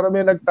 yung parang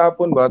may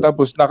nagtapon ba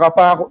tapos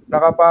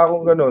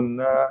nakapakong ganun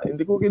na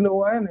hindi ko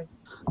kinuha yan eh.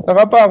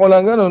 Nakapako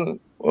lang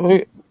ganun.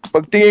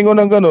 Pagtingin ko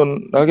ng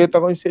ganun, nakita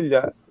ko yung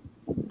Silya.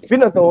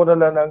 Pinato ko na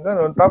lang ng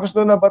gano'n. Tapos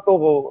nung nabato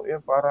ko, yan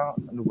parang,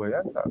 ano ba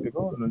yan? Sabi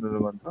ko, ano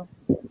naman to?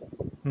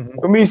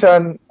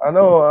 Kumisan,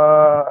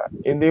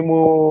 hindi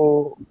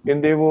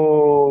mo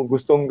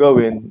gustong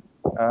gawin,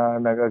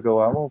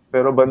 nagagawa mo.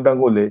 Pero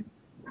bandang uli,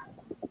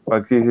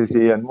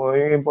 pagsisisiyan mo.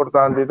 Yung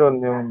importante doon,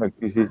 yung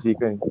nagsisisi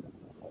ka.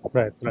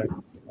 Right.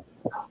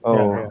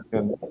 Oo,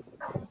 yun.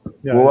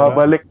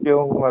 Bumabalik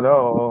yung,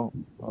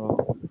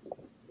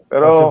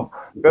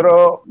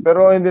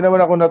 Pero hindi naman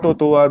ako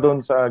natutuwa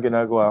doon sa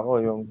ginagawa ko,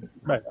 yung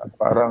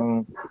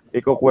parang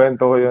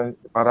ikukwento ko yun,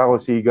 para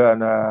ako siga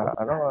na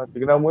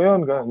tignan mo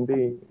yun,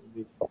 hindi.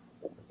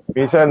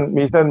 Minsan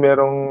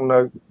merong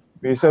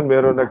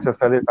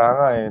nagsasalita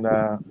nga na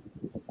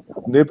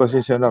hindi,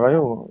 pasensya na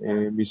kayo.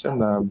 Minsan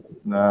na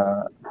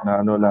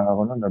lang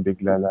ako,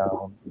 nabigla lang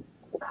ako.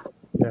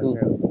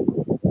 Yeah.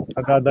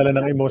 Nagdadala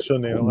ng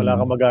emosyon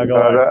wala kang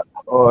magagawa.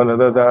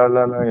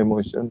 Nadadala ng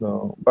emosyon.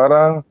 No?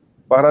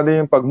 Para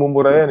din yung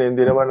pagmumura yan,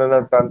 hindi naman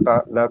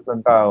lahat ng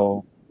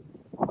tao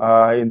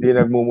hindi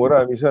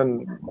nagmumura.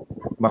 Minsan,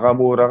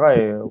 makamura ka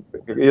eh.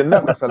 Yun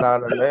lang,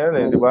 kasalanan na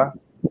yan di ba?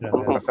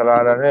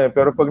 Kasalanan na yan.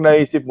 Pero pag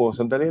naisip mo,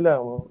 sandali lang,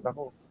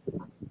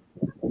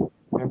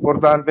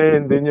 importante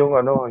din yung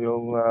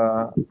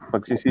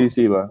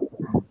pagsisisi ba?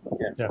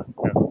 Yeah.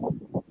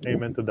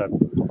 Amen to that.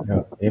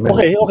 Yeah. Amen.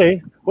 Okay.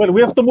 Well,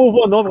 we have to move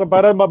on,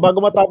 para bago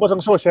matapos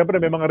ang show.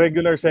 Siyempre, may mga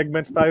regular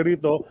segments tayo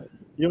rito.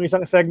 Yung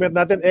isang segment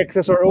natin,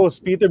 X's or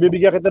O's. Peter,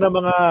 bibigyan kita ng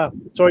mga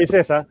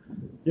choices, ha?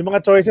 Yung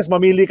mga choices,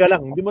 mamili ka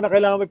lang. Hindi mo na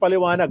kailangan may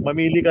paliwanag.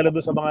 Mamili ka lang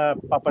doon sa mga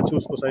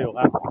papachoose ko sa'yo,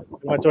 ha?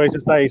 Yung mga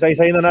choices tayo.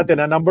 Isa-isayin na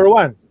natin, ha? Number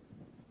 1,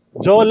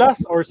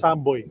 Jolas or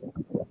Samboy?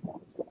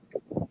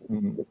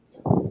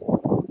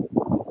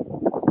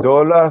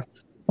 Jolas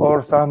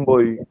or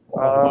Samboy?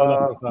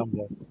 Jolas or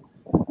Samboy.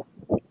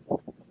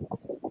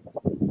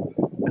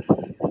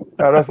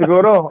 Pero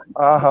siguro,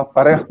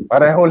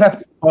 pareho lang.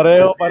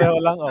 Pareho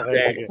lang.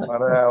 Okay, sige.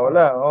 Pareho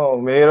lang.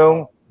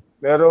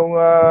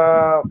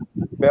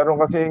 Merong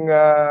kasing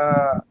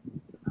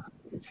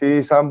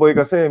si Samboy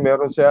kasi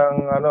meron siyang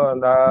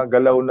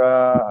nagalaw na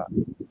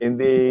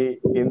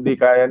hindi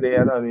kaya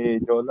ni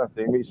Jonas.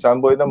 Si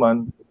Samboy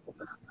naman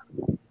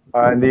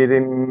hindi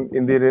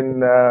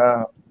rin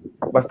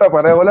basta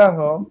pareho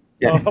lang,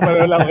 Yeah.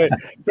 Pareho lang, okay.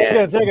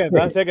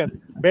 Second.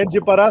 Benji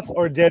Paras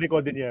or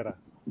Jericho Diniera?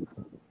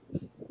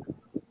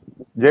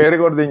 Jerry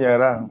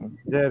Cordillera.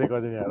 Jerry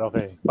Cordillera,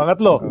 okay.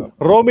 Pangatlo,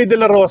 Romy De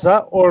La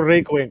Rosa or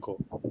Ray Cuenco?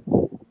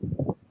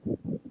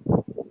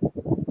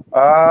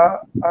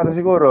 Ano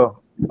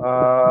siguro?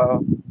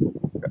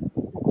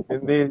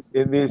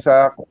 Hindi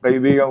sa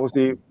kaibigan ko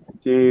si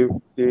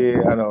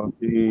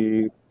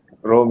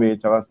Romy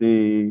tsaka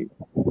si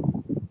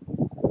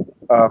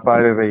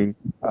pare Ray.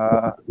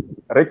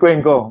 Ray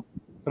Cuenco.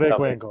 Ray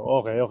Cuenco.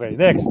 Okay.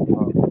 Next.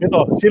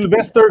 Ito,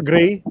 Sylvester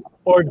Gray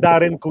or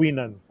Darren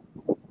Queenan?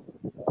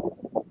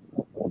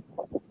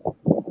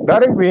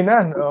 Darren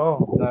Queenan.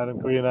 Oo. Darren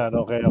Queenan.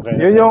 Okay.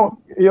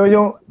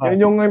 Yun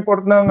yung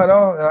import ng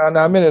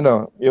namin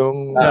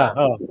yung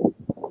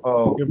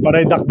yung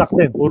parang dakdak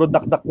din. Puro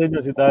dakdak din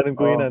yun si Darren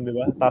Queenan, di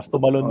ba? Tapos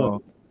tumalon nun.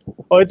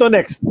 Ito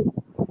next.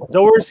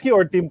 Jaworski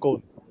or Tim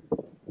Cone?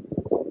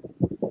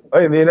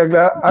 Ay, hindi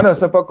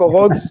sa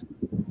pagko-coach.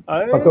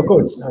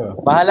 Pagko-coach.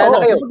 Bahala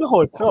na kayo.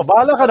 Pagko-coach.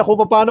 Bahala ka na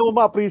kung paano mo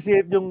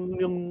ma-appreciate yung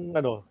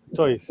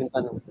choice.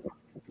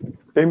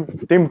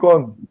 Tim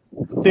Cone.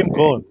 Tim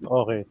Cone.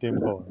 Okay, Tim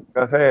Cone.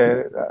 Kasi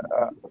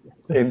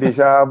hindi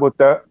siya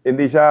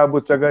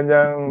abot sa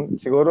ganyang,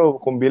 siguro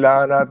kung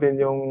bilangan natin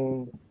yung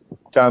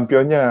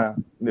champion niya,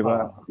 di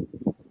ba?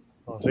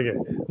 Sige.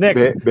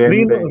 Next,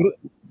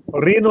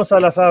 Rino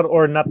Salazar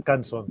or Nat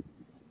Canson?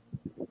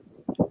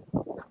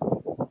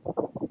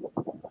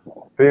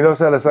 Rino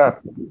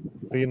Salazar.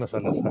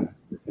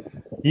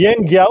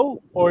 Yeng Giao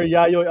or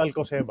Yayoy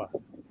Alcoseba?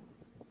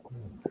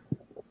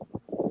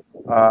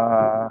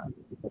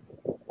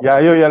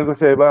 Yayoy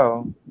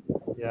Alcoseba.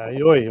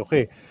 Yayoy,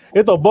 okay.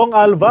 Ito, Bong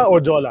Alva or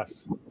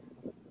Jolas?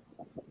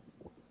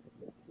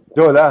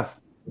 Jolas.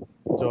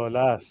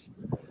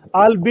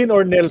 Alvin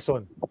or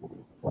Nelson?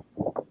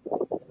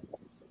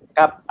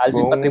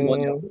 Alvin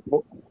Patrimonio.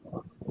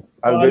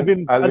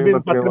 Alvin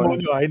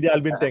Patrimonio, hindi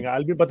Alvin Tenga.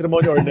 Alvin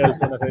Patrimonio or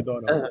Nelson na sa ito.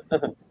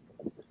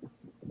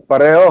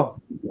 Pareho.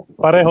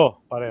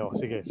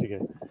 Sige.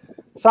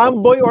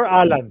 Samboy or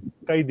Alan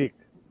Kaidik?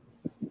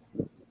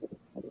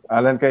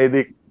 Alan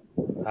Kaidik.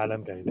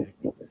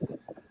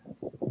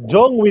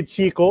 Jong with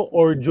Chico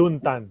or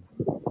Juntan?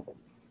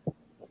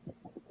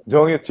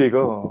 Jong with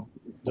Chico.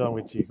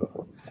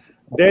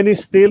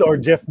 Dennis Steele or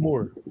Jeff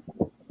Moore?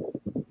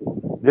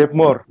 Jeff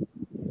Moore.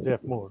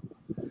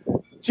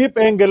 Chip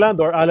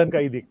Engeland or Alan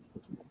Kaidik?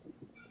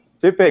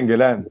 Chip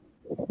Engeland.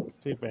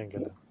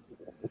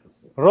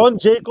 Ron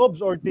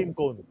Jacobs or Tim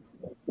Cone?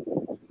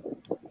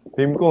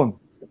 Tim Cone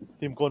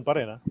pa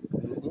rin, ha?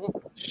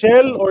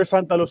 Shell or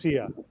Santa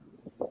Lucia?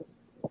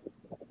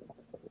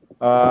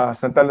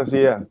 Santa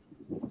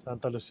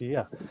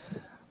Lucia.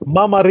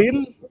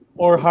 Mamaril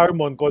or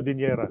Harmon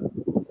Cordillera?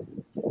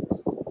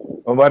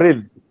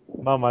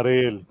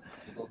 Mamaril.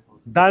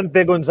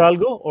 Dante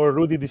Gonzalgo or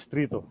Rudy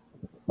Distrito?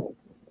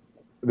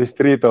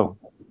 Distrito.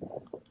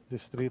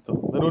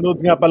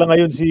 Nanonood nga pala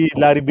ngayon si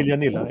Larry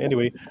Villanil.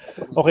 Anyway.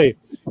 Okay.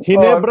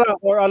 Ginebra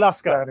or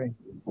Alaska?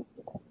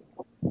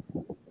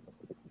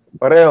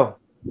 Pareho.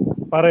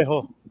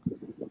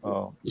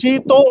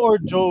 Chito or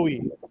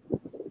Joey?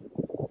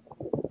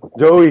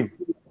 Joey.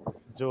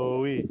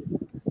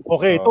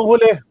 Okay,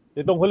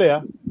 itong huli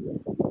ha.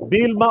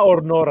 Vilma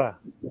or Nora?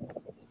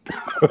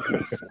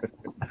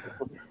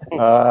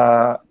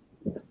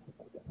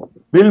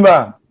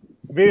 Vilma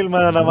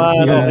na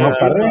naman.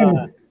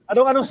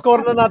 Anong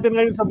score na natin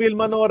ngayon sa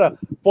Vilma Nora?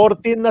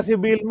 14 na si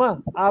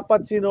Vilma,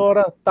 4 si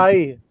Nora,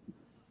 tie.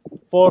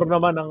 4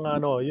 naman ang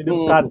yun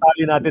yung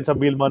tatali natin sa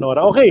Vilma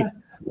Nora. Okay,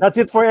 that's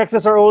it for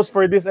X's or O's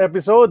for this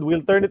episode.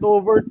 We'll turn it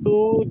over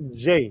to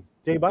Jay.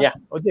 Jay ba? Yeah.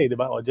 Jay, di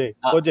ba? Jay.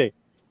 Jay.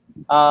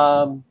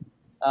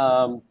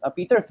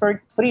 Peter,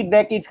 for 3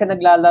 decades ka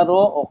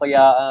naglalaro o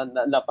kaya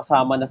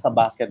napasama na sa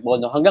basketball,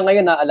 no? Hanggang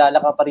ngayon naalala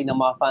ka pa rin ng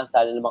mga fans,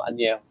 lalo ng mga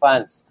Anyo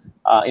fans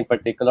in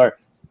particular.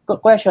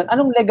 Question,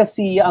 anong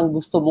legacy ang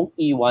gusto mong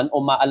iwan o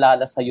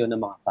maalala sa iyo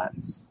ng mga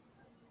fans?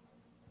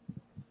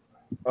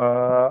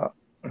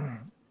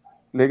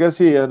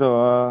 Legacy,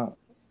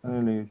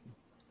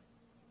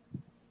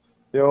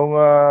 yung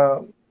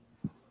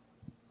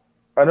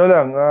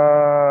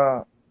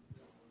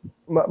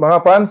mga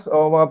fans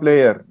o mga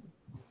player?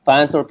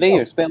 Fans or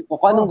players? Pero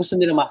kung anong gusto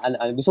nila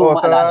gusto mo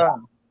maalala?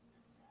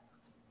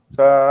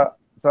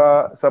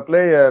 Sa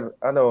player,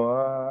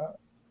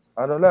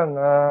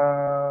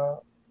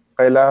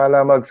 kailangan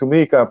lang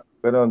magsumikap,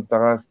 ganun,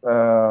 takas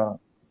sa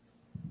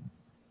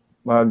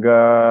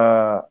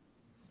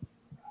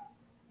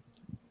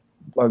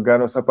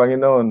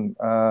Panginoon,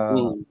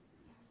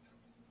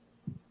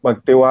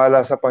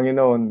 magtiwala sa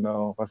Panginoon,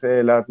 no?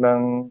 Kasi lahat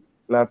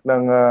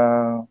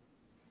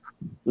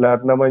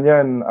naman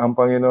yan ang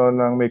Panginoon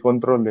ang may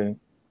control eh.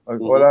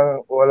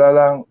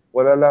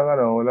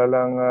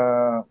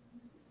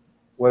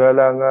 Wala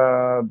lang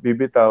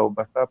bibitaw,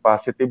 basta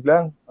positive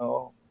lang.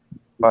 Oo.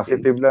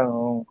 Positive lang.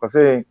 Oo.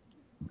 Kasi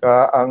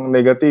ang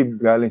negative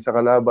galing sa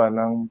kalaban,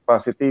 ang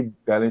positive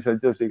galing sa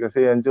Diyos.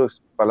 Kasi ang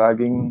Diyos,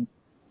 palaging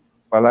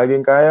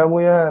kaya mo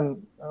yan.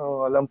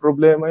 Walang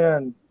problema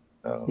yan.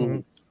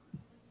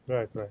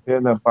 Right.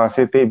 Yan ang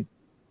positive.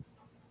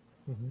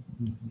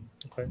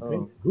 Okay.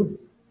 Good.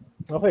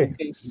 Okay.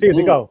 Sid,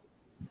 ikaw.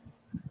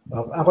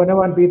 Ako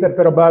naman, Peter,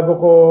 pero bago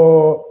ko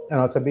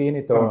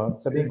sabihin ito,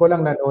 sabihin ko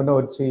lang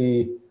nanonood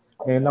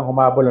ngayon lang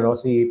humabol,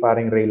 si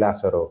paring Ray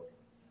Lazaro.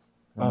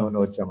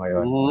 Nanonood siya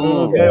ngayon.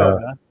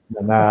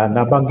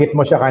 Nabanggit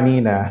mo siya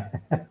kanina.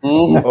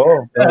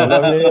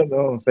 Alam niyo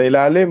yun. Sa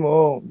ilalim,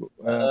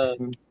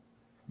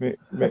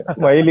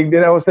 mahilig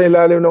din ako sa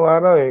ilalim ng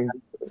araw eh.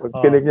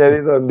 Pagkinig niya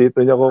dito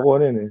niya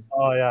kukunin eh.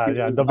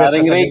 The best.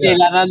 Paring Ray,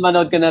 kailangan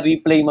manood ka na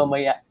replay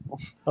mamaya.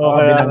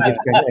 Binanggit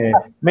ka niya eh.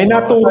 May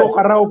naturo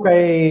ka raw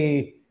kay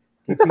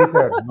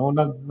Peter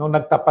nung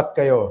nagtapat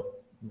kayo.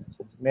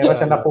 Meron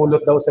siya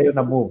napulot daw sa'yo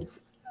na move.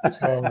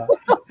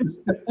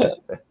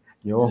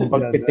 Yung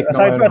pagpitik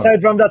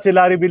aside from that, si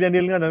Larry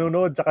Villanil nga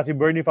nanonood, saka si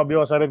Bernie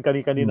Fabiosa rin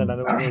kanina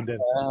nanonood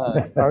din.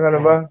 Ano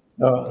ba?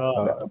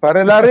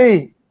 Pare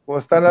Larry,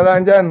 kumusta na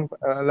lang dyan?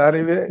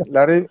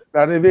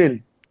 Larry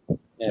Bill.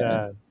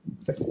 Yeah.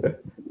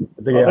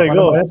 Okay,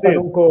 go.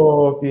 Tanong ko,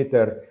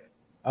 Peter,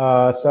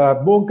 sa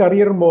buong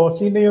career mo,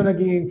 sino yung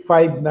naging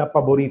 5 na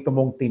paborito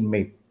mong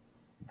teammate?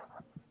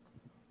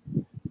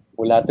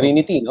 Mula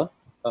Trinity, no?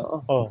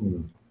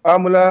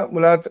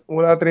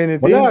 Mula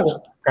Trinity.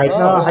 Kahit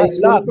na high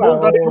school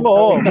pa.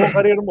 Buong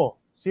career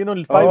mo. Sino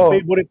 5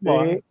 favorite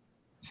mo?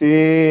 Si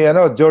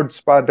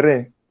George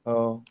Padre.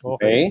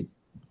 Okay.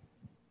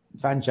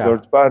 Saan siya?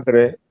 George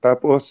Padre.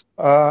 Tapos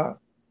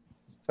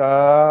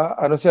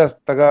siya,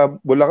 taga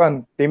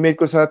Bulacan. Teammate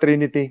ko sa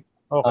Trinity.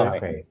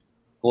 Okay.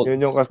 Yun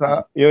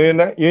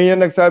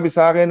yung nagsabi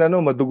sa akin,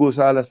 madugo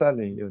sa alasan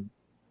eh. Yun.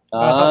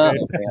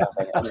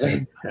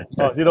 Okay.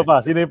 Sino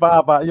pa? Sino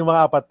yung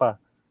mga apat pa?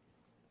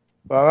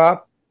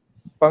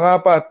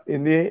 Pangapat,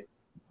 hindi,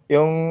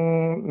 yung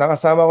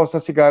nakasama ko sa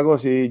Chicago,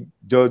 si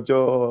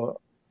Jojo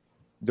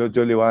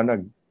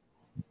Liwanag.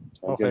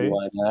 Okay.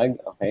 Liwanag,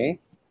 okay.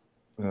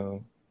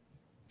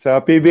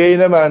 Sa PBA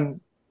naman,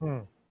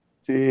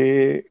 si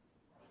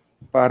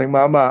paring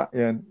Mama,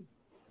 yan.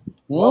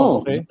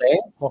 Okay.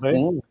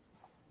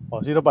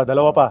 Sino pa?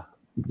 Dalawa pa?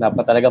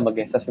 Dapat talaga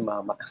mag-guessa si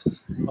Mama.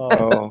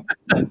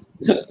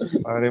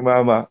 Paring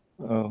Mama.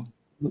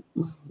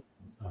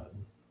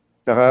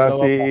 Saka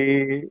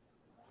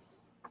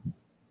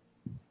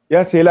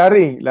si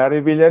Larry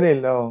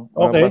Villanil.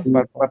 Okay.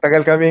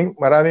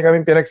 Marami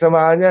kaming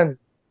pinagsamahan yan.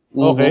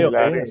 Okay.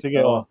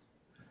 Sige,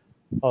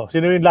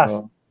 sino yung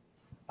last?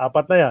 4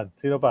 na yan.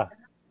 Sino pa?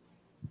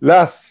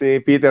 Last,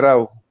 si Peter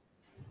Rao.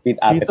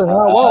 Peter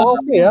Rao. Wow,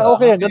 okay.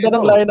 Okay, ang ganda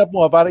ng lineup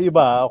mo. Para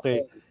iba,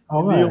 okay.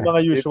 Hindi yung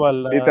mga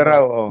usual. Peter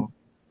Rao,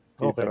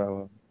 Peter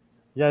Rao.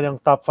 Yan yung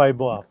top 5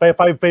 mo.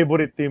 5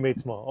 favorite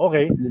teammates mo.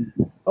 Okay.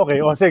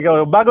 Sige.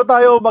 Bago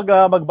tayo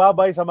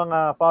magbabay sa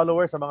mga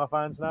followers, sa mga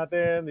fans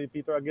natin, ni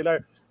Peter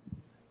Aguilar,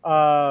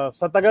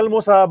 sa tagal mo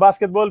sa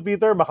basketball,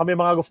 Peter, baka may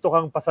mga gusto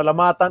kang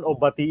pasalamatan o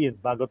batiin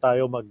bago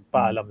tayo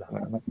magpaalam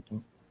lang.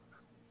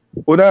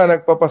 Una,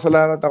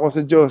 nagpapasalamat ako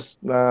sa Diyos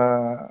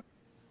na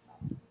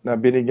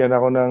binigyan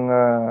ako ng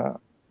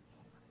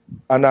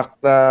anak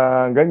na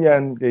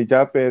ganyan kay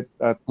Japet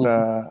at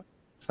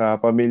sa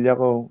pamilya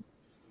ko.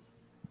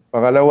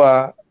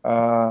 Pangalawa,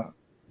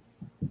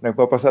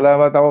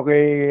 nagpapasalamat ako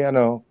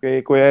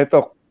kay Kuya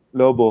Etok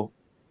Lobo.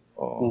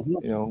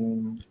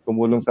 Yung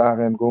tumulong sa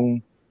akin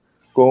kung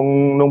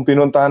nung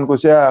pinuntahan ko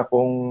siya,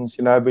 kung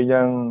sinabi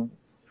niyang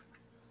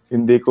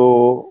hindi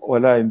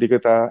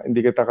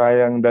kita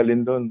kayang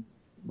dalhin doon,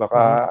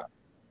 baka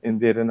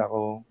hindi rin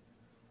ako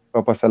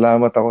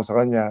papasalamat ako sa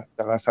kanya.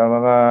 Saka sa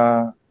mga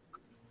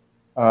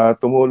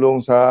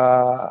tumulong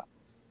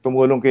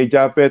kay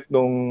Japet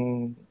nung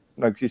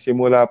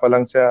nagsisimula pa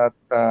lang siya at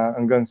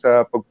hanggang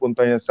sa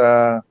pagpunta niya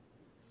sa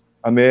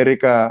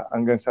Amerika,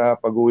 hanggang sa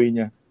pag-uwi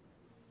niya.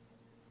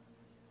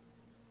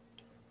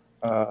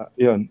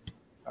 Yun.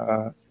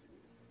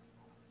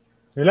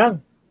 Yun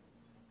lang.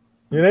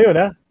 Yun na yun,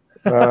 ha?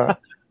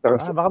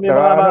 Baka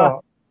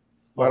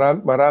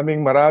may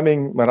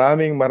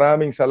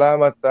maraming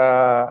salamat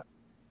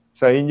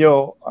sa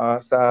inyo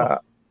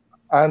sa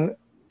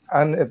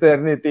an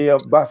eternity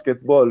of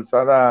basketball.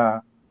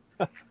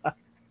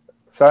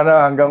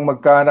 Sana hanggang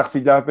magkaanak si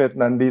Japet,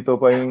 nandito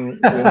pa yung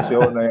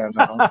show na yan.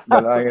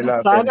 Dalangin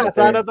natin.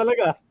 Sana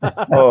talaga.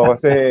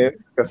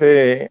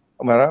 Kasi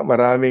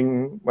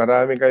maraming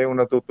kayong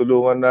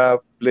natutulungan na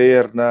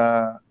player na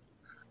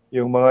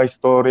yung mga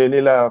story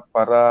nila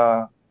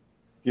para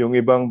yung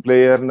ibang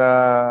player na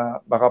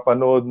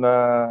makapanood na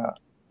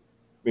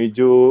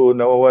medyo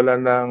nawawalan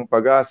ng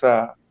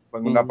pag-asa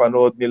pag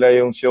napanood nila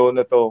yung show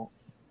na to,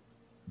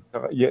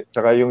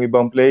 tsaka yung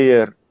ibang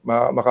player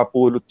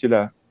makapulot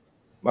sila.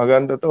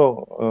 Maganda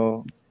to.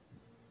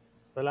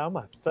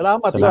 Salamat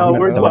sa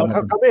word mo.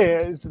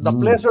 Kami, the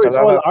pleasure is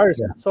all ours.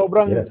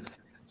 Sobrang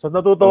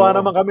natutuwa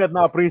naman kami at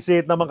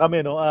na-appreciate naman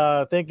kami, no.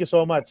 Thank you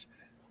so much.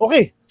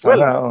 Okay.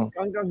 Well,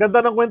 ang ganda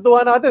ng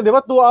kwentuhan natin, di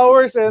ba? 2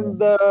 hours and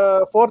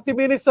 40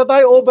 minutes na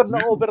tayo.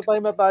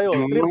 Overtime na tayo.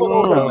 Triple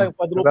overtime,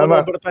 quadruple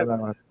overtime.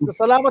 So,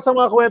 salamat sa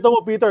mga kwento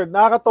mo, Peter.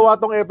 Nakakatawa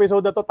tong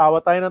episode na to. Tawa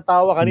tayo ng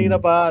tawa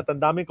kanina pa. At ang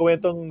daming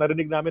kwentong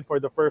narinig namin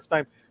for the first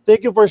time.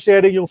 Thank you for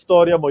sharing yung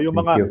storya mo. Yung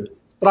mga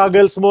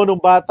struggles mo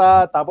nung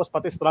bata, tapos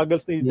pati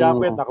struggles ni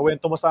Japet,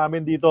 nakwento mo sa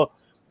amin dito.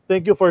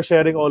 Thank you for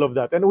sharing all of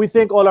that. And we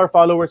thank all our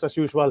followers as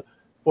usual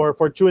for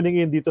tuning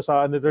in dito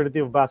sa An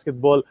Eternity of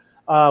Basketball.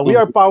 We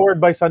are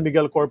powered by San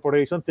Miguel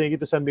Corporation. Thank you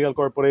to San Miguel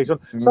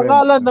Corporation. Sa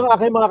ngalan ng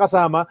aking mga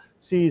kasama,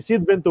 si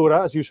Sid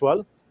Ventura as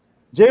usual,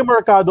 Jay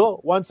Mercado,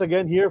 once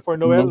again here for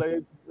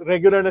Noel.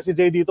 Regular na si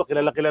Jay dito.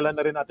 Kilala na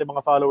rin natin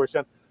mga followers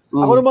yan.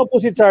 Ako naman po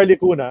si Charlie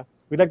Cuna.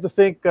 We'd like to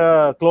thank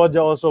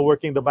Claudia also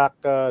working the back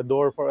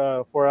door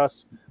for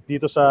us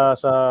dito sa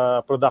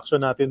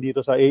production natin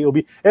dito sa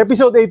AOB.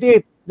 Episode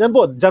 88.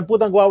 Diyan po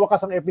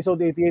nagwawakas ang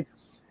episode 88.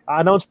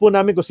 Announce po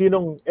namin kung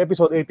sinong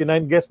episode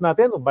 89 guest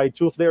natin. By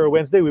Tuesday or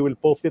Wednesday, we will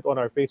post it on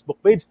our Facebook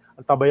page.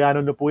 Ang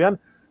tabayanan nyo po yan.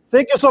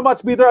 Thank you so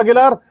much, Peter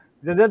Aguilar.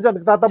 Diyan,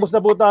 nagtatapos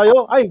na po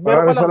tayo. Ay,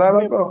 meron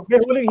pala.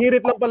 May huling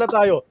hirit lang pala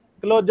tayo.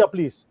 Claudia,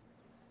 please.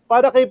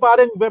 Para kay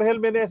pareng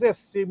Berhel Meneses,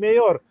 si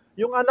Mayor,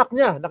 yung anak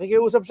niya,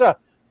 nakikiusap siya.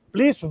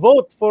 Please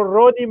vote for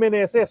Ronnie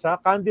Meneses,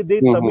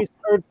 candidate sa Miss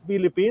Earth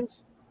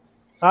Philippines.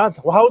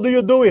 How do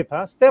you do it?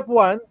 Step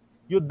 1,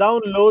 you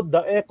download the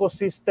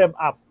Ecosystem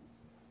app.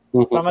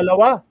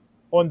 Pangalawa,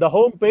 on the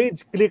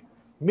homepage, click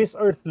Miss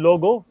Earth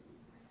logo.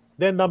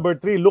 Then number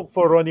 3, look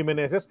for Ronnie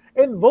Meneses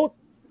and vote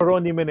for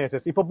Ronnie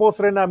Meneses. Ipopost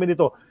rin namin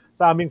ito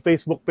sa aming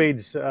Facebook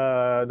page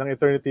ng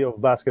Eternity of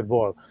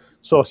Basketball.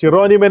 So, si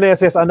Ronnie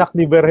Meneses, anak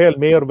ni Berhel,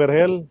 Mayor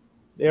Berhel,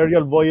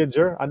 Ariel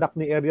Voyager, anak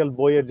ni Ariel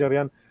Voyager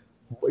yan.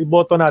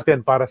 Iboto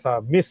natin para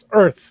sa Miss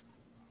Earth.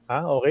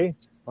 Okay?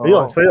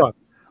 Ayun, so yun.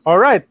 All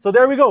right, so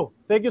there we go.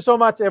 Thank you so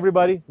much,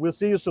 everybody. We'll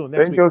see you soon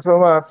next week. Thank you so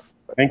much.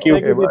 Thank you.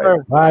 Thank you,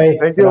 Peter. Bye.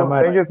 Thank you.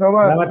 Thank you so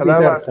much. Salamat,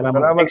 Peter.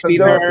 Salamat sa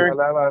Diyos.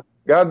 Salamat.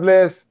 God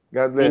bless.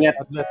 God bless.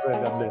 God bless.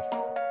 God bless.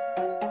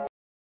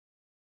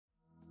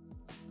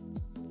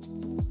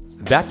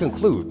 That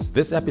concludes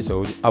this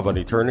episode of An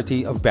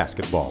Eternity of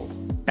Basketball.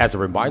 As a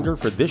reminder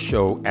for this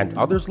show and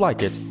others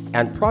like it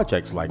and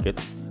projects like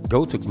it,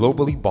 go to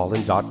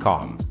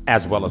globallyballin.com,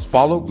 as well as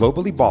follow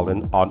Globally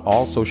Ballin on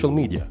all social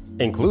media,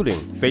 including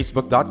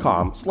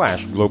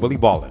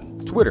facebook.com/globallyballin,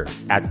 Twitter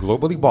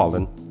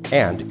 @globallyballin,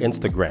 and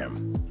Instagram.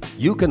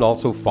 You can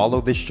also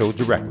follow this show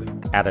directly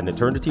at An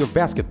Eternity of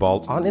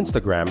Basketball on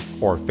Instagram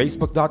or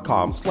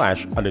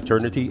facebook.com/An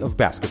Eternity of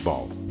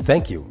Basketball.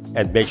 Thank you,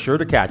 and make sure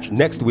to catch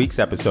next week's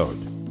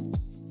episode.